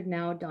 pictured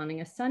now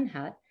donning a sun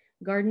hat,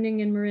 gardening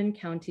in Marin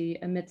County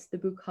amidst the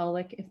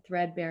bucolic, if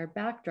threadbare,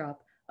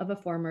 backdrop of a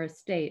former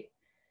estate,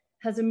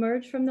 has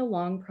emerged from the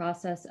long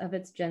process of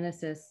its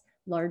genesis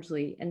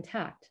largely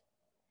intact.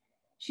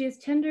 She is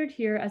tendered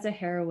here as a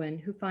heroine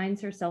who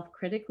finds herself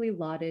critically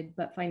lauded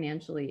but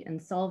financially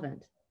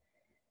insolvent.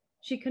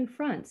 She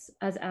confronts,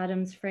 as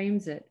Adams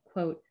frames it,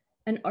 quote,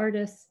 an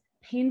artist's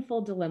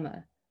painful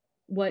dilemma.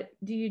 What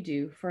do you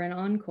do for an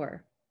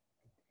encore?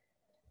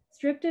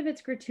 Stripped of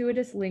its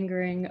gratuitous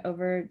lingering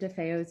over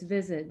DeFeo's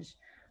visage,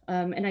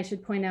 and I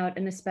should point out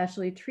an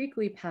especially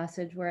treacly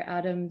passage where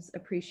Adams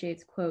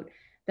appreciates, quote,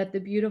 that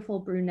the beautiful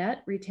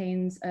brunette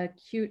retains a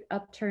cute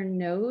upturned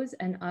nose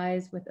and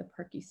eyes with a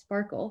perky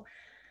sparkle.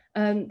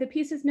 The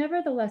piece is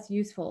nevertheless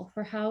useful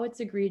for how its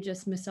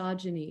egregious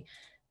misogyny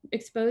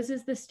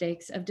exposes the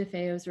stakes of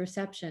DeFeo's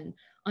reception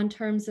on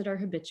terms that are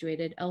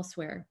habituated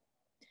elsewhere.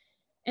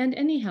 And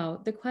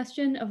anyhow, the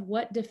question of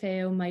what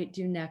DeFeo might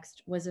do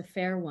next was a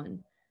fair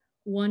one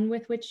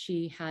with which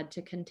she had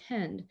to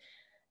contend,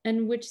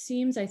 and which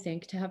seems, I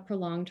think, to have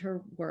prolonged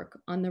her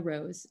work on the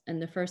Rose in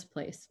the first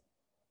place.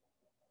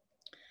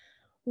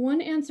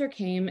 One answer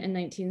came in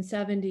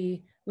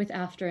 1970 with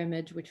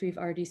Afterimage, which we've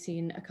already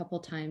seen a couple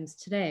times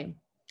today,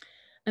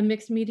 a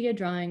mixed media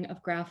drawing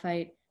of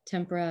graphite,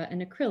 tempera,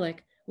 and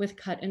acrylic with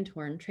cut and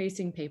torn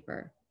tracing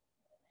paper.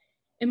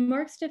 It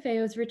marks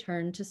DeFeo's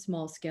return to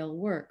small-scale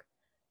work,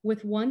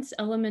 with once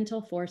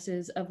elemental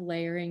forces of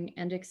layering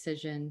and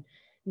excision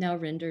now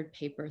rendered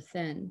paper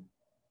thin.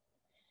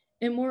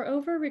 It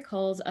moreover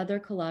recalls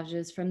other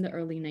collages from the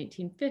early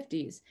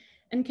 1950s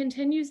and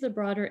continues the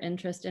broader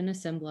interest in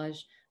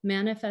assemblage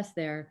manifest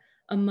there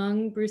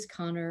among Bruce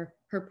Conner,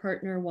 her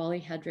partner Wally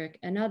Hedrick,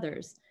 and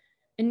others,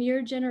 a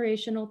near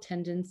generational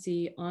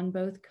tendency on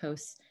both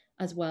coasts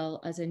as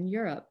well as in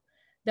Europe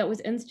that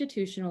was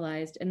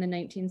institutionalized in the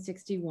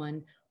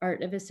 1961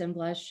 Art of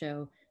Assemblage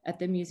show at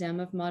the Museum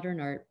of Modern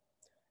Art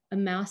a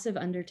massive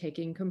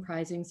undertaking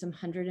comprising some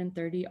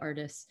 130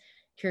 artists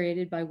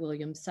curated by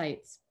William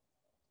Seitz.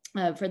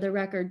 For the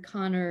record,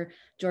 Connor,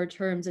 George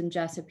Herms, and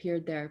Jess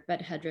appeared there,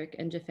 but Hedrick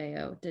and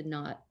DeFeo did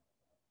not.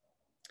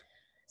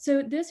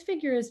 So this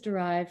figure is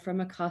derived from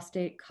a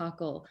caustate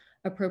cockle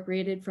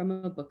appropriated from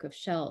a book of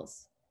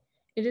shells.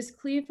 It is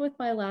cleaved with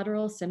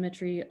bilateral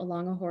symmetry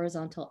along a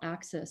horizontal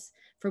axis,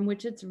 from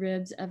which its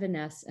ribs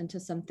evanesce into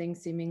something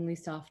seemingly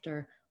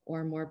softer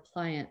or more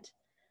pliant,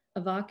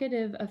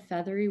 evocative of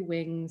feathery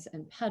wings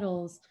and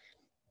petals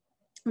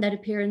that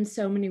appear in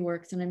so many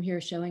works. And I'm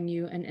here showing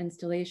you an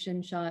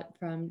installation shot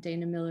from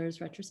Dana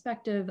Miller's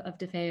retrospective of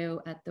DeFeo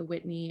at the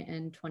Whitney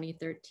in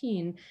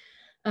 2013.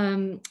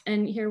 And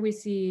here we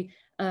see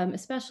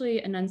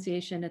especially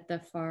Annunciation at the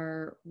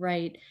far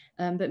right,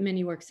 but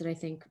many works that I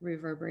think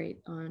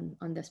reverberate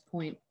on this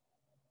point.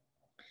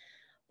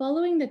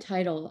 Following the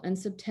title and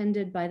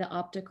subtended by the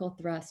optical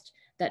thrust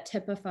that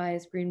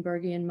typifies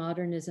Greenbergian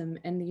modernism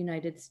in the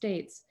United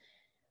States,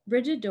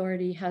 Bridget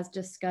Doherty has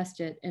discussed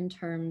it in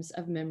terms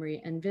of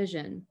memory and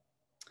vision.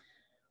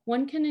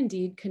 One can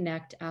indeed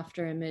connect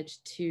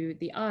Afterimage to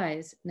The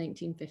Eyes,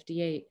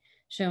 1958,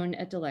 shown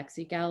at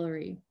Dilexi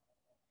Gallery.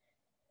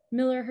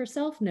 Miller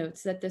herself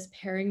notes that this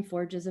pairing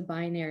forges a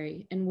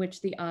binary in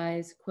which The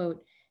Eyes,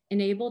 quote,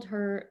 enabled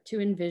her to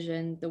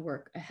envision the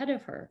work ahead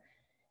of her,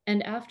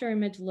 and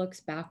Afterimage looks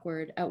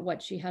backward at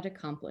what she had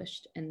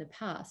accomplished in the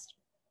past.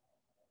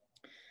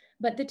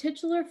 But the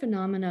titular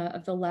phenomena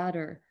of the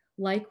latter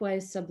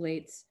likewise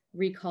sublates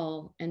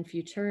recall and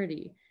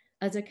futurity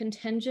as a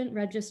contingent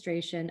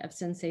registration of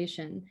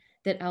sensation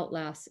that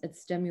outlasts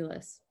its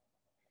stimulus.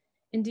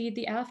 Indeed,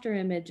 the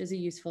afterimage is a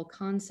useful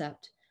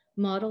concept,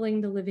 modeling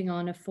the living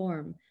on of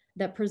form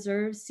that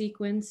preserves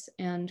sequence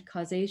and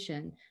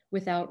causation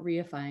without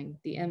reifying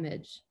the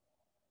image.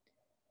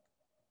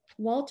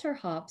 Walter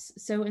Hopps,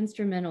 so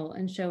instrumental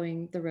in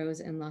showing the Rose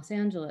in Los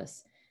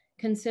Angeles,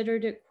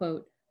 considered it,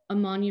 quote, a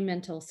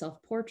monumental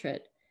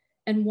self-portrait,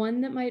 and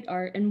one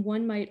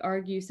might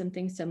argue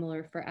something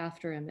similar for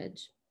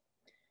Afterimage.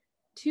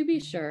 To be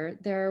sure,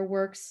 there are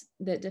works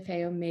that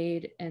DeFeo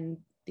made in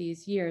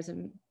these years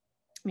in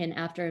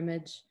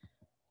Afterimage,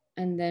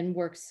 and then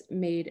works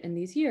made in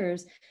these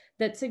years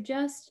that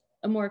suggest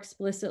a more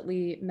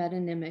explicitly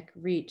metonymic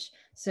reach.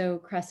 So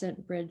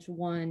Crescent Bridge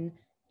 1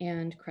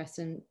 and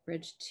Crescent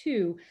Bridge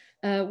 2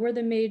 were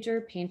the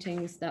major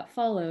paintings that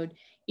followed,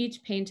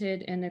 each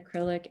painted in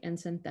acrylic and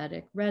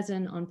synthetic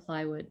resin on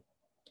plywood.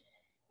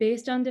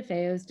 Based on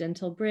DeFeo's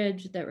dental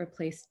bridge that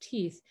replaced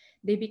teeth,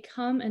 they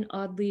become an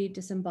oddly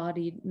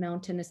disembodied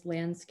mountainous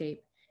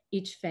landscape,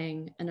 each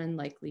fang an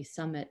unlikely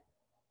summit.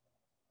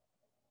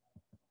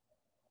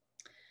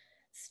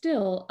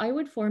 Still, I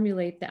would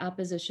formulate the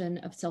apposition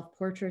of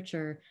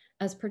self-portraiture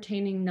as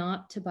pertaining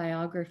not to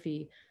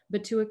biography,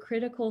 but to a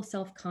critical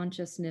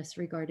self-consciousness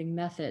regarding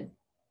method.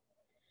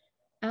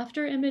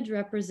 Afterimage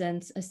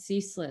represents a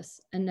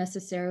ceaseless and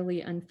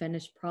necessarily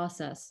unfinished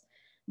process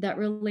that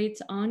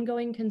relates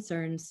ongoing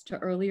concerns to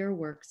earlier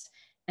works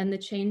and the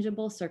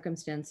changeable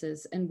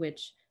circumstances in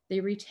which they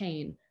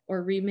retain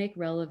or remake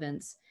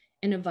relevance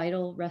in a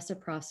vital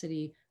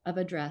reciprocity of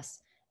address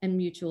and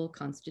mutual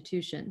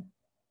constitution.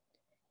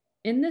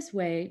 In this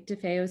way,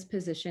 DeFeo's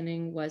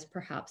positioning was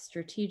perhaps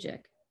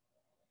strategic.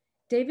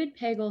 David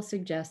Pagel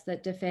suggests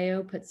that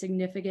DeFeo put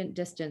significant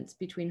distance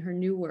between her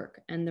new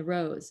work and the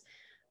Rose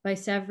by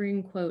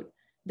severing, quote,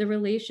 the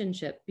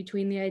relationship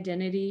between the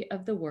identity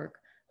of the work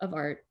of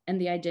art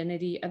and the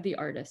identity of the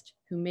artist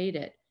who made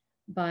it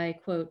by,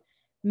 quote,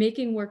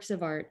 making works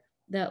of art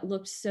that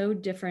looked so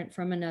different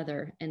from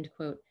another, end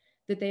quote,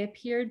 that they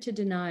appeared to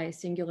deny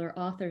singular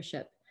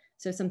authorship,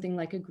 so something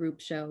like a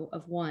group show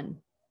of one.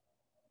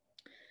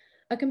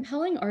 A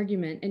compelling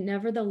argument, it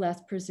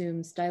nevertheless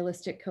presumes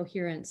stylistic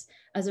coherence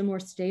as a more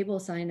stable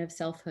sign of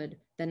selfhood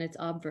than its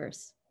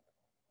obverse.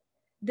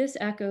 This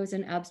echoes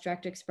an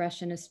abstract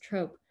expressionist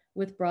trope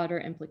with broader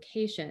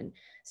implication.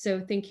 So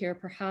think here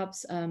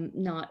perhaps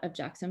not of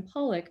Jackson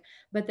Pollock,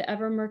 but the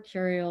ever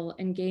mercurial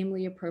and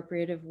gamely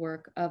appropriative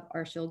work of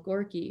Arshile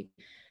Gorky,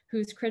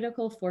 whose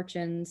critical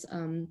fortunes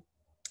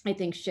I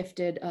think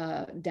shifted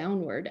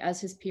downward as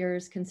his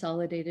peers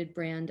consolidated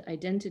brand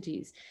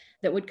identities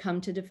that would come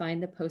to define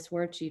the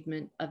post-war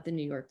achievement of the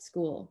New York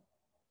School.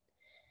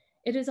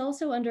 It is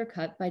also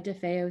undercut by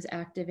DeFeo's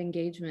active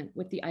engagement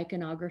with the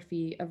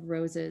iconography of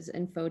roses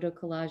and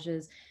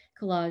photographs,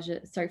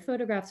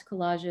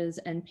 collages,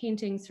 and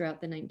paintings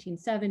throughout the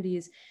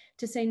 1970s,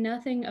 to say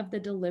nothing of the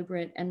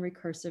deliberate and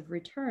recursive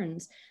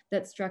returns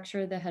that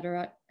structure the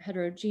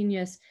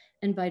heterogeneous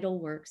and vital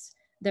works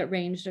that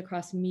ranged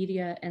across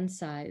media and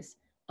size,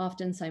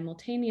 often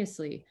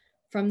simultaneously,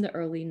 from the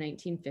early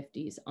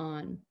 1950s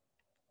on.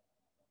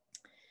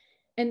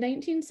 In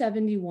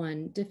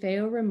 1971,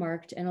 DeFeo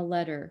remarked in a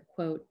letter,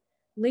 quote,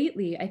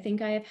 lately, I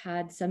think I have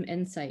had some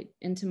insight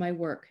into my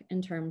work in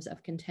terms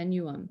of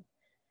continuum.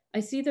 I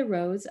see the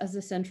Rose as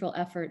a central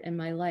effort in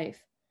my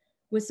life.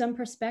 With some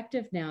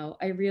perspective now,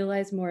 I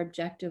realize more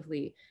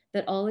objectively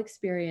that all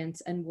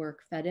experience and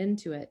work fed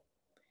into it.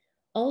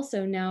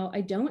 Also, now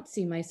I don't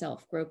see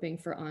myself groping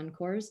for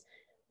encores.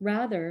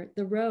 Rather,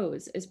 the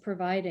rose is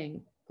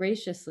providing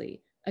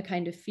graciously a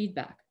kind of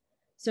feedback,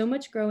 so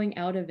much growing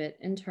out of it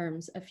in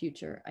terms of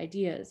future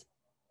ideas.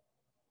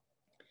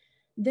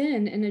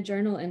 Then, in a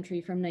journal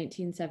entry from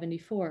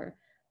 1974,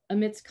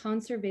 amidst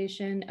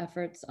conservation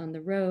efforts on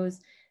the rose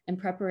and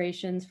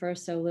preparations for a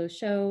solo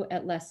show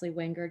at Leslie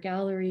Wenger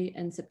Gallery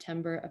in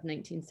September of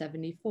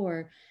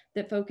 1974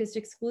 that focused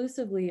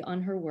exclusively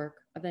on her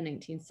work of the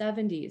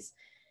 1970s,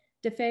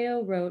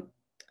 DeFeo wrote,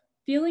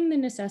 "Feeling the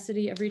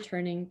necessity of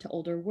returning to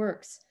older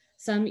works,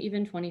 some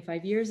even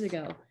 25 years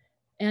ago,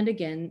 and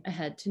again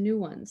ahead to new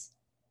ones.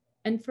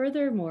 And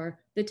furthermore,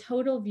 the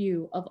total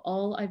view of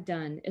all I've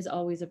done is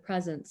always a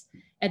presence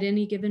at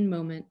any given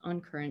moment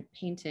on current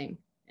painting,"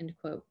 end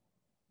quote.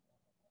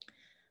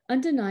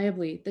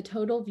 Undeniably, the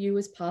total view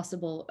is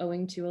possible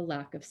owing to a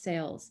lack of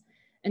sales,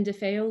 and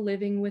DeFeo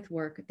living with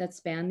work that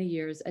span the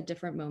years at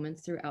different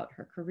moments throughout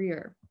her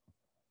career.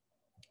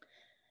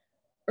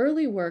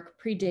 Early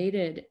work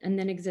predated and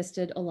then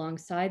existed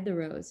alongside the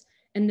rose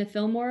in the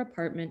Fillmore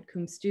apartment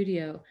cum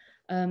studio.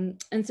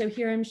 And so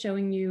here I'm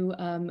showing you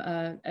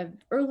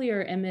an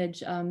earlier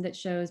image that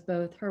shows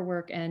both her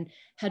work and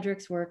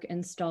Hedrick's work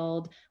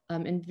installed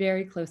in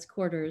very close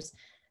quarters.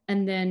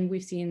 And then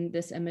we've seen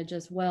this image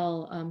as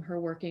well,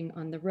 her working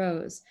on the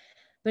rose.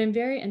 But I'm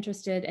very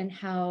interested in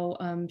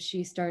how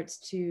she starts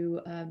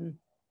to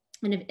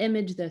kind of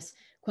image this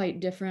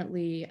quite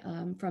differently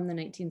from the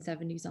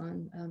 1970s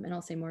on, and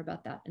I'll say more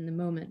about that in a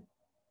moment.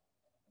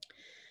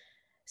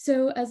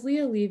 So as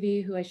Leah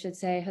Levy, who I should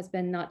say has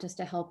been not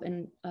just a help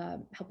in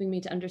helping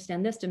me to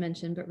understand this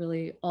dimension, but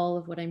really all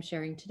of what I'm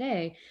sharing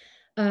today,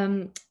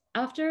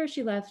 after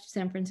she left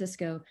San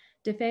Francisco,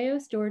 DeFeo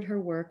stored her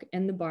work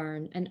in the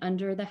barn and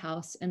under the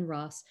house in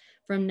Ross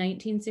from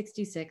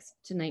 1966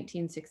 to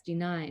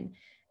 1969,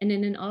 and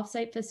in an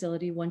offsite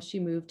facility once she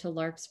moved to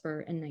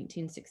Larkspur in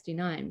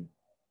 1969.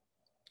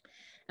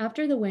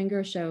 After the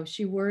Wenger show,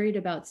 she worried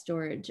about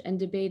storage and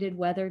debated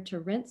whether to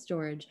rent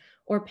storage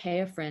or pay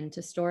a friend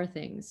to store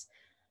things.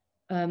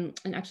 And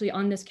actually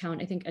on this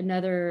count, I think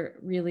another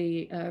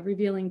really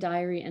revealing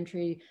diary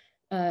entry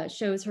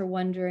shows her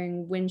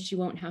wondering when she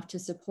won't have to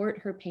support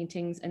her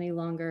paintings any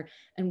longer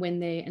and when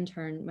they in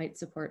turn might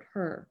support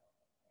her.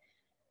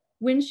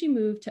 When she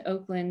moved to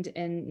Oakland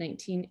in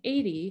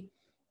 1980,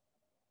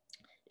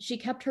 she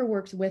kept her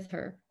works with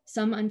her,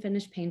 some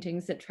unfinished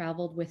paintings that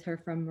traveled with her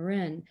from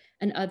Marin,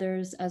 and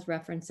others as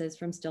references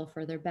from still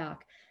further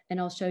back. And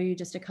I'll show you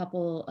just a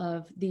couple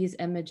of these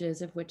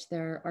images, of which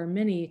there are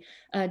many,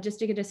 just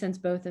to get a sense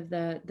both of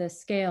the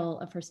scale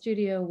of her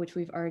studio, which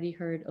we've already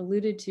heard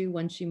alluded to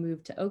when she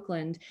moved to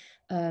Oakland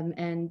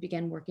and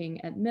began working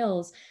at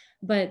Mills,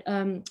 but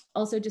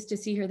also just to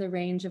see her the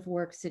range of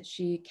works that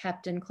she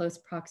kept in close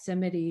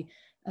proximity,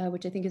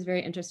 which I think is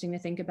very interesting to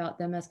think about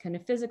them as kind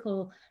of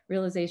physical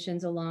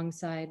realizations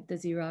alongside the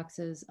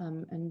Xeroxes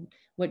and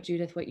what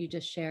Judith, what you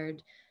just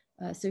shared.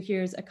 So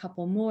here's a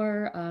couple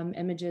more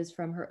images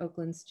from her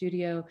Oakland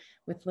studio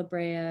with La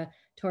Brea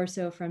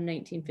Torso from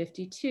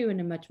 1952 and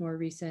a much more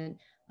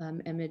recent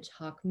image,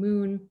 Hawk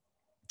Moon.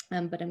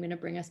 But I'm gonna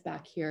bring us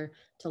back here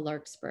to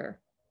Larkspur.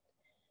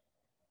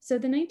 So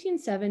the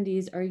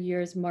 1970s are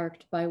years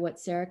marked by what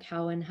Sarah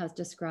Cowan has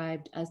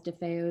described as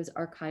DeFeo's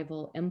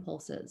archival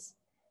impulses.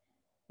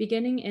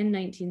 Beginning in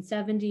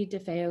 1970,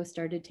 DeFeo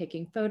started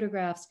taking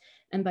photographs,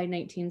 and by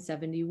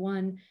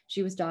 1971,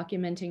 she was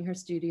documenting her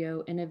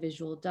studio in a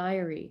visual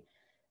diary,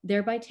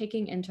 thereby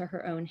taking into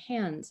her own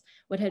hands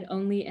what had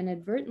only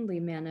inadvertently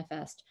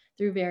manifest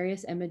through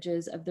various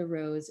images of the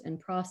rose in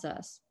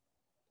process.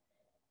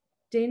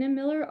 Dana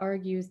Miller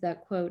argues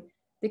that, quote,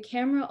 "The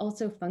camera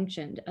also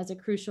functioned as a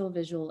crucial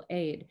visual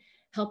aid,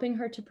 helping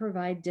her to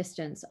provide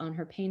distance on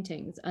her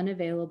paintings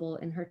unavailable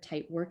in her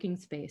tight working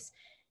space,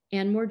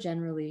 and more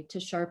generally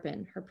to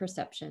sharpen her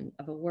perception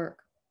of a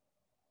work."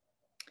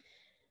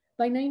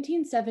 By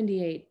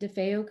 1978,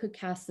 DeFeo could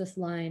cast this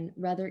line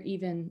rather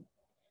even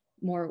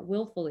more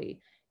willfully,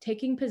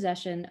 taking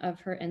possession of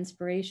her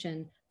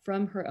inspiration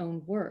from her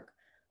own work,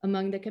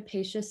 among the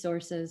capacious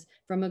sources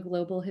from a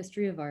global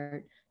history of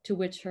art to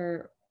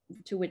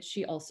which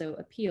she also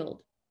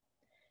appealed.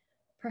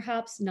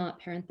 Perhaps not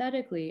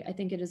parenthetically, I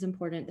think it is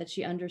important that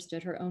she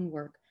understood her own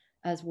work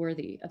as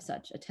worthy of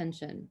such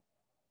attention.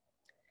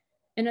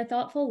 In a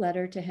thoughtful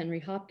letter to Henry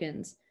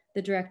Hopkins,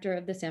 the director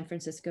of the San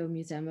Francisco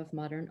Museum of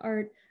Modern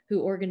Art,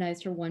 who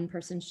organized her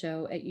one-person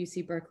show at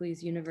UC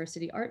Berkeley's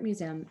University Art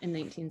Museum in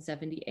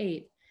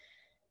 1978,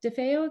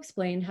 DeFeo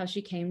explained how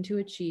she came to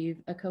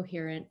achieve a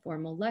coherent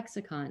formal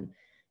lexicon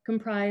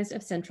comprised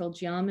of central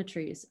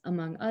geometries,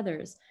 among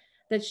others,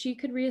 that she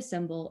could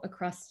reassemble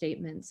across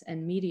statements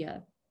and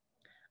media.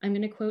 I'm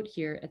going to quote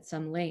here at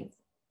some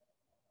length.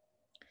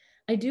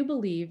 "I do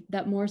believe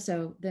that more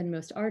so than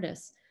most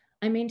artists,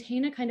 I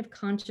maintain a kind of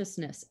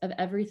consciousness of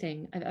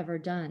everything I've ever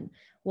done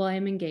while I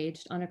am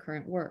engaged on a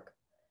current work.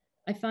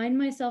 I find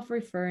myself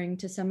referring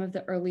to some of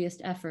the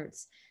earliest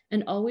efforts,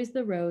 and always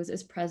the rose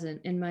is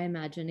present in my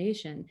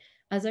imagination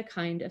as a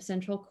kind of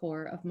central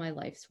core of my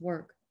life's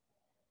work.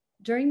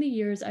 During the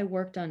years I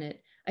worked on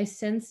it, I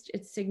sensed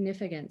its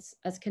significance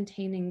as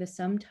containing the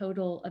sum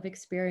total of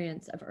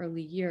experience of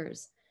early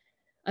years.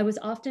 I was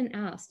often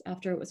asked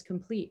after it was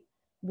complete,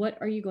 what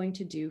are you going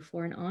to do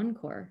for an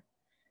encore?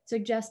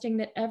 Suggesting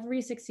that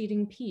every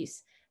succeeding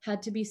piece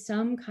had to be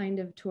some kind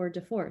of tour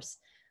de force,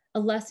 a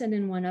lesson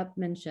in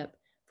one-upmanship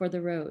for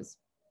the rose.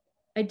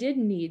 I did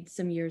need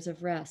some years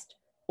of rest,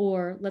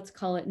 or let's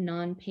call it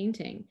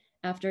non-painting,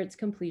 after its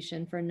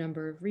completion for a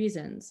number of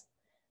reasons.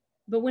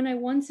 But when I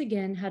once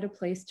again had a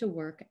place to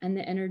work and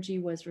the energy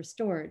was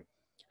restored,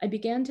 I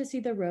began to see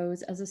the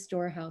rose as a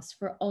storehouse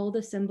for all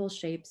the symbol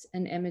shapes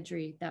and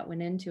imagery that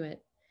went into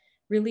it,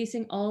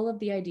 releasing all of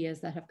the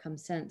ideas that have come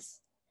since.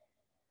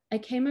 I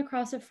came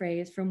across a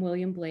phrase from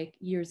William Blake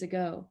years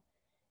ago.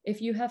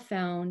 If you have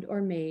found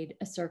or made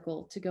a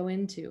circle to go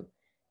into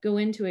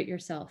it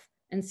yourself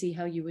and see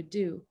how you would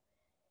do.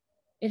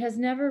 It has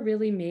never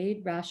really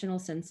made rational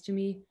sense to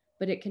me,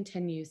 but it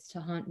continues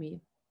to haunt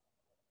me.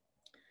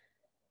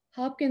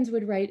 Hopkins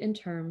would write in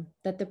term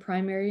that the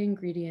primary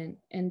ingredient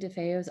in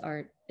DeFeo's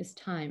art is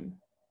time.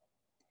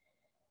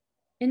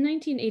 In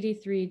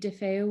 1983,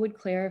 DeFeo would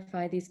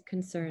clarify these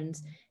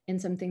concerns in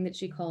something that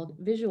she called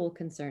visual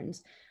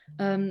concerns,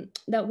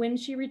 that when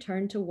she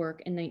returned to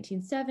work in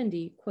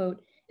 1970,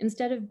 quote,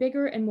 instead of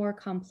bigger and more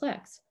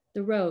complex,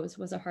 the rose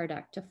was a hard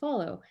act to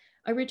follow,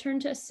 I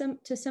returned to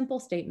simple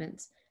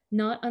statements,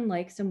 not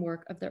unlike some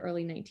work of the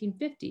early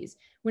 1950s,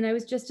 when I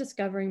was just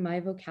discovering my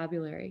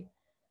vocabulary.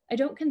 I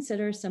don't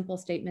consider simple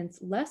statements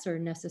lesser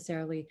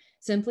necessarily,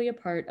 simply a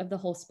part of the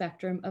whole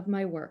spectrum of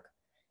my work.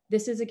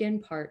 This is again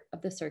part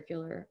of the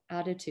circular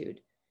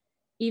attitude.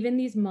 Even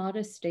these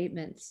modest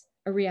statements,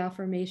 a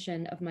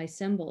reaffirmation of my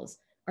symbols,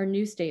 are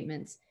new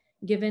statements,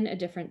 given a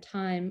different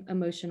time,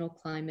 emotional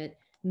climate,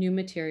 new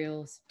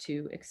materials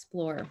to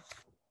explore.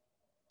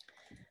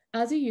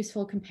 As a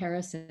useful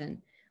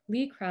comparison,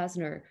 Lee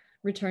Krasner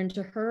returned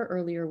to her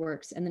earlier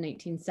works in the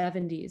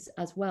 1970s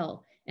as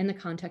well, in the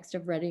context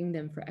of readying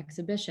them for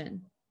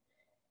exhibition.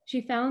 She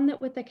found that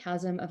with the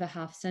chasm of a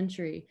half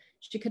century,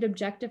 she could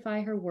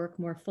objectify her work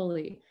more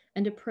fully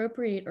and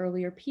appropriate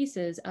earlier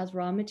pieces as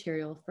raw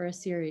material for a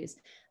series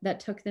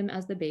that took them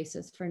as the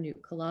basis for new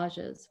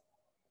collages.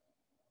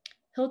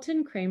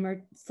 Hilton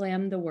Kramer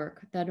slammed the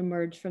work that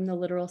emerged from the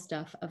literal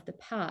stuff of the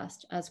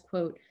past as,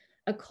 quote,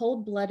 a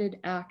cold-blooded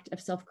act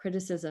of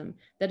self-criticism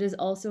that is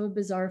also a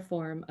bizarre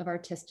form of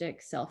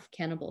artistic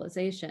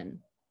self-cannibalization.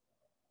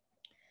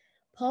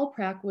 Paul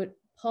Brack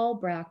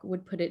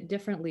would put it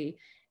differently.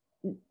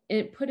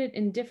 It put it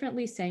in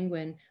differently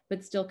sanguine,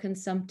 but still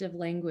consumptive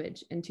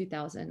language in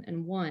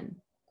 2001.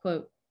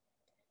 Quote,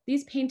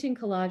 these painting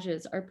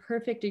collages are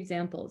perfect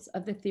examples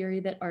of the theory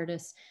that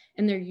artists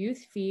in their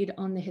youth feed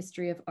on the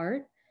history of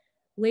art,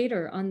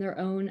 later on their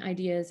own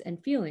ideas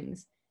and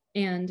feelings,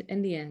 and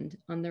in the end,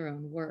 on their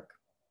own work.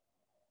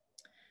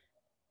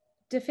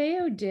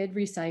 DeFeo did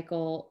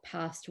recycle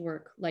past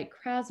work like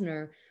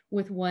Krasner,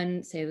 with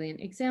one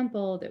salient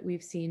example that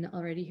we've seen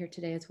already here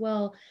today as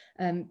well,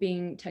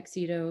 being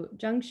Tuxedo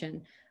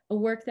Junction, a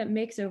work that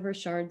makes over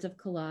shards of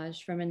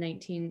collage from a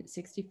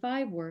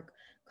 1965 work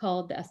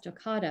called The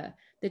Estocada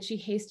that she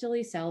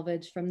hastily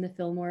salvaged from the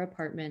Fillmore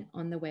apartment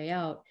on the way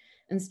out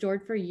and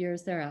stored for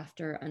years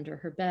thereafter under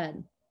her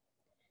bed.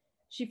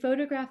 She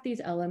photographed these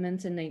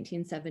elements in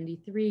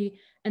 1973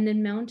 and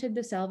then mounted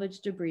the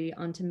salvaged debris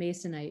onto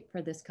masonite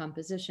for this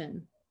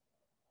composition.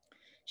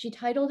 She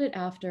titled it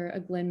after a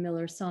Glenn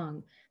Miller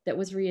song that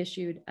was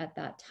reissued at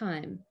that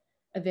time,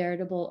 a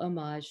veritable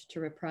homage to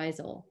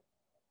reprisal.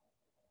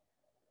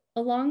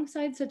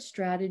 Alongside such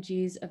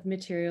strategies of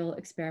material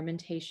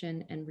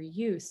experimentation and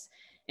reuse,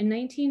 in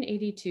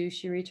 1982,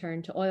 she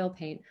returned to oil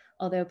paint,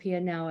 although Pia,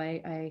 now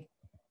I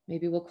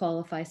maybe will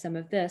qualify some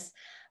of this,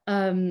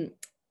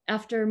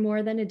 after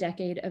more than a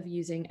decade of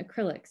using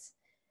acrylics.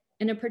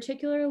 In a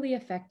particularly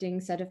affecting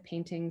set of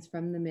paintings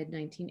from the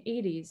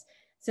mid-1980s,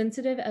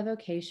 sensitive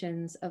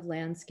evocations of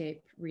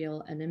landscape,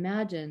 real and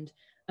imagined,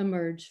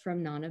 emerged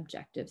from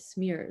non-objective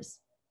smears.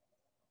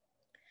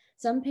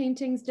 Some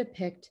paintings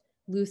depict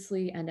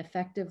loosely and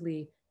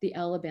effectively the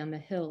Alabama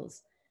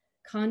hills,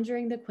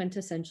 conjuring the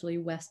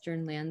quintessentially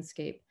Western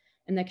landscape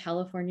in the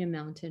California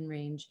mountain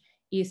range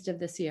east of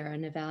the Sierra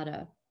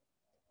Nevada.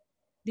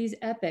 These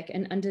epic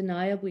and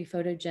undeniably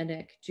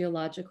photogenic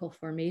geological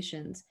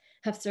formations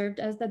have served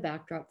as the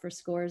backdrop for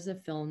scores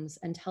of films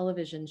and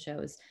television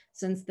shows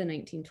since the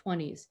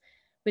 1920s,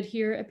 but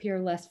here appear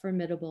less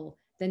formidable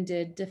than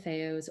did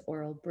DeFeo's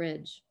Oral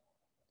Bridge.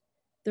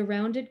 The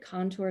rounded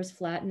contours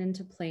flatten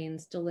into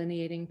planes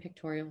delineating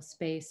pictorial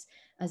space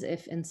as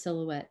if in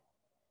silhouette.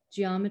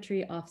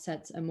 Geometry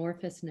offsets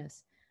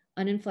amorphousness.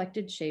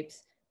 Uninflected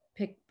shapes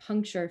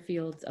puncture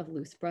fields of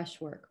loose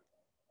brushwork.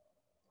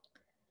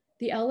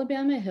 The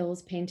Alabama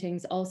Hills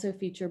paintings also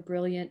feature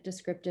brilliant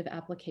descriptive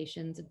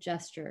applications of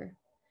gesture.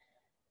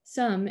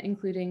 Some,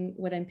 including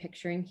what I'm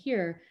picturing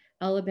here,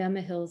 Alabama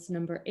Hills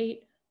number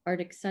 8,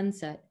 Arctic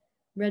Sunset,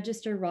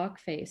 register rock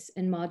face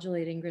and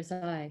modulating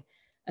grisaille,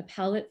 a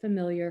palette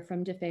familiar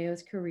from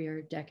DeFeo's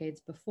career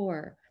decades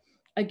before,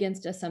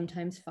 against a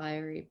sometimes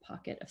fiery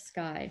pocket of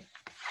sky.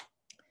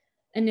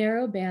 A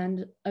narrow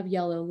band of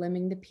yellow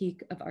limbing the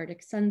peak of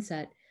Arctic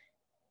sunset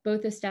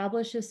both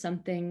establishes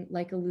something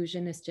like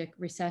illusionistic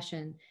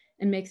recession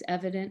and makes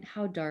evident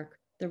how dark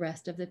the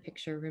rest of the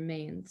picture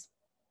remains.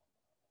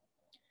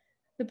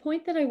 The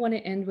point that I want to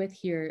end with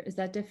here is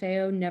that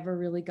DeFeo never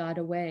really got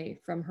away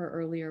from her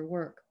earlier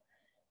work,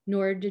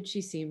 nor did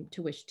she seem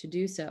to wish to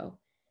do so.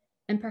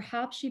 And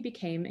perhaps she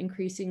became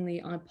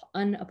increasingly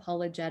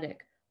unapologetic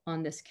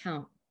on this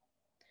count.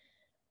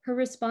 Her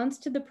response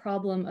to the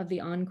problem of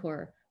the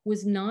encore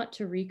was not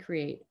to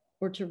recreate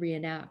or to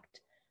reenact,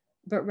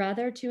 but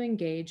rather to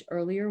engage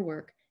earlier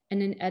work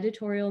in an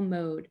editorial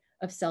mode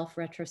of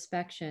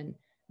self-retrospection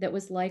that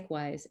was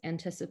likewise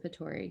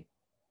anticipatory.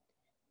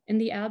 In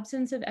the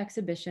absence of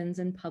exhibitions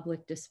and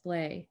public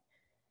display,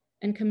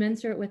 and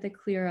commensurate with a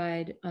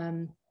clear-eyed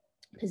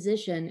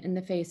position in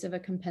the face of a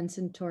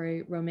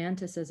compensatory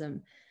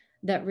romanticism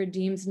that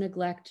redeems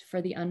neglect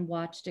for the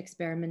unwatched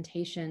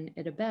experimentation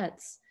it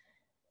abets,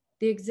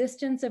 the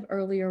existence of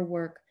earlier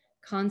work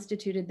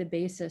constituted the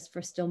basis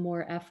for still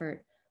more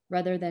effort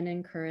rather than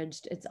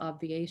encouraged its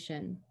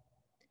obviation.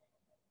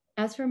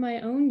 As for my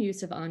own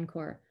use of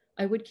encore,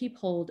 I would keep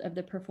hold of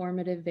the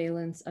performative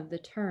valence of the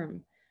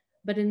term,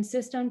 but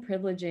insist on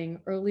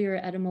privileging earlier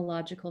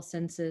etymological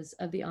senses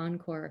of the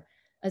encore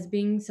as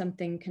being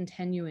something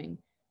continuing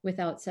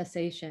without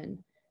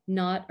cessation,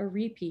 not a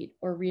repeat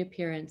or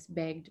reappearance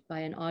begged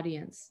by an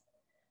audience.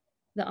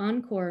 The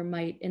encore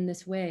might in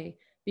this way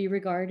be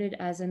regarded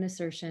as an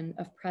assertion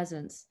of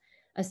presence,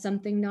 as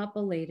something not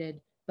belated,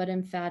 but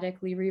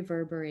emphatically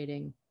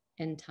reverberating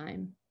in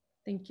time.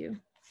 Thank you.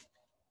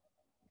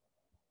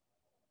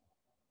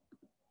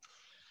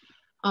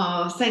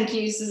 Oh, thank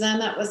you, Suzanne.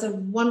 That was a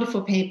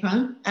wonderful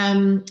paper.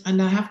 And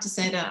I have to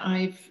say that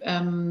I've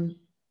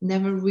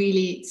never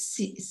really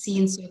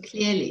seen so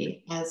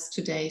clearly as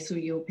today through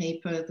your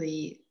paper,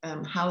 the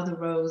how the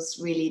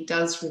rose really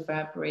does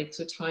reverberate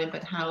through time,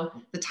 but how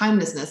the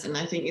timelessness. And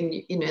I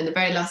think in the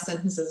very last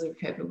sentences of your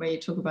paper where you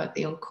talk about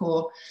the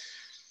encore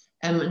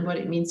and what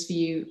it means for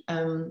you,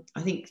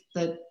 I think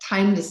the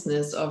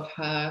timelessness of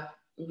her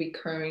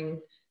recurring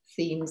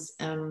themes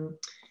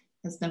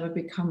has never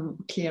become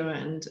clearer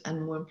and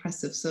more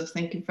impressive. So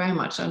thank you very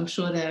much. I'm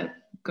sure there are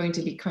going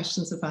to be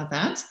questions about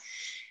that.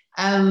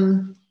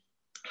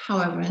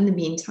 However, in the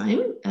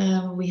meantime,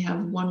 we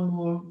have one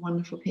more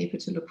wonderful paper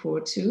to look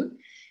forward to.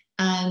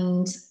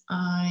 And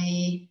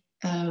I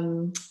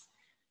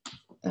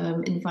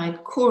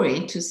invite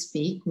Corey to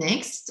speak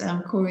next.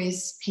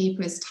 Corey's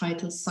paper is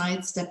titled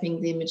Sidestepping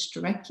the Image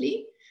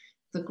Directly,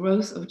 The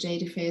Growth of Jay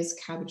DeFeo's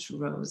Cabbage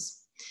Rose.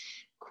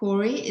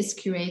 Corey is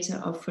curator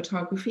of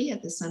photography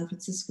at the San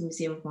Francisco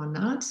Museum of Modern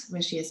Art,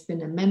 where she has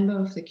been a member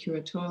of the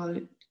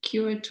curatorial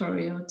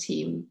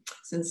team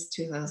since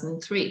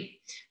 2003.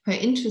 Her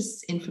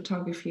interests in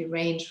photography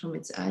range from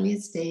its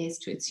earliest days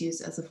to its use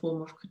as a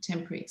form of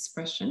contemporary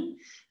expression,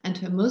 and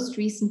her most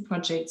recent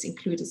projects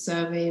include a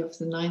survey of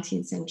the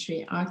 19th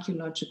century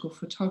archaeological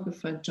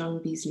photographer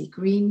John Beasley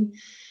Green,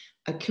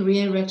 a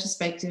career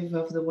retrospective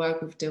of the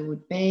work of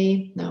Dawood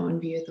Bey, now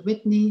on view at the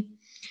Whitney,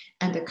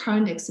 and a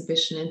current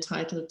exhibition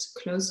entitled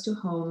Close to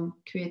Home,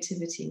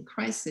 Creativity in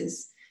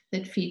Crisis,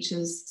 that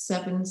features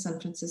 7 San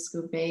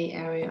Francisco Bay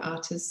Area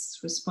artists'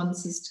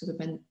 responses to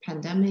the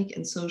pandemic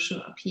and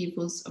social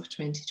upheavals of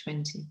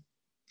 2020.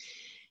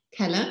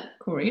 Keller,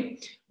 Corey,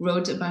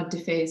 wrote about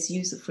DeFeo's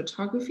use of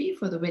photography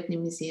for the Whitney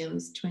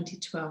Museum's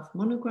 2012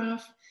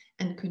 monograph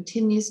and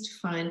continues to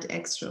find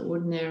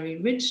extraordinary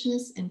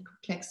richness and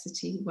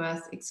complexity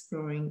worth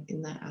exploring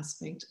in that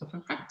aspect of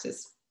her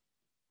practice.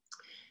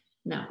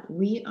 Now,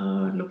 we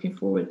are looking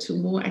forward to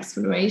more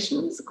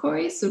explorations,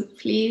 Corey, so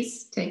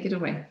please take it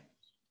away.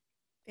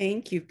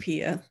 Thank you,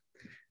 Pia.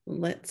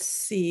 Let's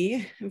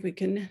see if we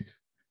can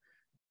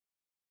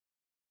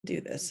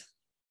do this.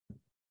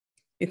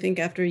 I think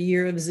after a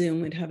year of Zoom,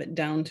 we'd have it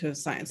down to a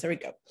science. There we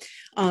go.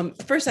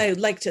 First, I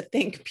would like to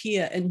thank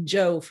Pia and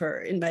Joe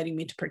for inviting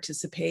me to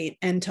participate,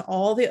 and to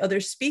all the other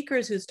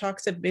speakers whose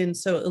talks have been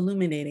so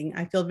illuminating.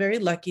 I feel very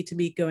lucky to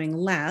be going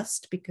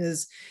last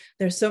because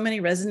there's so many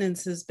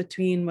resonances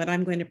between what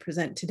I'm going to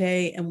present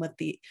today and what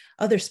the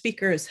other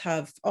speakers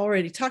have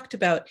already talked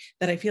about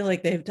that I feel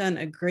like they've done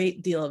a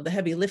great deal of the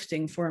heavy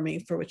lifting for me,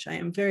 for which I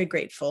am very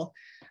grateful.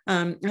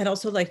 I'd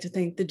also like to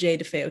thank the Jay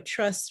DeFeo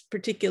Trust,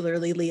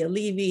 particularly Leah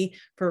Levy,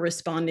 for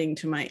responding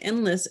to my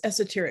endless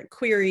esoteric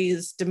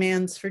queries,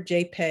 demands for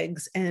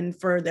JPEGs, and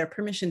for their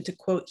permission to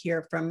quote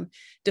here from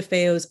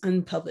DeFeo's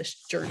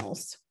unpublished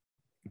journals.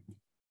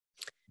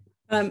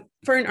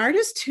 For an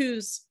artist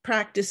whose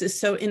practice is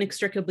so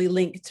inextricably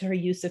linked to her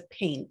use of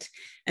paint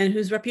and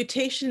whose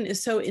reputation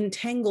is so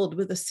entangled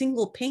with a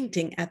single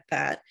painting at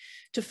that,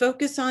 to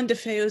focus on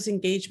DeFeo's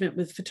engagement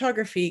with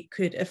photography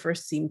could at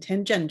first seem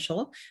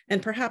tangential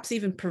and perhaps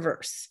even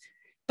perverse.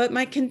 But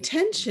my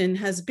contention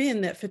has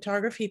been that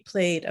photography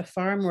played a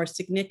far more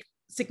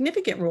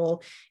significant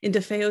role in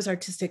DeFeo's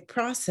artistic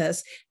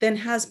process than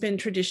has been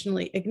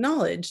traditionally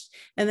acknowledged,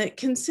 and that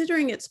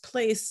considering its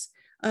place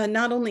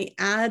not only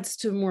adds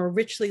to a more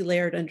richly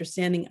layered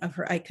understanding of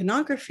her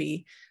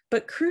iconography,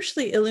 but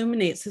crucially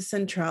illuminates the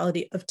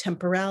centrality of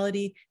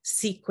temporality,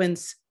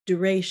 sequence,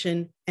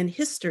 duration, and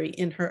history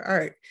in her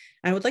art.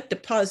 I would like to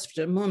pause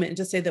for a moment and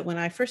just say that when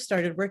I first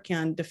started working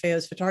on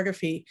DeFeo's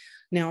photography,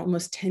 now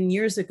almost 10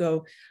 years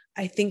ago,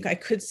 I think I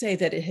could say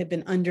that it had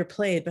been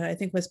underplayed, but I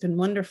think what's been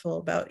wonderful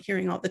about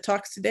hearing all the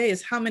talks today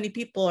is how many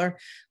people are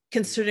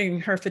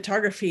considering her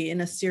photography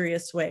in a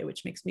serious way,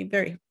 which makes me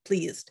very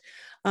pleased.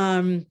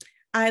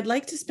 I'd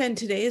like to spend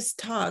today's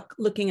talk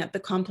looking at the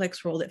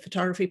complex role that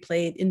photography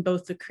played in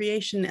both the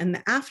creation and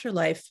the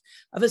afterlife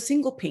of a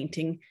single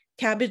painting,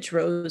 Cabbage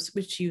Rose,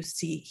 which you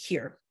see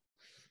here.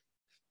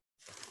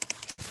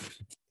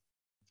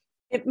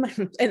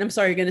 And I'm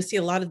sorry, you're going to see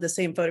a lot of the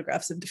same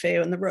photographs of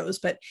DeFeo and the rose,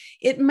 but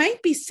it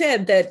might be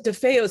said that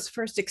DeFeo's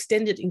first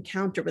extended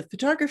encounter with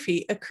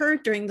photography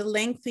occurred during the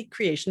lengthy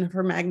creation of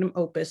her magnum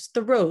opus,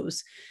 The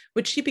Rose,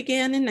 which she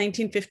began in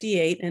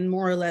 1958 and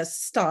more or less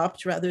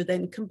stopped rather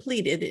than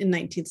completed in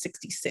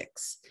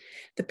 1966.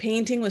 The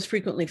painting was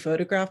frequently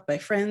photographed by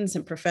friends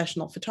and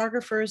professional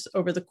photographers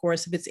over the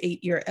course of its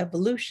 8-year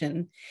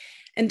evolution.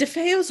 And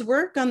DeFeo's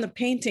work on the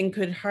painting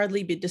could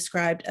hardly be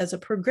described as a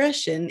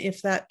progression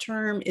if that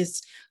term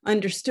is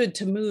understood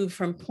to move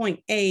from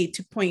point A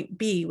to point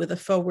B with a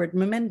forward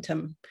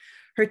momentum.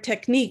 Her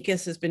technique,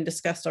 as has been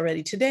discussed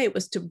already today,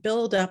 was to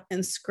build up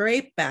and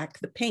scrape back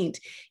the paint,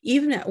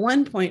 even at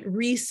one point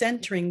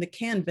recentering the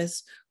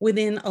canvas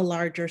within a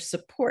larger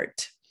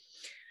support.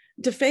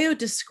 DeFeo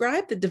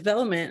described the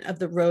development of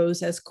the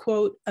rose as,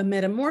 quote, a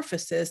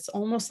metamorphosis,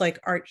 almost like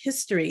art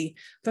history,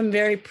 from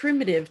very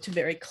primitive to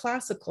very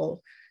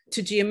classical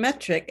to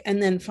geometric,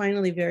 and then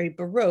finally very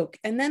Baroque.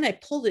 And then I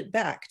pulled it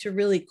back to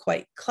really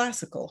quite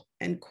classical,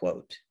 end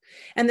quote.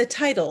 And the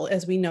title,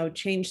 as we know,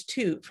 changed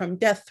too, from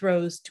Death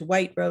Rose to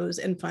White Rose,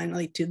 and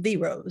finally to The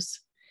Rose.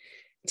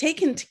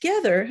 Taken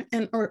together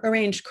and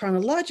arranged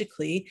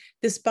chronologically,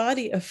 this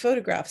body of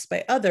photographs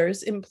by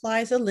others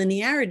implies a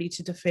linearity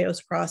to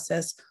DeFeo's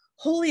process,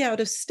 wholly out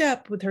of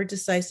step with her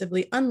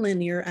decisively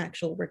unlinear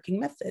actual working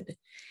method.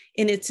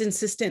 In its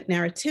insistent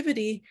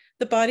narrativity,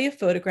 the body of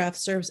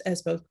photographs serves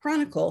as both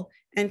chronicle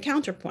and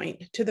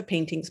counterpoint to the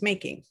painting's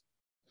making.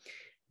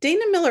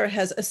 Dana Miller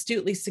has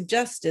astutely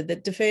suggested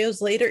that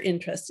DeFeo's later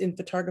interest in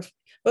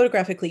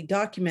photographically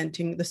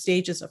documenting the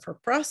stages of her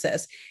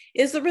process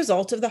is the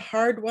result of the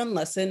hard-won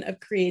lesson of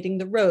creating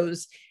the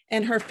rose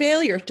and her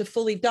failure to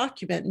fully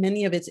document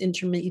many of its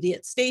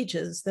intermediate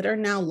stages that are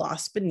now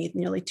lost beneath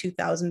nearly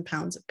 2,000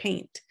 pounds of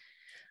paint.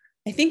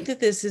 I think that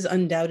this is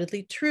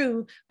undoubtedly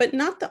true, but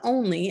not the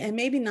only, and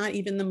maybe not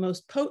even the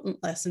most potent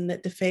lesson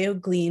that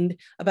DeFeo gleaned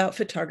about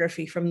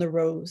photography from the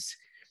rose.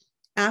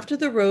 After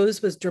the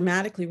rose was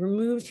dramatically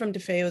removed from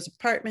DeFeo's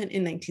apartment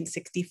in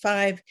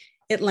 1965,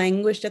 it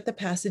languished at the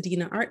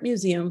Pasadena Art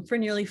Museum for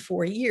nearly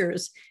 4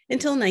 years,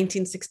 until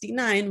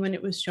 1969, when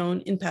it was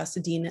shown in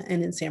Pasadena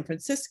and in San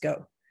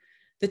Francisco.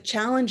 The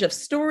challenge of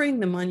storing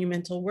the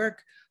monumental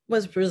work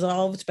was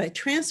resolved by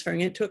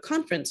transferring it to a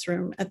conference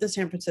room at the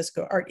San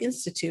Francisco Art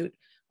Institute,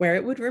 where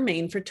it would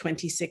remain for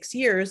 26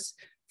 years,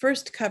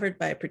 first covered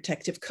by a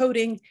protective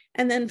coating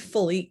and then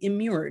fully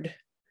immured.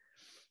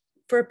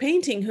 For a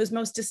painting whose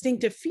most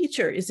distinctive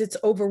feature is its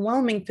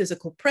overwhelming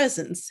physical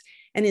presence,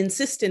 an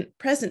insistent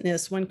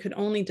presentness one could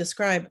only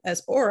describe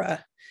as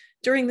aura,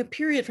 during the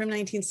period from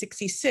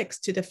 1966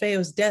 to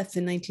DeFeo's death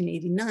in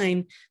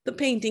 1989, the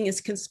painting is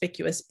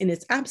conspicuous in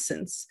its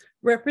absence,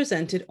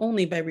 represented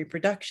only by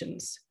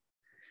reproductions.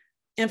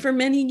 And for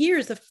many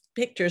years, the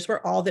pictures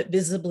were all that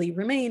visibly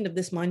remained of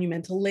this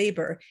monumental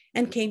labor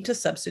and came to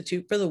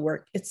substitute for the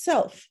work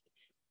itself.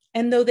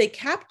 And though they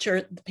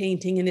capture the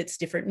painting in its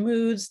different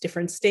moods,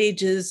 different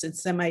stages, and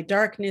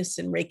semi-darkness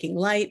and raking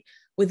light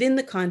within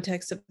the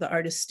context of the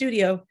artist's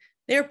studio,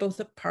 they are both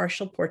a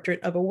partial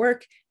portrait of a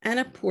work and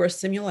a poor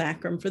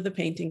simulacrum for the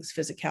painting's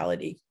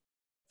physicality.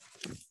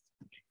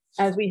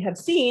 As we have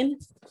seen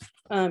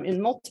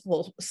in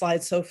multiple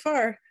slides so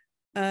far,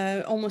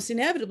 almost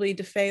inevitably,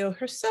 DeFeo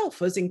herself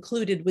was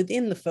included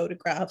within the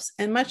photographs,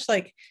 and much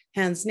like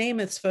Hans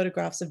Nemeth's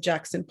photographs of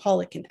Jackson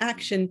Pollock in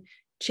action,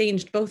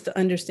 changed both the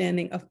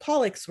understanding of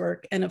Pollock's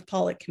work and of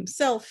Pollock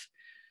himself.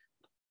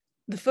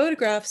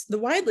 The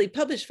widely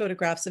published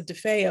photographs of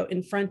DeFeo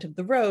in front of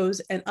the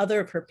rose and other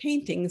of her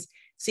paintings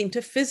seem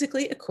to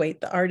physically equate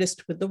the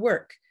artist with the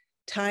work,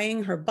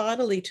 tying her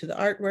bodily to the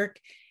artwork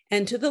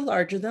and to the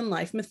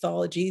larger-than-life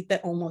mythology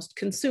that almost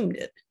consumed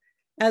it.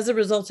 As a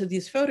result of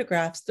these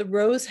photographs, the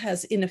rose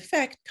has in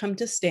effect come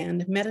to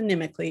stand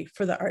metonymically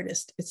for the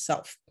artist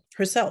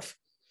herself.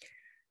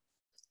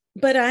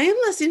 But I am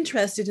less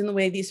interested in the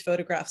way these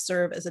photographs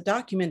serve as a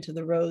document of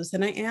the rose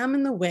than I am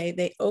in the way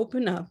they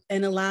open up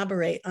and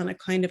elaborate on a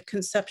kind of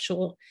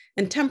conceptual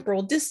and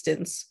temporal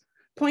distance,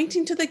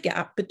 pointing to the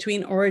gap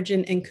between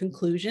origin and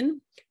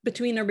conclusion,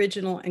 between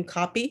original and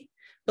copy,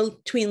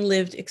 between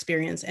lived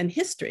experience and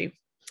history.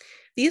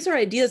 These are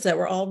ideas that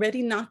were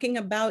already knocking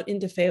about in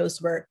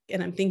DeFeo's work,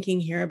 and I'm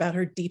thinking here about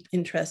her deep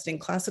interest in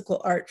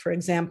classical art, for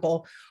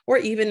example, or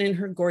even in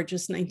her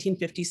gorgeous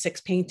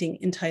 1956 painting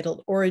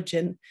entitled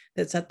Origin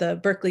that's at the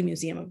Berkeley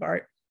Museum of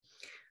Art.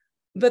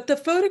 But the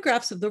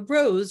photographs of the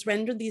rose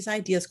render these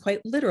ideas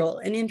quite literal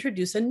and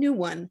introduce a new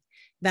one,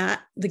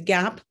 that the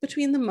gap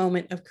between the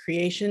moment of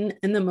creation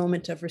and the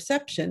moment of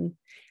reception,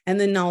 and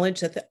the knowledge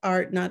that the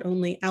art not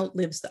only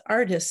outlives the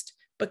artist,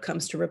 but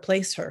comes to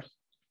replace her.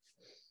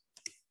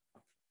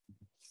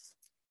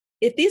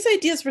 If these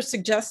ideas were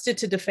suggested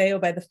to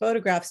DeFeo by the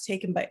photographs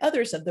taken by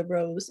others of the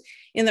rose,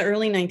 in the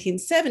early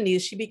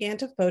 1970s, she began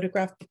to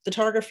photograph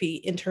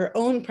photography into her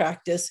own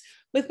practice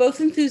with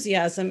both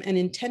enthusiasm and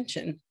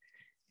intention.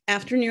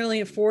 After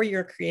nearly a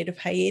 4-year creative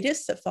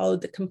hiatus that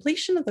followed the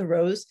completion of the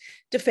rose,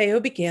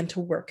 DeFeo began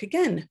to work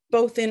again,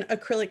 both in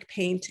acrylic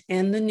paint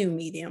and the new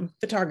medium,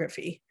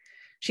 photography.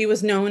 She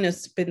was known, as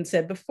has been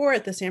said before,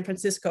 at the San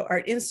Francisco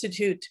Art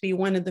Institute to be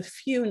one of the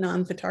few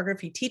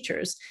non-photography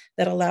teachers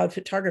that allowed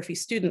photography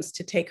students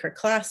to take her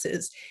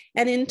classes,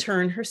 and in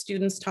turn, her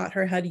students taught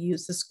her how to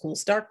use the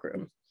school's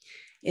darkroom.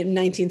 In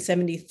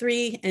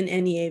 1973, an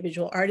NEA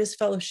Visual Artist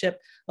Fellowship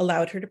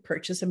allowed her to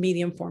purchase a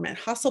medium format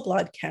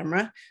Hasselblad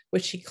camera,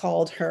 which she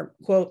called her,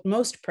 quote,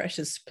 most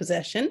precious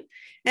possession,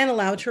 and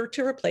allowed her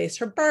to replace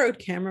her borrowed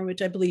camera,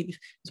 which I believe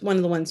is one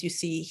of the ones you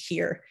see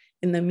here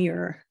in the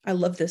mirror. I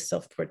love this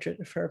self-portrait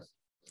of her.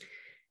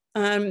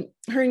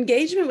 Her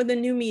engagement with the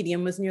new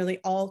medium was nearly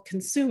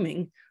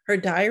all-consuming. Her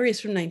diaries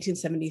from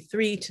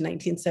 1973 to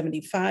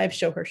 1975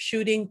 show her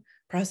shooting,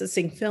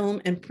 processing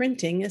film, and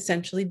printing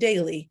essentially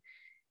daily.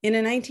 In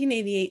a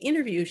 1988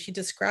 interview, she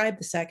described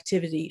this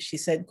activity. She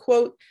said,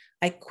 quote,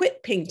 I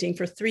quit painting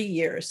for 3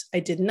 years. I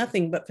did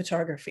nothing but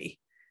photography.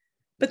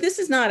 But this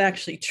is not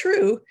actually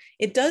true.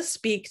 It does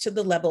speak to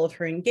the level of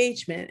her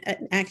engagement,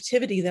 an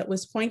activity that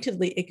was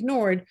pointedly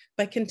ignored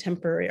by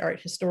contemporary art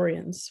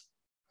historians.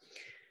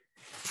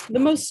 The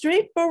most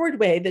straightforward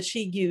way that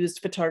she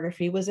used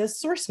photography was as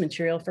source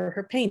material for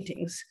her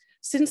paintings.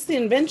 Since the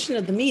invention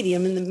of the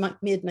medium in the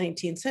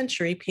mid-19th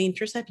century,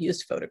 painters have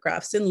used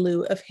photographs in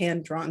lieu of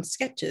hand-drawn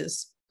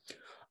sketches.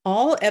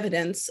 All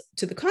evidence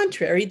to the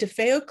contrary,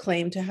 DeFeo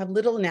claimed to have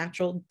little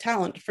natural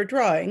talent for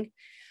drawing,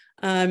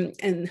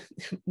 and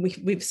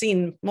we've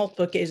seen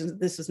multiple occasions that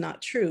this is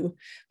not true,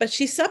 but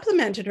she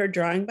supplemented her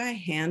drawing by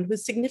hand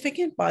with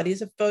significant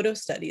bodies of photo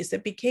studies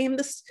that became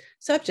the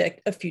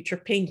subject of future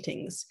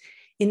paintings.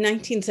 In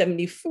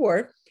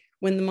 1974,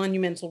 when the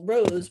monumental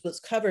rose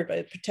was covered by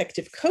a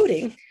protective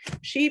coating,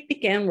 she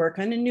began work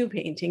on a new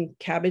painting,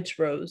 Cabbage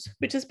Rose,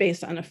 which is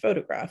based on a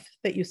photograph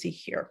that you see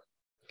here.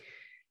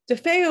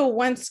 DeFeo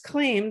once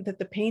claimed that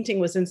the painting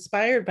was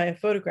inspired by a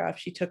photograph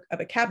she took of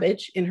a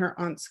cabbage in her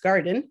aunt's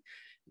garden,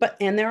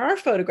 and there are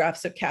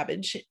photographs of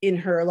cabbage in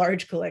her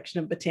large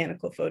collection of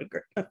botanical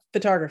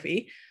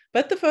photography,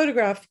 but the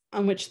photograph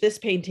on which this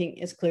painting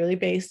is clearly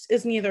based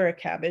is neither a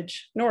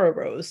cabbage nor a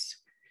rose.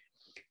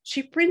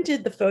 She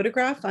printed the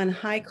photograph on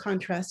high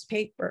contrast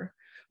paper,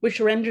 which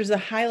renders the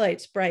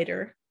highlights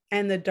brighter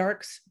and the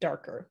darks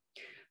darker.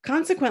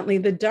 Consequently,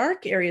 the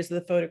dark areas of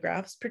the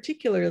photographs,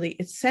 particularly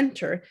its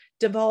center,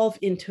 devolve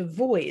into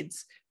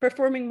voids,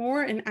 performing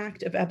more an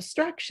act of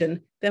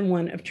abstraction than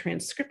one of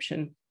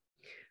transcription.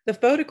 The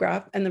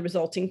photograph and the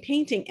resulting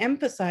painting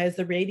emphasize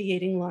the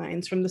radiating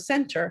lines from the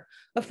center,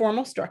 a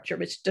formal structure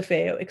which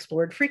DeFeo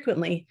explored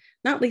frequently,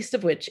 not least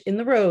of which in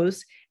the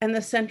rose, and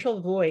the central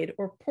void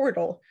or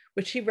portal,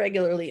 which she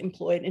regularly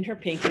employed in her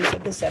paintings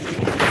of the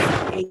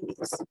 70s and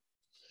 80s.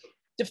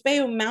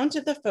 DeFeo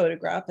mounted the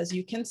photograph, as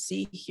you can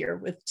see here,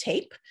 with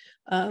tape,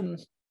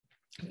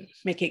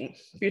 making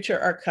future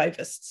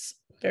archivists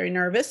very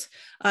nervous,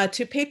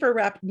 to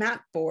paper-wrapped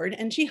mat board,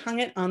 and she hung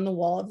it on the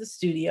wall of the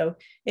studio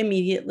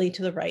immediately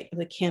to the right of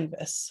the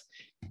canvas.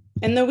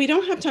 And though we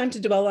don't have time to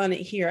dwell on it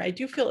here, I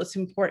do feel it's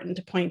important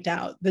to point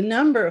out the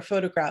number of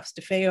photographs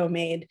DeFeo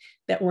made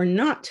that were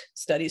not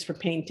studies for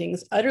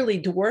paintings utterly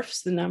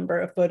dwarfs the number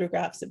of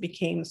photographs that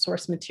became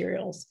source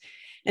materials.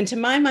 And to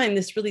my mind,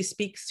 this really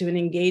speaks to an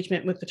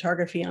engagement with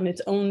photography on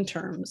its own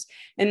terms,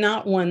 and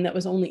not one that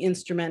was only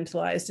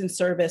instrumentalized in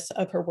service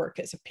of her work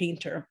as a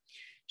painter.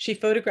 She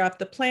photographed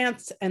the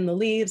plants and the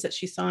leaves that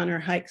she saw on her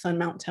hikes on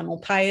Mount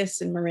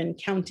Tamalpais in Marin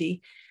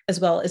County, as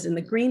well as in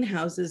the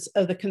greenhouses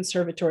of the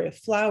Conservatory of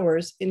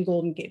Flowers in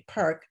Golden Gate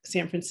Park,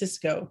 San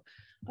Francisco.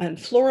 And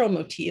floral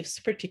motifs,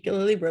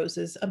 particularly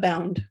roses,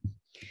 abound.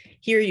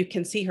 Here you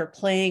can see her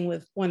playing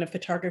with one of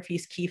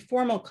photography's key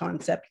formal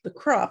concepts, the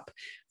crop,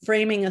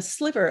 framing a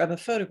sliver of a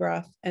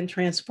photograph and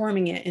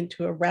transforming it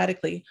into a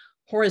radically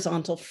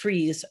horizontal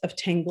frieze of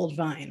tangled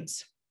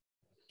vines.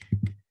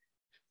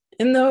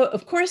 And though,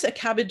 of course, a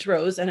cabbage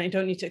rose, and I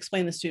don't need to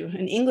explain this to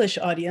an English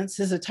audience,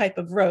 is a type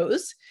of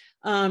rose,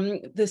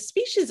 the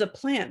species of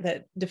plant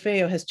that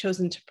DeFeo has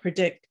chosen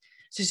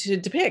to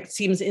depict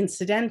seems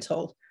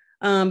incidental.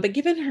 But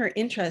given her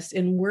interest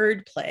in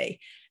wordplay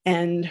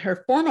and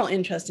her formal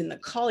interest in the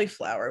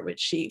cauliflower,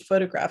 which she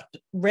photographed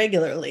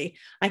regularly,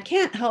 I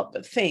can't help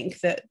but think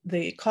that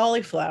the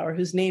cauliflower,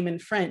 whose name in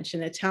French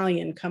and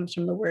Italian comes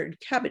from the word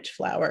cabbage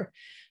flower,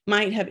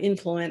 might have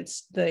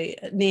influenced the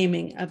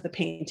naming of the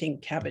painting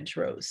Cabbage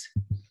Rose.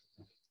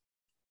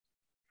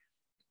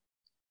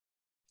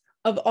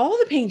 Of all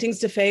the paintings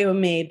DeFeo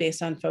made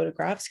based on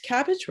photographs,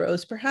 Cabbage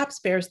Rose perhaps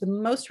bears the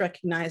most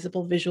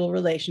recognizable visual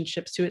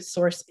relationships to its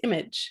source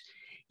image.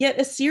 Yet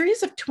a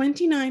series of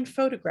 29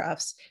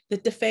 photographs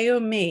that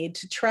DeFeo made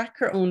to track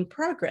her own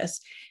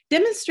progress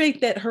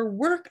demonstrate that her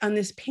work on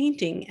this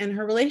painting and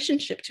her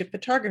relationship to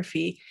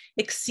photography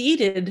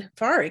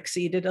far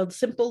exceeded a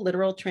simple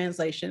literal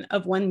translation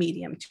of one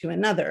medium to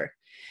another.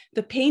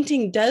 The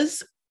painting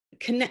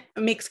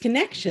makes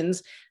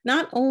connections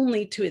not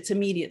only to its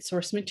immediate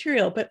source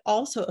material, but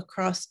also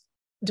across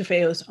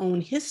DeFeo's own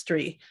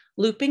history,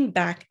 looping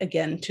back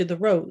again to the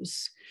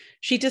rose.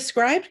 She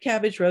described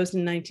Cabbage Rose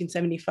in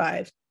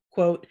 1975,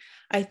 quote,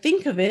 "I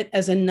think of it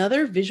as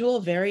another visual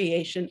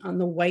variation on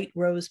the white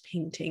rose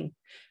painting.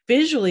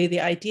 Visually, the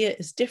idea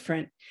is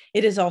different.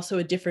 It is also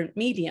a different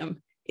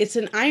medium. It's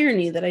an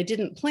irony that I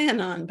didn't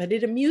plan on, but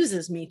it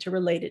amuses me to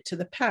relate it to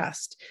the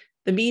past.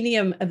 The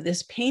medium of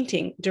this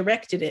painting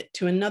directed it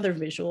to another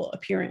visual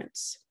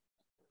appearance."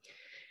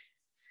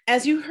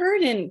 As you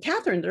heard in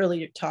Catherine's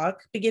earlier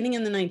talk, beginning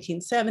in the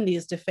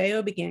 1970s,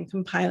 DeFeo began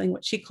compiling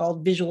what she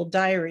called visual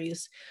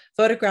diaries,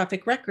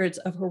 photographic records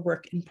of her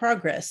work in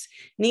progress,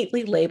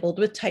 neatly labeled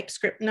with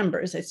typescript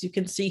numbers, as you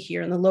can see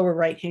here in the lower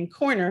right-hand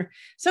corner,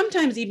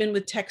 sometimes even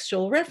with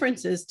textual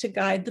references to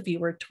guide the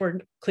viewer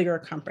toward clearer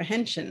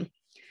comprehension.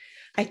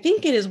 I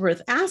think it is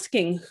worth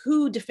asking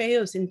who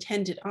DeFeo's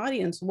intended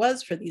audience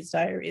was for these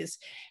diaries,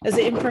 as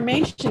the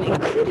information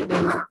included in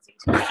them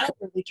seems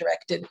outwardly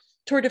directed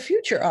toward a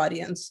future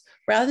audience,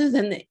 rather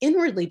than the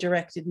inwardly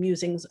directed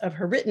musings of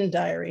her written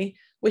diary,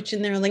 which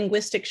in their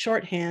linguistic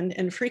shorthand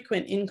and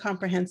frequent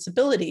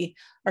incomprehensibility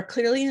are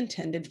clearly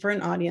intended for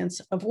an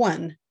audience of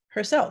one,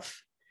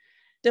 herself.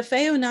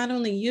 DeFeo not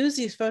only used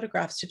these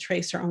photographs to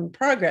trace her own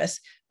progress,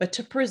 but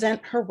to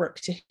present her work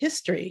to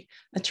history,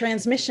 a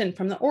transmission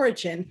from the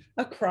origin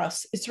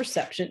across its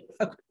reception,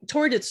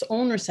 toward its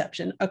own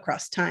reception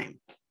across time.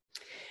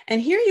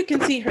 And here you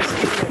can see her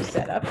studio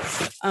setup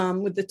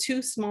with the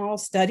two small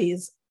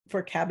studies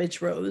for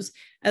Cabbage Rose,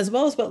 as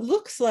well as what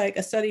looks like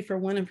a study for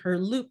one of her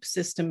loop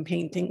system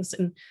paintings.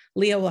 And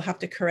Leah will have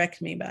to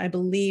correct me, but I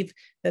believe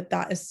that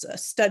that is a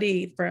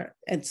study for,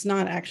 it's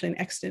not actually an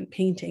extant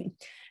painting,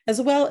 as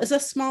well as a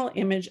small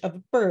image of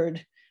a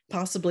bird,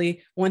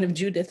 possibly one of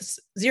Judith's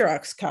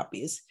Xerox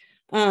copies.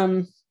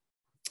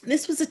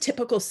 This was a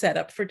typical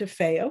setup for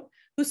DeFeo,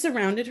 who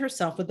surrounded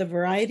herself with a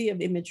variety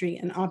of imagery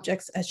and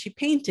objects as she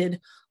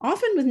painted,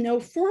 often with no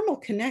formal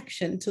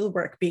connection to the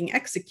work being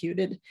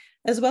executed,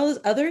 as well as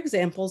other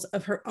examples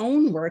of her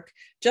own work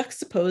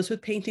juxtaposed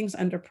with paintings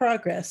under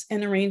progress,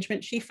 an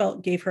arrangement she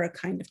felt gave her a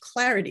kind of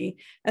clarity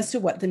as to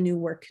what the new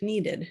work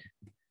needed.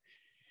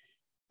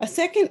 A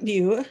second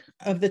view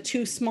of the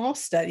two small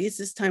studies,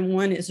 this time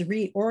one is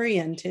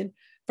reoriented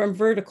from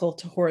vertical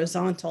to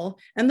horizontal,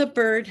 and the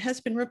bird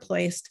has been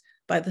replaced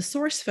by the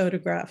source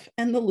photograph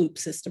and the loop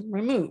system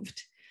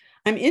removed.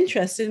 I'm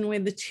interested in the way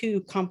the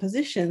two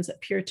compositions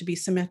appear to be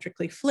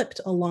symmetrically flipped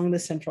along the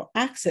central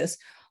axis,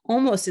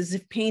 almost as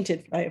if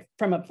painted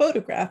from a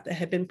photograph that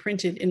had been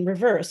printed in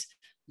reverse,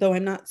 though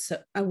I'm not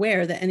so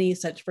aware that any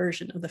such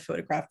version of the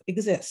photograph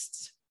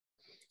exists.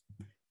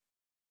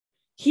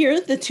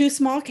 Here, the two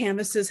small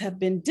canvases have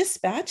been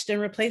dispatched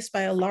and replaced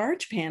by a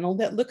large panel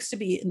that looks to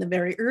be in the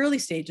very early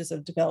stages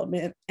of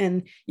development.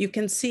 And you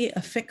can see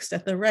affixed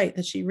at the right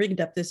that she rigged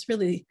up this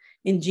really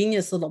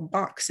ingenious little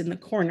box in the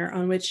corner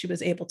on which she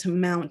was able to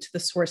mount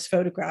the source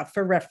photograph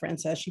for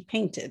reference as she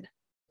painted.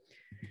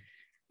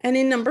 And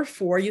in number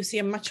 4, you see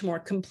a much more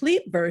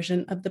complete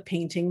version of the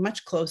painting,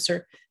 much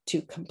closer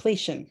to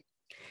completion.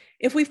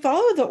 If we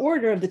follow the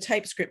order of the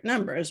typescript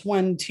numbers,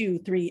 1,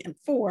 2, 3, and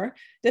 4,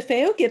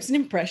 DeFeo gives an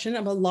impression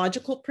of a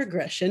logical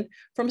progression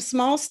from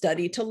small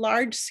study to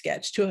large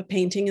sketch to a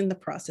painting in the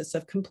process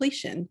of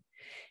completion.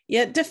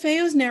 Yet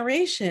DeFeo's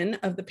narration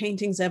of the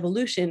painting's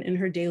evolution in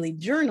her daily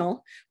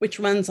journal, which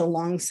runs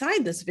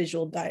alongside this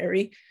visual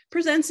diary,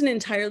 presents an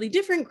entirely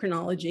different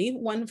chronology,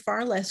 one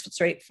far less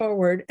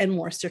straightforward and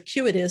more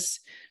circuitous,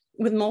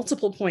 with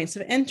multiple points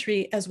of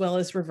entry, as well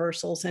as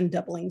reversals and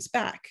doublings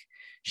back.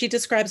 She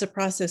describes a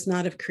process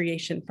not of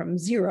creation from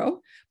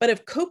zero, but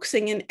of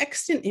coaxing an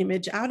extant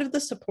image out of the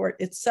support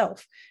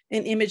itself,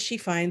 an image she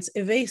finds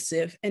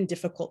evasive and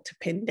difficult to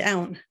pin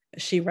down.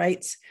 She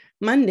writes,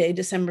 Monday,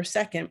 December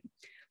 2nd,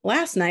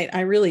 last night,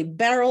 I really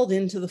barreled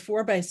into the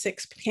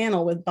 4x6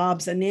 panel with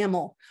Bob's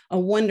enamel, a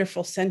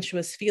wonderful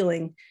sensuous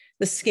feeling.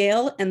 The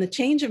scale and the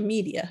change of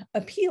media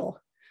appeal.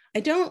 I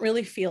don't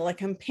really feel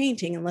like I'm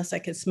painting unless I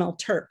can smell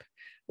terp.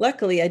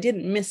 Luckily, I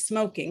didn't miss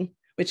smoking,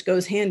 which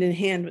goes hand in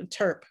hand with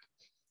terp.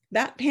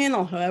 That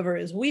panel, however,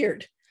 is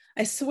weird.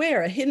 I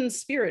swear a hidden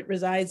spirit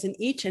resides in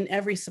each and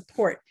every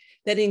support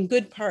that in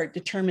good part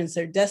determines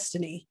their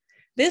destiny.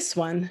 This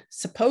one,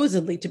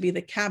 supposedly to be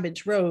the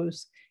cabbage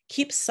rose,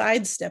 keeps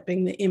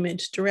sidestepping the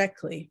image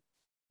directly.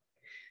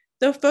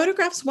 Though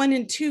photographs 1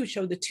 and 2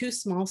 show the 2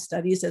 small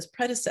studies as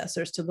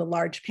predecessors to the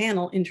large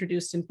panel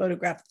introduced in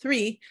photograph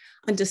 3,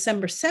 on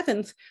December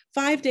 7th,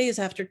 5 days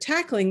after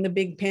tackling the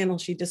big panel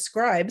she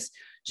describes,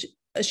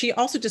 she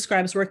also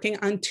describes working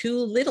on 2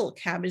 little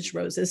cabbage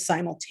roses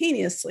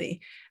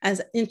simultaneously,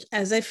 as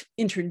if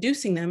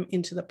introducing them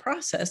into the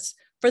process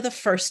for the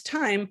first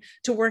time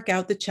to work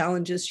out the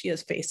challenges she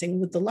is facing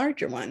with the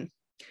larger one.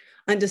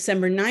 On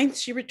December 9th,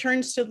 she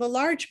returns to the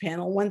large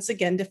panel, once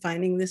again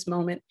defining this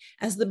moment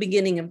as the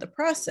beginning of the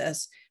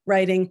process,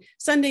 writing,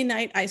 "Sunday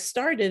night, I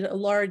started a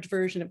large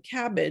version of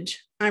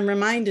cabbage. I'm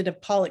reminded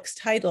of Pollock's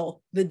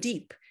title, The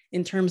Deep,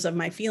 in terms of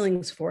my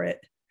feelings for it.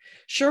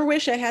 Sure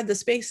wish I had the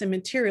space and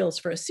materials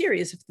for a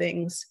series of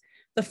things.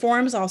 The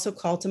forms also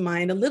call to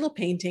mind a little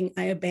painting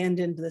I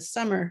abandoned this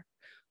summer.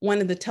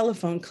 One of the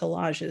telephone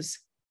collages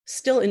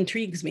still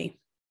intrigues me."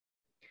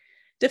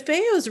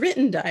 DeFeo's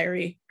written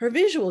diary, her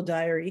visual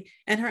diary,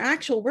 and her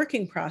actual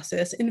working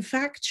process in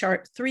fact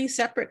chart 3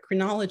 separate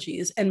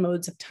chronologies and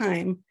modes of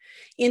time,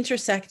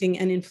 intersecting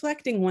and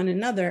inflecting one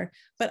another,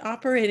 but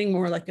operating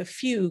more like a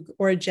fugue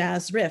or a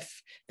jazz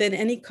riff than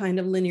any kind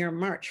of linear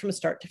march from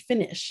start to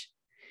finish.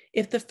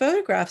 If the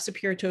photographs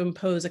appear to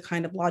impose a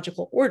kind of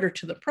logical order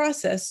to the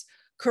process,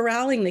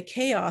 corralling the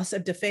chaos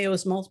of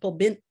DeFeo's multiple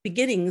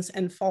beginnings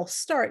and false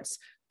starts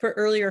for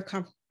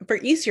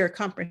easier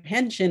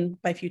comprehension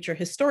by future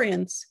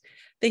historians,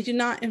 they do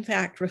not in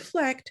fact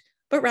reflect,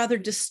 but rather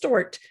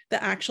distort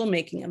the actual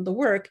making of the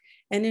work,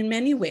 and in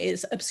many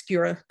ways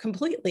obscure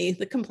completely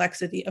the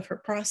complexity of her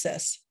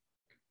process.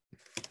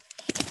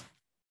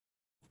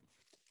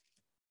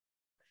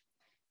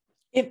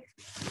 If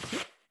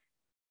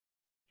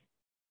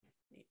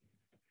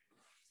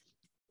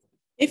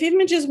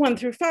images 1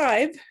 through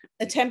 5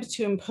 attempt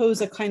to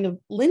impose a kind of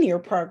linear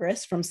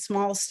progress from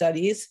small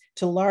studies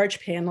to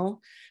large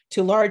panel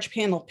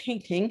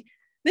painting,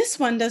 this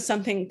one does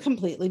something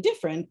completely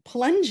different,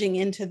 plunging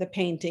into the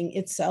painting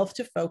itself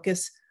to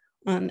focus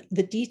on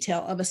the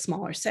detail of a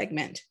smaller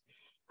segment.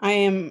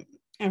 I'm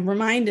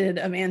reminded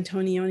of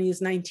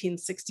Antonioni's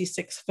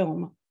 1966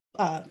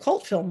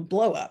 cult film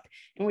Blow Up,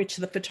 in which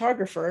the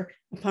photographer,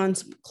 upon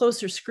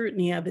closer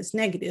scrutiny of his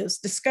negatives,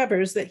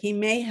 discovers that he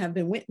may have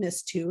been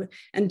witness to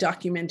and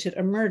documented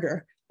a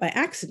murder by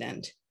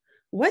accident.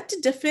 What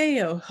did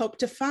DeFeo hope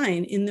to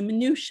find in the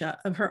minutiae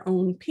of her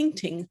own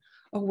painting,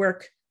 a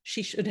work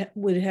she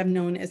would have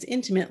known as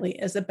intimately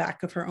as the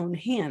back of her own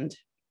hand?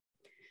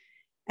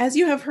 As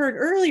you have heard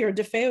earlier,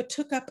 DeFeo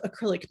took up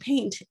acrylic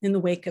paint in the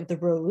wake of the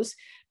rose,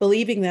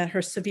 believing that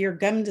her severe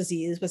gum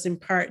disease was in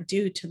part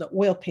due to the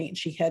oil paint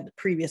she had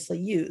previously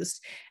used.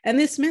 And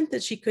this meant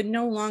that she could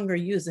no longer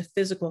use a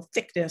physical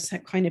thickness,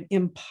 that kind of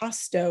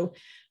impasto,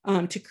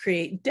 to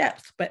create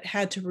depth, but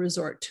had to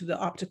resort to the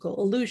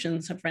optical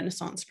illusions of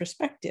Renaissance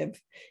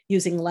perspective,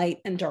 using light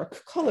and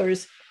dark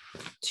colors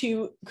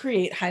to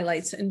create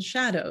highlights and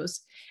shadows.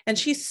 And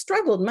she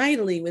struggled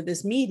mightily with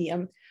this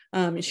medium.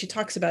 She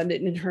talks about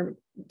it in her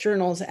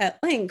journals at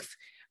length,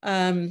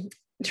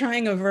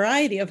 trying a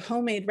variety of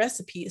homemade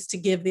recipes to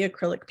give the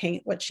acrylic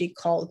paint what she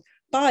called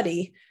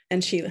body.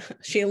 And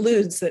she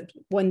alludes that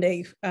one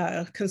day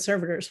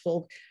conservators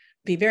will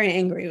be very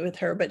angry with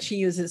her, but she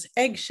uses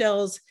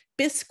eggshells,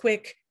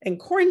 Bisquick, and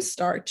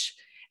cornstarch.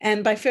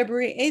 And by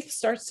February 8th,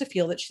 starts to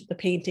feel that the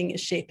painting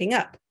is shaping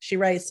up. She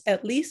writes,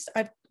 "At least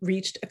I've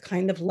reached a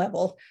kind of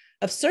level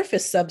of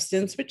surface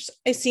substance, which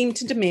I seem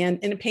to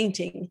demand in a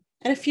painting,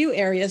 and a few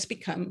areas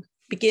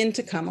begin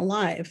to come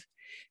alive.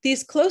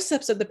 These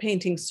close-ups of the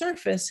painting's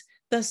surface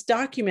thus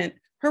document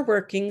her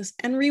workings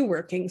and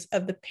reworkings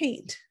of the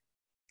paint."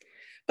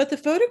 But the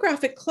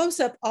photographic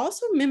close-up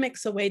also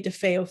mimics the way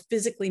DeFeo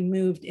physically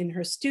moved in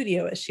her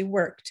studio as she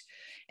worked,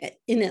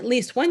 in at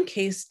least one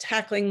case,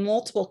 tackling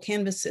multiple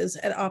canvases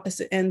at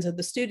opposite ends of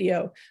the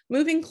studio,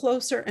 moving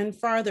closer and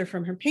farther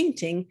from her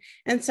painting,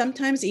 and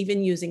sometimes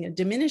even using a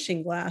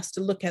diminishing glass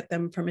to look at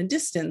them from a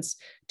distance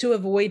to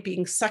avoid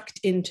being sucked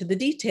into the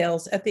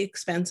details at the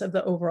expense of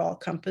the overall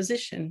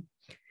composition.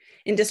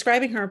 In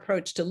describing her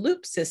approach to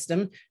loop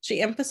system, she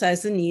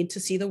emphasized the need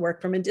to see the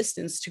work from a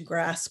distance to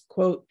grasp,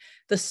 quote,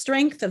 "the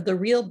strength of the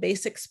real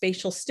basic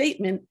spatial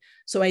statement,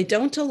 so I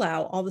don't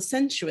allow all the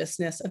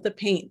sensuousness of the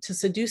paint to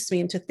seduce me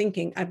into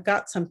thinking I've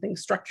got something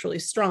structurally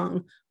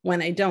strong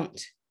when I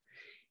don't."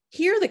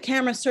 Here, the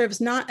camera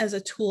serves not as a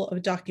tool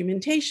of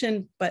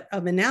documentation, but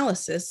of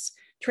analysis,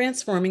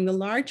 transforming the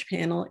large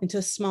panel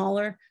into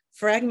smaller,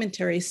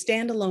 fragmentary,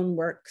 standalone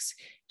works,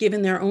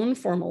 given their own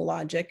formal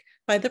logic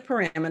by the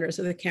parameters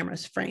of the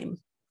camera's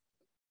frame.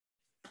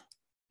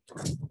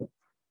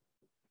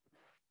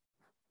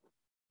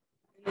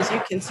 As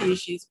you can see,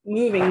 she's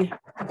moving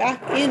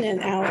back in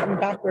and out and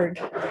backward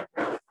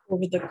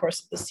over the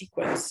course of the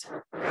sequence.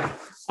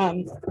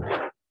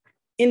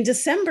 In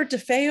December,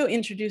 DeFeo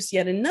introduced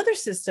yet another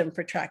system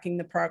for tracking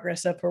the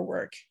progress of her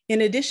work.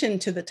 In addition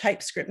to the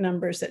typescript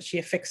numbers that she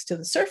affixed to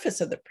the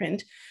surface of the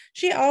print,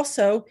 she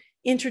also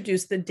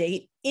introduced the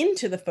date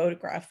into the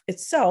photograph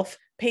itself,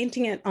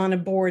 painting it on a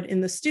board in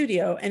the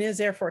studio and is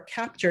therefore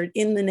captured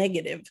in the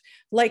negative,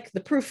 like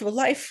the proof of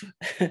life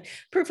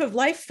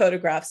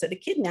photographs that a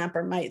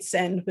kidnapper might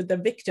send with the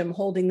victim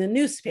holding the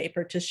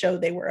newspaper to show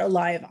they were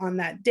alive on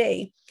that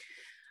day.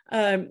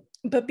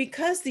 But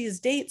because these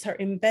dates are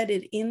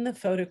embedded in the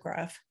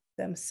photograph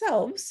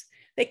themselves,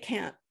 they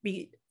can't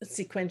be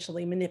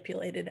sequentially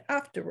manipulated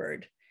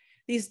afterward.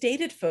 These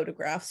dated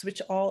photographs,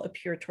 which all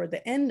appear toward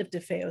the end of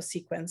DeFeo's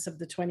sequence of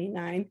the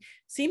 29,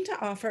 seem to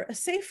offer a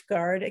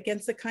safeguard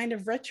against the kind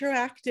of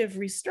retroactive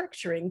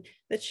restructuring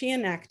that she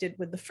enacted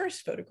with the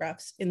first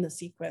photographs in the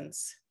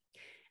sequence.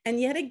 And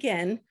yet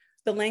again,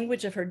 the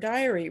language of her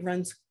diary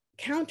runs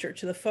counter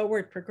to the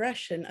forward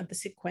progression of the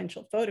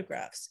sequential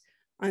photographs.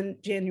 On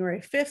January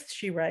 5th,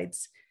 she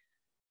writes,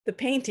 "The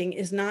painting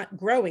is not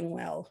growing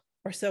well,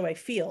 or so I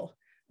feel.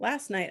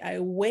 Last night I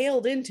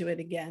wailed into it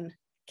again.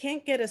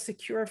 Can't get a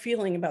secure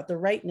feeling about the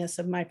rightness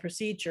of my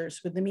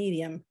procedures with the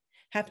medium.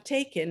 Have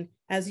taken,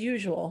 as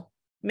usual,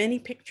 many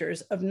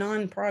pictures of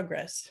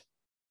non-progress."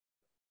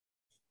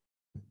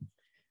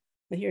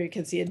 Here you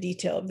can see a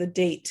detail of the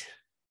date.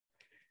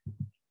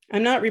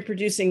 I'm not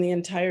reproducing the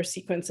entire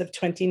sequence of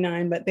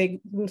 29, but they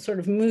sort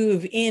of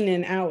move in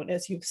and out,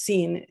 as you've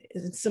seen,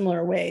 in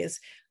similar ways.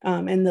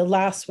 And the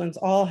last ones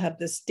all have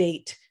this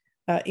date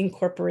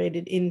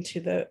incorporated into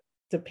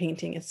the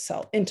painting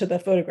itself, into the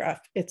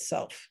photograph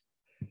itself.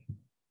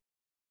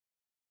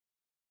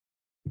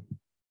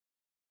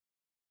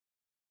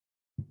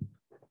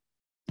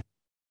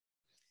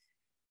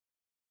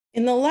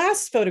 In the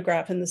last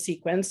photograph in the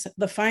sequence,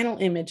 the final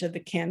image of the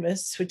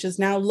canvas, which is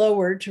now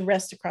lowered to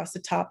rest across the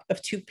top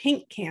of two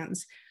paint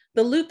cans,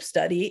 the loop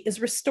study is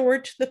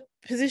restored to the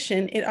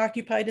position it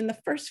occupied in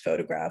the first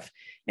photograph,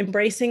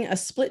 embracing a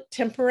split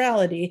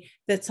temporality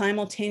that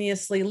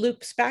simultaneously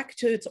loops back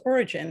to its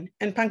origin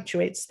and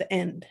punctuates the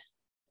end.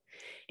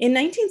 In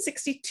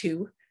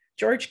 1962,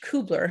 George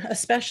Kubler, a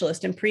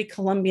specialist in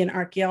pre-Columbian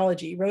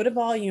archaeology, wrote a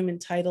volume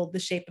entitled The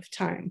Shape of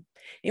Time,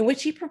 in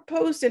which he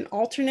proposed an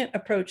alternate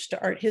approach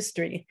to art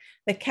history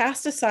that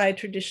cast aside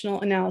traditional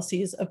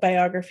analyses of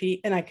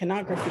biography and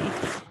iconography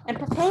and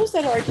proposed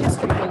that art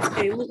history was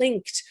a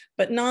linked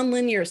but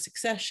nonlinear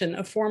succession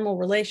of formal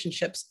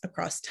relationships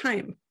across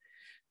time.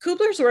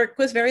 Kubler's work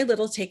was very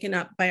little taken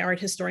up by art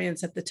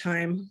historians at the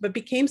time, but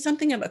became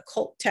something of a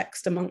cult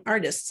text among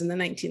artists in the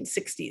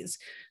 1960s,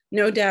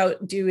 no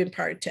doubt due in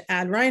part to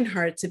Ad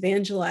Reinhardt's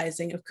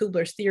evangelizing of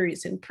Kubler's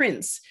theories in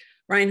prints.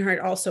 Reinhardt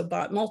also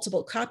bought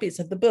multiple copies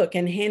of the book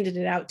and handed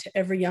it out to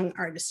every young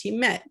artist he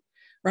met.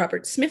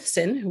 Robert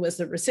Smithson, who was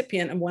the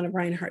recipient of one of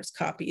Reinhardt's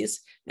copies,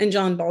 and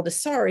John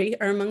Baldessari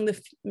are among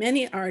the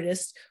many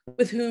artists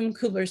with whom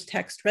Kubler's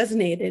text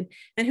resonated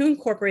and who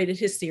incorporated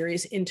his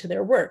theories into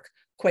their work,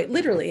 quite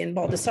literally in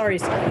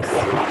Baldessari's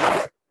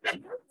case. The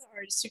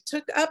artists who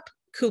took up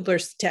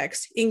Kubler's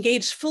text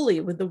engaged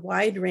fully with the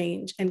wide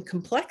range and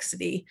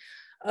complexity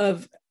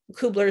of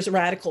Kubler's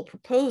radical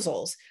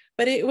proposals,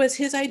 but it was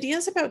his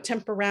ideas about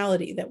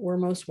temporality that were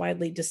most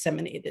widely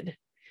disseminated.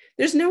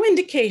 There's no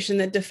indication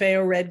that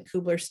DeFeo read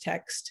Kubler's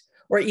text,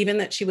 or even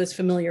that she was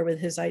familiar with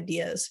his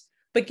ideas,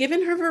 but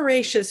given her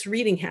voracious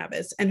reading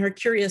habits and her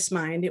curious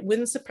mind, it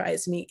wouldn't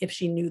surprise me if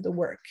she knew the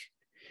work.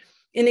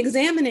 In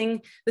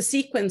examining the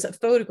sequence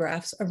of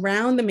photographs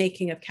around the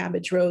making of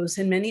Cabbage Rose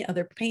and many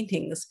other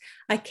paintings,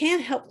 I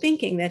can't help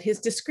thinking that his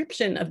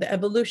description of the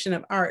evolution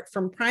of art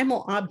from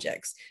primal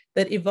objects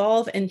that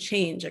evolve and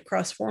change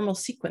across formal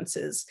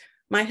sequences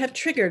might have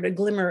triggered a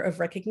glimmer of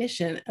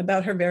recognition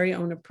about her very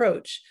own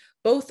approach,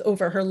 both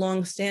over her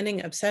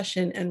long-standing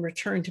obsession and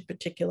return to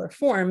particular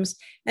forms,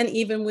 and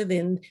even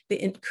within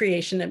the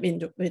creation of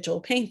individual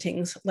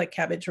paintings like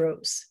Cabbage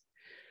Rose.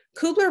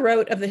 Kubler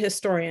wrote of the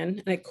historian,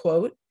 and I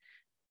quote,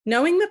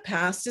 "Knowing the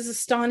past is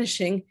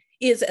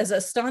as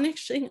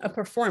astonishing a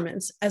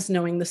performance as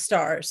knowing the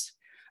stars.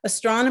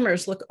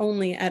 Astronomers look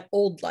only at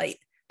old light.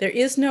 There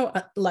is no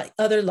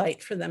other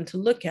light for them to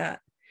look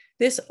at.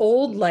 This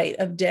old light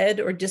of dead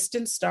or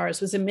distant stars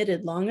was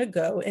emitted long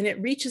ago, and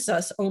it reaches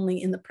us only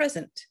in the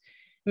present.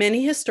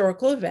 Many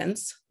historical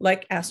events,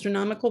 like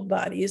astronomical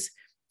bodies,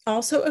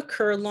 also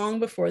occur long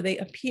before they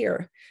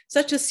appear,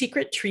 such as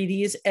secret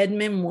treaties,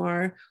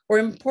 aide-memoire, or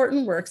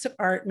important works of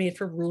art made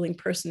for ruling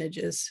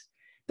personages.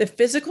 The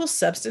physical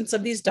substance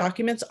of these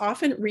documents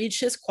often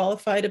reaches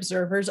qualified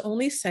observers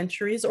only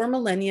centuries or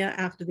millennia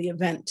after the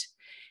event.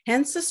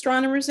 Hence,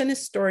 astronomers and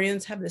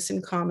historians have this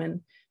in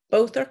common.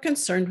 Both are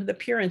concerned with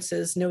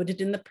appearances noted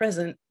in the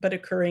present, but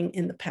occurring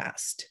in the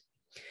past.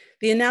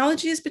 The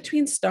analogies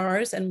between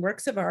stars and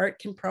works of art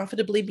can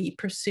profitably be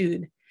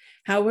pursued.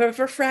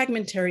 However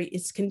fragmentary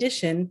its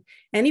condition,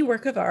 any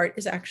work of art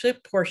is actually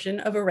a portion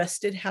of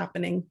arrested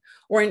happening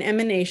or an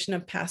emanation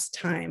of past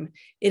time.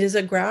 It is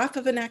a graph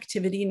of an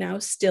activity now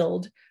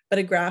stilled, but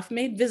a graph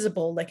made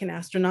visible like an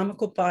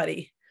astronomical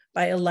body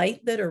by a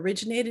light that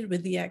originated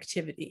with the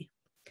activity.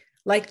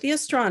 Like the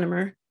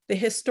astronomer, the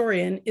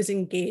historian is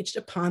engaged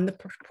upon the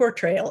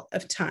portrayal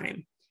of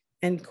time,"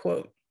 end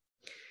quote.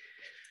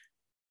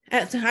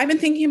 I've been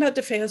thinking about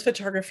DeFeo's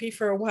photography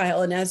for a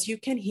while, and as you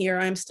can hear,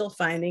 I'm still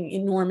finding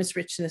enormous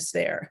richness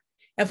there.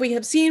 As we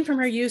have seen from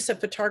her use of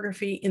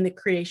photography in the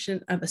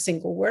creation of a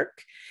single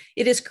work,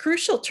 it is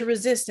crucial to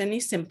resist any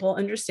simple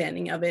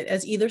understanding of it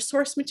as either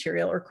source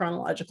material or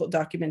chronological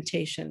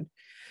documentation.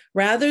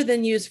 Rather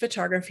than use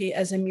photography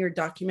as a mere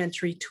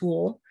documentary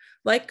tool,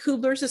 like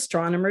Kubler's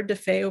astronomer,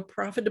 DeFeo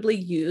profitably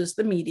used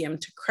the medium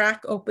to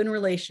crack open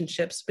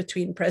relationships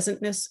between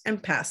presentness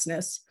and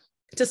pastness,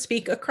 to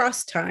speak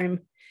across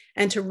time,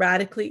 and to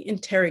radically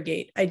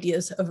interrogate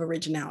ideas of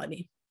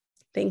originality.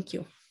 Thank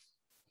you.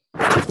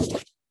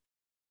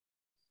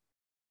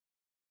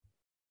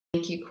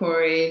 Thank you,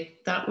 Corey.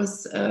 That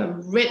was a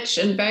rich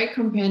and very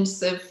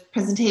comprehensive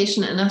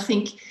presentation. And I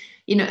think,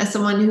 you know, as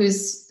someone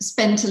who's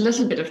spent a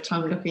little bit of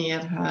time looking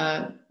at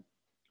her,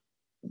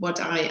 what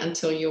I,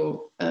 until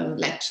your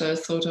lecture,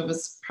 thought of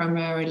as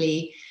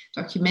primarily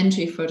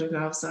documentary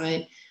photographs,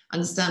 I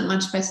understand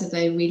much better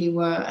they really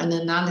were an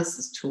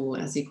analysis tool,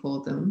 as you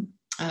called them.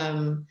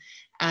 And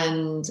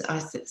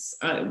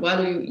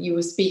while you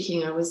were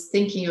speaking, I was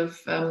thinking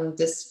of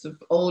this sort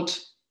of old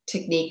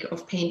technique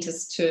of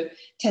painters to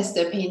test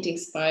their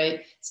paintings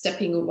by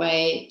stepping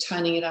away,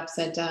 turning it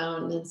upside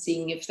down, and then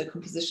seeing if the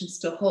composition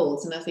still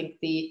holds. And I think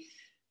the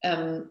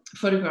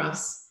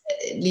photographs,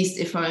 at least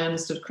if I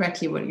understood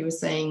correctly what you were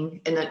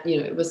saying, and that, you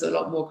know, it was a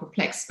lot more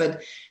complex,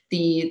 but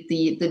the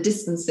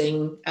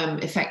distancing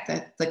effect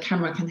that the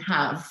camera can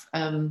have,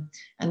 and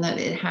that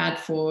it had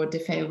for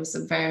DeFeo, was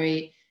a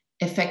very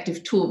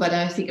effective tool. But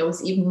I think I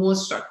was even more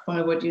struck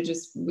by what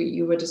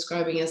you were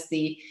describing as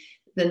the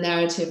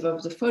narrative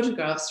of the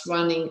photographs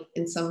running,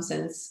 in some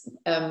sense,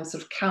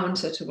 sort of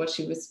counter to what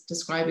she was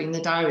describing in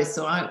the diary.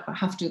 So I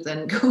have to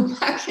then go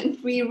back and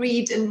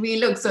reread and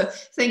relook. So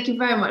thank you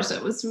very much.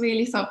 That was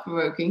really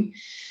thought-provoking.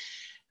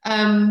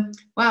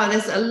 Wow,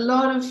 there's a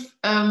lot of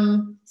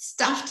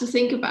stuff to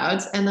think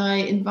about, and I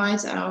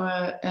invite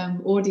our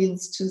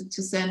audience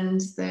to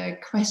send their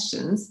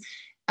questions.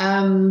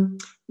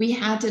 We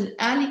had an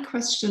early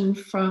question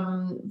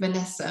from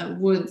Vanessa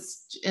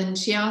Woods, and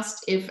she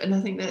asked if, and I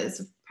think that is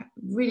a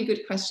really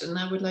good question, and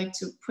I would like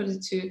to put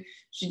it to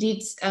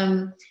Judith.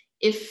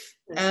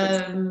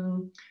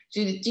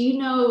 Judith, do you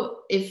know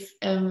if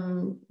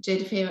Jay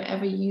DeFeo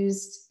ever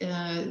used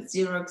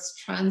Xerox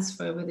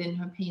transfer within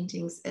her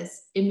paintings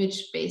as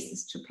image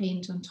bases to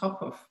paint on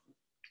top of?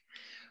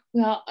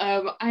 Well,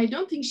 I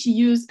don't think she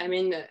used,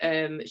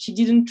 she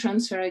didn't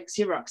transfer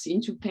Xerox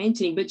into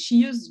painting, but she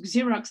used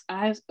Xerox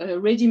as a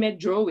ready-made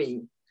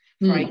drawing.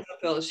 For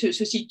example, so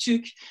she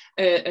took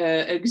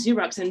a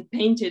Xerox and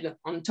painted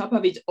on top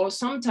of it, or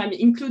sometimes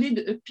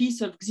included a piece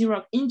of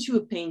Xerox into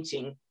a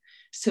painting.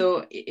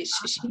 So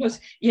she was,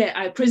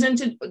 I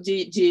presented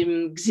the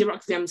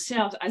Xerox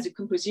themselves as a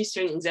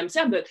composition in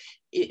themselves, but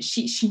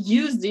she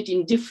used it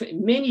in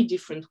many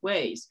different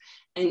ways,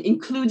 and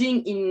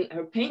including in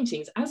her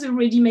paintings as a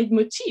ready-made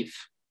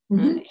motif.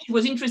 She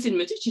was interested in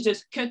motif, she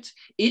just cut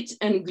it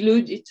and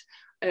glued it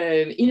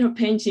in her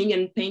painting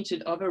and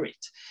painted over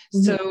it.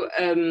 So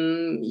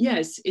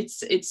yes,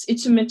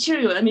 it's a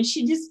material. I mean,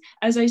 she did,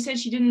 as I said,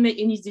 she didn't make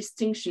any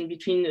distinction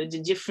between the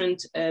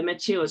different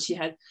materials she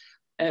had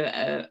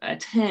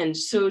at hand.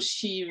 So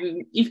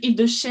if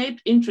the shape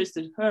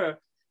interested her,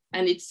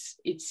 and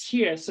it's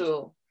here,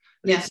 so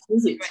let's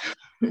use it.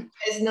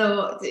 There's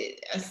no,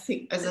 I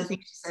think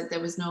she said, there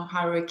was no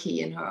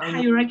hierarchy in her own.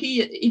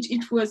 Hierarchy.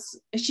 It was,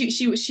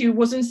 she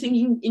wasn't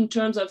thinking in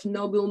terms of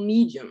noble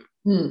medium.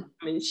 I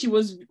mean, she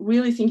was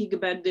really thinking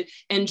about the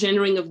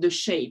engineering of the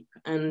shape,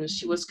 and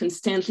she was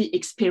constantly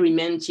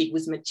experimenting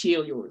with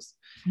materials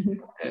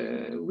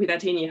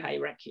without any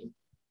hierarchy.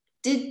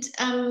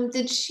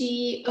 Did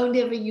she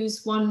only ever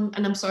use one,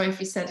 and I'm sorry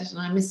if you said it and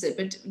I missed it,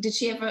 but did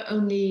she ever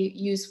only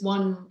use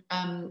one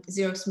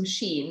Xerox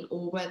machine,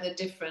 or were there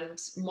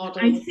different models?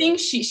 I think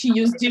she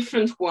used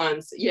different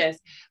ones, yes.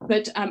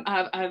 But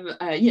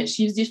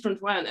she used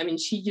different ones. I mean,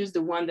 she used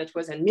the one that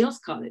was at Mills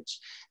College,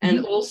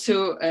 and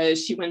also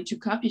she went to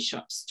copy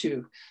shops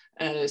too.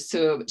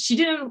 So she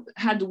didn't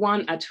had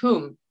one at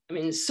home. I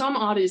mean, some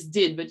artists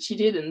did, but she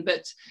didn't.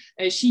 But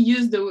she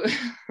used the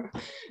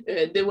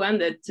the one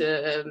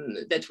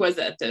that was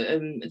at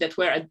that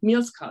were at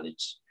Mills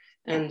College,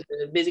 and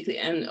basically,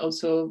 and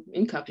also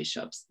in copy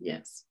shops.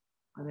 Yes,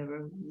 they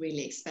were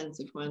really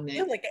expensive one day. I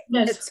feel like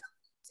it's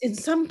in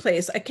some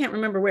place, I can't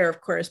remember where, of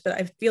course, but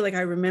I feel like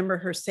I remember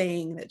her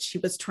saying that she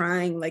was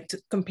trying like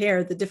to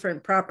compare the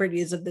different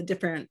properties of the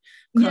different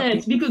copies.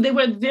 Yes, because they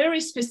were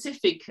very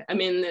specific. I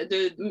mean,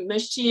 the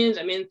machines,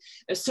 I mean,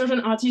 a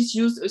certain artist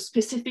used a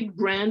specific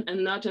brand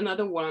and not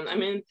another one. I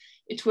mean,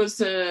 it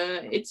was,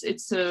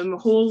 it's a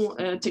whole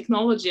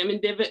technology. I mean,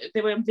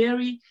 they were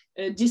very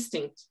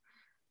distinct.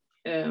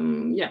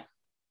 Yeah.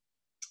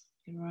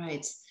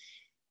 Right.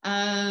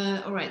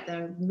 All right,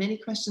 there are many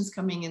questions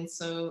coming in.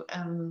 So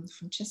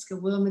Francesca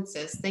Wilmot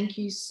says, thank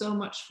you so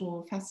much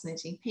for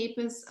fascinating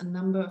papers. A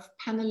number of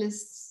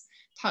panelists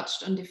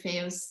touched on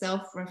DeFeo's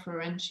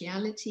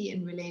self-referentiality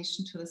in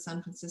relation to the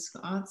San Francisco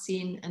art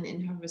scene and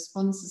in her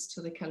responses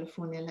to the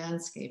California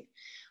landscape.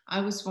 I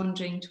was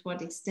wondering to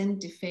what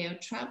extent DeFeo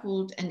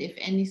traveled, and if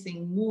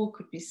anything more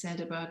could be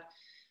said about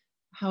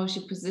how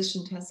she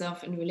positioned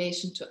herself in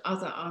relation to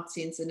other art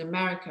scenes in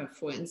America,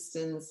 for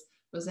instance,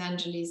 Los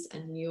Angeles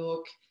and New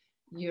York,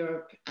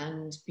 Europe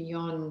and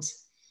beyond.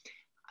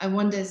 I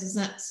wonder,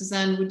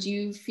 Suzanne, would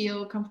you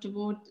feel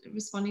comfortable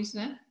responding to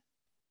that?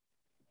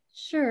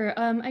 Sure,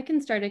 I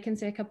can start. I can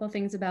say a couple of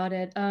things about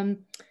it. I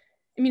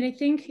mean, I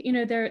think, you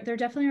know, there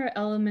definitely are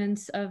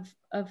elements of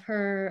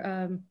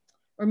her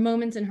or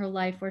moments in her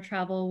life where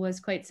travel was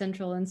quite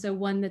central. And so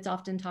one that's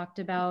often talked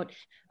about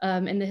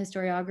in the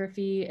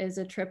historiography is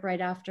a trip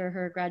right after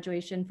her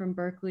graduation from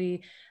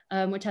Berkeley,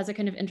 which has a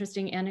kind of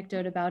interesting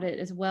anecdote about it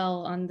as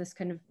well on this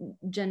kind of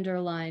gender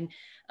line,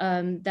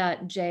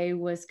 that Jay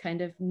was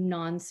kind of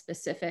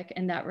non-specific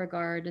in that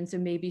regard. And so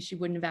maybe she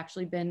wouldn't have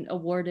actually been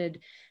awarded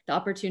the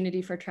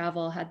opportunity for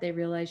travel had they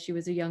realized she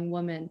was a young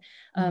woman.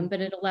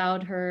 But it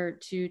allowed her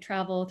to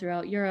travel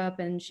throughout Europe,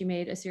 and she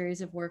made a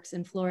series of works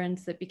in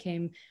Florence that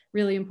became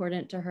really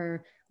important to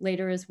her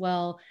later as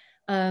well.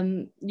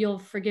 You'll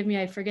forgive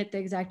me, I forget the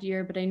exact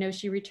year, but I know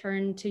she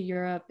returned to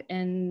Europe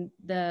in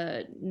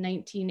the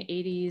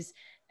 1980s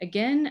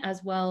again,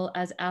 as well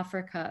as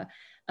Africa.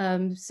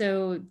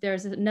 So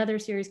there's another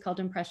series called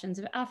Impressions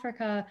of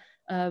Africa,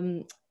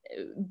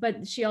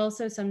 but she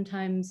also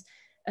sometimes,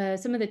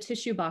 some of the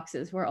tissue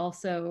boxes were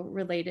also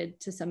related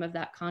to some of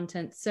that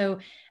content. So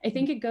I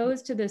think it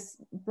goes to this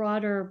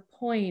broader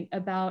point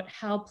about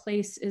how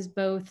place is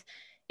both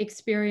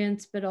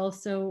experienced, but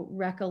also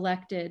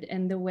recollected,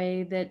 and the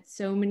way that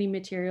so many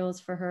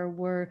materials for her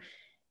were,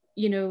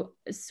 you know,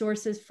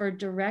 sources for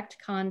direct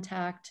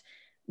contact,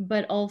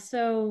 but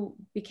also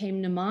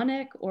became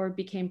mnemonic or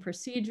became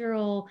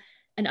procedural.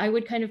 And I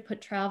would kind of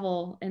put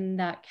travel in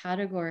that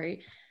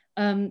category.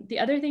 The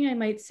other thing I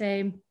might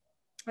say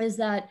is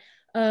that,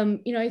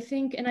 you know, I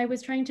think, and I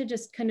was trying to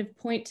just kind of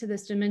point to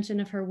this dimension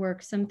of her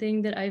work,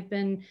 something that I've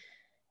been,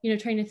 you know,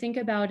 trying to think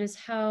about is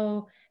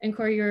how, and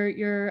Cor,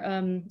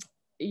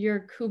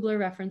 your Kubler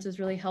reference is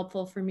really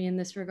helpful for me in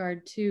this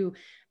regard too,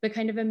 but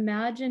kind of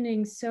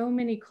imagining so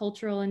many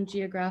cultural and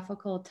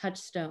geographical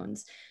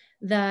touchstones.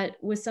 That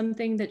was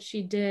something that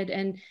she did.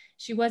 And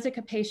she was a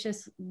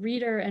capacious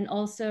reader and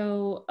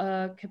also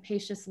a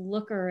capacious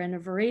looker and a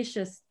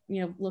voracious,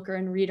 you know, looker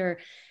and reader.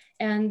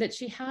 And that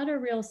she had a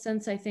real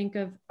sense, I think,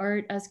 of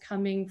art as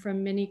coming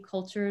from many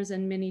cultures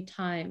and many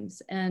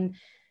times. And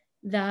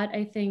that,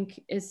 I think,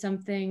 is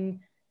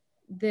something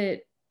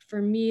that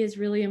for me is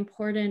really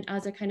important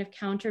as a kind of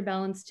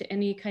counterbalance to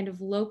any kind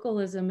of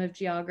localism of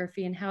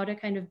geography, and how to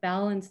kind of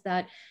balance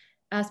that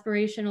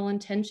aspirational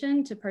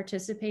intention to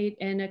participate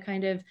in a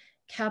kind of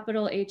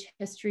capital H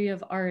history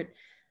of art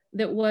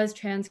that was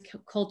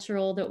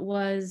transcultural, that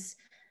was,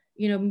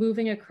 you know,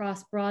 moving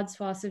across broad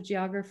swaths of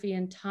geography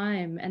and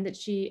time, and that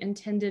she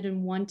intended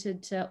and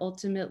wanted to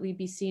ultimately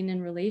be seen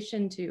in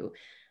relation to.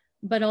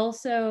 But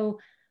also,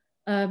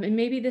 and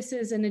maybe this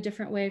is in a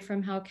different way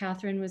from how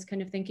Catherine was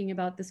kind of thinking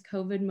about this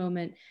COVID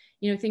moment,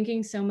 you know,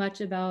 thinking so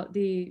much about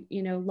the,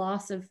 you know,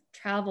 loss of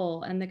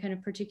travel and the kind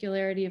of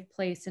particularity of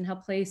place, and how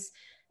place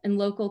and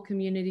local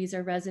communities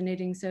are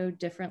resonating so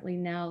differently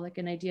now, like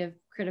an idea of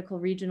critical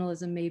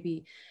regionalism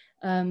maybe.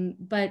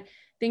 But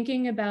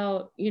thinking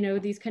about, you know,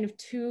 these kind of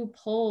two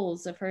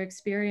poles of her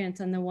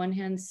experience, on the one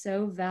hand,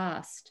 so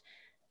vast,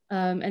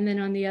 and then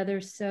on the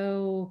other,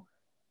 so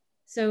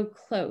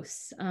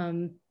close.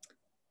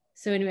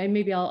 So anyway,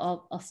 maybe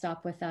I'll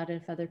stop with that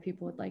if other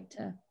people would like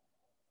to.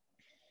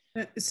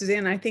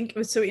 Suzanne, I think it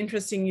was so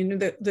interesting, you know,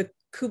 the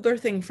Kubler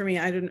thing for me,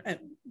 I'm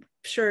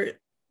sure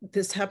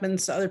this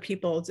happens to other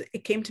people.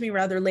 It came to me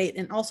rather late,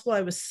 and also while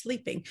I was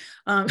sleeping.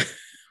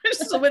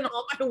 So when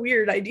all my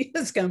weird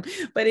ideas come,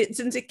 but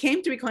since it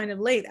came to me kind of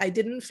late, I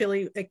didn't feel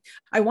like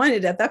I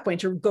wanted at that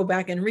point to go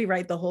back and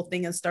rewrite the whole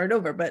thing and start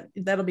over, but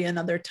that'll be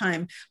another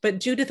time. But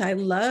Judith, I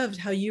loved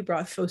how you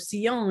brought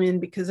Faucillon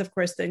in, because of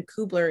course then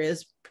Kubler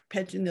is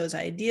pitching those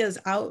ideas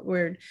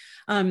outward.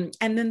 And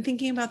then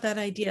thinking about that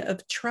idea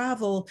of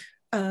travel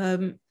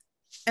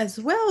as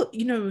well,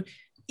 you know,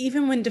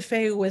 even when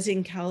DeFeo was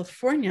in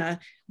California,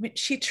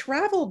 she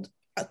traveled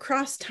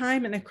across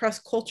time and across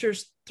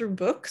cultures through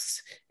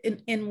books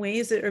in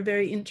ways that are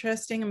very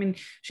interesting. I mean,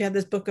 she had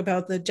this book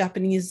about the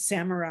Japanese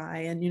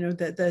samurai, and, you know,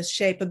 the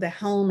shape of the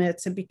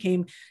helmets, and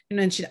became, you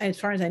know, and she, as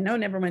far as I know,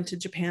 never went to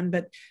Japan,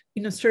 but,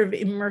 you know, sort of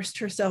immersed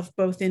herself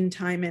both in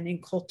time and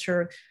in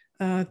culture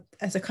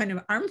as a kind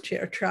of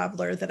armchair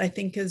traveler that I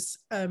think is,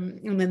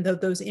 and then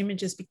those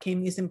images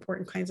became these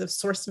important kinds of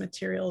source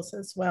materials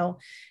as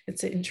well.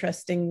 It's an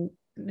interesting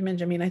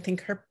dimension. I mean, I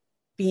think her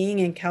being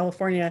in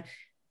California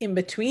in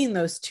between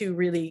those two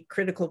really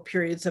critical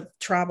periods of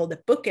travel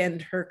that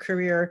bookend her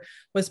career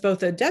was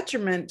both a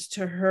detriment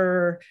to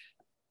her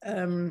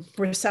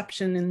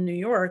reception in New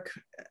York,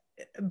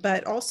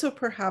 but also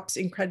perhaps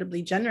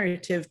incredibly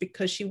generative,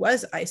 because she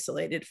was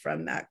isolated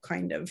from that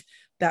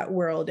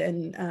world,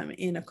 and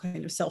in a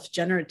kind of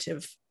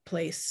self-generative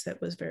place that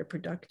was very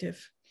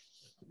productive.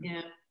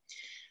 Yeah,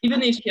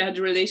 even if she had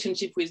a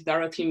relationship with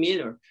Dorothy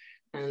Miller,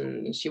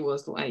 and she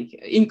was like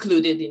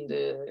included in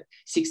the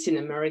 16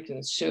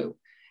 Americans show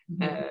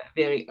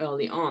very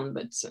early on,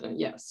 but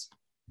yes.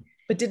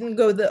 but didn't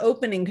go to the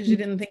opening because you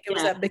didn't think it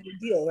was that big a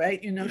deal,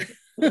 right? You know,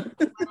 well,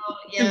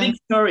 a big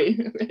story.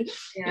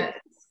 Yeah,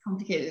 it's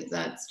complicated,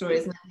 that story,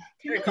 isn't it?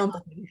 Very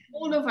complicated.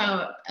 All of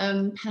our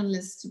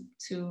panelists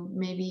to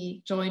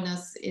maybe join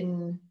us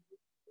in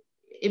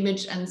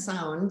image and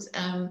sound.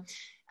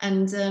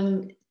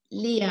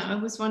 Leah, I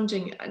was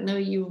wondering, I know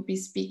you will be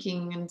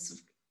speaking in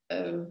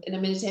a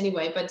minute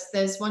anyway, but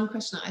there's one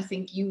question I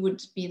think you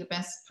would be the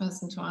best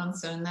person to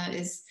answer, and that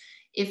is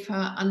if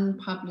her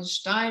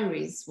unpublished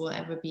diaries will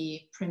ever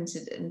be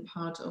printed in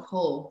part or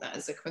whole. That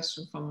is a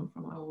question from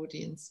our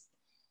audience.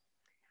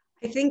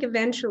 I think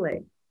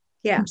eventually,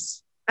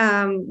 yes.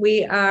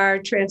 We are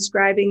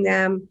transcribing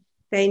them.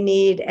 They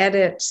need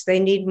edits, they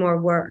need more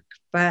work,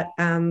 but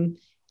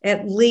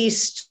at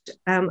least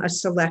a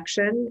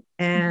selection,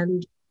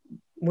 and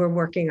we're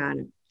working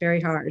on it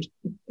very hard.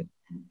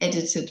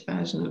 Edited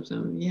version of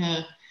them,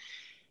 yeah.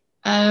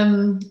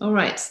 All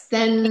right,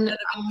 then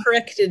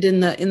corrected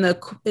in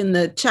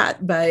the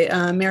chat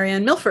by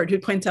Marianne Milford, who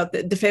points out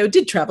that DeFeo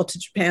did travel to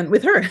Japan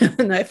with her,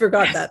 and I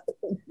forgot that.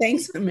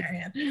 Thanks,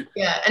 Marianne.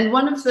 Yeah, and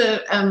one of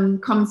the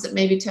comments that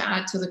maybe to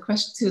add to the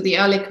question, to the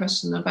earlier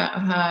question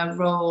about her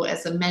role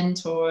as a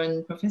mentor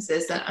and professor,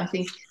 is that I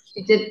think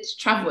she did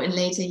travel in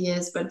later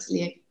years, but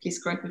Leah,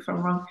 please correct me if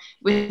I'm wrong,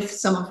 with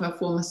some of her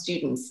former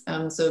students.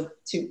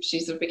 She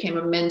sort of became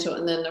a mentor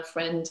and then a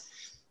friend,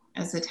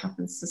 as it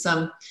happens to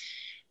some.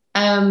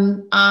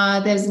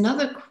 There's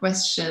another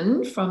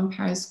question from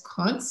Paris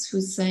Kotz,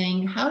 who's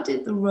saying, how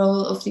did the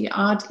role of the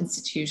art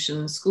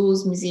institution,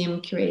 schools,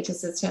 museum,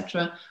 curators,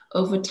 etc.,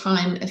 over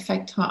time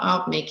affect her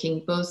art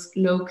making, both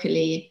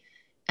locally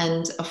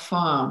and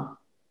afar?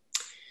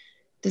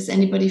 Does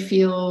anybody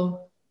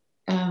feel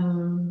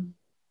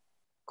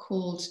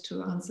called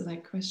to answer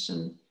that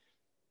question?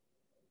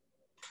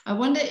 I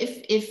wonder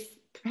if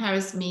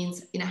Paris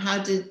means,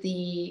 how did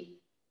the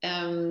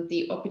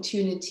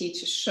opportunity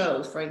to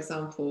show, for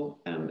example,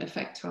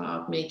 affect her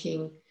art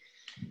making?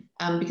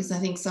 Because I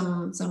think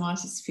some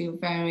artists feel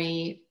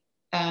very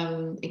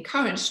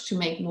encouraged to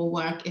make more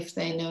work if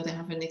they know they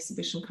have an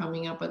exhibition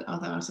coming up, but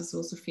other artists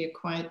also feel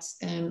quite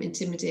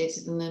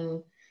intimidated and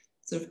then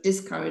sort of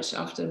discouraged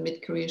after a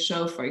mid-career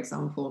show, for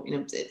example.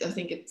 I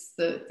think it's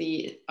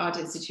the art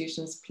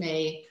institutions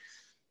play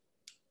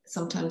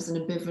sometimes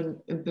an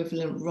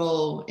ambivalent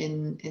role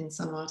in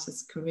some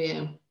artists'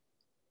 career.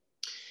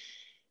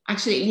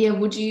 Actually, Leah,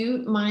 would you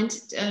mind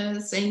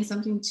saying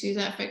something to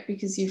that effect,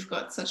 because you've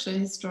got such a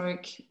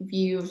historic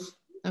view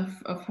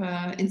of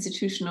her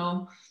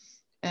institutional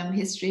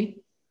history?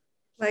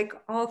 Like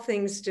all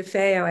things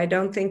DeFeo, I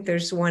don't think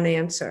there's one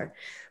answer.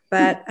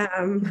 But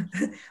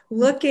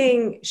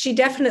she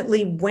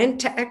definitely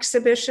went to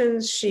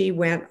exhibitions. She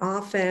went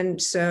often.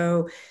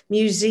 So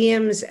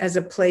museums as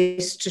a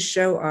place to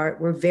show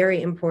art were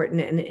very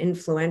important and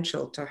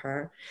influential to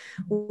her.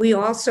 We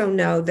also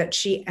know that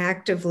she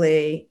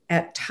actively,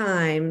 at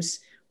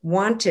times,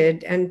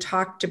 wanted and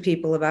talked to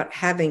people about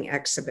having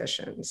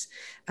exhibitions.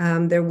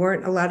 There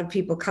weren't a lot of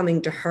people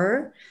coming to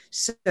her.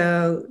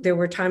 So there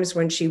were times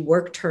when she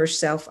worked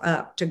herself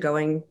up to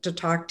going to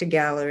talk to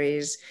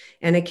galleries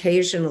and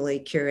occasionally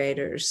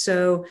curators.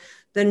 So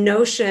the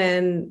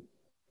notion,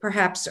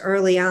 perhaps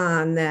early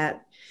on,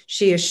 that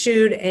she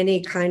eschewed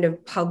any kind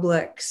of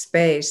public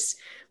space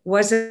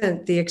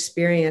wasn't the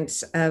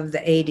experience of the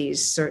 80s,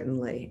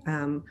 certainly,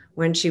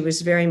 when she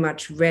was very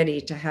much ready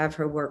to have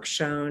her work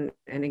shown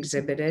and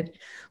exhibited.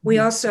 We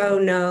also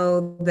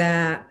know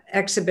that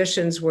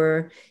exhibitions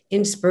were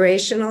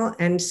inspirational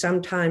and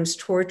sometimes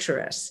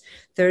torturous.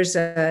 There's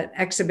an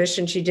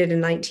exhibition she did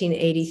in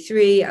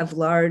 1983 of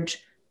large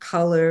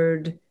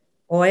colored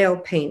oil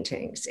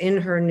paintings in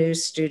her new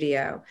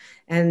studio.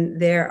 And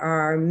there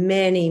are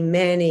many,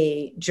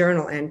 many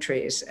journal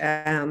entries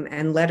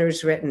and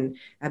letters written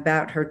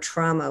about her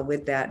trauma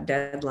with that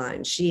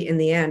deadline. She, in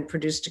the end,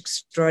 produced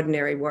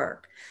extraordinary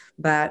work,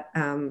 but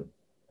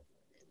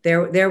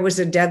there was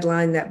a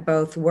deadline that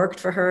both worked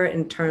for her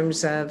in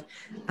terms of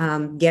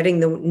getting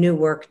the new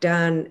work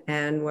done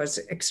and was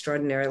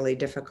extraordinarily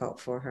difficult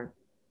for her.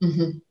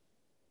 Mm-hmm.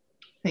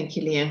 Thank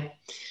you, Leah.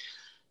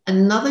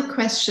 Another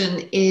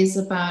question is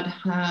about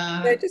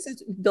her.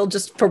 Bill,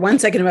 just for 1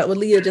 second about what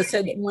Leah just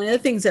said. One of the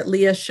things that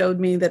Leah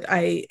showed me that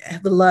I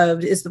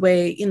loved is the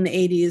way in the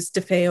 80s,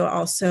 DeFeo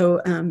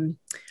also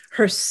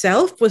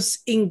herself was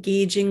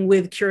engaging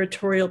with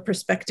curatorial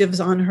perspectives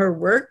on her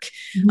work.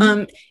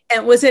 Mm-hmm.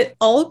 And was it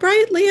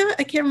Albright, Leah?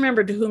 I can't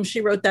remember to whom she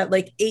wrote that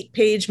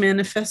 8-page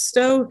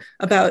manifesto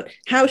about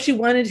how she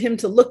wanted him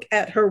to look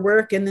at her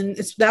work. And then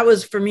that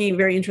was for me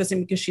very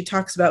interesting because she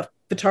talks about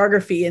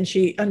photography and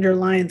she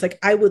underlines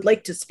I would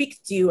like to speak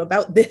to you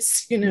about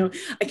this.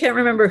 I can't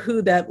remember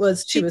who that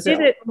was. She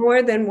did it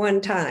more than one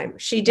time.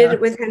 She did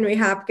it with Henry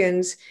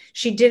Hopkins.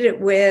 She did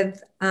it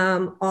with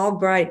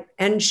Albright,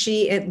 and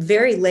she,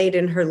 very late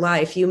in her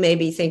life, you may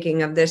be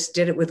thinking of this,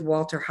 did it with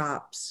Walter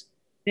Hopps.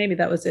 Maybe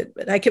that was it,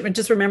 but I can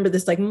just remember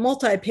this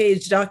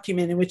multi-page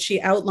document in which she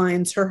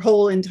outlines her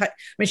whole entire,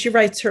 she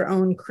writes her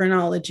own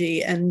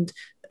chronology and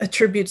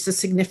attributes the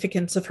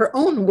significance of her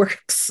own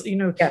works. You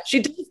know, yeah.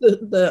 She does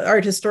the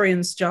art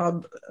historian's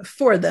job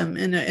for them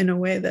in a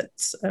way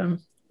that's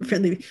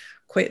really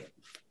quite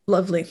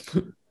lovely.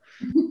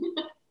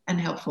 And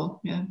helpful,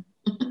 yeah.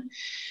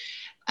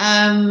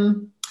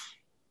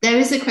 There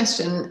is a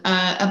question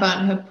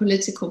about her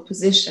political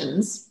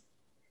positions.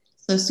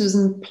 So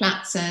Susan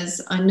Platt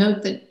says, I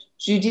note that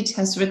Judith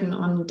has written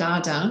on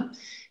Dada.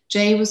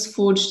 Jay was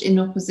forged in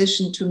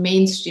opposition to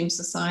mainstream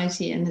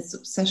society and its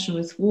obsession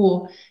with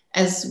war,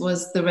 as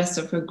was the rest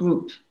of her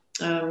group.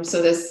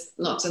 So there's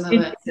lots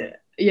another.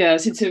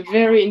 Yes, it's a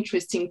very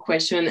interesting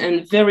question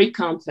and very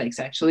complex,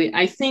 actually.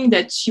 I think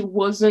that she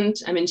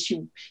wasn't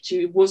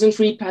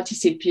really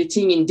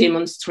participating in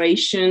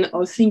demonstration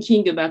or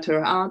thinking about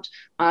her art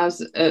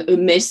as a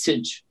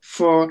message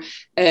for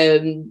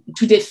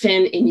to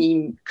defend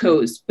any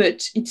cause.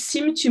 But it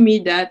seemed to me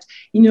that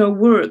in her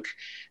work,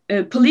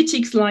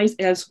 politics lies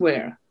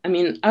elsewhere. I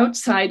mean,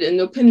 outside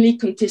an openly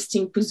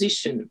contesting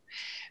position.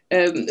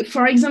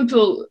 For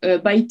example,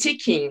 by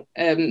taking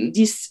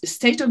this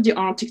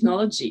state-of-the-art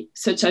technology,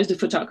 such as the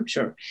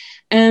photocopier,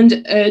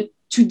 and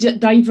to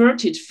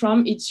divert it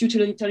from its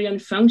utilitarian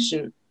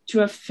function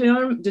to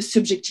affirm the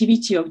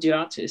subjectivity of the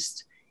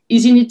artist,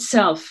 is in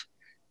itself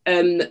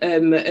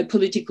a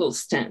political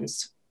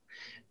stance.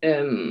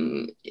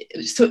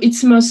 So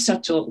it's more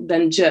subtle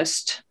than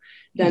just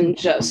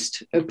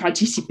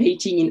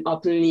participating in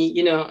openly,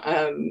 you know,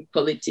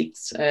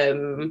 politics.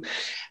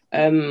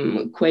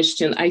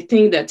 Question. I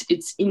think that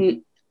it's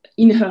in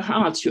her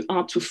heart, you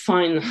are to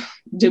find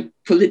the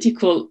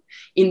political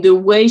in the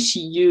way she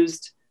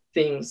used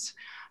things.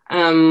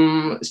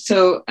 For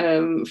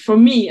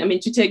me, I mean,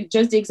 to take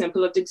just the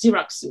example of the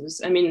Xeroxes,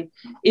 I mean,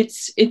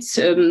 it's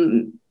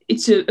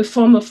a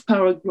form of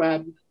power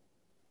grab.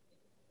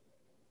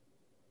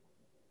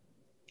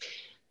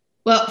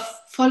 Well,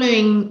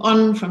 following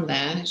on from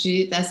there,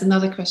 there's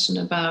another question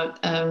about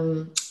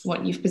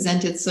what you've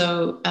presented.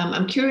 So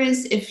I'm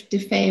curious if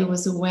DeFeo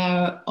was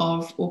aware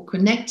of or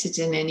connected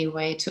in any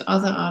way to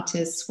other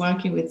artists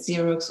working with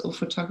Xerox or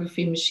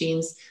photography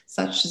machines,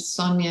 such as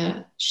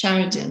Sonia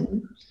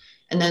Sheridan.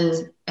 And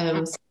then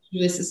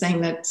Lewis is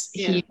saying that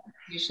he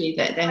usually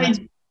they had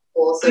to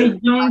also. I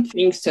don't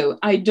think so.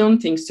 I don't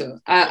think so.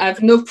 I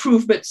have no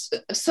proof, but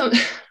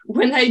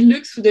when I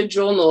looked through the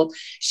journal,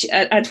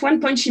 at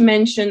one point she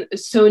mentioned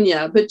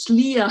Sonia, but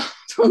Leah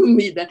told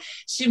me that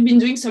she'd been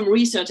doing some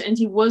research and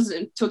he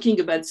wasn't talking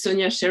about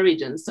Sonia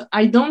Sheridan. So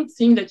I don't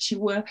think that she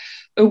were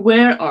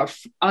aware of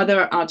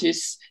other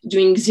artists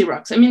doing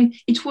Xerox. I mean,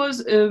 it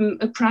was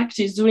a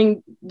practice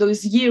during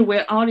those years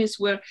where artists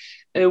were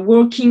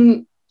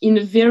working in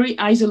a very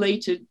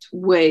isolated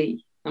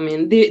way. I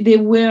mean, they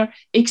were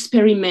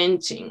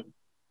experimenting.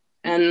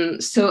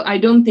 And so I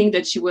don't think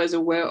that she was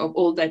aware of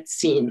all that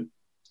scene,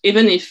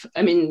 even if,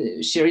 I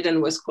mean,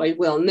 Sheridan was quite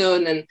well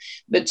known,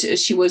 but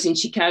she was in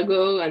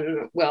Chicago,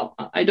 and well,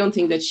 I don't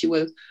think that she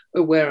was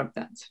aware of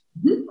that.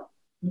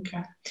 Mm-hmm.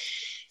 Okay.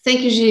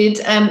 Thank you,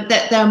 Judith.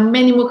 There are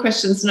many more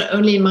questions, not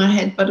only in my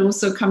head, but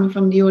also coming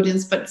from the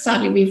audience, but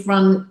sadly we've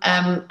run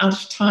out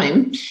of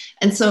time.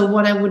 And so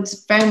what I would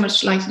very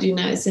much like to do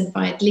now is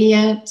invite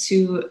Leah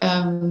to,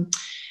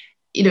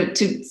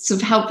 to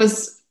sort of help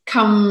us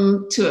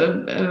come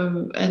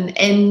to an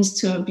end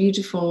to a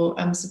beautiful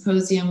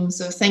symposium.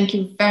 So thank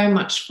you very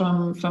much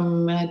from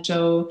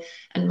Joe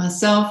and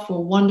myself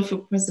for wonderful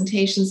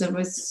presentations that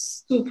were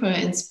super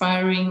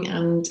inspiring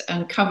and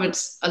covered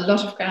a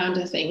lot of ground,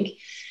 I think.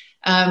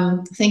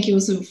 Thank you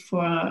also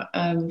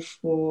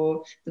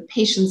for the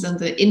patience and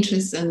the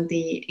interest and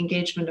the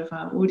engagement of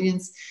our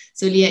audience.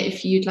 So Leah,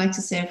 if you'd like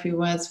to say a few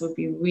words, we'll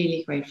be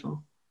really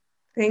grateful.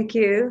 Thank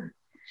you.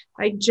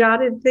 I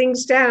jotted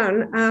things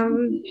down.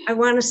 I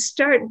want to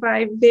start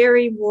by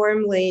very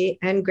warmly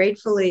and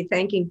gratefully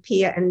thanking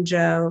Pia and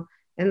Joe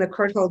and the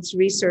Courtauld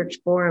Research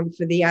Forum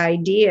for the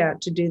idea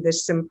to do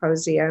this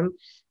symposium,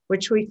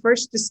 which we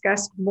first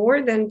discussed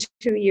more than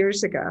 2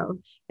 years ago,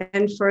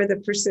 and for the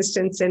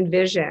persistence and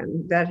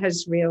vision that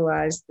has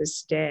realized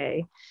this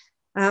day.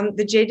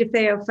 The Jay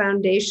DeFeo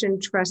Foundation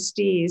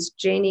trustees,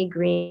 Janie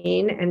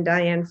Green and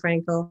Diane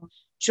Frankel,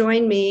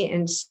 join me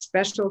in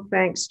special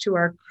thanks to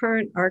our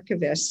current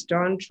archivists,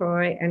 Dawn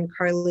Troy and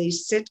Carly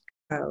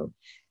Sitko,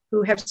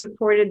 who have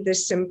supported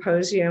this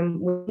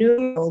symposium with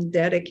numerous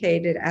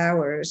dedicated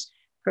hours,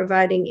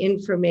 providing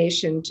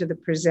information to the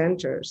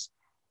presenters.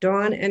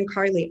 Dawn and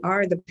Carly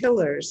are the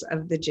pillars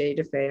of the Jay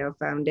DeFeo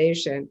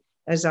Foundation,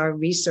 as our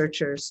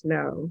researchers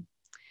know.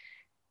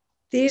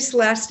 These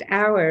last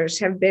hours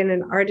have been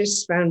an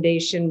Artists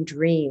Foundation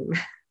dream.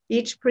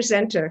 Each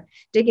presenter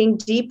digging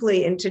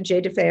deeply into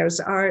Jay DeFeo's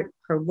art,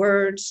 her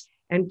words,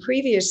 and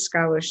previous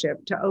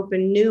scholarship to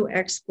open new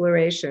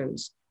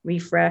explorations,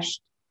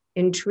 refreshed,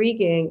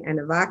 intriguing, and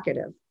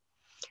evocative.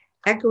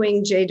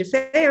 Echoing Jay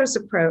DeFeo's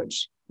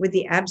approach with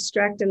the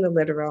abstract and the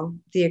literal,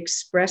 the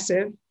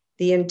expressive,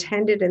 the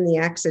intended and the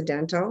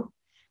accidental,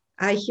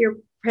 I hear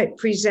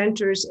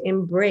presenters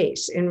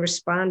embrace in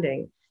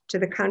responding to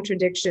the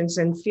contradictions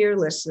and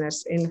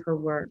fearlessness in her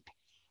work.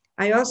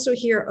 I also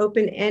hear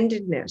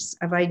open-endedness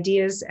of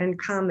ideas and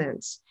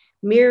comments,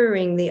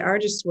 mirroring the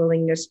artist's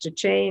willingness to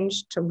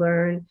change, to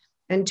learn,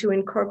 and to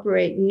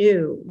incorporate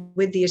new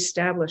with the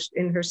established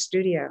in her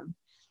studio.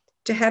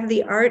 To have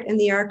the art and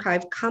the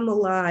archive come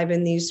alive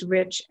in these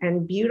rich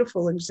and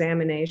beautiful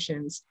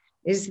examinations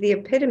is the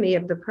epitome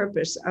of the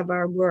purpose of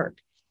our work,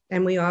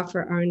 and we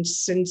offer our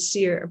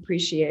sincere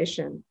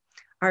appreciation.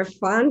 Our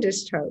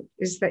fondest hope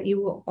is that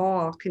you will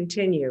all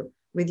continue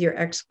with your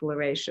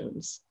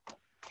explorations.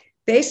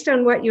 Based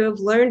on what you have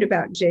learned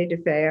about Jay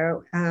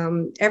DeFeo,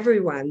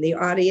 everyone, the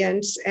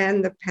audience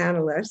and the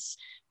panelists,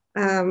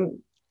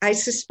 I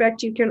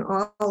suspect you can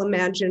all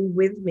imagine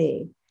with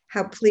me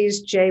how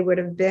pleased Jay would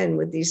have been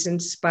with these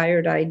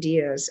inspired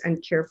ideas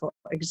and careful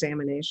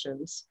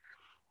examinations.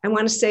 I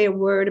want to say a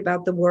word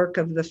about the work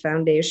of the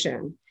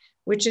foundation,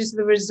 which is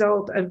the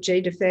result of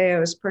Jay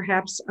DeFeo's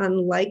perhaps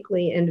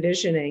unlikely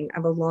envisioning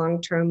of a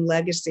long-term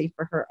legacy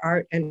for her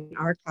art and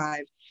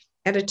archive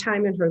at a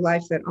time in her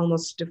life that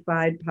almost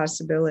defied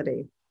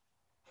possibility.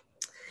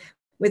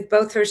 With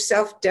both her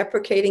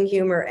self-deprecating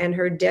humor and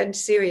her dead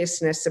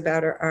seriousness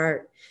about her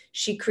art,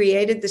 she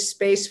created the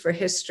space for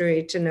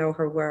history to know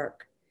her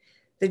work.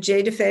 The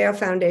Jay DeFeo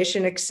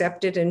Foundation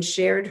accepted and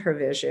shared her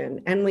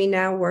vision, and we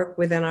now work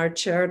within our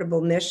charitable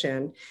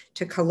mission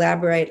to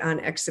collaborate on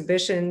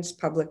exhibitions,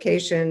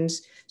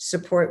 publications,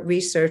 support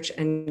research,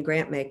 and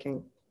grant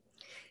making.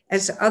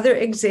 As other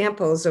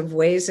examples of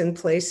ways and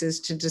places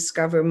to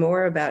discover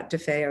more about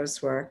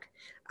DeFeo's work,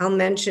 I'll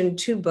mention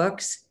two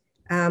books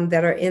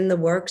that are in the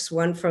works,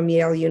 one from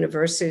Yale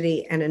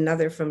University and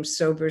another from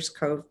Sober's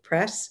Cove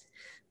Press.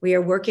 We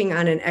are working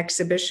on an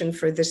exhibition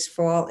for this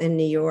fall in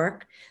New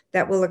York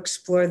that will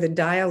explore the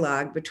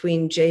dialogue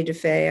between Jay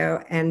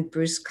DeFeo and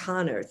Bruce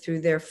Conner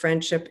through their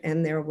friendship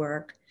and their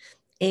work.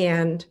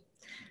 And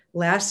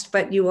last,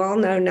 but you all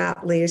know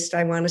not least,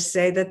 I want to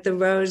say that The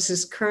Rose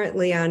is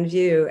currently on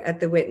view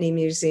at the Whitney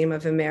Museum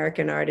of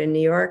American Art in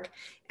New York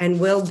and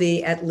will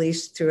be at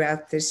least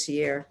throughout this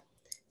year.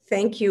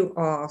 Thank you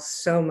all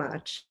so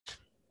much.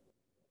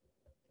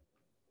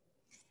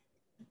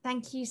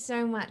 Thank you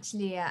so much,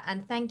 Leah.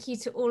 And thank you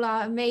to all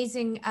our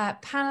amazing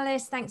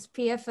panelists. Thanks,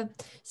 Pia, for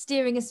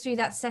steering us through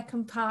that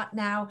second part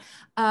now.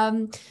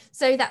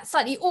 So that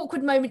slightly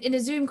awkward moment in a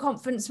Zoom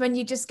conference when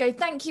you just go,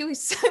 thank you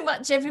so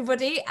much,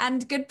 everybody,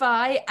 and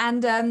goodbye.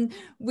 And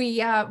we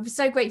are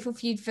so grateful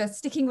for you for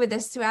sticking with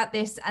us throughout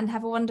this, and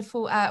have a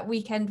wonderful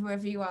weekend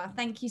wherever you are.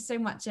 Thank you so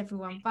much,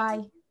 everyone.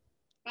 Bye.